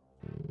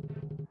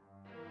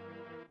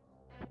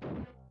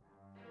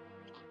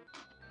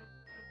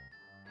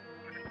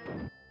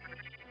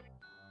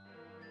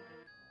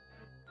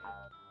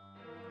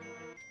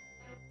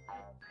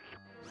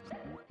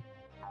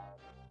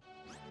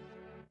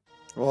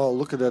 Oh,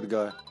 look at that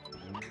guy.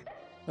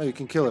 Oh, you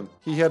can kill him.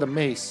 He had a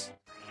mace.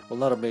 Well,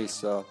 not a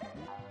mace. A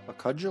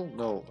cudgel?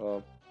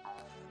 No.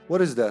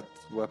 What is that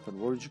weapon?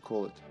 What would you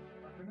call it?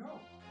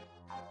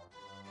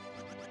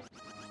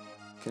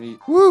 Can he...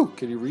 Woo!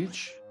 Can he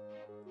reach?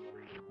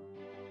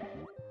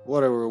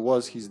 Whatever it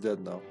was, he's dead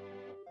now.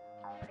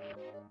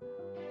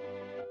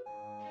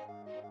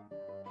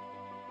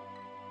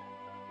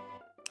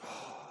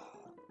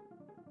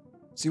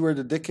 See where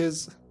the dick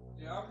is?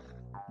 Yep.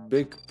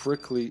 Big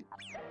prickly.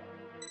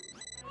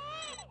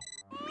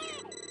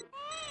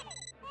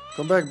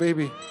 Come back,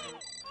 baby.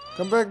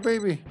 Come back,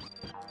 baby.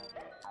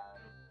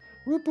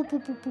 Whoop, whoop,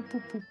 whoop, whoop, whoop,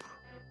 whoop, whoop.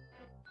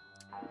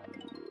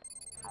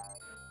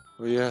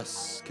 Oh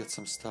yes, get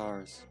some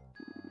stars.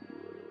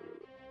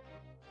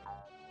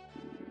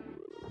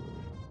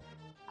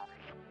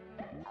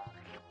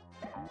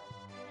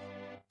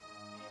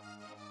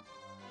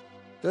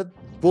 That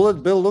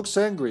bullet bill looks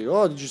angry.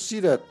 Oh, did you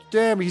see that?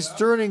 Damn, he's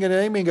turning and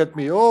aiming at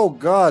me. Oh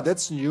god,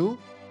 that's new.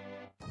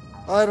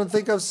 I don't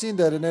think I've seen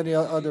that in any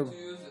other... To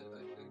use it, I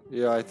think.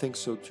 Yeah, I think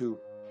so too.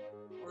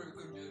 Or you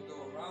could just go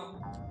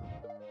around.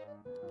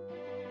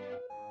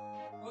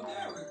 Oh,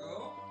 there we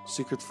go.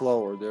 Secret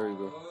flower, there you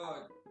go.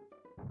 Good.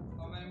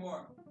 How many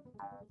more?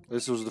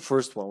 This was the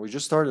first one. We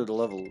just started the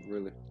level,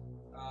 really.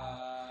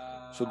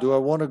 So do I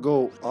want to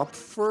go up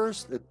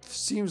first? It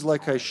seems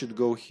like I should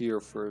go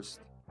here first.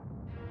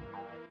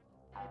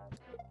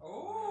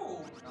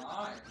 Oh,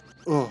 nice.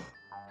 Oh,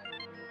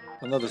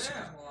 another Damn,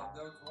 secret. love,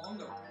 that was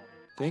wonderful.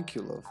 Thank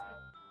you, love.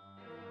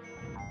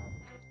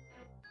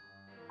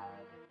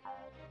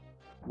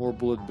 More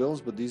bullet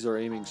bills, but these are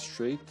aiming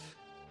straight.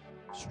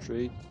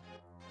 Straight.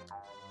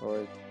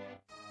 Alright.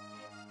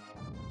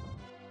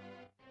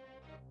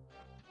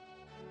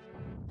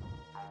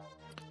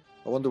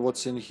 I wonder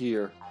what's in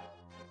here.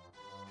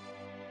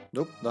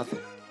 Nope, nothing.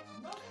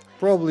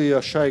 Probably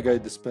a Shy Guy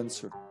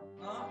dispenser.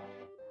 Huh?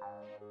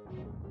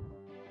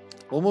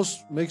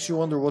 Almost makes you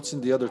wonder what's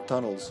in the other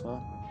tunnels, huh?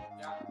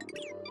 Yeah.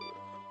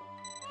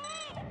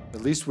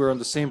 At least we're on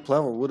the same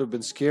platform. Would have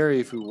been scary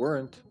if we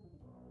weren't.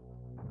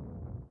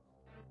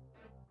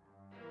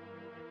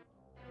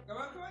 Come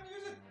on,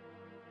 use it.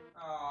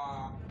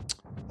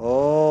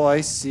 Oh, I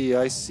see,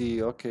 I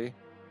see. Okay.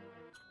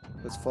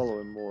 Let's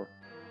follow him more.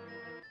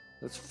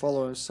 Let's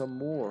follow him some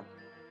more.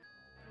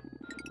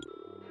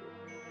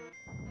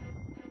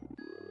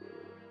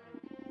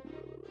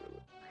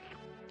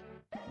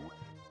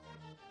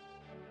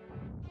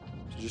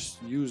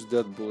 Just use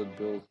that bullet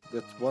bill.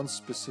 That one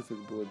specific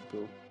bullet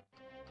bill.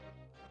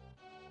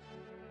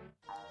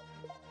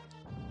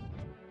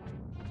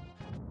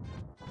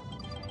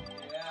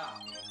 Yeah.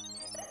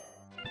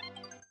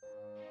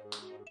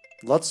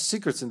 Lots of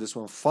secrets in this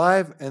one.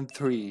 5 and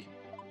 3.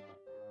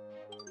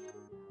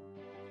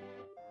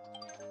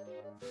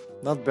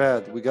 Not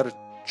bad. We got a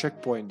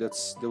checkpoint that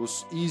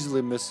was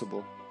easily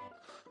missable.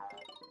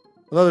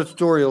 Another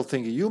tutorial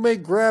thingy. You may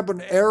grab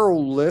an arrow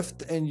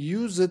lift and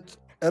use it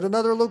at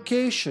another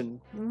location.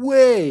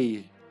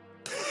 Way!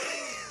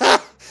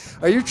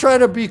 Are you trying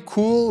to be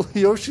cool,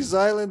 Yoshi's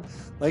Island?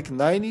 Like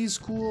 90s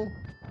cool?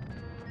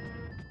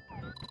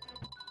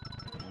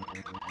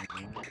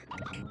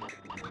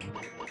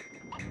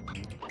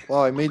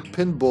 Wow, I made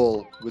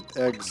pinball with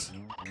eggs.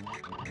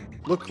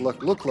 Look,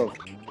 look, look, love.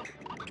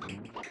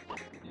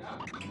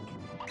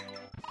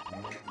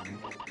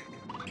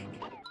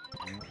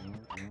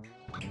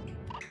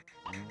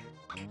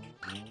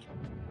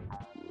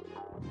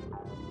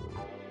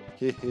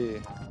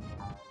 Hehe.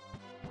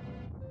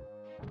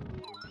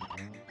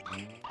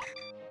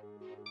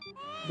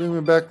 Bring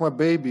me back my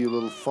baby, you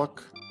little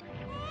fuck.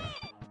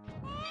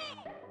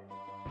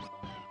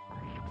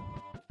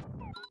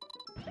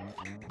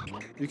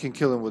 You can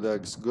kill him with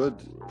eggs. Good.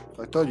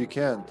 I thought you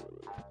can't.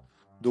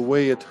 The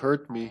way it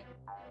hurt me.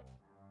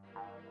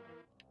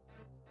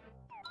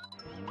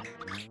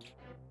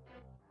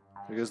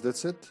 I guess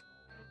that's it.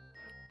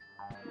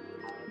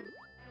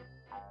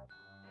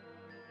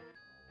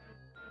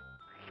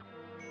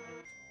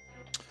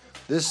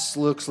 This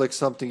looks like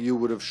something you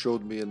would have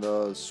showed me in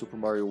Super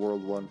Mario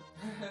World 1.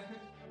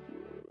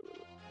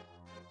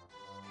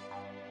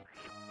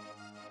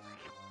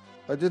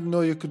 I didn't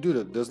know you could do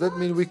that. Does that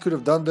mean we could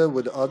have done that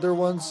with other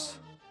ones?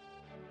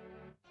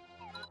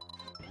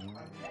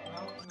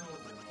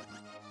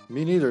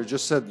 Me neither.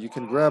 Just said you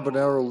can grab an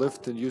arrow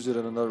lift and use it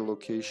in another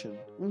location.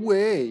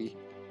 Way!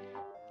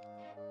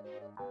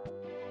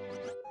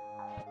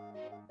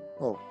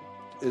 Oh,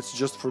 it's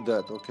just for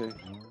that. Okay.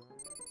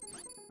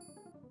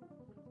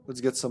 Let's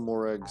get some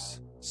more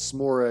eggs.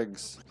 S'more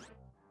eggs.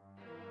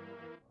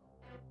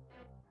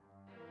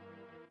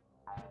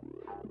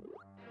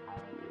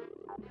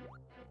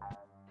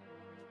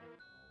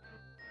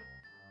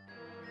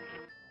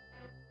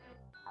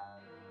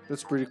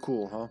 That's pretty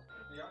cool, huh?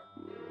 Yeah.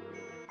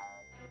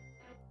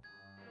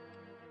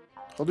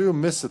 How do you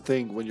miss a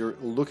thing when you're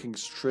looking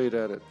straight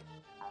at it?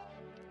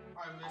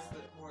 I missed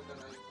it more than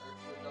I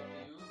actually got to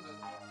use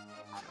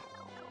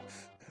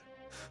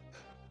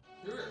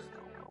it. Curious.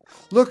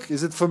 Look,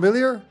 is it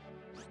familiar?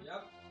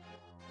 Yep.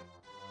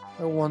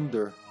 I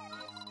wonder.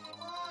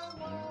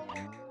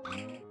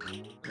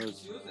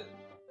 Just use it.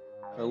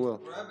 I will.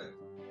 Grab it.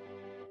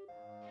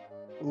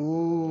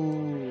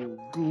 Ooh,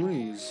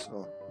 Goonies.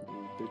 Oh,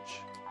 you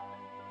bitch.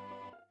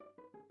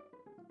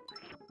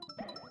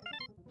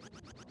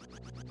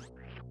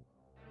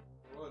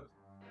 Good.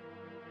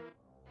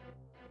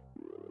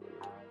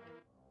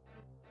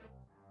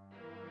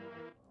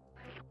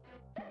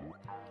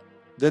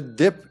 That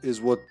dip is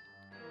what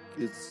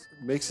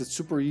makes it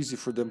super easy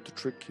for them to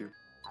trick you.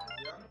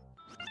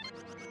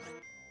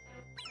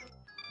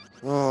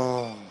 Yeah.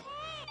 Oh.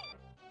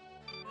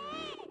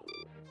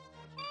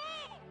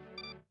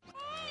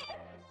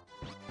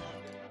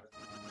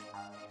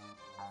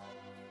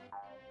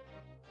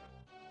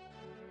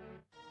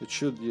 It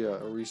should, yeah,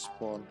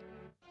 respawn.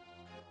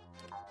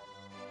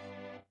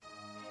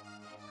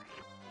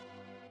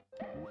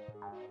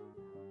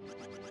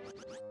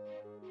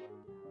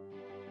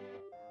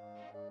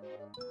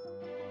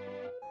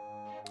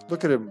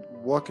 Look at him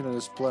walking on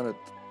his planet.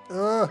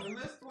 Ah! You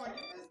missed one. You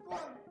missed one.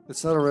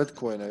 It's not a red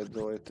coin,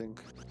 though, I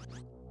think.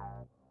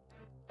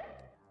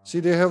 See,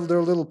 they have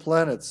their little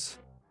planets.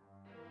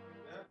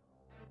 Yeah.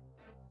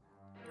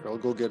 Here, I'll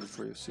go get it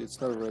for you. See,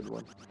 it's not a red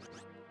one.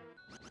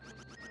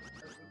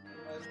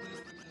 At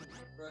least we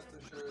can rest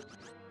assured.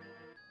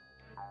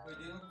 We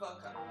didn't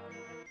fuck up.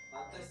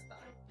 Not this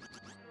time.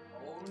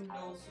 Oh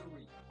no,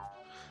 siree.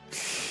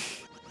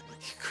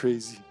 You're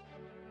crazy.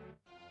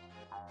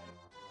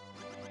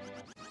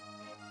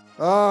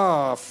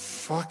 Ah,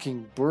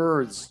 fucking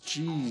birds.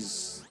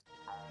 Jeez.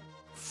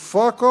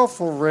 Fuck off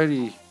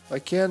already. I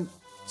can't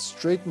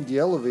straighten the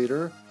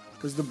elevator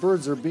because the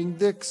birds are being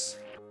dicks.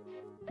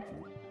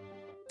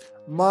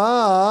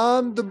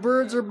 Mom, the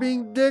birds are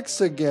being dicks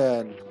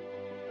again.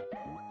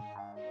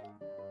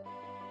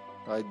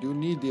 I do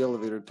need the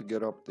elevator to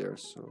get up there,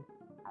 so.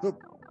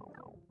 Oop.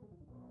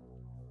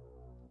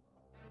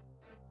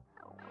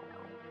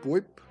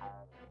 Boip.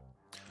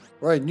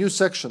 Right, new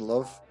section,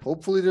 love.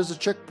 Hopefully there's a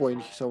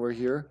checkpoint somewhere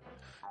here.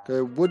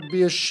 It would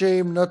be a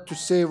shame not to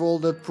save all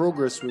that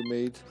progress we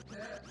made.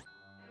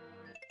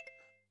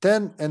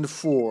 10 and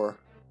 4.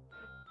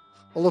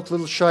 Oh look,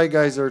 little shy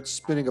guys are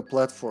spinning a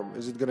platform.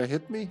 Is it gonna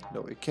hit me?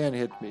 No, it can't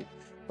hit me.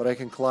 But I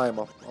can climb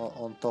up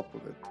on top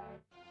of it.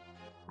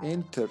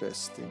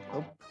 Interesting.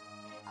 Oh.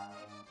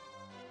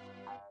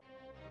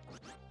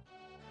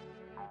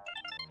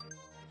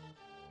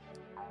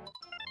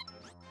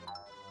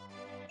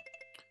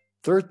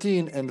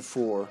 "13 and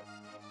 4.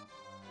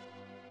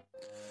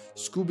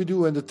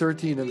 Scooby-Doo and the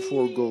 13 and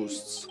 4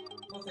 ghosts.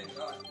 Oh, thank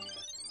God.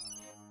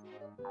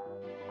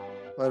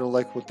 I don't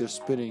like what they're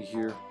spinning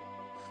here.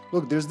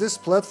 Look, there's this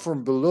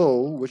platform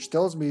below, which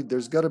tells me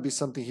there's got to be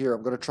something here.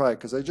 I'm going to try,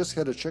 because I just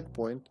had a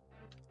checkpoint.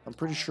 I'm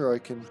pretty sure I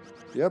can...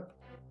 Yep.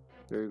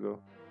 There you go.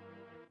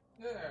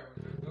 There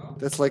we go.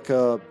 That's like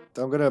a...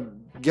 I'm going to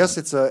guess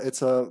it's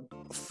a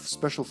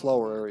special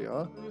flower area,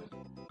 huh?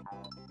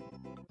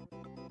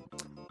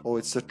 Oh,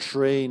 it's a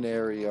train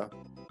area.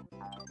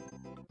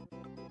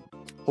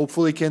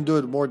 Hopefully can't do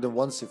it more than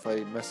once if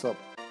I mess up.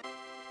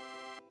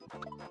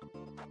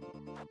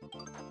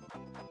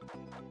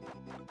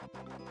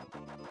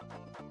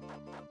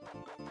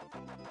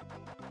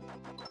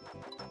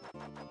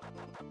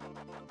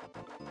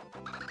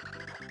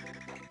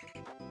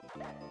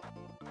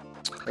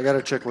 I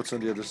gotta check what's on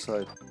the other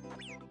side.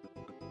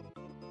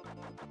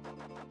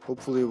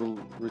 Hopefully it will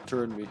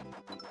return me.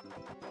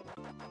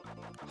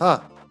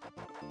 Huh.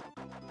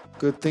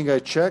 Good thing I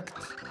checked.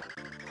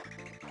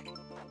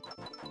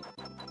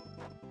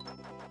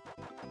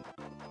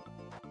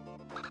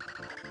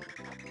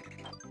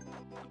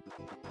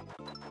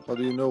 How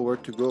do you know where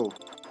to go?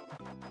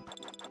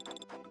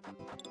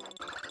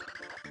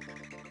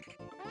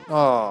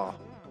 Ah.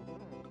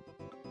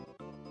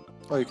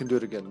 Oh, you can do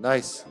it again.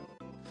 Nice.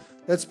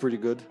 That's pretty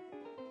good.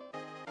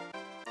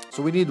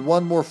 So we need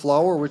one more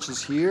flower, which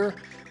is here,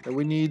 and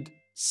we need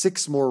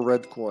 6 more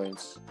red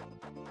coins.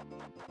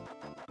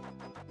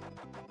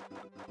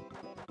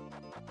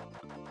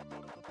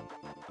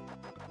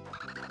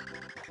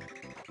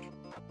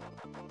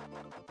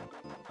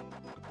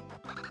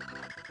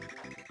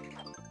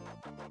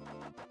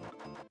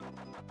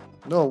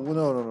 No, no,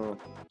 no, no.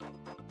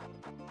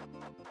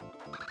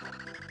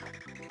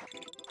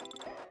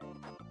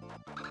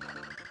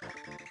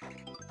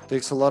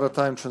 Takes a lot of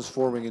time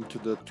transforming into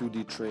the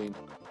 2D train.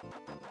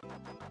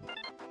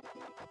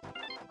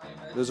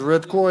 There's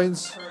red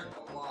coins. Hurt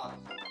a lot.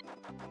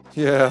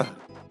 Yeah.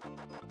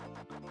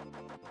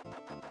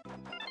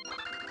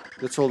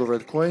 That's all the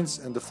red coins,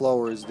 and the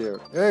flower is there.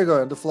 There you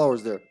go, and the flower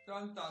is there.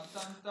 Dun, dun,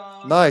 dun,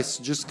 dun. Nice.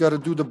 Just gotta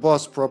do the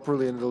boss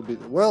properly, and it'll be...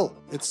 Well,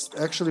 it's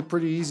actually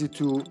pretty easy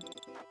to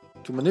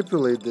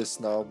manipulate this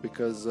now,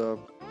 because... do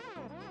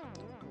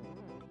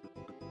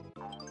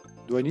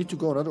I need to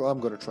go another...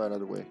 I'm gonna try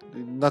another way.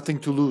 Nothing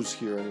to lose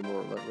here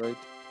anymore, right?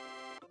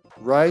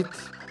 Right?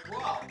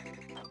 Wow.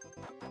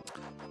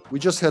 We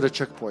just had a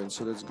checkpoint,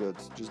 so that's good.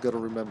 Just gotta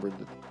remember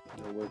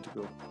where to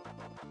go.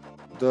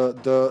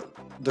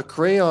 The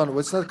crayon... Well,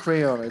 it's not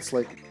crayon, it's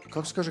like...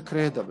 Как скажи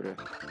кредо, бре?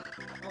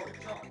 Oh,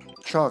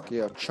 chalk. Chalk,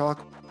 yeah.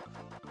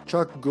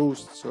 Chalk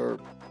ghosts are...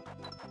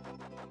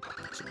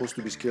 supposed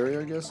to be scary,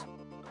 I guess.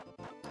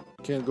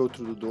 Can't go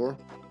through the door.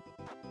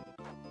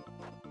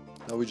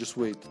 Now we just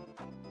wait.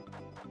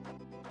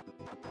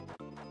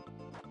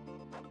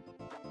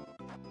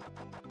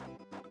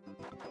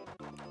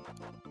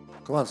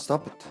 Come on,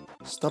 stop it.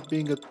 Stop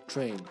being a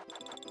train.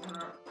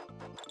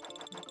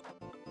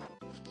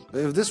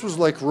 If this was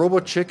like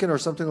Robot Chicken or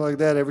something like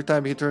that, every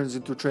time he turns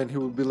into a train, he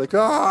would be like,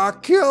 ah,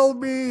 kill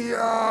me!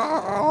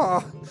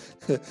 Ah!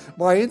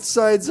 My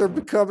insides are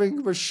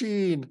becoming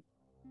machine.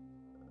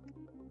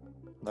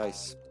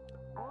 Nice.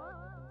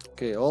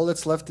 Okay, all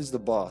that's left is the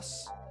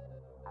boss.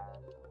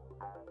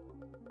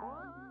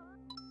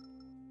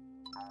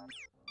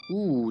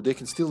 Ooh, they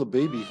can steal a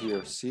baby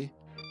here, see?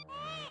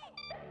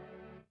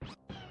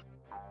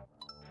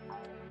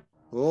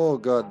 Oh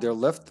god, they're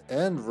left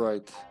and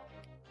right.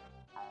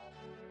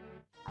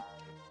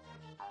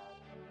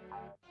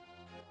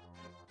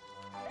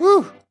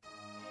 Woo!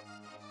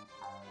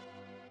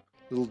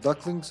 Little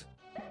ducklings.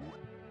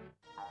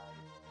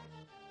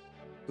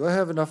 Do I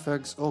have enough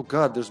eggs? Oh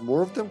god, there's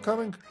more of them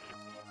coming?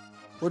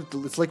 What?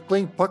 It's like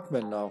playing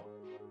Puckman now.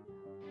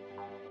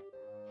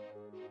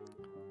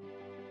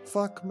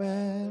 Fuck,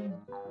 man.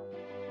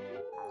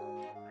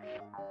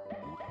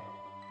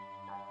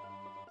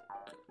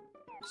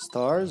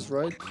 Stars,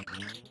 right?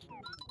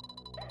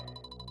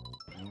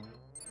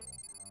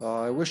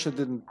 I wish I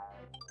didn't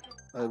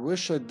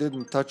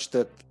touch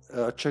that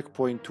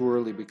checkpoint too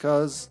early,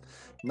 because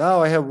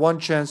now I have one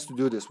chance to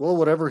do this. Well,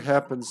 whatever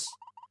happens,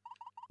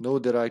 know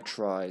that I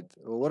tried.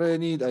 What do I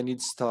need? I need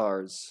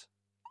stars.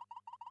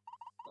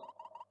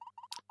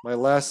 My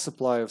last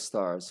supply of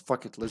stars.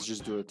 Fuck it, let's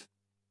just do it.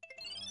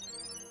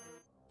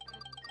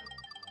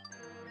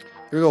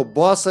 Here we go.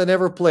 Boss I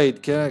never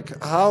played.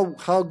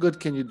 How good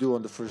can you do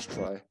on the first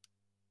try?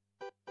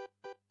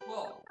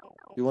 Well,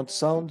 You want the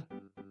sound? no.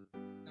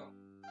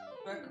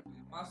 Impeccably.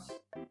 Must do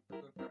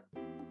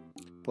impeccably.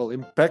 Well,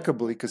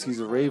 impeccably, because he's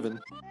a raven.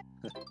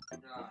 Yeah.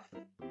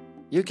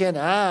 You can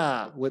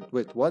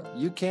wait, what?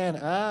 You can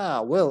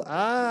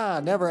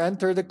never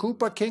enter the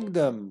Koopa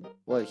Kingdom.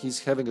 Well,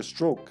 he's having a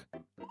stroke.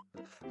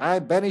 I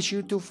banish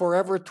you to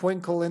forever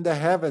twinkle in the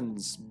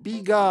heavens. Be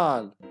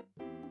gone.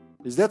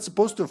 Is that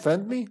supposed to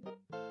offend me?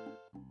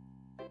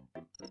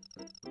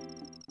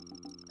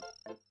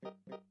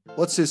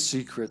 What's his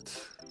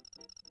secret?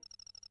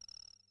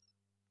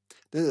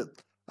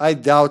 I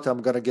doubt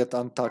I'm gonna get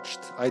untouched.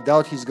 I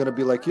doubt he's gonna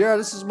be like, yeah,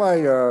 this is my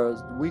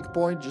weak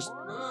point. Just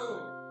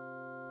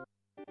No.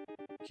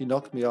 he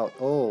knocked me out.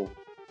 Oh,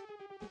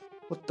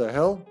 what the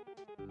hell?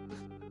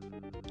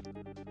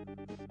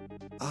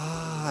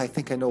 Ah, I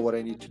think I know what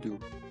I need to do.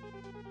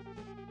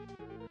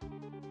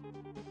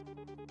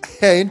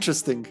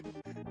 Interesting.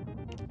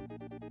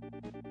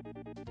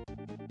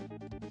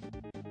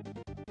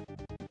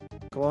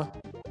 Come on.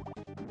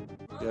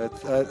 Yeah,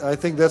 I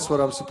think that's what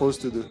I'm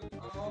supposed to do.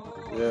 Oh,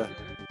 Yeah. okay.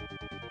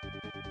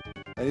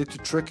 I need to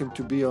trick him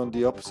to be on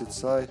the opposite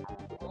side.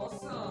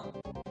 Awesome.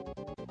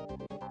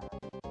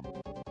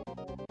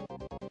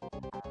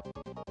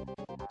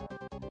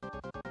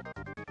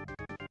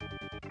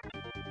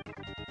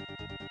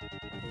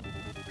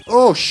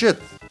 Oh shit!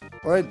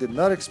 I did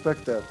not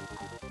expect that.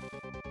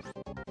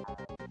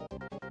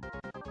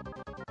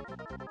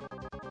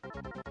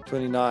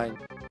 $29.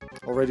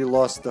 Already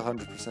lost the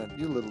 100%.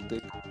 You little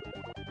dick.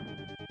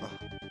 Ah.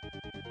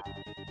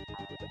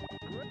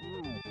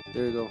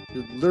 There you go.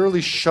 You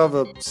literally shove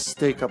a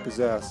steak up his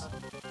ass.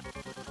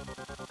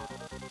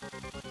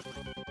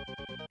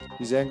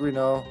 He's angry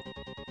now.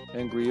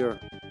 Angrier.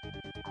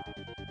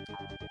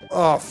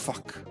 Oh,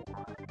 fuck.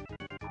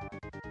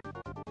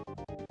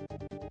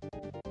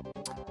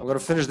 I'm gonna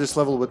finish this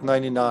level with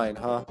 99,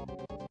 huh?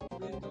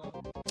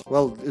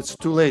 Well, it's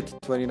too late,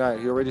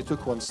 29. He already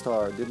took 1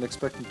 star. Didn't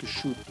expect him to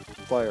shoot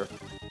fire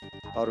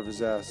out of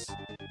his ass.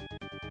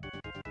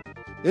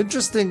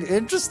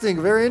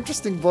 Interesting, very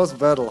interesting boss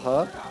battle,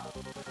 huh?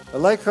 I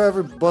like how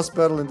every boss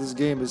battle in this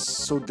game is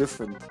so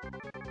different.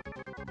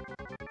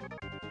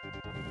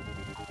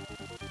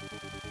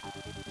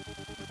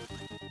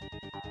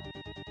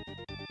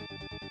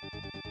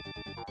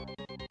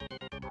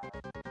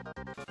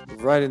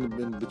 Right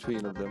in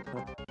between of them.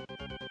 Huh?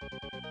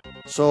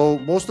 So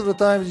most of the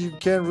times you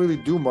can't really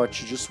do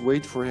much, you just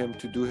wait for him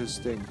to do his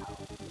thing.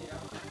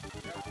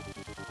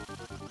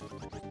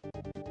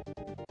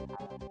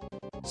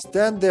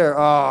 Stand there.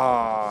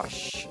 Ah,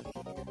 shit.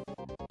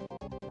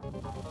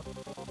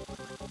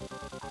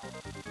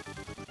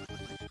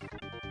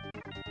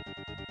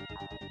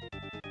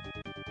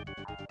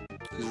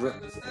 He's If I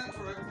understand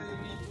correctly, you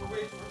need to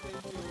wait for him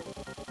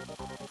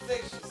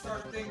to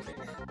start thinking.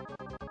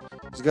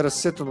 He's gotta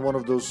sit on one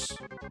of those,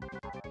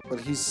 but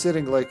he's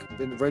sitting like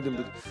right in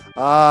between.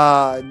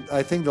 Ah,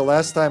 I think the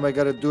last time I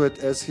gotta do it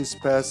as he's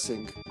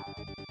passing.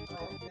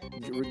 Oh,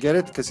 okay. Get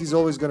it? Because he's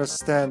always gonna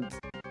stand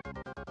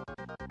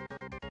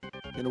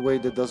in a way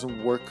that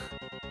doesn't work.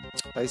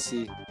 I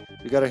see.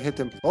 You gotta hit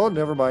him. Oh,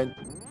 never mind.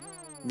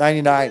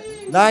 99.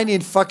 90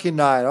 and fucking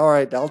 9.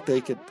 Alright, I'll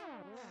take it.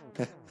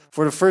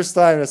 For the first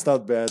time, that's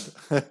not bad.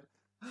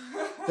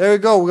 There we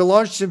go. We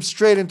launched him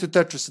straight into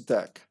Tetris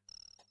Attack.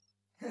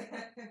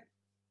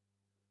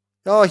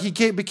 Oh, he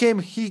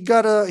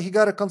got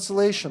a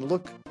consolation.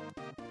 Look.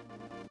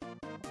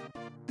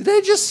 Did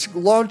I just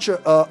launch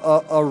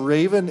a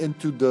raven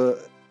into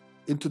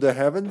the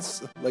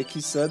heavens, like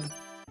he said?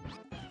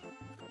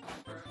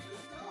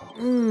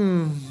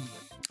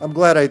 I'm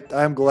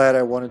glad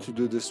I wanted to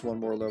do this one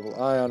more level.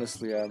 I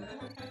honestly am.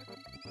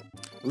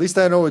 At least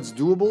I know it's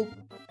doable.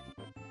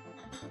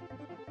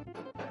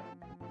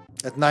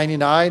 At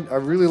 99, I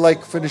really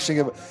like finishing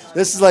it.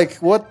 This is like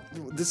what?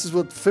 This is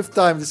what fifth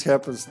time this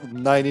happens.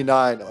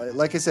 99.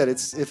 Like I said,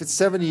 if it's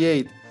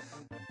 78,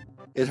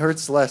 it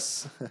hurts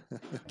less.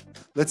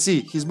 Let's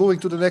see. He's moving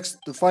to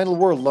the final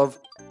world, love.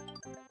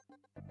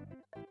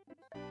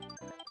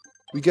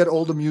 We get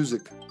all the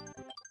music.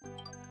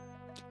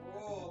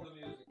 Oh, the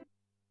music.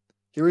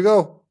 Here we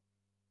go.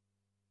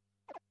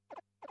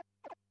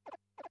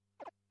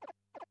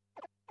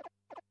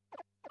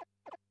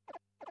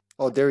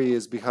 Oh, there he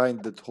is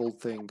behind the whole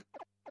thing.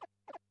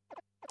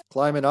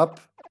 Climbing up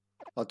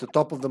at the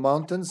top of the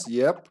mountains.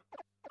 Yep.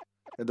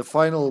 And the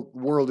final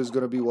world is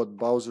going to be what?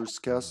 Bowser's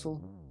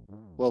castle?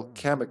 Well,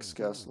 Kamek's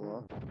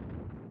castle, huh?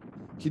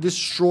 He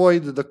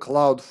destroyed the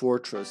Cloud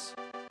Fortress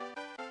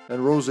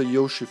and rose a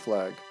Yoshi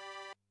flag.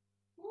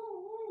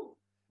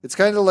 It's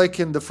kind of like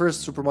in the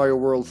first Super Mario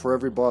World. For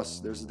every boss,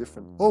 there's a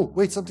different... Oh,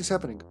 wait, something's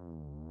happening.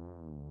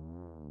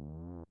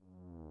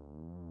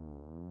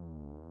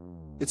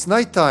 It's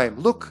nighttime.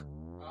 Look.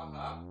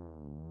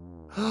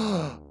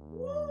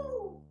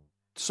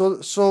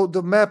 So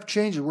the map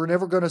changes. We're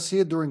never gonna see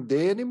it during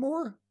day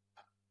anymore?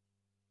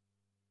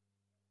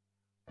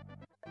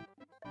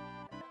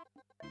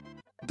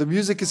 The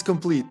music is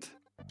complete.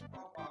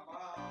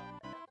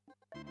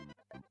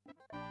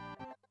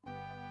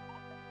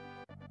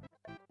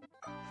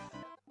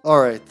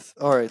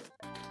 Alright.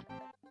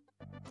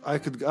 I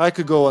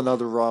could go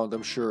another round,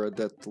 I'm sure, at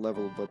that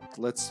level, but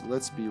let's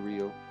be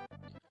real.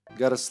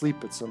 Gotta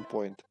sleep at some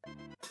point.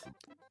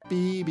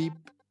 Beep beep.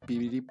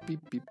 Beep beep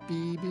beep beep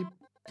beep beep.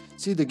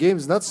 See, the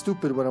game's not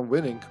stupid when I'm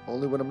winning,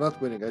 only when I'm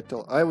not winning.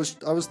 I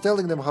was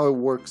telling them how it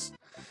works.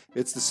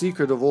 It's the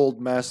secret of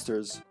old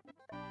masters.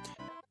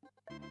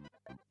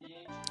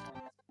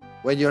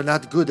 When you're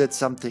not good at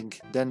something,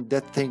 then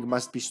that thing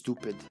must be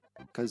stupid.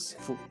 Because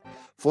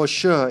for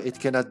sure it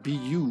cannot be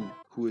you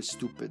who is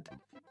stupid.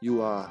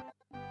 You are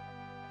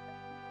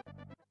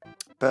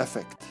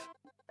perfect.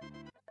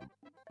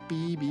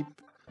 Beep beep.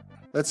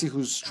 Let's see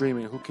who's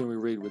streaming. Who can we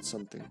raid with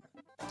something?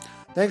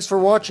 Thanks for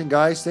watching,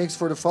 guys. Thanks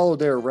for the follow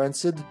there,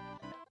 Rancid.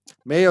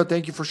 Mayo,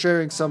 thank you for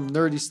sharing some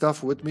nerdy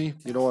stuff with me.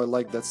 You know I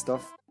like that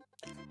stuff.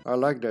 I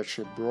like that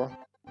shit, bro.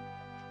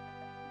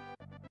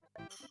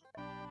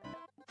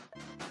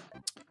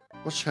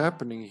 What's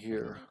happening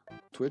here?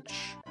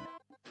 Twitch?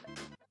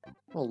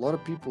 Oh, a lot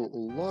of people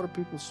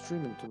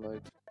streaming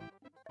tonight.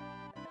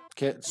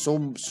 Can't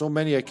so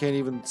many I can't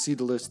even see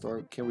the list.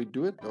 Or can we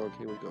do it? Oh,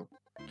 here we go.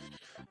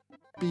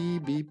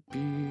 Beep beep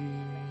beep.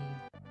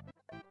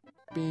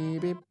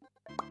 Beep beep.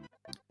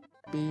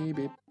 Beep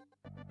beep.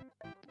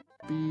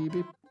 Beep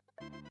beep.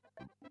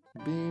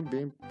 Beep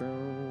beep.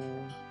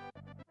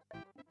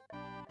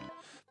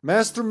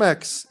 Master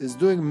Max is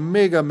doing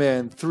Mega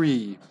Man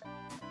 3.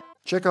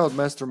 Check out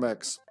Master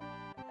Max.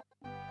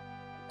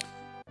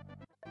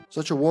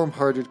 Such a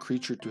warm-hearted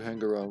creature to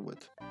hang around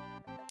with.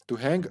 To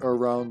hang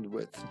around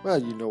with.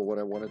 Well, you know what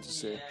I wanted to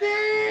say.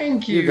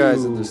 Thank you. You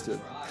guys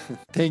understood.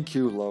 Thank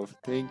you, love.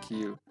 Thank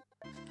you.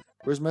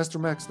 Where's Master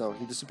Max now?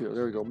 He disappeared.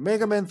 There we go.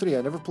 Mega Man 3.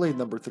 I never played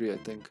number 3, I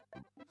think.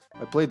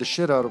 I played the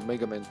shit out of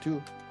Mega Man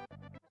 2.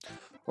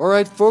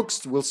 Alright,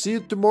 folks. We'll see you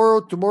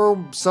tomorrow.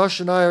 Tomorrow, Sash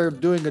and I are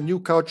doing a new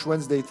Couch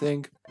Wednesday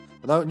thing.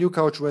 A new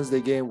Couch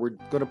Wednesday game. We're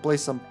going to play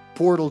some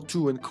Portal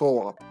 2 in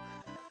co-op.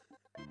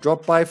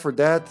 Drop by for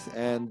that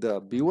and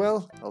be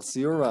well. I'll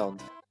see you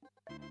around.